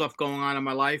lot of stuff going on in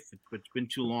my life. It's been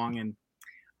too long, and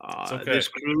It's okay.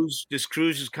 this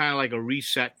cruise is kind of like a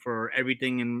reset for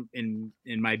everything in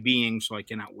my being. So I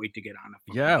cannot wait to get on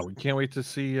it. Yeah, we can't wait to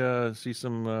see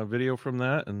some video from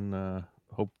that, and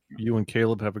hope you and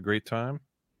Caleb have a great time.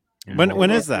 When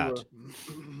is that?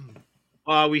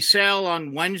 We sail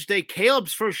on Wednesday.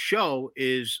 Caleb's first show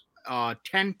is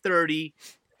 10:30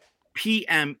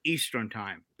 p.m. Eastern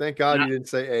time. Thank God Now- you didn't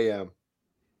say AM.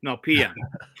 No, p.m.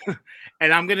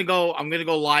 And I'm gonna go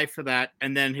live for that.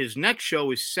 And then his next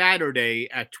show is Saturday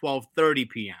at 12:30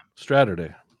 p.m.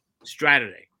 Straturday.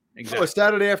 Straturday. Oh, Exactly.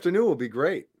 Saturday afternoon will be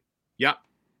great. Yep.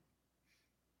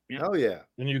 Hell yeah.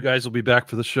 And you guys will be back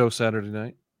for the show Saturday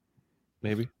night,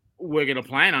 maybe We're gonna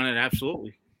plan on it.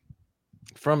 Absolutely.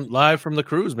 live from the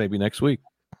cruise, maybe next week.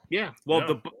 Yeah. Well,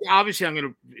 Yeah. obviously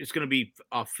it's gonna be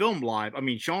filmed live. I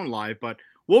mean, shown live, but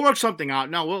we'll work something out.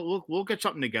 No, we'll get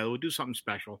something together. We'll do something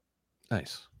special.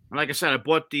 Nice. And like I said, I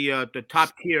bought the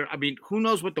top tier. I mean, who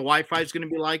knows what the Wi-Fi is going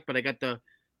to be like, but I got the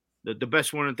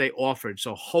best one that they offered.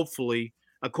 So hopefully,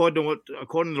 according to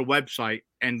the website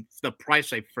and the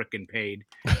price I freaking paid,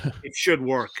 it should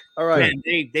work. All right. Man,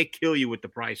 they kill you with the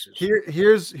prices.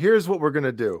 Here's what we're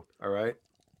gonna do. All right.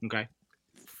 Okay.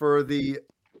 For the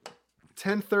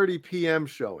 10:30 p.m.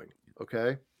 showing,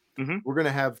 okay, Mhm. we're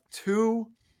gonna have 2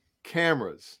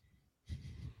 cameras.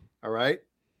 All right.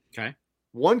 Okay.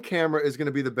 One camera is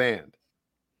gonna be the band.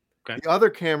 Okay. The other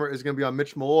camera is gonna be on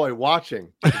Mitch Malloy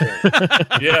watching. the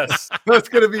band. Yes. So it's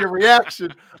gonna be a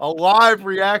live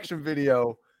reaction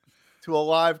video to a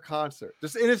live concert,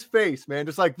 just in his face, man,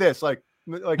 just like this, like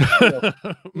you know,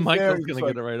 Michael's he's gonna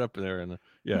like- get it right up there, and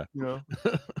yeah, you know,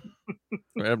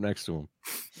 right up next to him.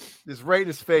 just right in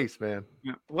his face, man.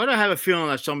 Yeah. What I have a feeling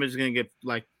that somebody's going to get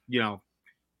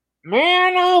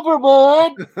man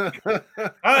overboard.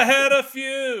 I had a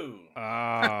few.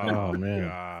 Oh, man.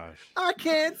 gosh. I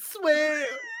can't swim.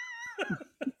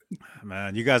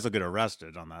 Man, you guys will get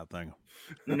arrested on that thing.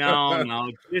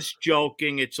 No, just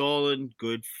joking. It's all in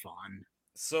good fun.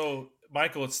 So,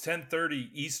 Michael, it's 10:30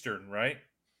 Eastern, right?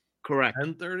 Correct.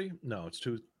 10:30? No, it's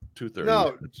 2:30.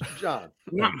 No, John.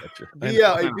 No.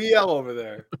 BL over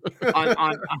there.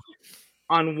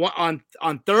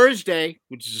 on Thursday,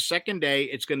 which is the second day,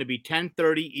 it's going to be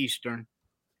 10:30 Eastern,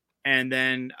 and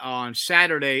then on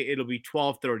Saturday it'll be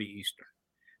 12:30 Eastern.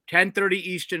 10:30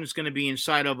 Eastern is going to be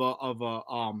inside of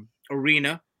a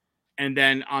arena, and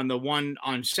then on the one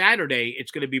on Saturday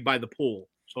it's going to be by the pool,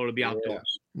 so it'll be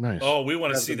outdoors. Nice. Oh, we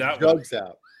want to Have see some that one. jugs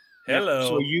out. Hello.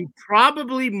 So you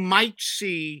probably might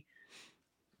see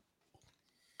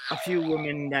a few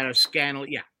women that are scandal.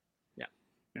 Yeah.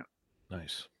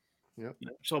 Nice. Yep.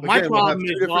 So Again, my we'll problem have is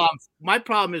two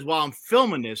different- while I'm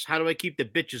filming this, how do I keep the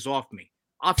bitches off me?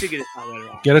 I'll figure this out later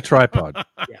on. Get a tripod.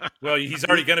 Well, he's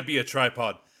already going to be a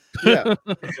tripod. Yeah.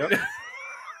 Yep.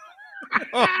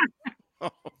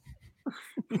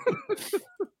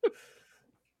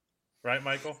 Right,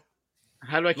 Michael?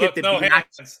 How do I keep Look, the no biatches,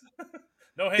 hands.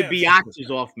 No the hands. biatches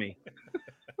off me?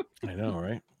 I know,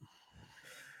 right?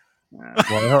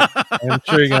 Well, I'm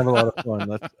sure you're gonna have a lot of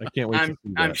fun. I can't wait to see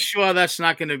that. I'm sure that's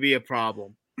not going to be a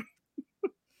problem.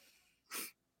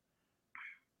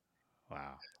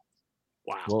 Wow.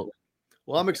 Wow.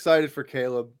 Well, I'm excited for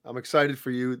Caleb. I'm excited for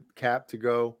you, Cap, to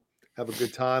go have a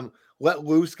good time. Let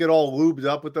loose, get all lubed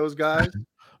up with those guys.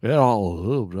 Yeah, all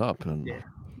lubed up and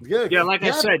Yeah, like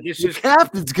I said, this is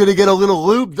Captain's gonna get a little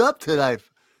lubed up tonight.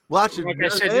 Watching. like I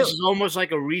said, this is almost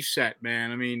like a reset,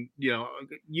 man. I mean,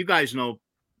 you guys know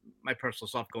my personal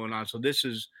stuff going on, so this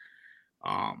is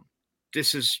I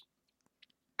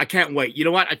can't wait. You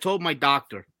know what? I told my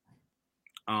doctor.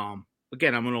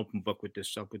 Again, I'm an open book with this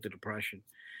stuff with the depression.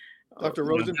 Dr.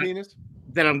 Rosenpenis?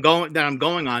 That I'm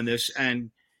going on this, and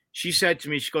she said to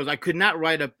me, she goes, I could not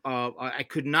write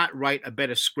a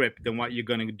better script than what you're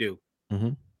going to do.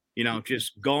 Mm-hmm.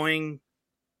 Just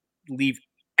leave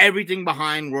everything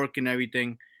behind, work and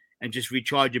everything, and just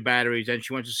recharge your batteries. And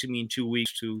she wants to see me in 2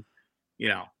 weeks to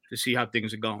see how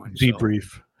things are going. Debrief.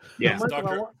 So, yeah.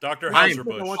 Dr. I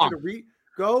Hauserbusch. want you to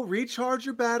go recharge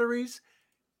your batteries,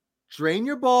 drain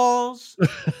your balls,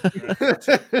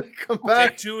 come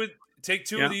back. Take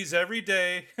two of these every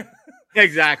day.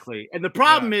 Exactly. And the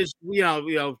problem is,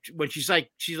 when she's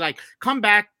like, come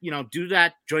back, do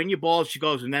that, drain your balls. She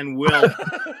goes, and then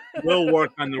we'll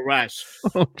work on the rest.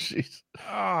 Oh, jeez.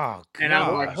 Oh, and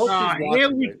I'm like, here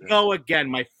we go again.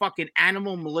 My fucking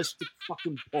animalistic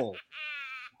fucking bull.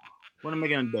 What am I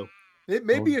gonna do?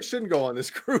 Maybe it shouldn't go on this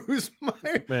cruise,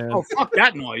 Mike. Man. Oh, fuck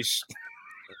that noise.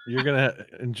 You're gonna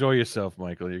enjoy yourself,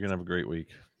 Michael. You're gonna have a great week.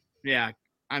 Yeah,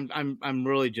 I'm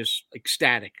really just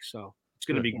ecstatic. So it's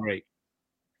gonna be great.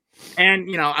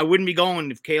 And I wouldn't be going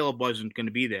if Caleb wasn't going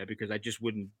to be there, because I just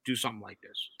wouldn't do something like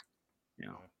this.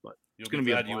 But it's going to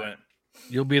be glad you went.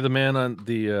 You'll be the man on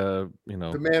the the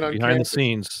man on behind campus. the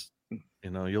scenes.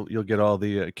 You'll get all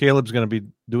the Caleb's going to be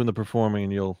doing the performing,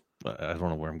 and you'll. I don't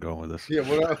know where I'm going with this. Yeah,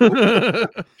 what?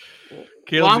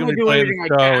 Caleb's I'm going to do playing everything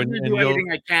the show, I'm going to do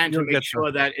everything I can to make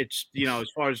sure that it's as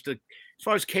far as the as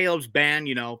far as Caleb's band,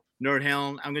 Nerd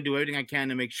Hill, I'm gonna do everything I can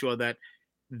to make sure that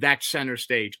that's center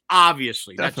stage.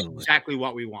 Obviously, Definitely. that's exactly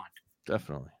what we want.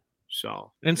 Definitely.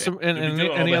 So, and some and You'll be doing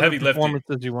all any the other heavy lifting.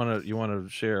 performances you want to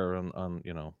share on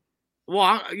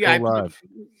well, Go live.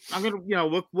 I'm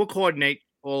gonna, we'll coordinate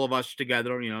all of us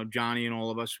together. Johnny and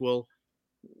all of us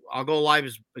I'll go live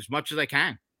as much as I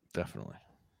can. Definitely.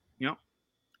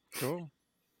 Cool.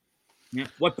 Yeah.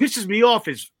 What pisses me off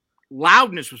is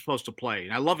Loudness was supposed to play,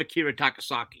 and I love Akira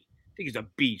Takasaki. I think he's a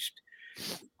beast.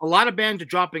 A lot of bands are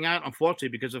dropping out, unfortunately,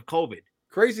 because of COVID.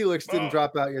 Crazy Licks didn't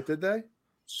drop out yet, did they?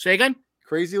 Say again?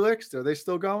 Crazy Licks, are they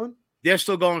still going? They're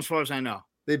still going, as far as I know.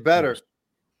 They better.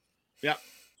 Yeah.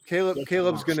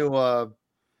 Caleb's going to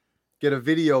get a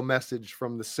video message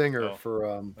from the singer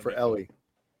for Ellie.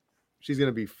 She's going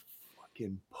to be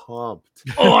fucking pumped.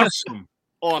 Awesome.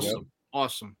 Yep.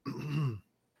 Awesome.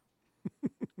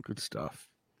 Good stuff.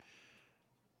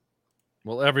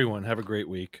 Well, everyone, have a great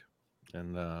week.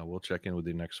 And we'll check in with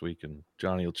you next week. And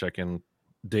Johnny will check in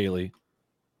daily,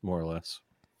 more or less.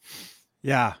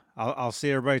 Yeah. I'll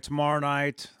see everybody tomorrow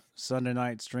night, Sunday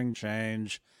night, String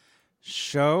Change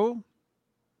show.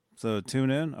 So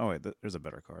tune in. Oh, wait, there's a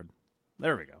better card.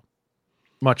 There we go.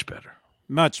 Much better.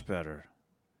 Much better.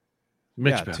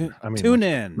 Mitch better. Tune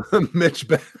in. Mitch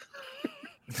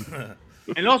better.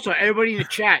 And also, everybody in the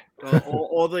chat,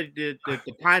 all the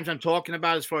times I'm talking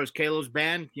about as far as Caleb's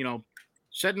band,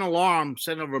 set an alarm,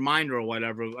 set a reminder or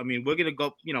whatever. I mean, we're going to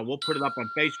go, we'll put it up on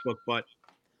Facebook, but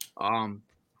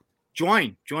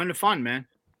join the fun, man.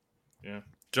 Yeah.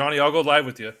 Johnny, I'll go live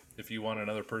with you if you want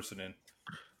another person in.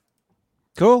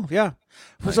 Cool. Yeah.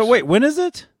 Nice. So wait, when is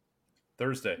it?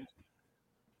 Thursday.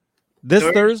 This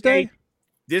Thursday?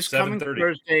 This coming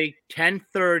Thursday,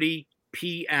 10:30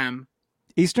 p.m.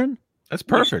 Eastern? That's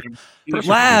perfect.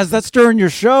 Laz, that's during your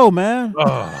show, man.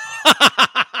 Oh.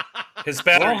 His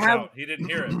battery's out. He didn't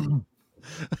hear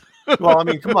it. Well, I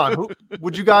mean, come on.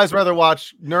 Would you guys rather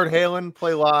watch Nerd Halen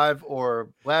play live or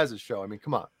Laz's show? I mean,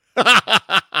 come on.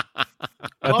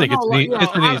 I think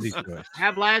it's an easy choice.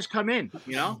 Have Laz come in,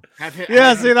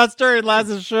 See, that's during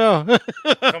Laz's show.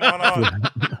 Come on.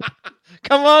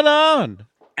 Come on.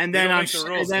 And then on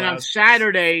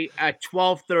Saturday at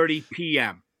 12:30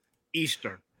 p.m.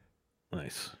 Eastern.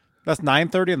 Nice. That's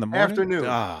 9:30 in the morning. Afternoon.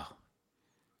 Well,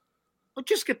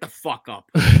 just get the fuck up.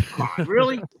 Come on,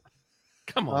 really?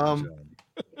 Come on.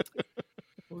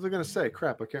 What was I gonna say?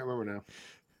 Crap, I can't remember now.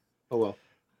 Oh well.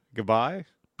 Goodbye.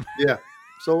 Yeah.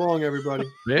 So long, everybody.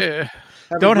 Yeah.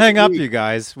 Don't hang up, you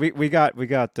guys. We got what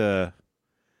do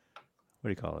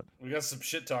you call it? We got some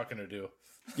shit talking to do.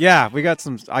 Yeah, I got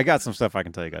some stuff I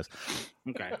can tell you guys.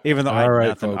 Okay. Even though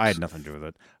I had nothing to do with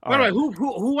it. By the way,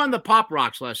 who won the Pop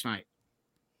Rocks last night?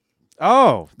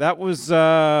 Oh, that was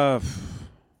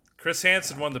Chris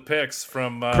Hansen won the picks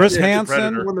from Chris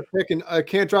Hansen won the pick, and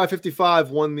Can't Drive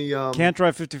 55 won the Can't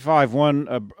Drive 55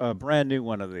 won a brand new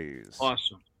one of these.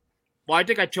 Awesome. Well, I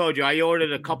think I told you I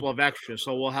ordered a couple of extras,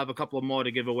 so we'll have a couple more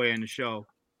to give away in the show.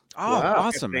 Oh, wow.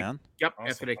 Awesome, man. Yep,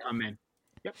 after they come in.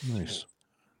 Yep. Nice.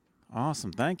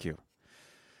 Awesome. Thank you.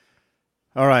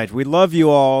 All right. We love you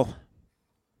all.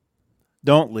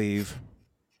 Don't leave.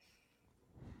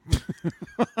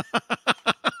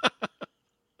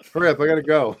 Hurry up. I got to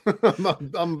go.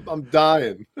 I'm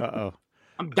dying. Uh-oh.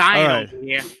 I'm dying over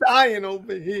here. Dying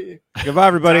over here. Goodbye,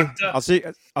 everybody. I'll see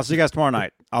you guys tomorrow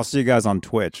night. I'll see you guys on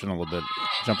Twitch in a little bit.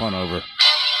 Jump on over.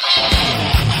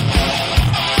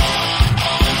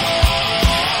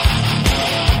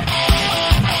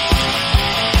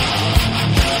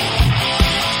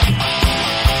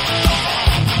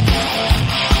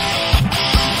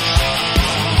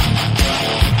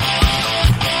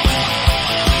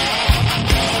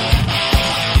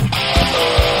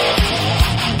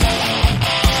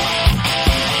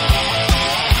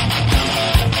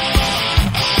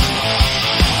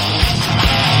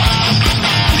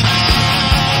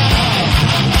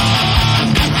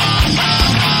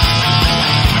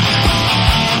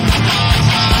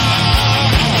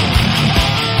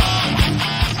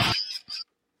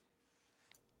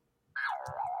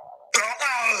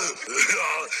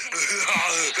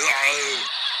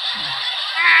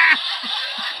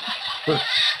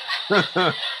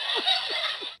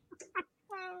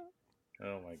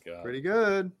 Oh my god. Pretty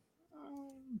good.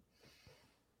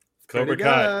 Cobra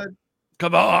Kai.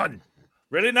 Come on.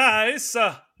 Really nice.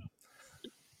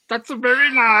 That's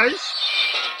very nice.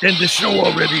 End the show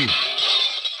already.